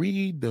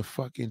 Read the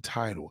fucking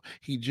title.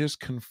 He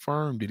just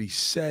confirmed it. He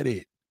said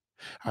it.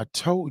 I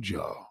told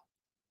y'all.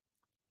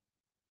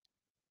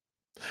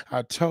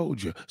 I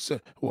told you. So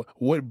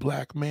what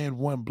black man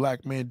want?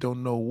 Black men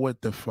don't know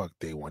what the fuck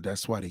they want.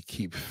 That's why they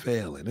keep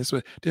failing. This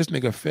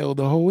nigga failed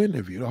the whole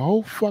interview. The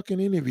whole fucking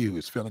interview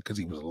is failing because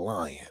he was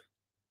lying.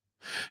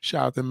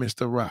 Shout out to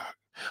Mr. Rock.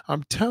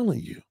 I'm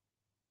telling you.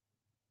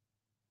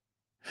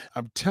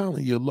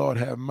 Lord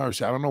have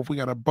mercy. I don't know if we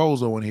got a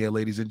bozo in here,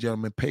 ladies and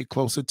gentlemen. Pay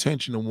close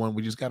attention to one.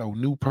 We just got a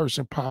new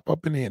person pop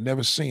up in here.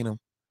 Never seen him.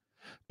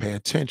 Pay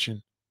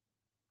attention.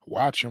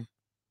 Watch him.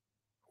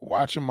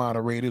 Watch him,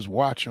 moderators.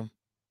 Watch him.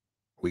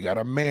 We got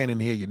a man in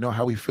here. You know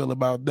how we feel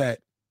about that.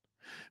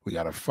 We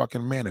got a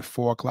fucking man at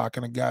 4 o'clock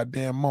in the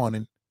goddamn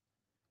morning.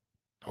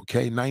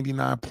 Okay,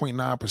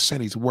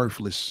 99.9% he's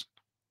worthless.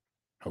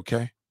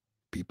 Okay,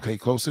 pay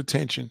close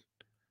attention.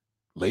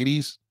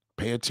 Ladies,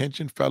 pay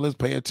attention. Fellas,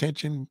 pay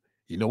attention.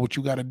 You know what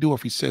you got to do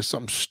if he says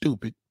something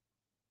stupid.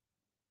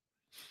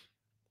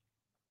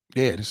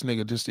 Yeah, this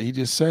nigga he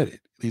just said it.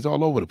 He's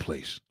all over the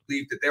place.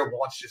 Believe that their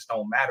wants just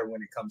don't matter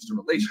when it comes to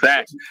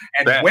relationships.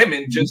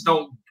 Women just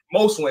don't,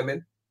 most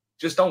women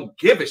just don't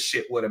give a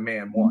shit what a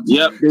man wants.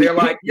 Yep. They're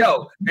like,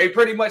 yo, they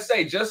pretty much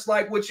say, just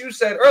like what you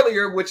said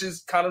earlier, which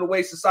is kind of the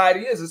way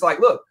society is. It's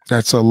like, look.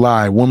 That's a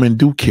lie. Women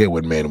do care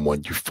what men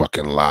want, you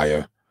fucking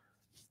liar.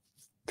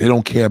 They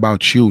don't care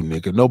about you,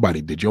 nigga.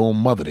 Nobody did. Your own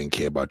mother didn't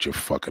care about your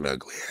fucking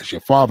ugly ass. Your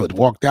father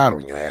walked out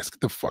on your ass.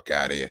 Get the fuck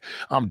out of here.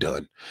 I'm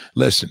done.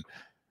 Listen.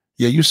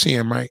 Yeah, you see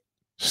him, right?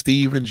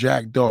 Steve and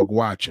Jack Dog,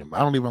 watch him. I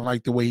don't even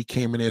like the way he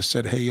came in there and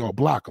said, hey, y'all,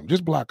 block him.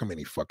 Just block him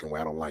any fucking way.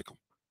 I don't like him.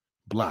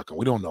 Block him.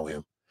 We don't know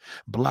him.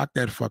 Block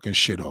that fucking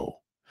shithole.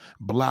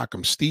 Block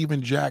him. Steve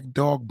and Jack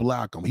Dog,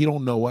 block him. He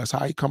don't know us.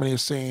 How he coming in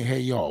saying, hey,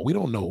 y'all, we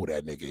don't know who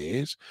that nigga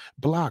is.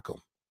 Block him.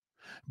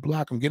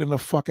 Block him. Get him the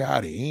fuck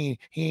out of here.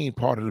 He ain't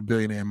part of the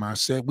billionaire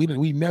mindset.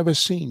 We never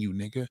seen you,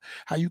 nigga.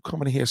 How you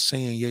coming in here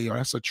saying, yeah, y'all,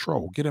 that's a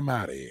troll. Get him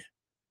out of here.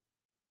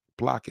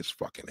 Block his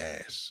fucking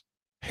ass.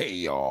 Hey,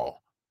 y'all.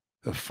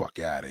 The fuck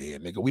out of here,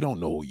 nigga. We don't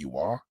know who you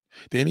are.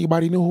 Did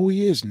anybody know who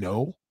he is?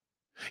 No.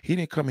 He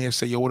didn't come here and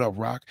say, yo, what up,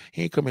 Rock?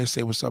 He ain't come here and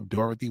say, what's up,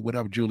 Dorothy? What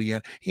up,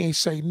 Julianne? He ain't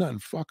say nothing.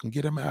 Fuck him.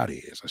 Get him out of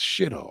here. It's a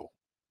shithole.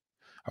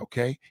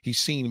 Okay? He's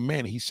seen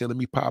men. He said, let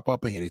me pop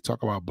up in here. They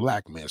talk about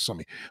black men.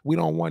 Something. We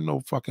don't want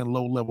no fucking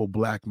low-level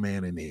black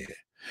man in here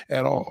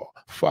at all.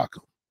 Fuck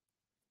him.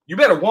 You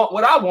better want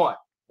what I want.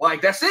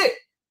 Like, that's it.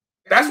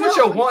 That's what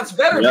your wants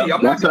better be.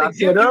 I'm not going to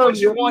give you what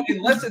you want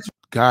unless it's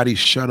Gotti,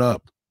 shut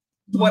up.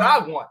 what I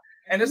want.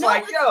 And it's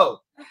like, yo.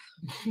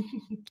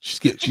 She's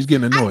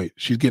getting annoyed.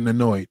 She's getting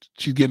annoyed.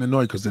 She's getting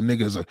annoyed because the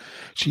niggas are.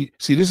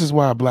 See, this is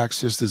why black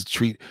sisters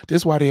treat.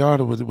 This is why they are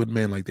with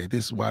men like that.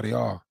 This is why they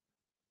are.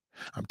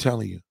 I'm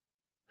telling you.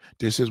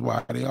 This is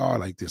why they are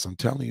like this. I'm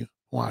telling you.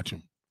 Watch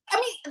them. I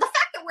mean, the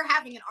fact that we're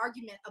having an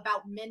argument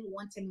about men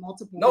wanting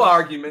multiple. No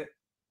argument.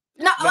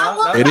 No,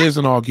 it is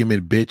an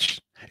argument, bitch.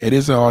 It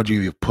is an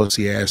argument, you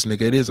pussy ass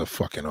nigga. It is a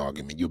fucking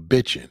argument. You're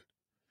bitching.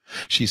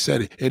 She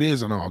said it. It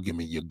is an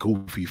argument, you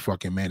goofy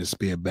fucking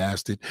manosphere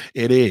bastard.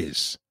 It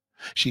is.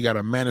 She got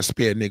a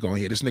manosphere nigga on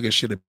here. This nigga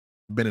should have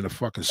been in a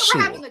fucking so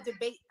sewer. We're having a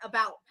debate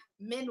about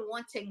men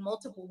wanting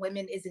multiple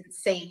women is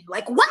insane.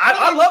 Like what?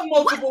 I love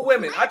multiple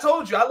women. I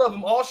told you, I love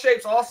them all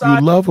shapes, all sizes.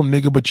 You love them,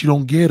 nigga, but you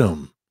don't get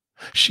them.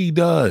 She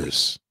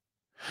does.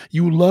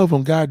 You love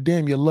them.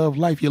 Goddamn, you love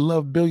life. You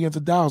love billions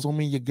of dollars. Don't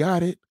mean you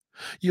got it.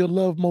 You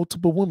love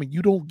multiple women.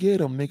 You don't get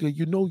them, nigga.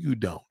 You know you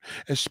don't.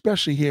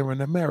 Especially here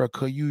in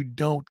America, you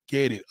don't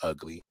get it,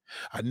 ugly.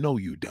 I know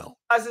you don't.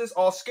 Sizes,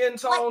 all skin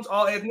tones,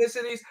 all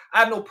ethnicities. I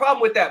have no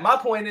problem with that. My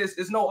point is,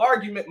 there's no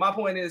argument. My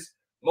point is,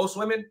 most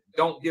women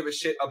don't give a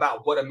shit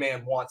about what a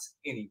man wants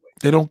anyway.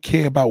 They don't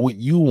care about what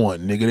you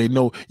want, nigga. They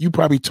know you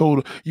probably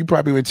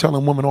been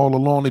telling women all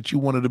along that you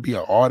wanted to be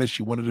an artist,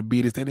 you wanted to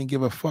be this. They didn't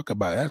give a fuck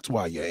about it. That's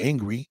why you're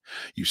angry,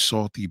 you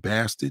salty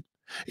bastard.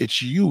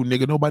 It's you,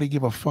 nigga. Nobody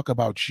give a fuck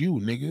about you,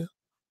 nigga.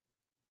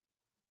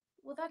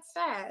 Well, that's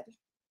sad.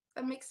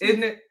 That makes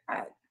Isn't it?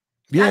 Sad.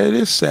 Yeah, it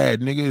is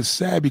sad, nigga. It's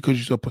sad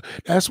because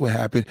that's what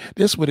happened.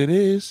 That's what it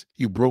is,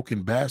 you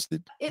broken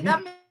bastard.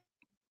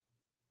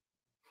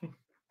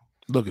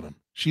 Look at him.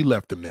 She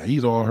left him now.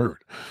 He's all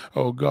hurt.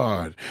 Oh,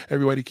 God.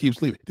 Everybody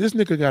keeps leaving. This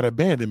nigga got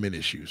abandonment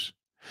issues.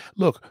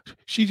 Look,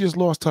 she just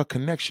lost her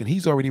connection.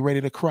 He's already ready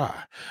to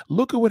cry.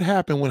 Look at what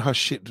happened when her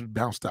shit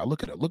bounced out.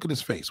 Look at her. Look at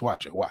his face.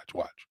 Watch it. Watch.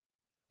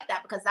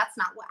 That because that's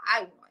not what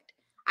I want.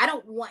 I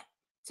don't want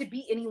to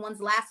be anyone's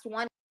last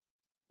one.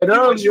 You do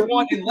what you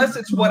want unless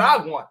it's what I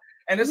want.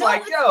 And it's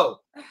like, yo.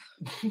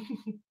 I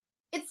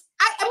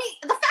mean,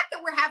 the fact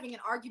that we're having an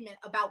argument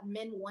about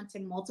men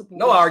wanting multiple.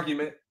 No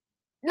argument.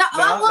 The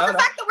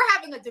fact that we're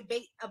having a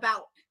debate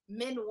about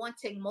men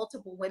wanting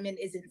multiple women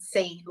is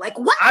insane. Like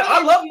what?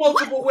 I love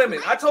multiple women.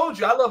 I told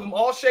you, I love them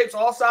all shapes,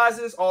 all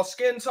sizes, all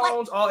skin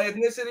tones, all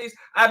ethnicities.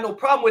 I have no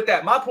problem with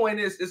that. My point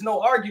is, there's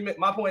no argument.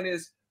 My point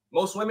is,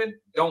 most women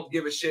don't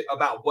give a shit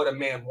about what a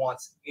man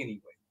wants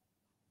anyway.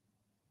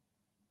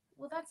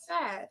 Well, that's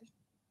sad.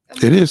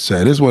 It is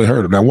sad. This is what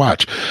hurt her. Now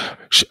watch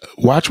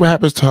what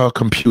happens to her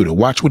computer.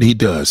 Watch what he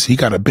does. He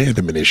got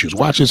abandonment issues.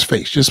 Watch his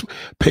face. Just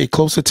pay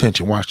close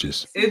attention. Watch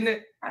this. Isn't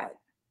it?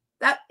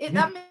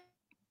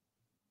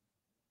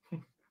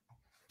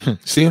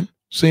 See him?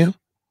 See him?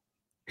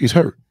 He's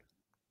hurt.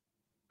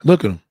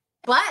 Look at him.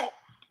 But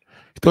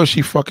he thought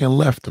she fucking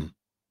left him.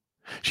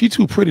 She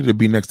too pretty to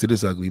be next to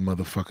this ugly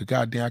motherfucker.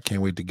 Goddamn, I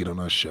can't wait to get on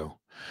her show.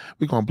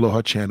 We're going to blow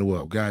her channel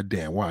up.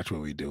 Goddamn, watch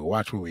what we do.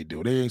 Watch what we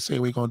do. They ain't say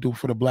we're going to do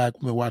for the black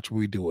women. Watch what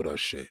we do with our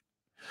shit.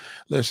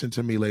 Listen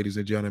to me, ladies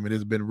and gentlemen.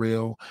 It's been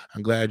real.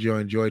 I'm glad you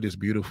enjoyed this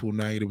beautiful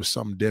night. It was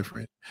something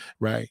different,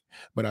 right?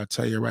 But I'll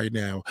tell you right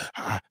now,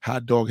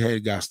 hot dog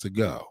head got to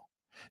go.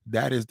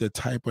 That is the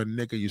type of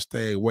nigga you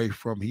stay away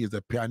from. He is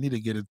I need to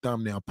get a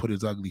thumbnail, put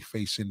his ugly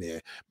face in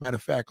there. Matter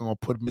of fact, I'm going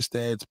to put Mr.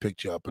 Ed's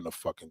picture up in the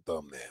fucking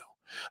thumbnail.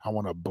 I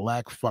want a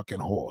black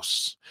fucking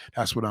horse.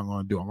 That's what I'm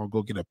going to do. I'm going to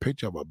go get a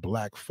picture of a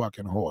black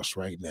fucking horse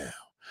right now.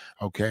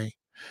 Okay?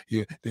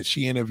 That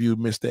she interviewed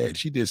Mr. Ed.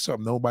 She did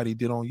something nobody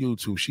did on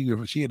YouTube.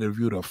 She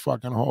interviewed a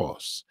fucking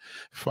horse.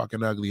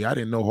 Fucking ugly. I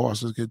didn't know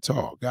horses could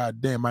talk. God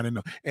damn, I didn't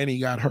know. And he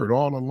got hurt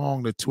all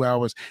along the 2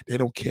 hours. They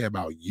don't care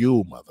about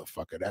you,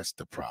 motherfucker. That's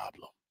the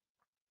problem.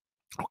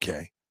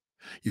 Okay?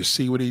 You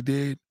see what he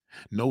did?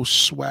 No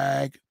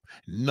swag,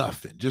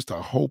 nothing. Just a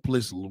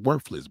hopeless,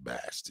 worthless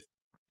bastard.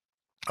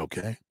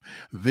 Okay,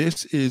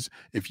 this is,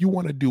 if you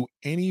want to do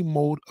any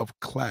mode of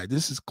class,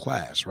 this is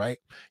class, right?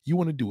 You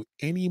want to do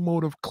any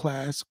mode of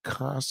class,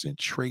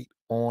 concentrate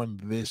on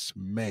this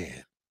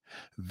man.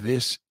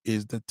 This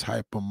is the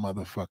type of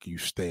motherfucker you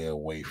stay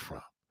away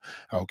from.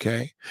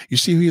 Okay, you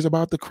see he's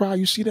about to cry.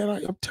 You see that?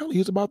 I'm telling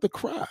you, he's about to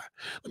cry.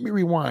 Let me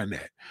rewind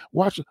that.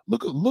 Watch.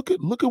 Look at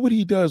what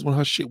he does when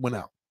her shit went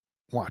out.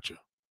 Watch her.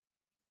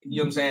 You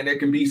know what I'm saying? There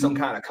can be some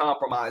kind of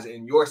compromise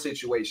in your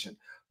situation.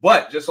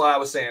 But just like I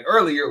was saying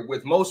earlier,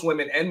 with most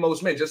women and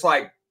most men, just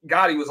like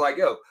Gotti was like,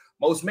 yo,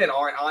 most men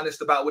aren't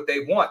honest about what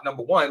they want.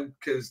 Number one,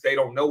 because they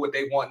don't know what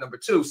they want. Number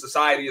two,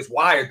 society has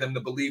wired them to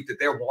believe that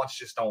their wants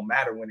just don't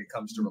matter when it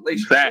comes to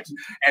relationships.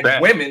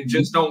 Women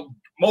just don't,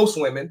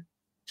 most women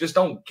just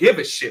don't give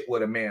a shit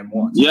what a man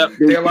wants. Yep.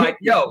 They're like,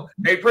 yo,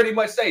 they pretty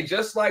much say,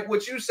 just like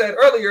what you said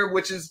earlier,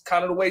 which is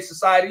kind of the way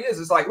society is.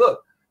 It's like,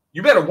 look,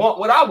 you better want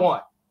what I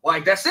want.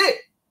 Like, that's it.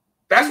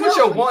 That's what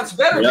your wants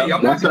better be.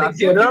 I'm not going to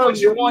give you what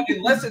you want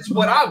unless it's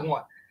what I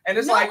want. And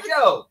it's like,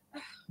 yo.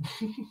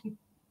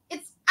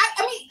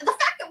 I mean, the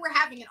fact that we're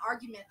having an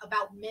argument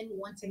about men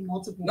wanting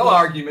multiple women.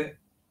 Argument.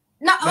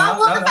 The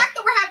fact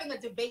that we're having a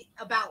debate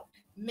about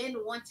men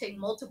wanting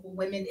multiple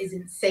women is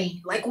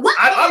insane. Like, what?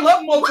 I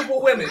love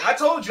multiple women. I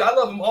told you, I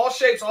love them all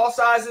shapes, all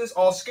sizes,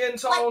 all skin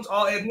tones,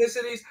 all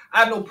ethnicities. I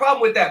have no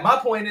problem with that. My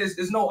point is,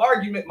 there's no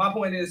argument. My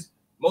point is,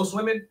 most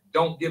women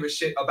don't give a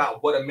shit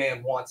about what a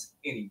man wants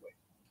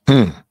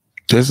anyway.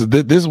 This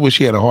is where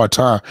she had a hard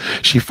time.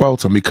 She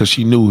faulted him because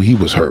she knew he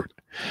was hurt.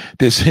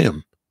 This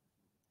him.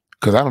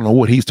 Because I don't know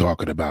what he's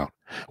talking about.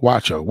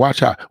 Watch her. Watch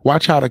how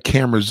the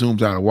camera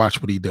zooms out and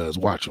watch what he does.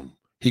 Watch him.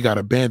 He got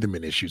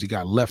abandonment issues. He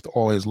got left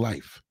all his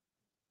life.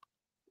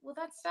 Well,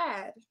 that's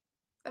sad.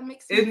 That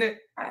makes sense. Isn't it?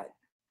 Sad.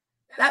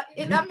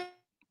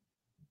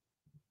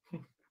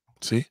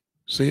 See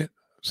it?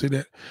 See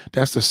that?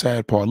 That's the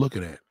sad part. Look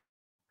at that.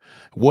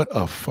 What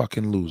a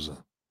fucking loser.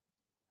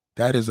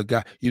 That is a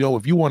guy. You know,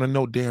 if you want to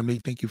know, damn,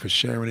 Nate, thank you for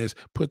sharing this.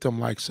 Put them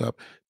likes up.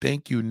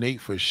 Thank you,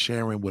 Nate, for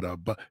sharing with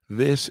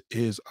this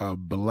is a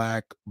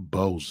black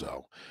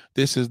bozo.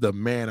 This is the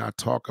man I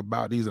talk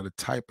about. These are the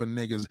type of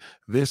niggas.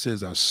 This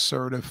is a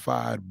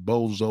certified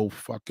bozo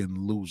fucking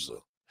loser.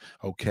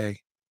 Okay?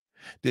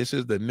 This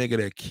is the nigga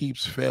that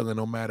keeps failing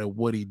no matter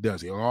what he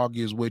does. He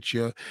argues with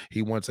you.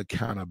 He wants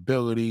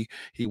accountability.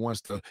 He wants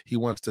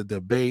to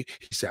debate.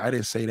 He said, I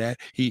didn't say that.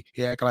 He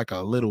act like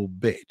a little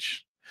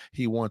bitch.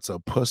 He wants a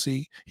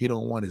pussy. He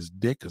don't want his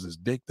dick because his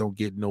dick don't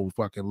get no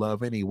fucking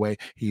love anyway.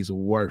 He's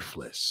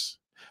worthless.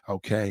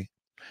 Okay?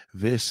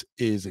 This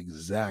was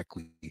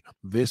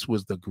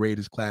the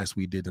greatest class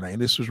we did tonight.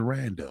 And this was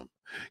random.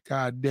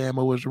 God damn,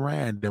 it was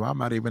random. I'm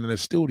not even in the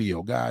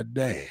studio. God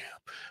damn.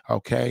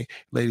 Okay?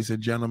 Ladies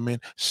and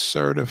gentlemen,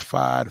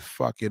 certified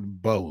fucking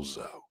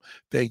bozo.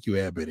 Thank you,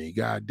 Ebony.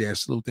 God damn,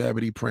 salute to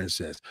Ebony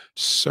Princess.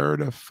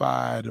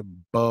 Certified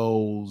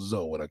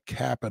bozo with a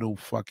capital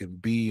fucking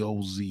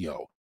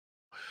B-O-Z-O.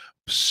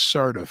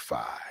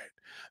 Certified.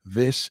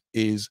 This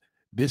is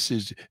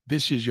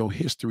your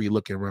history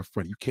looking right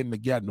front. You couldn't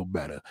have got no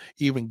better.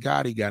 Even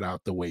Gotti got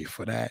out the way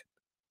for that.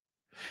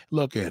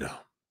 Look at him.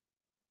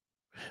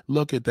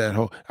 Look at that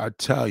whole. I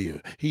tell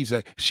you, he's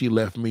like, she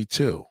left me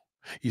too.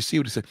 You see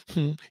what he said?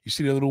 You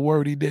see the little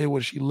word he did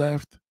when she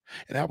left?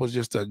 And that was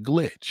just a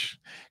glitch.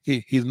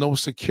 He's no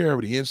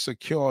security,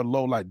 insecure,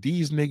 low. Like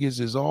these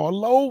niggas is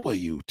all over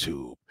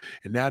YouTube.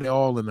 And now they're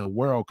all in the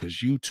world because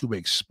YouTube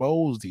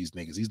exposed these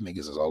niggas. These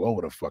niggas is all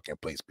over the fucking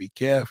place. Be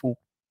careful.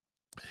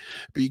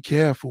 Be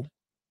careful.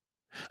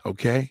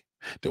 Okay?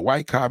 The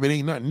white cop, it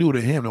ain't nothing new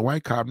to him. The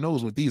white cop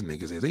knows what these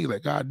niggas is. He's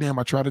like, God damn,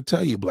 I try to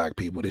tell you black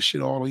people this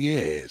shit all the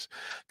years.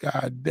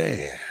 God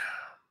damn.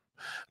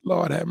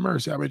 Lord have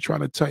mercy. I've been trying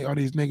to tell you all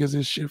these niggas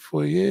this shit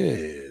for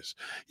years.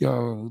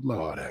 Yo,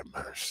 Lord have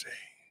mercy.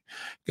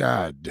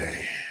 God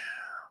damn.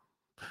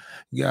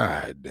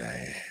 God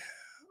damn.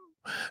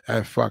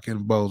 That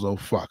fucking bozo,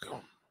 fuck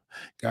him.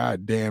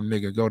 God damn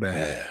nigga, go to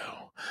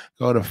hell.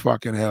 Go to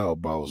fucking hell,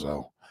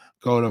 bozo.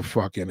 Go to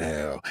fucking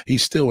hell.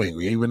 He's still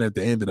angry, even at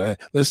the end of that.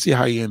 Let's see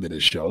how he ended the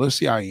show. Let's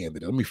see how he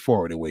ended it. Let me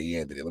forward it where he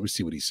ended it. Let me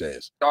see what he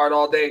says. Start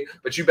all day,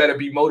 but you better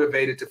be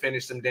motivated to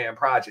finish some damn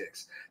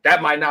projects.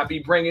 That might not be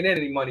bringing in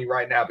any money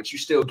right now, but you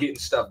still getting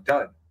stuff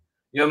done.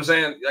 You know what I'm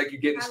saying? Like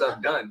you're getting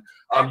stuff done.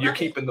 You're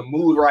keeping the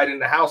mood right in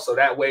the house, so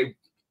that way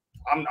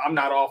I'm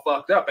not all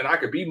fucked up, and I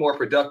could be more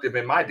productive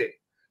in my day.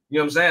 You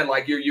know what I'm saying?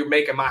 Like you're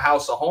making my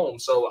house a home,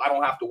 so I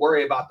don't have to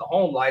worry about the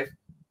home life.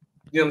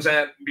 You know what I'm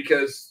saying?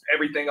 Because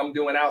everything I'm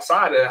doing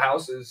outside of the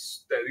house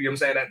is, you know what I'm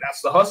saying?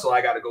 That's the hustle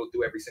I got to go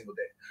through every single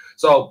day.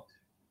 So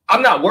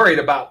I'm not worried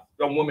about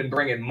a woman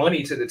bringing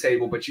money to the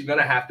table, but you're going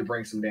to have to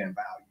bring some damn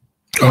value.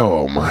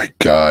 Oh my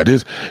God.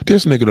 This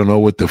nigga don't know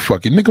what the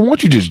fuck. Nigga, why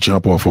don't you just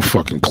jump off a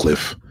fucking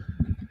cliff?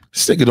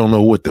 This nigga don't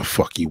know what the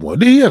fuck he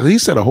want. He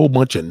said a whole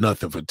bunch of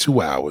nothing for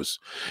 2 hours.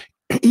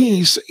 He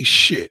ain't say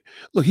shit.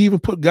 Look, he even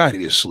put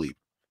Gotti to sleep.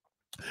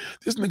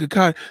 This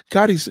nigga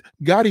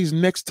Gotti's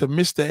next to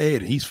Mr.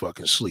 Ed. He's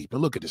fucking sleeping.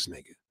 Look at this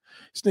nigga.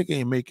 This nigga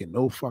ain't making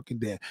no fucking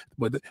damn.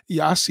 But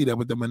yeah, I see that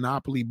with the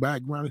Monopoly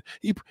background.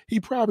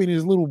 He probably in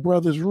his little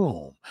brother's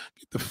room.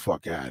 Get the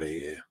fuck out of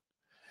here.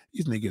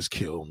 These niggas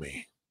kill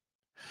me.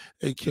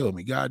 They kill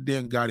me.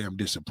 Goddamn Gotti, I'm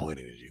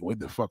disappointed in you. What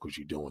the fuck was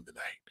you doing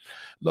tonight?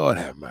 Lord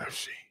have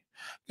mercy.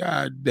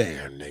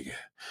 Goddamn nigga.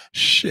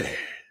 Shit.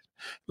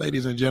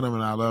 Ladies and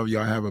gentlemen, I love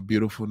y'all. Have a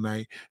beautiful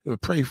night.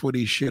 Pray for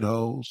these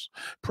shitholes.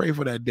 Pray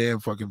for that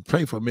damn fucking,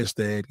 pray for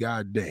Mr. Ed.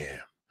 God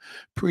damn.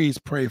 Please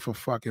pray for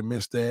fucking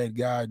Mr. Ed.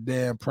 God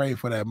damn. Pray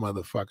for that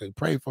motherfucker.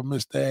 Pray for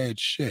Mr. Ed.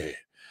 Shit.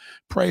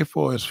 Pray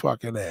for his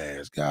fucking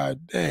ass. God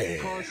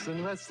damn. Horse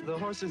and rest, the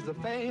horse is the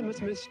famous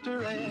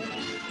Mr. Ed.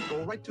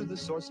 Go right to the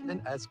source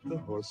and ask the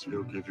horse.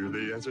 He'll give you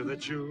the answer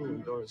that you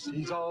endorse.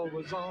 He's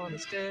always on a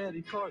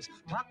steady course.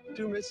 Talk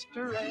to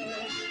Mr.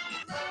 Ed.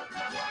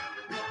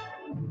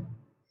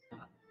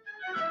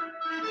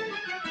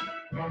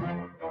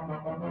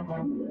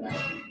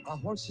 A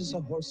horse is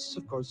a horse,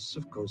 of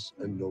course,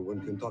 and no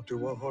one can talk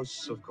to a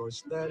horse, of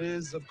course. That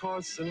is, of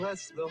course,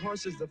 unless the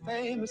horse is the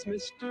famous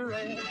Mr.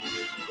 A.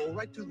 Go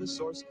right to the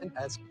source and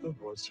ask the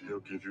horse.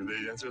 He'll give you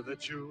the answer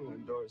that you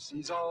endorse.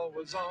 He's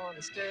always on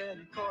a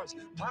steady course.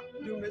 Talk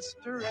to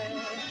Mr.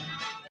 A.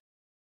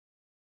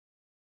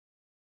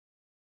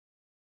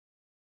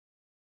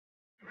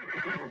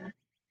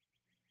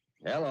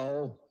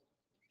 Hello,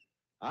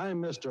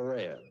 I'm Mr.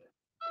 Red.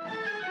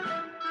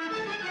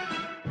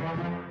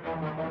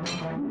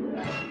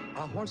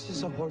 A horse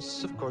is a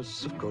horse, of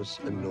course,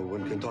 and no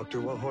one can talk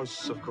to a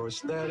horse, of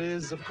course. That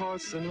is, of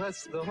course,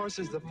 unless the horse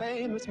is the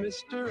famous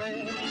Mr.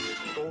 A.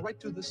 Go right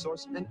to the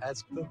source and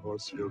ask the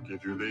horse. He'll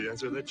give you the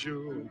answer that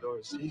you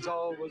endorse. He's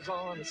always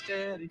on a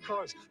steady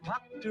course.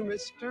 Talk to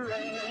Mr.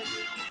 A.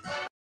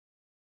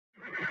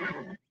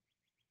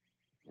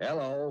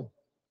 Hello,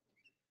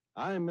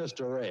 I'm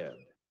Mr. Red.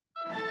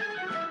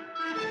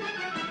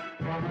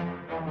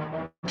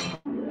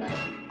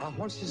 A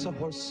horse is a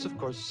horse,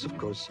 of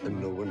course,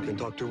 and no one can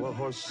talk to a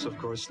horse, of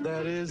course.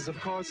 That is, of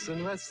course,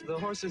 unless the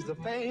horse is the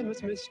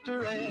famous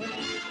Mr.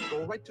 A.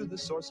 Go right to the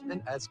source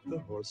and ask the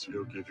horse.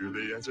 He'll give you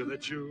the answer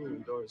that you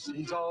endorse.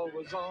 He's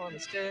always on a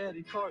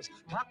steady course.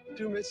 Talk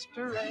to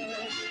Mr. A.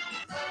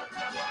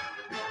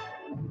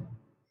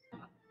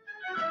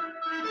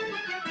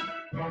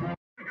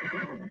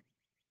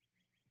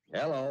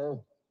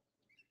 Hello,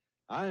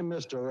 I'm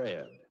Mr.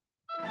 Red.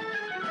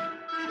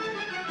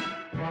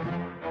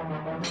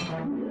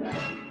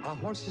 A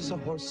horse is a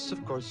horse,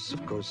 of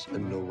course,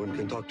 and no one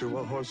can talk to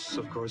a horse,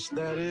 of course.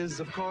 That is,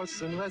 of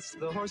course, unless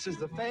the horse is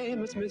the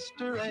famous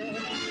Mr.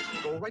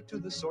 A. Go right to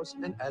the source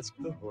and ask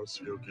the horse.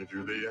 He'll give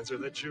you the answer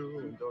that you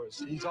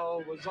endorse. He's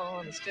always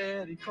on a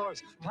steady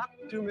course. Talk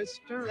to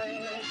Mr.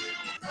 A.